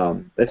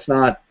that's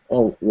not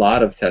a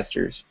lot of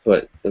testers,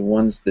 but the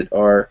ones that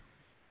are,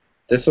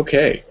 that's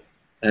okay.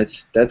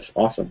 That's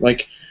awesome.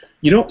 Like,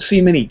 you don't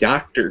see many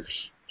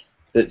doctors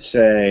that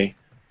say,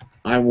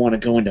 I want to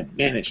go into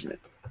management,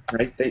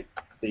 right?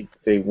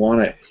 They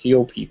want to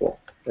heal people.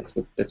 That's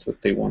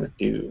what they want to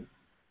do.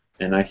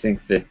 And I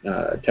think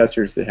that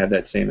testers that have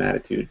that same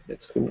attitude,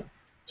 that's cool.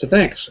 So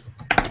thanks.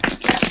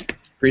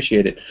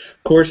 Appreciate it.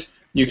 Of course,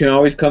 you can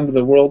always come to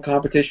the World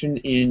Competition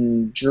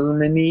in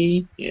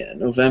Germany in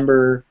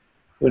November.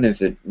 When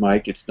is it,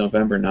 Mike? It's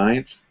November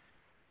 9th?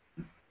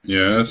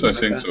 Yes, I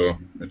think so.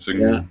 It's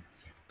in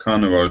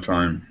Carnival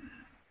time.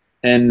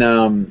 And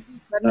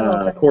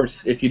of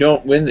course, if you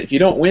don't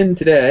win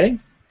today,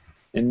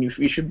 and you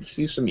should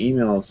see some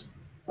emails.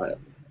 I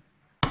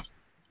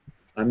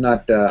don't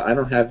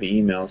have the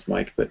emails,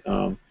 Mike, but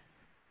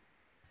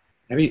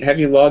have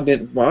you logged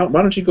in? Why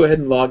don't you go ahead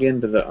and log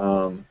into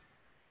the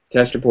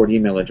test report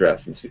email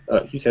address and see?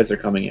 He says they're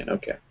coming in.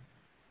 Okay,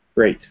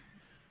 great.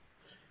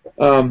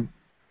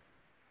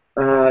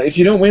 If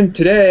you don't win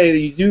today,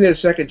 you do get a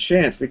second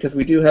chance, because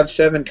we do have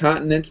 7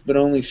 continents but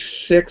only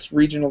 6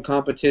 regional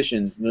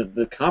competitions.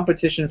 The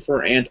competition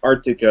for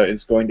Antarctica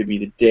is going to be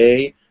the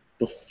day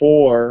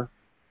before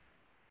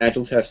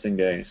Agile Testing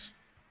Days.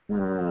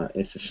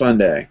 It's a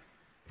Sunday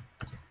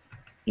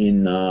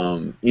in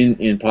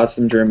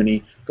Potsdam,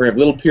 Germany. We have a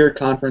little peer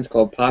conference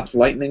called POTS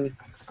Lightning,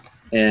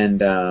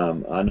 and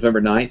on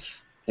November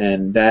 9th,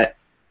 and that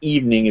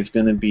evening is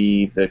going to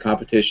be the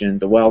competition,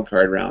 the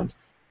wildcard round,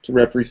 to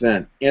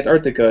represent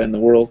Antarctica in the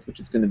world, which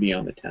is going to be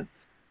on the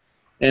 10th.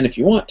 And if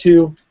you want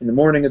to, in the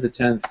morning of the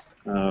 10th,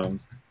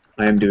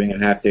 I am doing a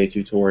half-day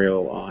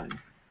tutorial on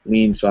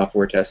lean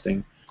software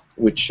testing,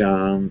 which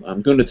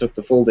I'm going to take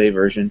the full-day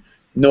version.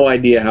 No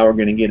idea how we're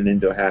going to get it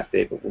into a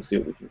half-day, but we'll see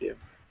what we can do.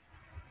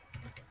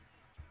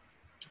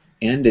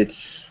 And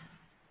it's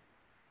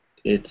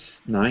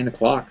 9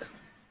 o'clock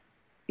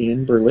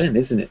in Berlin,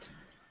 isn't it?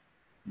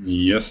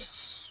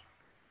 Yes.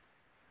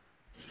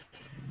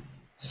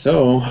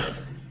 So,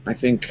 I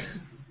think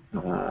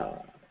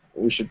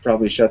we should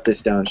probably shut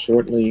this down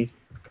shortly.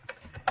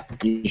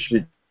 You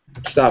should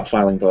stop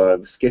filing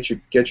bugs. Get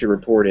your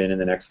report in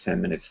the next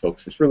 10 minutes,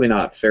 folks. It's really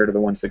not fair to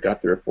the ones that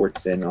got the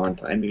reports in on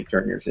time. You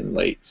turn yours in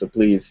late. So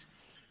please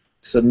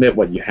submit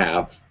what you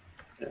have,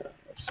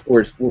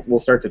 we'll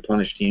start to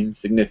punish teams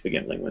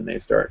significantly when they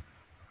start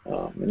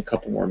in a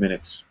couple more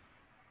minutes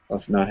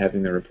of not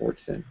having the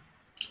reports in.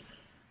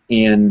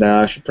 And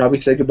I should probably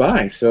say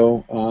goodbye.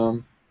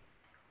 So,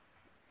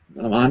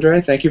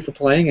 Andre, thank you for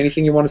playing.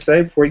 Anything you want to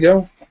say before you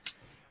go?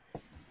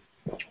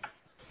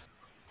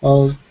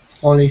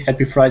 Only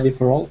happy Friday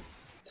for all.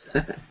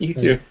 You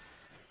too.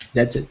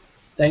 That's it.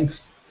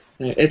 Thanks.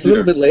 It's a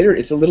little bit later.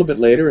 It's a little bit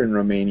later in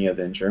Romania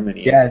than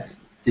Germany. Yeah,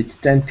 it's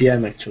 10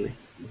 p.m. actually.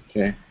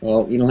 Okay.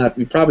 Well,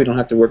 you probably don't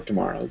have to work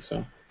tomorrow,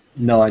 so.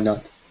 No, I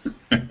not.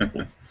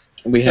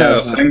 We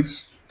have.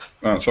 Thanks.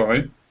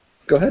 Sorry.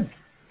 Go ahead.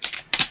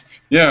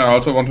 Yeah, I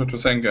also wanted to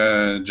thank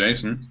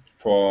Jason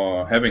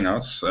for having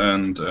us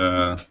and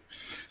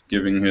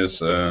giving his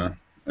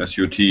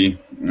SUT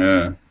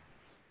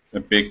a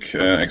big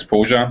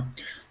exposure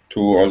to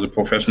all the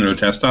professional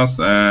testers,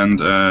 and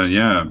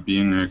yeah,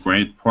 being a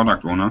great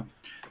product owner.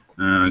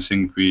 I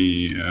think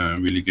we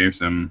really gave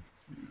them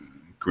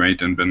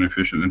great and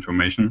beneficial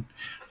information.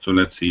 So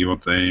let's see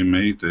what they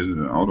made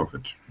out of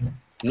it.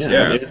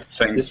 Yeah,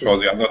 thanks for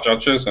the other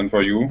judges and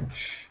for you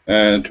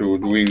to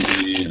doing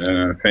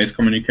the face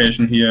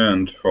communication here,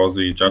 and for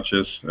the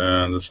judges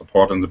the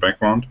support in the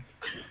background.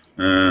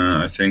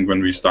 I think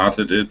when we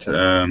started it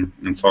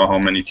and saw how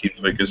many teams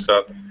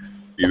registered,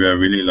 we were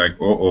really like,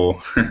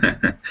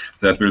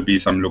 that will be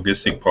some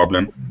logistic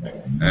problem.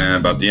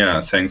 But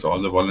yeah, thanks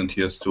all the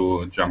volunteers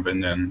to jump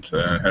in and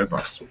help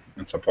us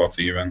and support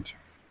the event.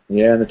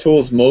 Yeah, and the tool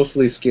is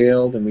mostly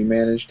scaled, and we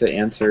managed to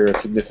answer a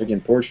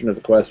significant portion of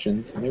the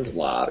questions. And there was a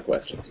lot of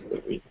questions,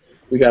 but we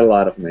got a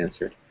lot of them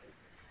answered.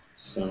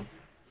 So,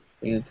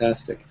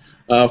 fantastic.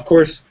 Of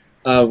course,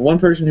 one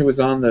person who was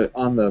on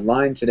the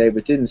line today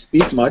but didn't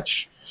speak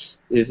much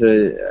is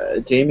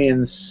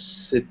Damien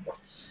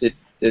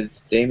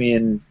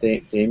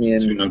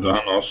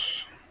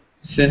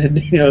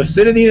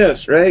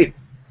Sinadinos, right?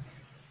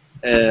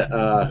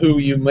 Who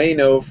you may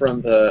know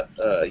from the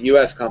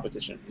U.S.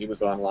 competition. He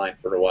was online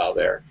for a while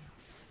there.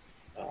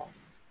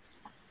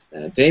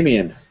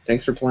 Damien,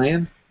 thanks for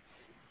playing.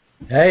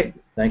 Hey,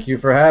 thank you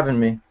for having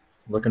me.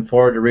 Looking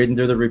forward to reading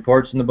through the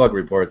reports and the bug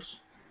reports.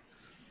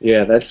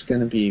 Yeah, that's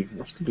gonna be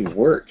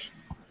work.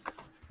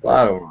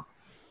 Wow.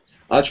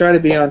 I'll try to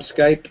be on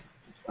Skype.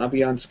 I'll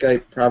be on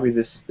Skype probably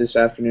this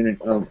afternoon.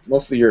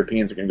 Most of the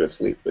Europeans are gonna go to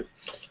sleep, but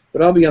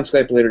I'll be on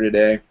Skype later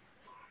today,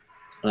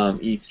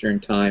 Eastern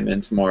time,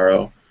 and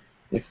tomorrow,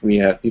 if we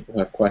have people who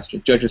have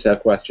questions, judges have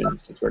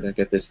questions to sort of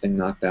get this thing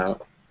knocked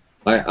out.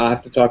 I'll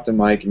have to talk to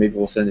Mike, and maybe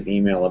we'll send an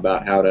email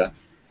about how to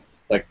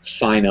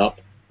sign up.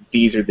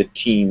 These are the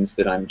teams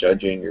that I'm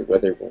judging, or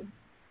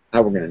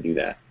how we're gonna do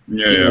that.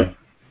 Yeah.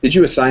 Did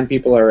you assign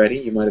people already?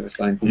 You might have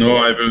assigned people. No,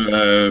 I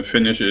will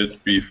finish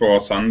it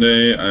before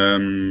Sunday,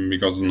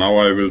 because now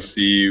I will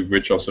see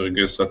which of the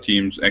registered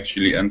teams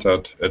actually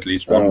entered at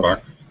least one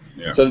bug.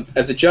 Yeah. So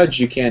as a judge,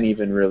 you can't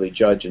even really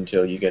judge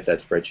until you get that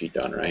spreadsheet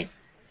done, right?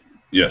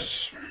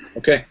 Yes.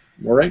 Okay.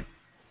 All right.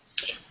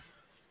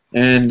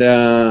 And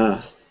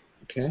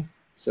okay.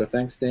 So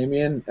thanks,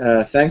 Damien.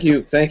 Thank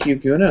you,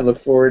 Guna. I look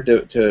forward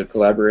to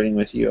collaborating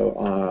with you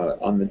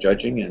on the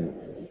judging and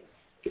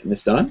getting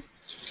this done.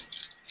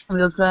 I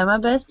will try my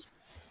best.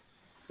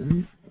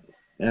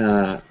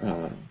 You're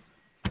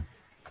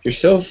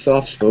so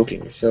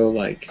soft-spoken. You're so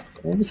like,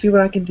 we'll see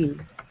what I can do.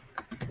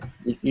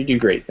 You do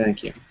great.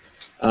 Thank you.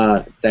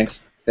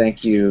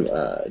 Thank you,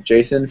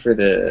 Jason, for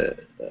the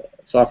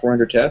software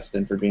under test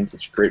and for being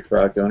such a great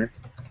product owner.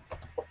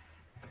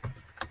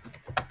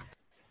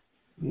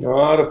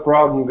 Not a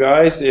problem,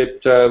 guys.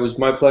 It was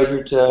my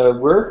pleasure to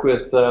work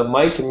with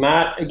Mike and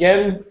Matt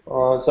again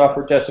on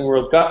Software Testing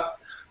World Cup.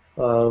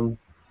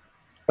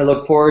 I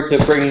look forward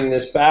to bringing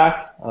this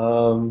back,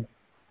 and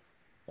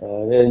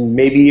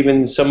maybe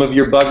even some of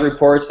your bug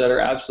reports that are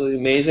absolutely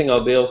amazing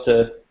I'll be able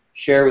to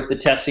share with the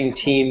testing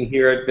team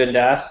here at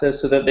Vendasta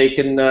so that they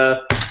can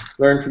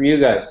learn from you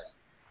guys.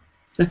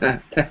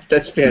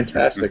 That's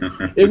fantastic.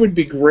 It would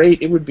be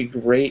great. It would be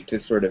great to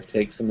sort of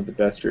take some of the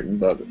best written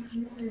bug.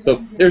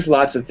 So there's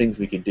lots of things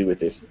we could do with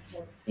this.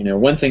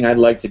 One thing I'd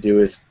like to do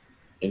is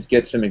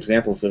get some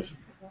examples of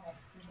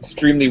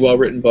extremely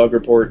well-written bug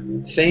report,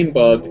 same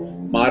bug,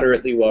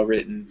 moderately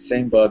well-written,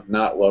 same bug,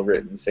 not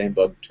well-written, same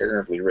bug,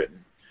 terribly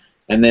written.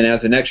 And then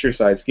as an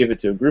exercise, give it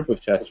to a group of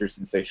testers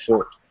and say,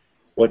 sort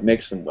what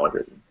makes them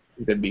well-written. I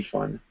think that'd be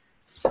fun.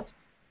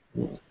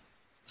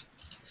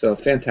 So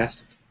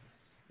fantastic.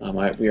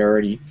 We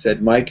already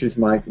said Mike, who's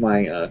my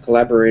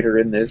collaborator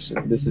in this.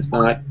 This is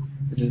not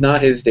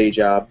his day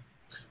job.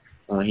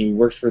 He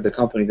works for the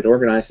company that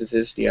organizes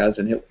this,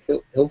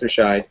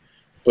 Diaz&Hilterscheid,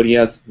 but he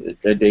has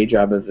a day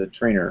job as a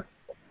trainer,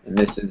 and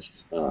this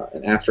is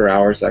an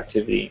after-hours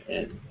activity.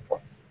 And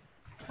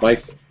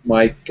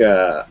Mike,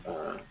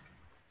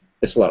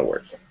 it's a lot of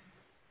work,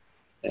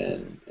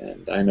 and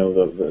I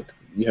know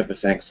you have the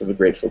thanks of a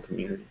grateful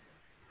community.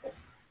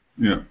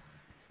 Yeah.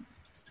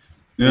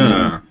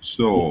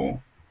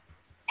 So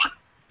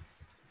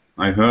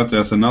I heard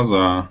there's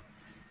another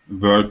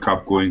World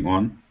Cup going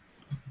on.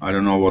 I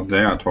don't know what they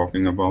are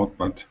talking about,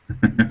 but.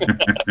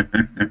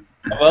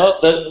 Well,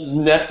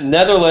 the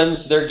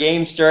Netherlands, their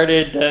game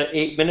started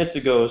 8 minutes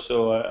ago,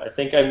 so I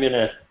think I'm going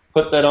to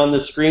put that on the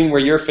screen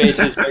where your face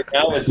is right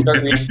now and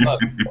start reading up.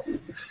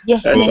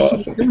 Yes, That's yes,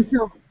 awesome. do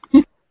so.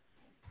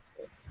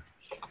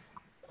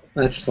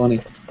 That's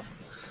funny.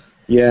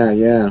 Yeah,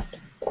 yeah.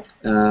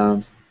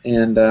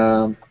 And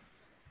that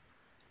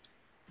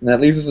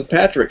leaves us with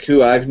Patrick,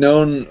 who I've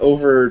known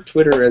over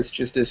Twitter as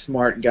just a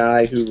smart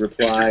guy who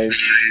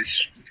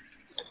replies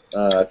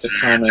to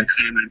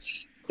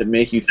comments that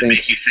make you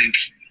think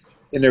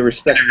in a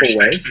respectful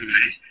way,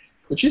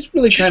 which is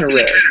really kind of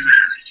rare.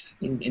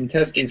 In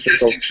testing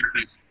circles,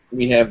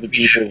 we have the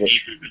people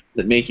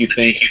that make you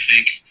think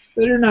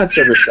that are not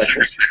so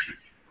respectful.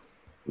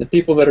 The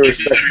people that are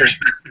respectful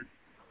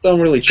don't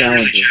really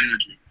challenge you.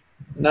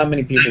 Not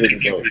many people even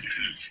both.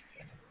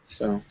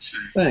 So,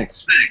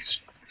 thanks.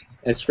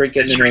 It's great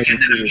getting to know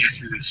you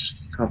through this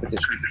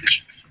competition.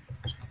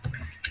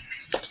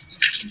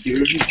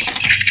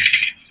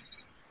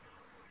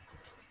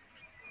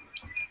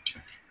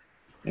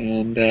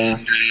 And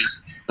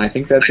I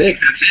think that's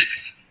it.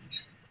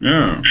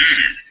 Yeah.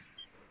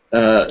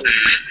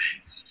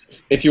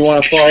 If you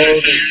want to follow,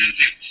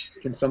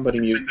 can somebody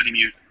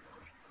mute?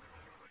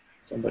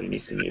 Somebody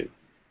needs to mute.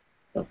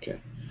 Okay.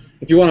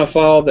 If you want to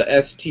follow the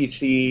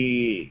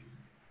STWC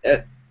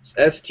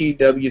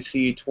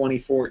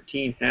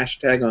 2014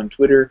 hashtag on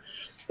Twitter,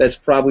 that's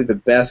probably the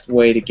best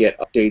way to get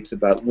updates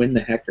about when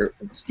are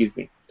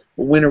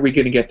we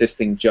going to get this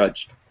thing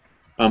judged.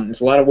 It's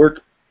a lot of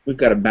work. We've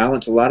got to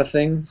balance a lot of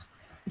things.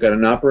 We've got to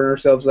not burn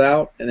ourselves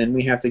out, and then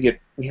we have to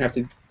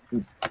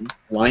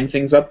line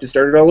things up to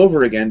start it all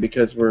over again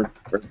because we're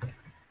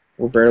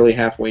barely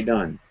halfway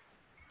done.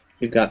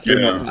 We've got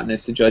 3 more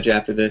continents to judge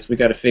after this. We've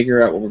got to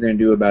figure out what we're going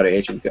to do about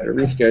Asia. We've got to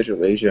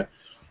reschedule Asia.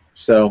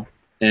 So,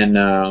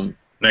 and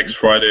next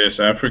Friday is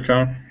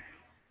Africa.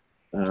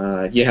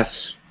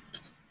 Yes.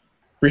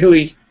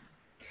 Really?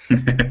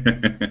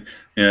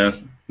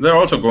 Yes. They're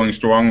also going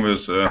strong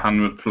with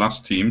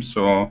 100+ teams,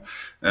 so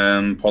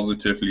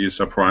positively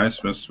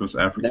surprised with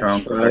Africa.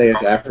 Next Friday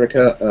is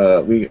Africa.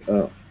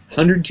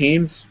 100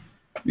 teams?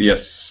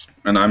 Yes,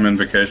 and I'm on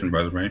vacation,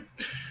 by the way.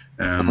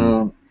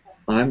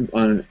 I'm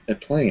on a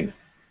plane.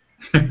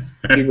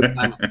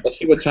 Let's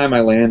see what time I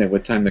land and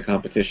what time the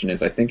competition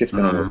is. I think it's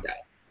going to work out.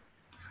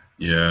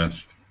 Yes.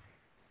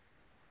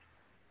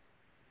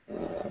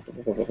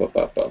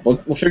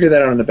 We'll figure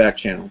that out on the back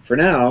channel. For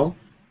now,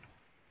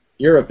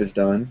 Europe is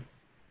done,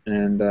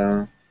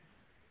 and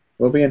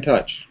we'll be in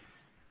touch.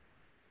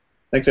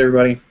 Thanks,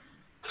 everybody.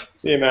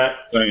 See you, Matt.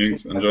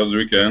 Thanks. Enjoy the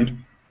weekend.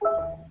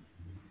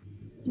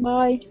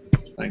 Bye.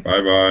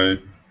 Bye-bye.